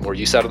definitely get more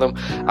use out of them.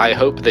 I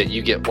hope that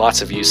you get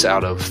lots of use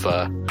out of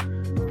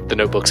the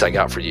notebooks I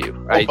got for you.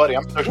 Buddy,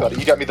 I'm talking about it.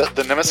 You got me the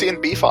Nemesine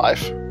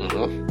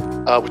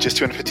B5, which is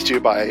 252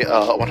 by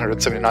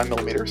 179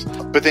 millimeters.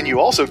 But then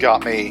you also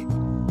got me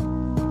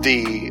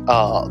the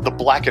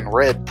black and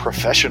red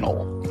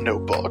professional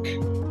notebook,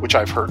 which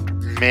I've heard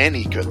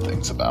many good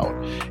things about.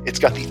 It's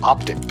got the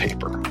optic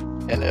paper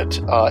in it.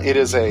 It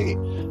is a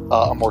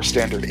more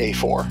standard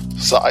A4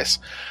 size.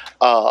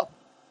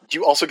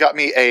 You also got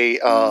me a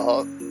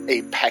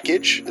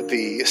package,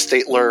 the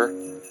Statler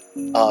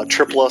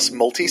Triplus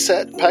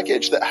multi-set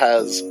package that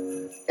has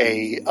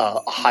a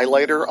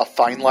highlighter, a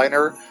fine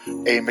liner,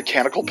 a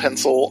mechanical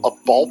pencil, a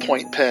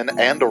ballpoint pen,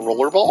 and a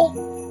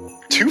rollerball.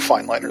 2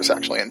 fine liners,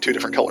 actually, in 2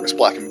 different colors,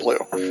 black and blue.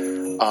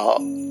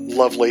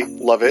 Lovely.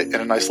 Love it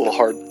in a nice little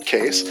hard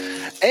case.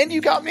 And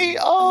you got me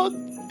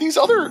these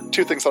other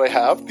 2 things that I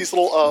have. These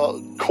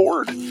little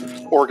cord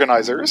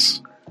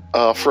organizers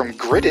from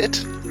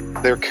Gridit.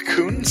 Their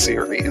Cocoon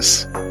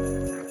series.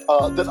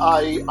 That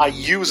I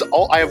use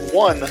all... I have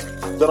one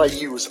that I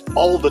use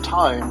all the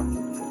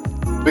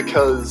time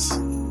because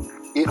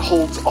it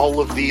holds all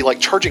of the,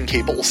 charging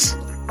cables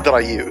that I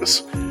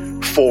use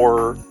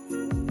for...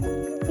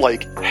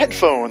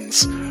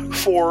 headphones,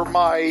 for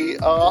my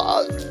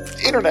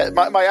internet,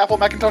 my Apple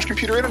Macintosh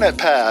computer internet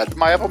pad,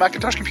 my Apple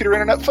Macintosh computer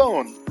internet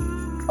phone.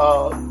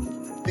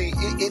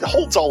 It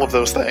holds all of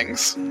those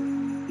things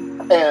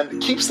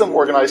and keeps them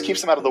organized,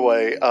 keeps them out of the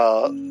way.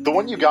 The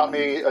one you got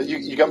me,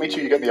 you got me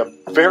too. You got me a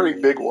very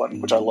big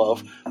one, which I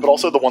love, but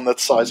also the one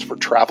that's sized for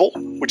travel,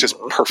 which is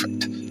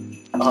perfect.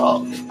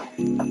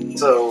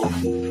 So,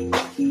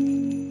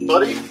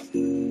 buddy,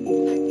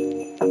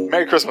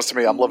 Merry Christmas to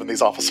me. I'm loving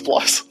these office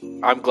supplies.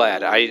 I'm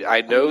glad.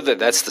 I know that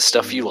that's the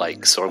stuff you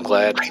like, so I'm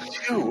glad. I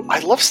do. I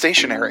love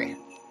stationery.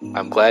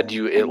 I'm glad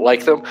you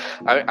like them.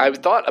 I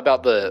thought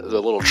about the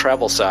little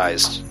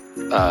travel-sized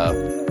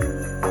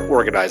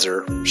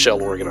organizer,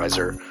 shell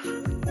organizer,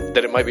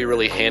 that it might be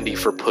really handy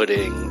for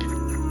putting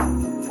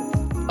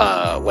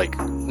like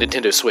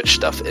Nintendo Switch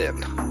stuff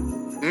in.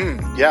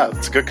 Yeah,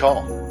 it's a good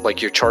call.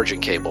 Like your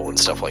charging cable and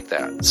stuff like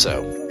that.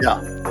 So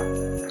Yeah.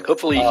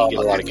 hopefully you can get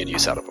a lot of good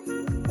use out of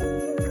them.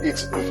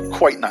 It's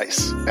quite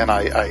nice, and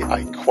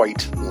I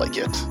quite like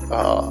it.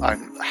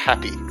 I'm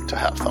happy to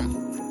have them.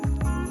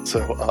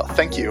 So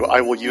thank you.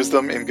 I will use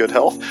them in good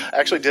health. I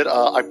actually did.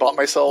 I bought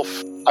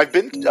myself. I've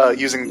been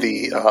using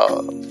the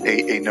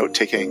a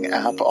note-taking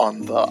app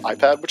on the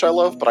iPad, which I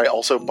love. But I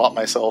also bought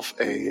myself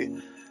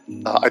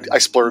I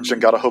splurged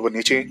and got a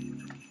Hobonichi,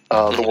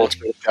 the world's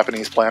greatest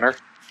Japanese planner,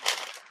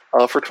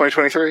 for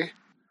 2023.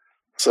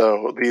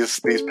 So these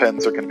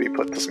pens are going to be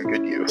put to some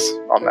good use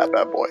on that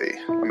bad boy.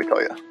 Let me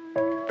tell you.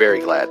 Very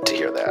glad to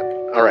hear that.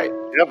 All right.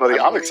 Yeah, buddy,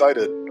 I'm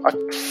excited. I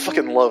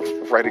fucking love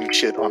writing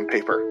shit on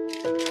paper.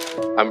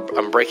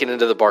 I'm breaking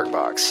into the Bark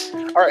box.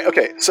 All right,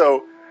 okay,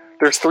 so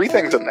there's 3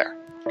 things in there.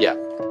 Yeah.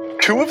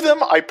 2 of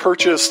them I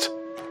purchased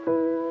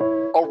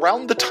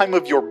around the time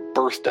of your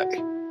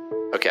birthday,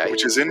 Okay.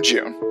 which is in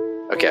June,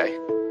 Okay.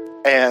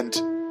 and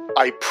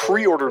I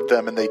pre-ordered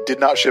them and they did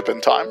not ship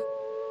in time.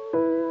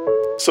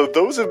 So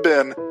those have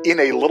been in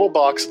a little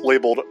box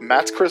labeled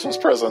Matt's Christmas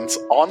Presents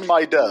on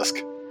my desk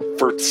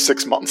for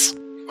 6 months.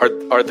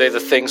 Are they the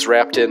things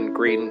wrapped in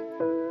green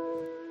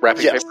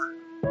wrapping Yes. paper?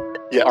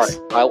 Yes. All right.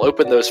 I'll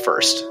open those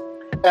first.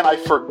 And I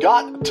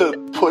forgot to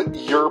put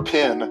your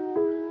pin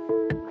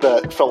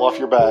that fell off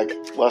your bag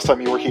last time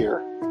you were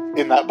here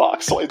in that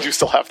box, so I do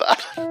still have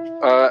that.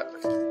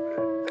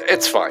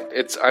 It's fine.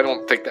 I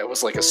don't think that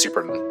was like a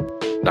super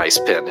nice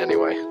pen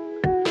anyway.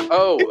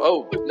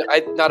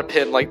 Not a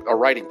pen, like a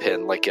writing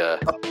pen, like A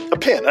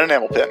pin, an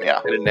enamel pin,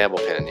 yeah. an enamel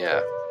pen.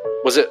 Yeah.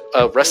 Was it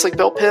a wrestling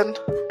belt pen?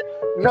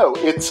 No,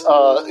 it's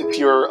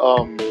your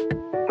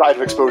Diet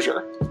of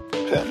Exposure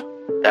pin,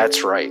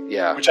 That's right.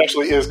 Yeah. which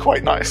actually is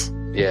quite nice.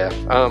 Yeah.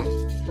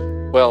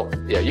 Well,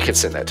 yeah. You can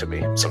send that to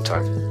me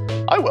sometime.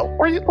 I will.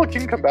 Or you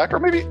can come back, or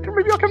maybe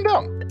I'll come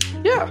down.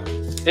 Yeah.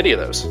 Any of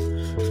those.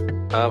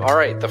 All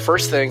right. The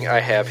first thing I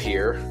have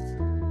here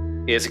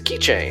is a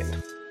keychain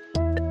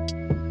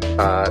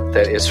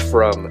that is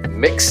from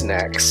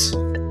Mixnax,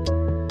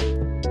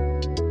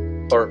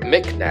 or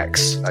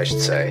Micnax, I should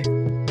say.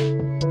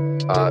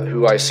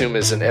 Who I assume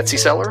is an Etsy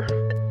seller.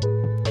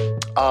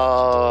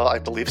 I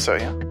believe so,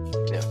 yeah.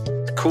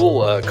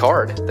 Cool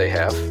card they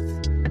have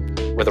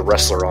with a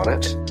wrestler on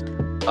it.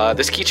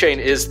 This keychain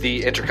is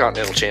the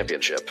Intercontinental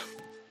Championship,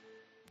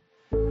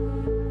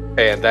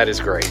 and that is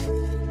great.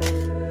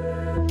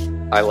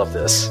 I love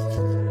this.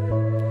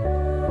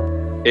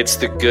 It's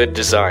the good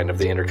design of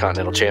the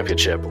Intercontinental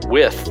Championship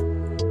with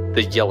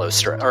the yellow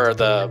strap, or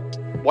the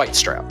white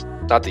strap.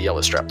 Not the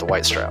yellow strap, the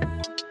white strap.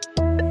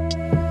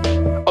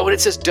 Oh, and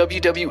it says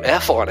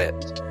WWF on it.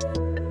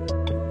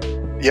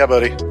 Yeah,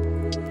 buddy.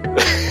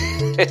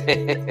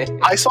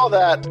 I saw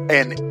that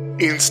and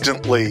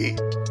instantly,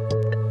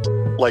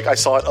 I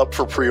saw it up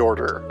for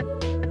pre-order,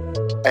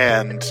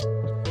 and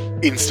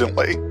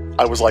instantly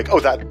I was like, "Oh,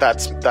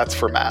 that's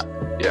for Matt."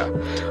 Yeah.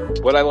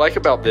 What I like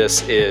about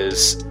this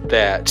is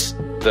that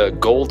the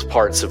gold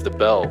parts of the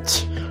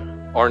belt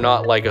are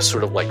not like a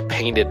sort of like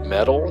painted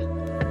metal,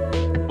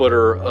 but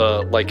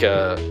are like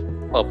a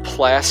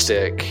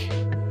plastic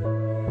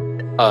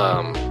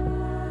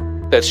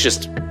that's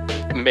just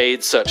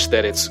made such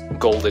that it's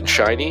gold and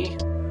shiny.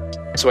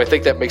 So I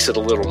think that makes it a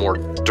little more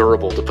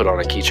durable to put on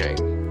a keychain.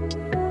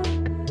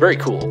 Very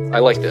cool. I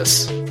like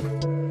this.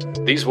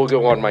 These will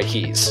go on my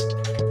keys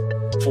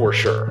for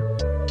sure.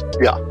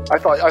 Yeah, I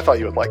thought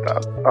you would like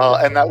that,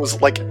 and that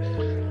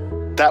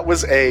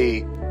was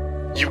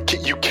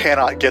you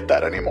cannot get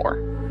that anymore.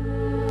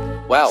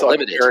 Wow, So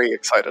limited. I'm very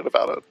excited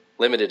about it.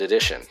 Limited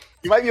edition.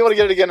 You might be able to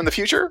get it again in the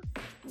future,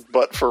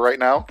 but for right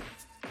now,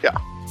 yeah.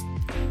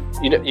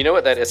 You know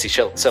what that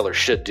Etsy seller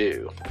should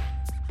do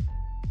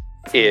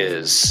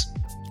is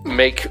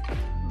make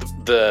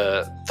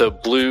the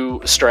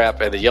blue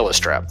strap and the yellow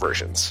strap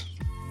versions.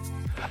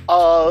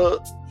 I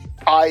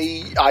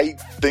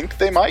think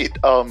they might.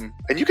 And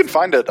you can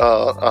find it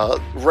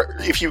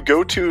if you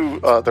go to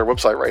their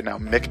website right now,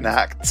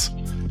 Micnax.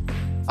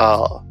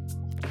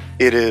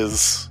 It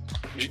is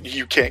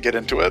you can't get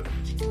into it.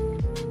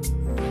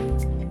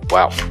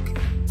 Wow.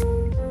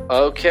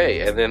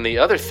 Okay, and then the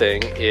other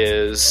thing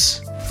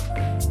is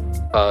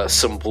a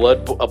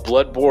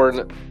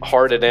Bloodborne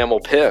hard enamel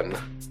pen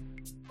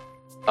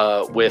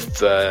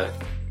with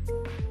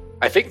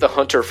I think the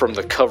hunter from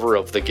the cover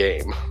of the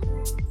game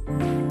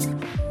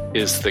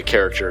is the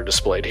character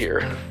displayed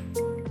here.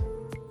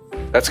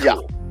 That's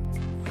cool. Yeah.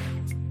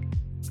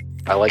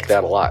 I like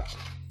that a lot.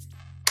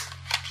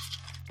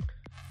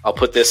 I'll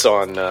put this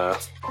on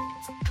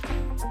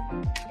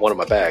one of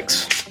my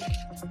bags.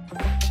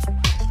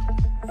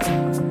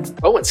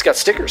 Oh, it's got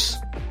stickers.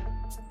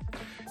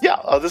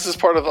 Yeah, this is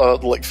part of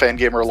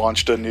Fangamer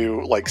launched a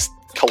new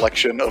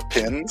collection of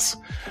pins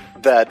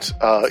that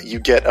you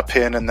get a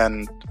pin and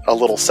then a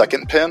little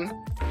second pin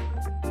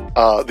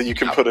that you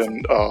can put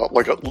in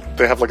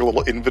they have a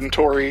little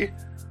inventory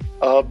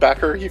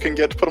backer you can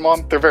get to put them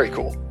on. They're very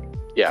cool.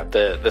 Yeah,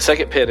 the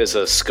second pin is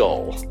a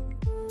skull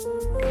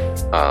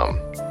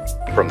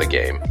from the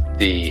game.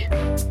 The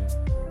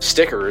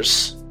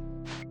stickers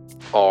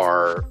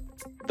are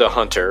the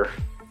hunter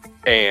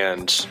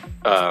and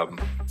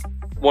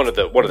one of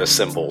the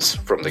symbols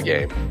from the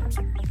game.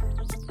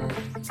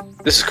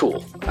 This is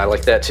cool. I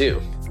like that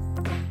too.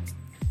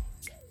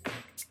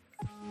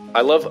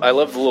 I love the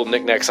little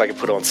knickknacks I can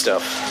put on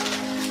stuff.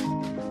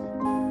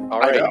 All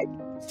right.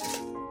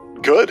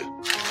 Good.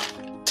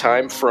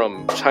 Time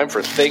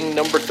for thing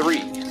number 3.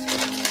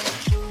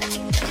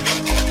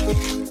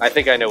 I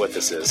think I know what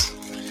this is.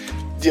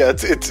 Yeah,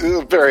 it's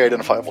a very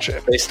identifiable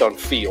shape. Based on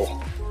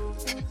feel.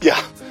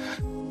 Yeah.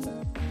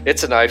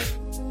 It's a knife.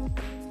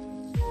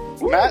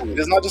 Matt, it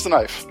is not just a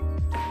knife.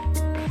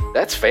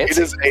 That's fancy.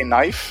 It is a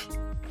knife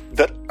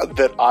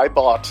that I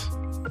bought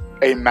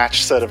a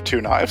match set of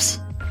 2 knives.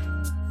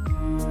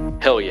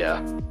 Hell yeah.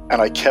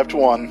 And I kept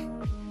one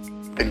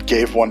and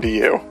gave one to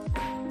you.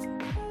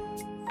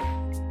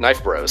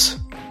 Knife bros.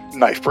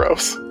 Knife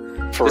bros.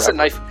 Forever. This is a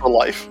knife for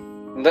life.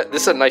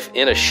 This is a knife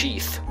in a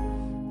sheath.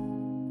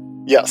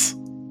 Yes.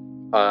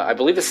 I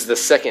believe this is the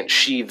second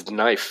sheathed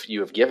knife you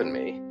have given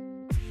me.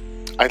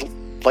 I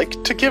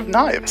like to give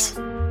knives.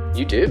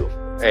 You do.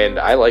 And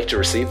I like to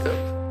receive them.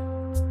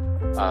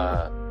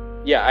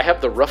 Yeah, I have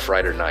the Rough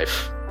Rider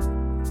knife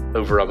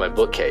over on my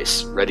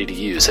bookcase, ready to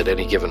use at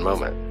any given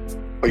moment.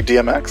 Like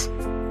DMX?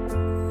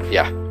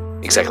 Yeah,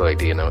 exactly like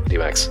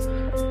DMX.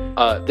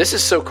 This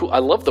is so cool. I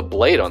love the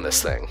blade on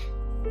this thing.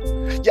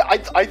 Yeah,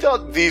 I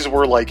thought these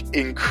were, like,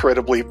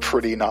 incredibly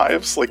pretty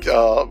knives. Like,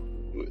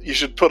 you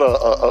should put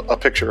a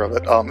picture of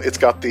it. It's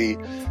got the,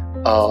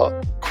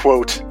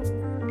 quote,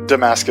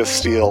 Damascus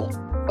steel,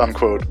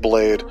 unquote,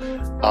 blade.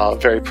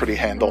 Very pretty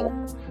handle.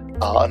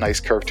 A nice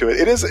curve to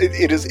it.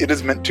 It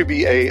is meant to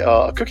be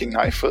a cooking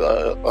knife,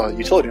 a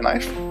utility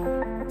knife.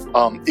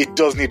 It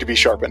does need to be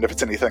sharpened if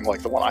it's anything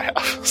like the one I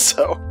have.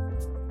 So,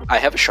 I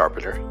have a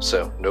sharpener,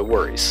 so no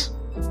worries.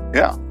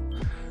 Yeah,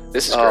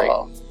 this is great.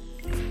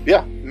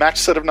 Yeah, match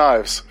set of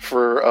knives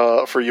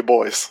for you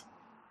boys.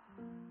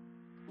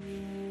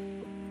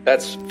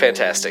 That's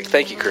fantastic.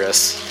 Thank you,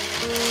 Chris.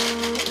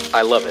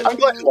 I love it. I'm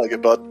glad you like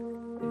it, bud.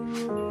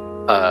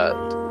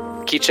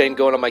 Keychain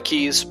going on my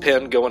keys,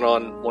 pen going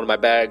on one of my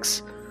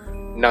bags,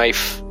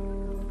 knife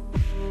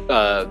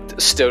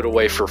stowed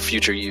away for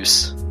future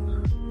use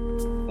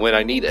when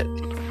I need it.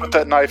 Put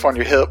that knife on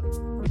your hip.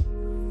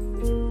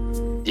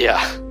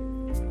 Yeah.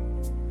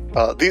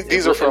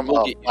 These are from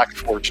Black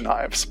Forge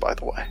Knives, by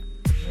the way.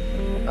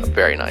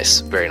 Very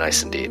nice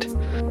indeed.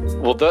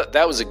 Well,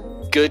 that was a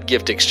good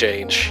gift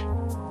exchange.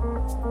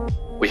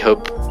 We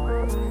hope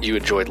you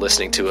enjoyed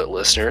listening to it,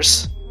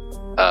 listeners.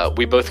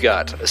 We both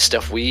got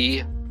stuff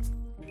we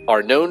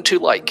are known to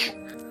like.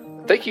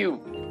 Thank you,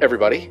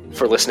 everybody,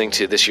 for listening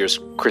to this year's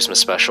Christmas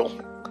special.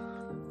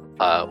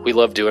 We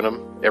love doing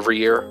them every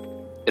year.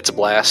 It's a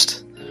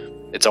blast.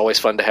 It's always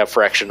fun to have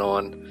Fraction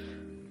on.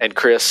 And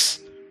Chris,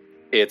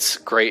 it's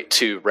great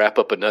to wrap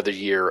up another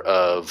year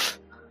of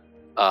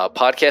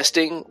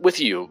podcasting with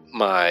you,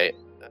 my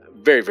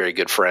very, very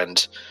good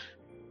friend.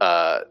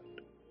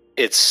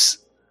 It's,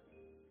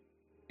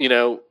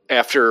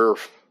 after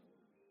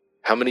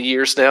how many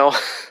years now?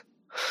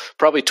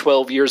 Probably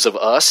 12 years of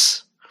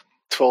us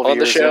 12 on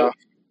years, the show.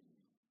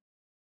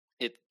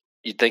 Yeah.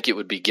 You'd think it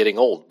would be getting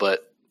old,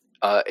 but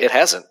it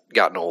hasn't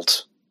gotten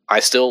old. I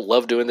still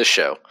love doing this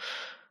show.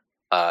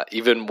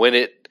 Even when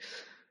it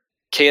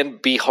can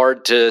be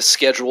hard to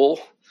schedule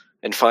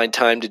and find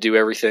time to do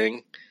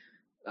everything,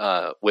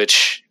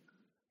 which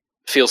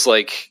feels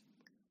like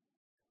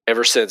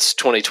ever since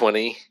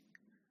 2020,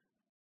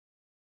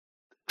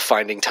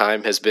 finding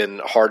time has been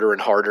harder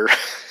and harder,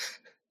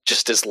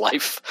 just as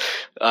life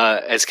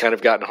has kind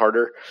of gotten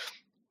harder.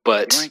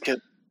 But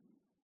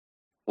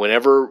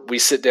whenever we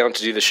sit down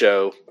to do the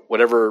show,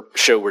 whatever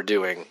show we're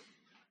doing,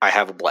 I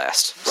have a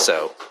blast.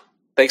 So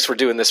thanks for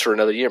doing this for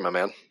another year, my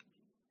man.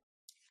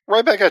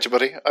 Right back at you,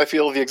 buddy. I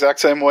feel the exact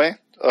same way.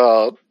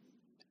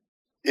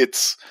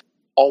 It's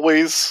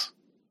always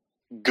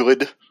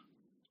good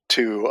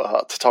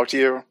to talk to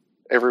you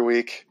every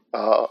week,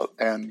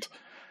 and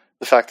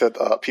the fact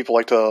that people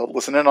like to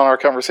listen in on our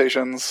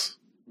conversations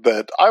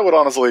that I would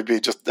honestly be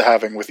just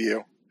having with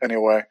you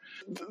anyway.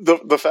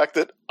 The fact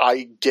that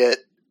I get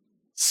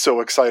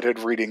so excited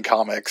reading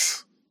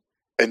comics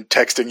and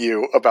texting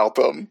you about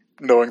them,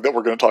 knowing that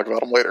we're going to talk about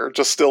them later,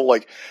 just still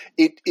like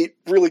it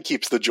really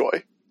keeps the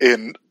joy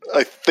in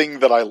a thing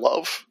that I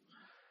love.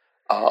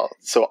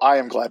 So I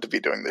am glad to be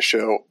doing this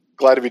show.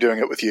 Glad to be doing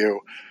it with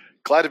you.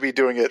 Glad to be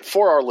doing it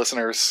for our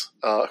listeners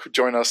who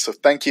join us. So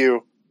thank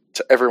you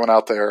to everyone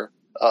out there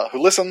who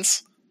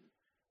listens,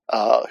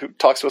 who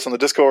talks to us on the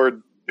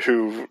Discord,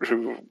 who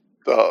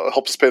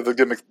helps us pay the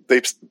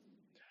gimmicks.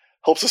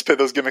 Helps us pay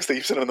those gimmicks that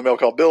you send in the mail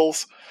called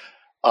bills.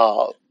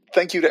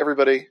 Thank you to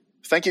everybody.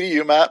 Thank you to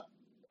you, Matt.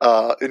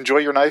 Enjoy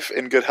your knife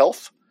in good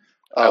health.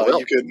 I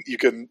will. You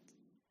can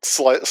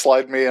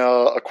slide me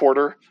a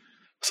quarter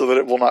so that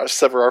it will not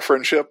sever our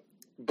friendship.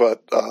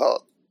 But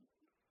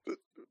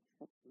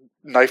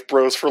knife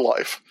bros for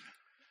life.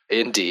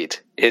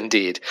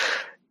 Indeed.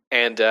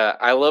 And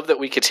I love that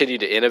we continue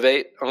to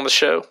innovate on the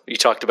show. You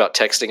talked about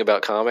texting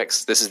about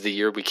comics. This is the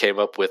year we came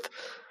up with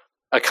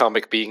a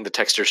comic being the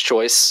texter's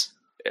choice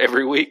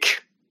every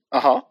week.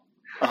 A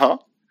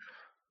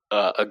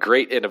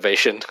great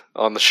innovation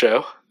on the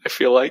show, I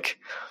feel like.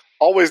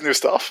 Always new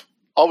stuff.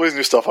 Always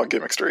new stuff on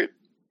Gimmick Street.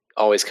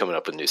 Always coming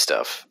up with new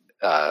stuff.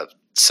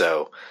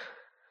 So,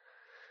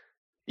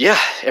 yeah,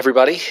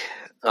 everybody,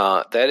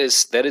 that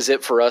is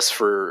it for us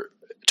for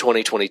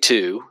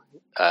 2022.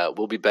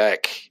 We'll be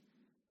back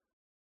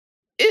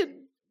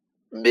in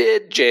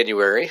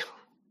mid-January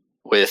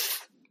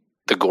with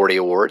the Gordy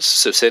Awards.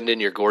 So send in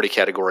your Gordy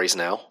categories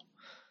now,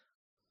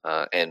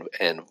 and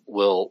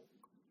we'll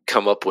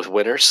come up with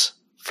winners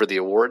for the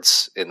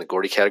awards in the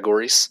Gordy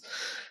categories.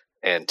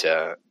 And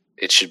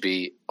it should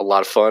be a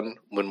lot of fun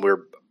when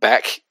we're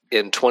back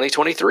in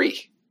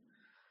 2023.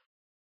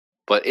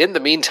 But in the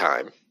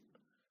meantime,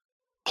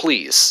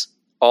 please,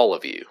 all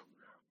of you,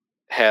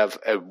 have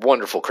a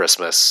wonderful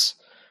Christmas.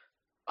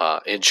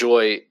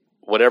 Enjoy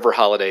whatever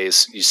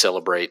holidays you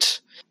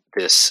celebrate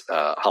this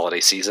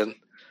holiday season.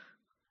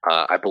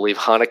 I believe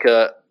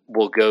Hanukkah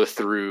will go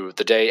through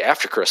the day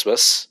after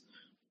Christmas,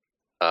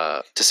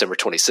 December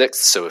 26th.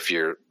 So if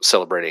you're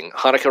celebrating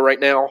Hanukkah right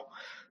now,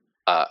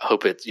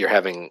 hope you're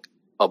having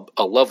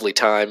a lovely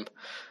time.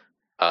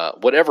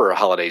 Whatever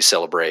holiday you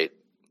celebrate,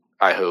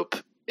 I hope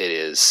it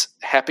is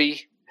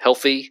happy,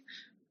 healthy,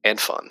 and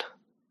fun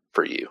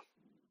for you.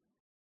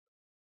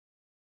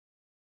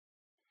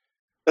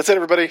 That's it,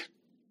 everybody.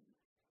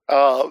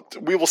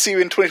 We will see you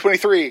in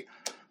 2023.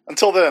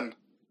 Until then,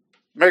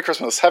 Merry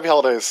Christmas, Happy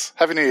Holidays,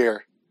 Happy New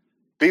Year.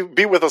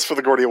 Be with us for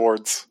the Gordy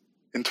Awards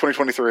in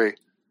 2023.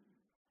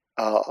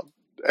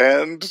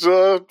 And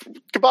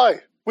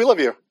goodbye. We love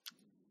you.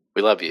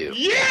 We love you.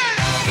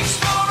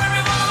 Yeah!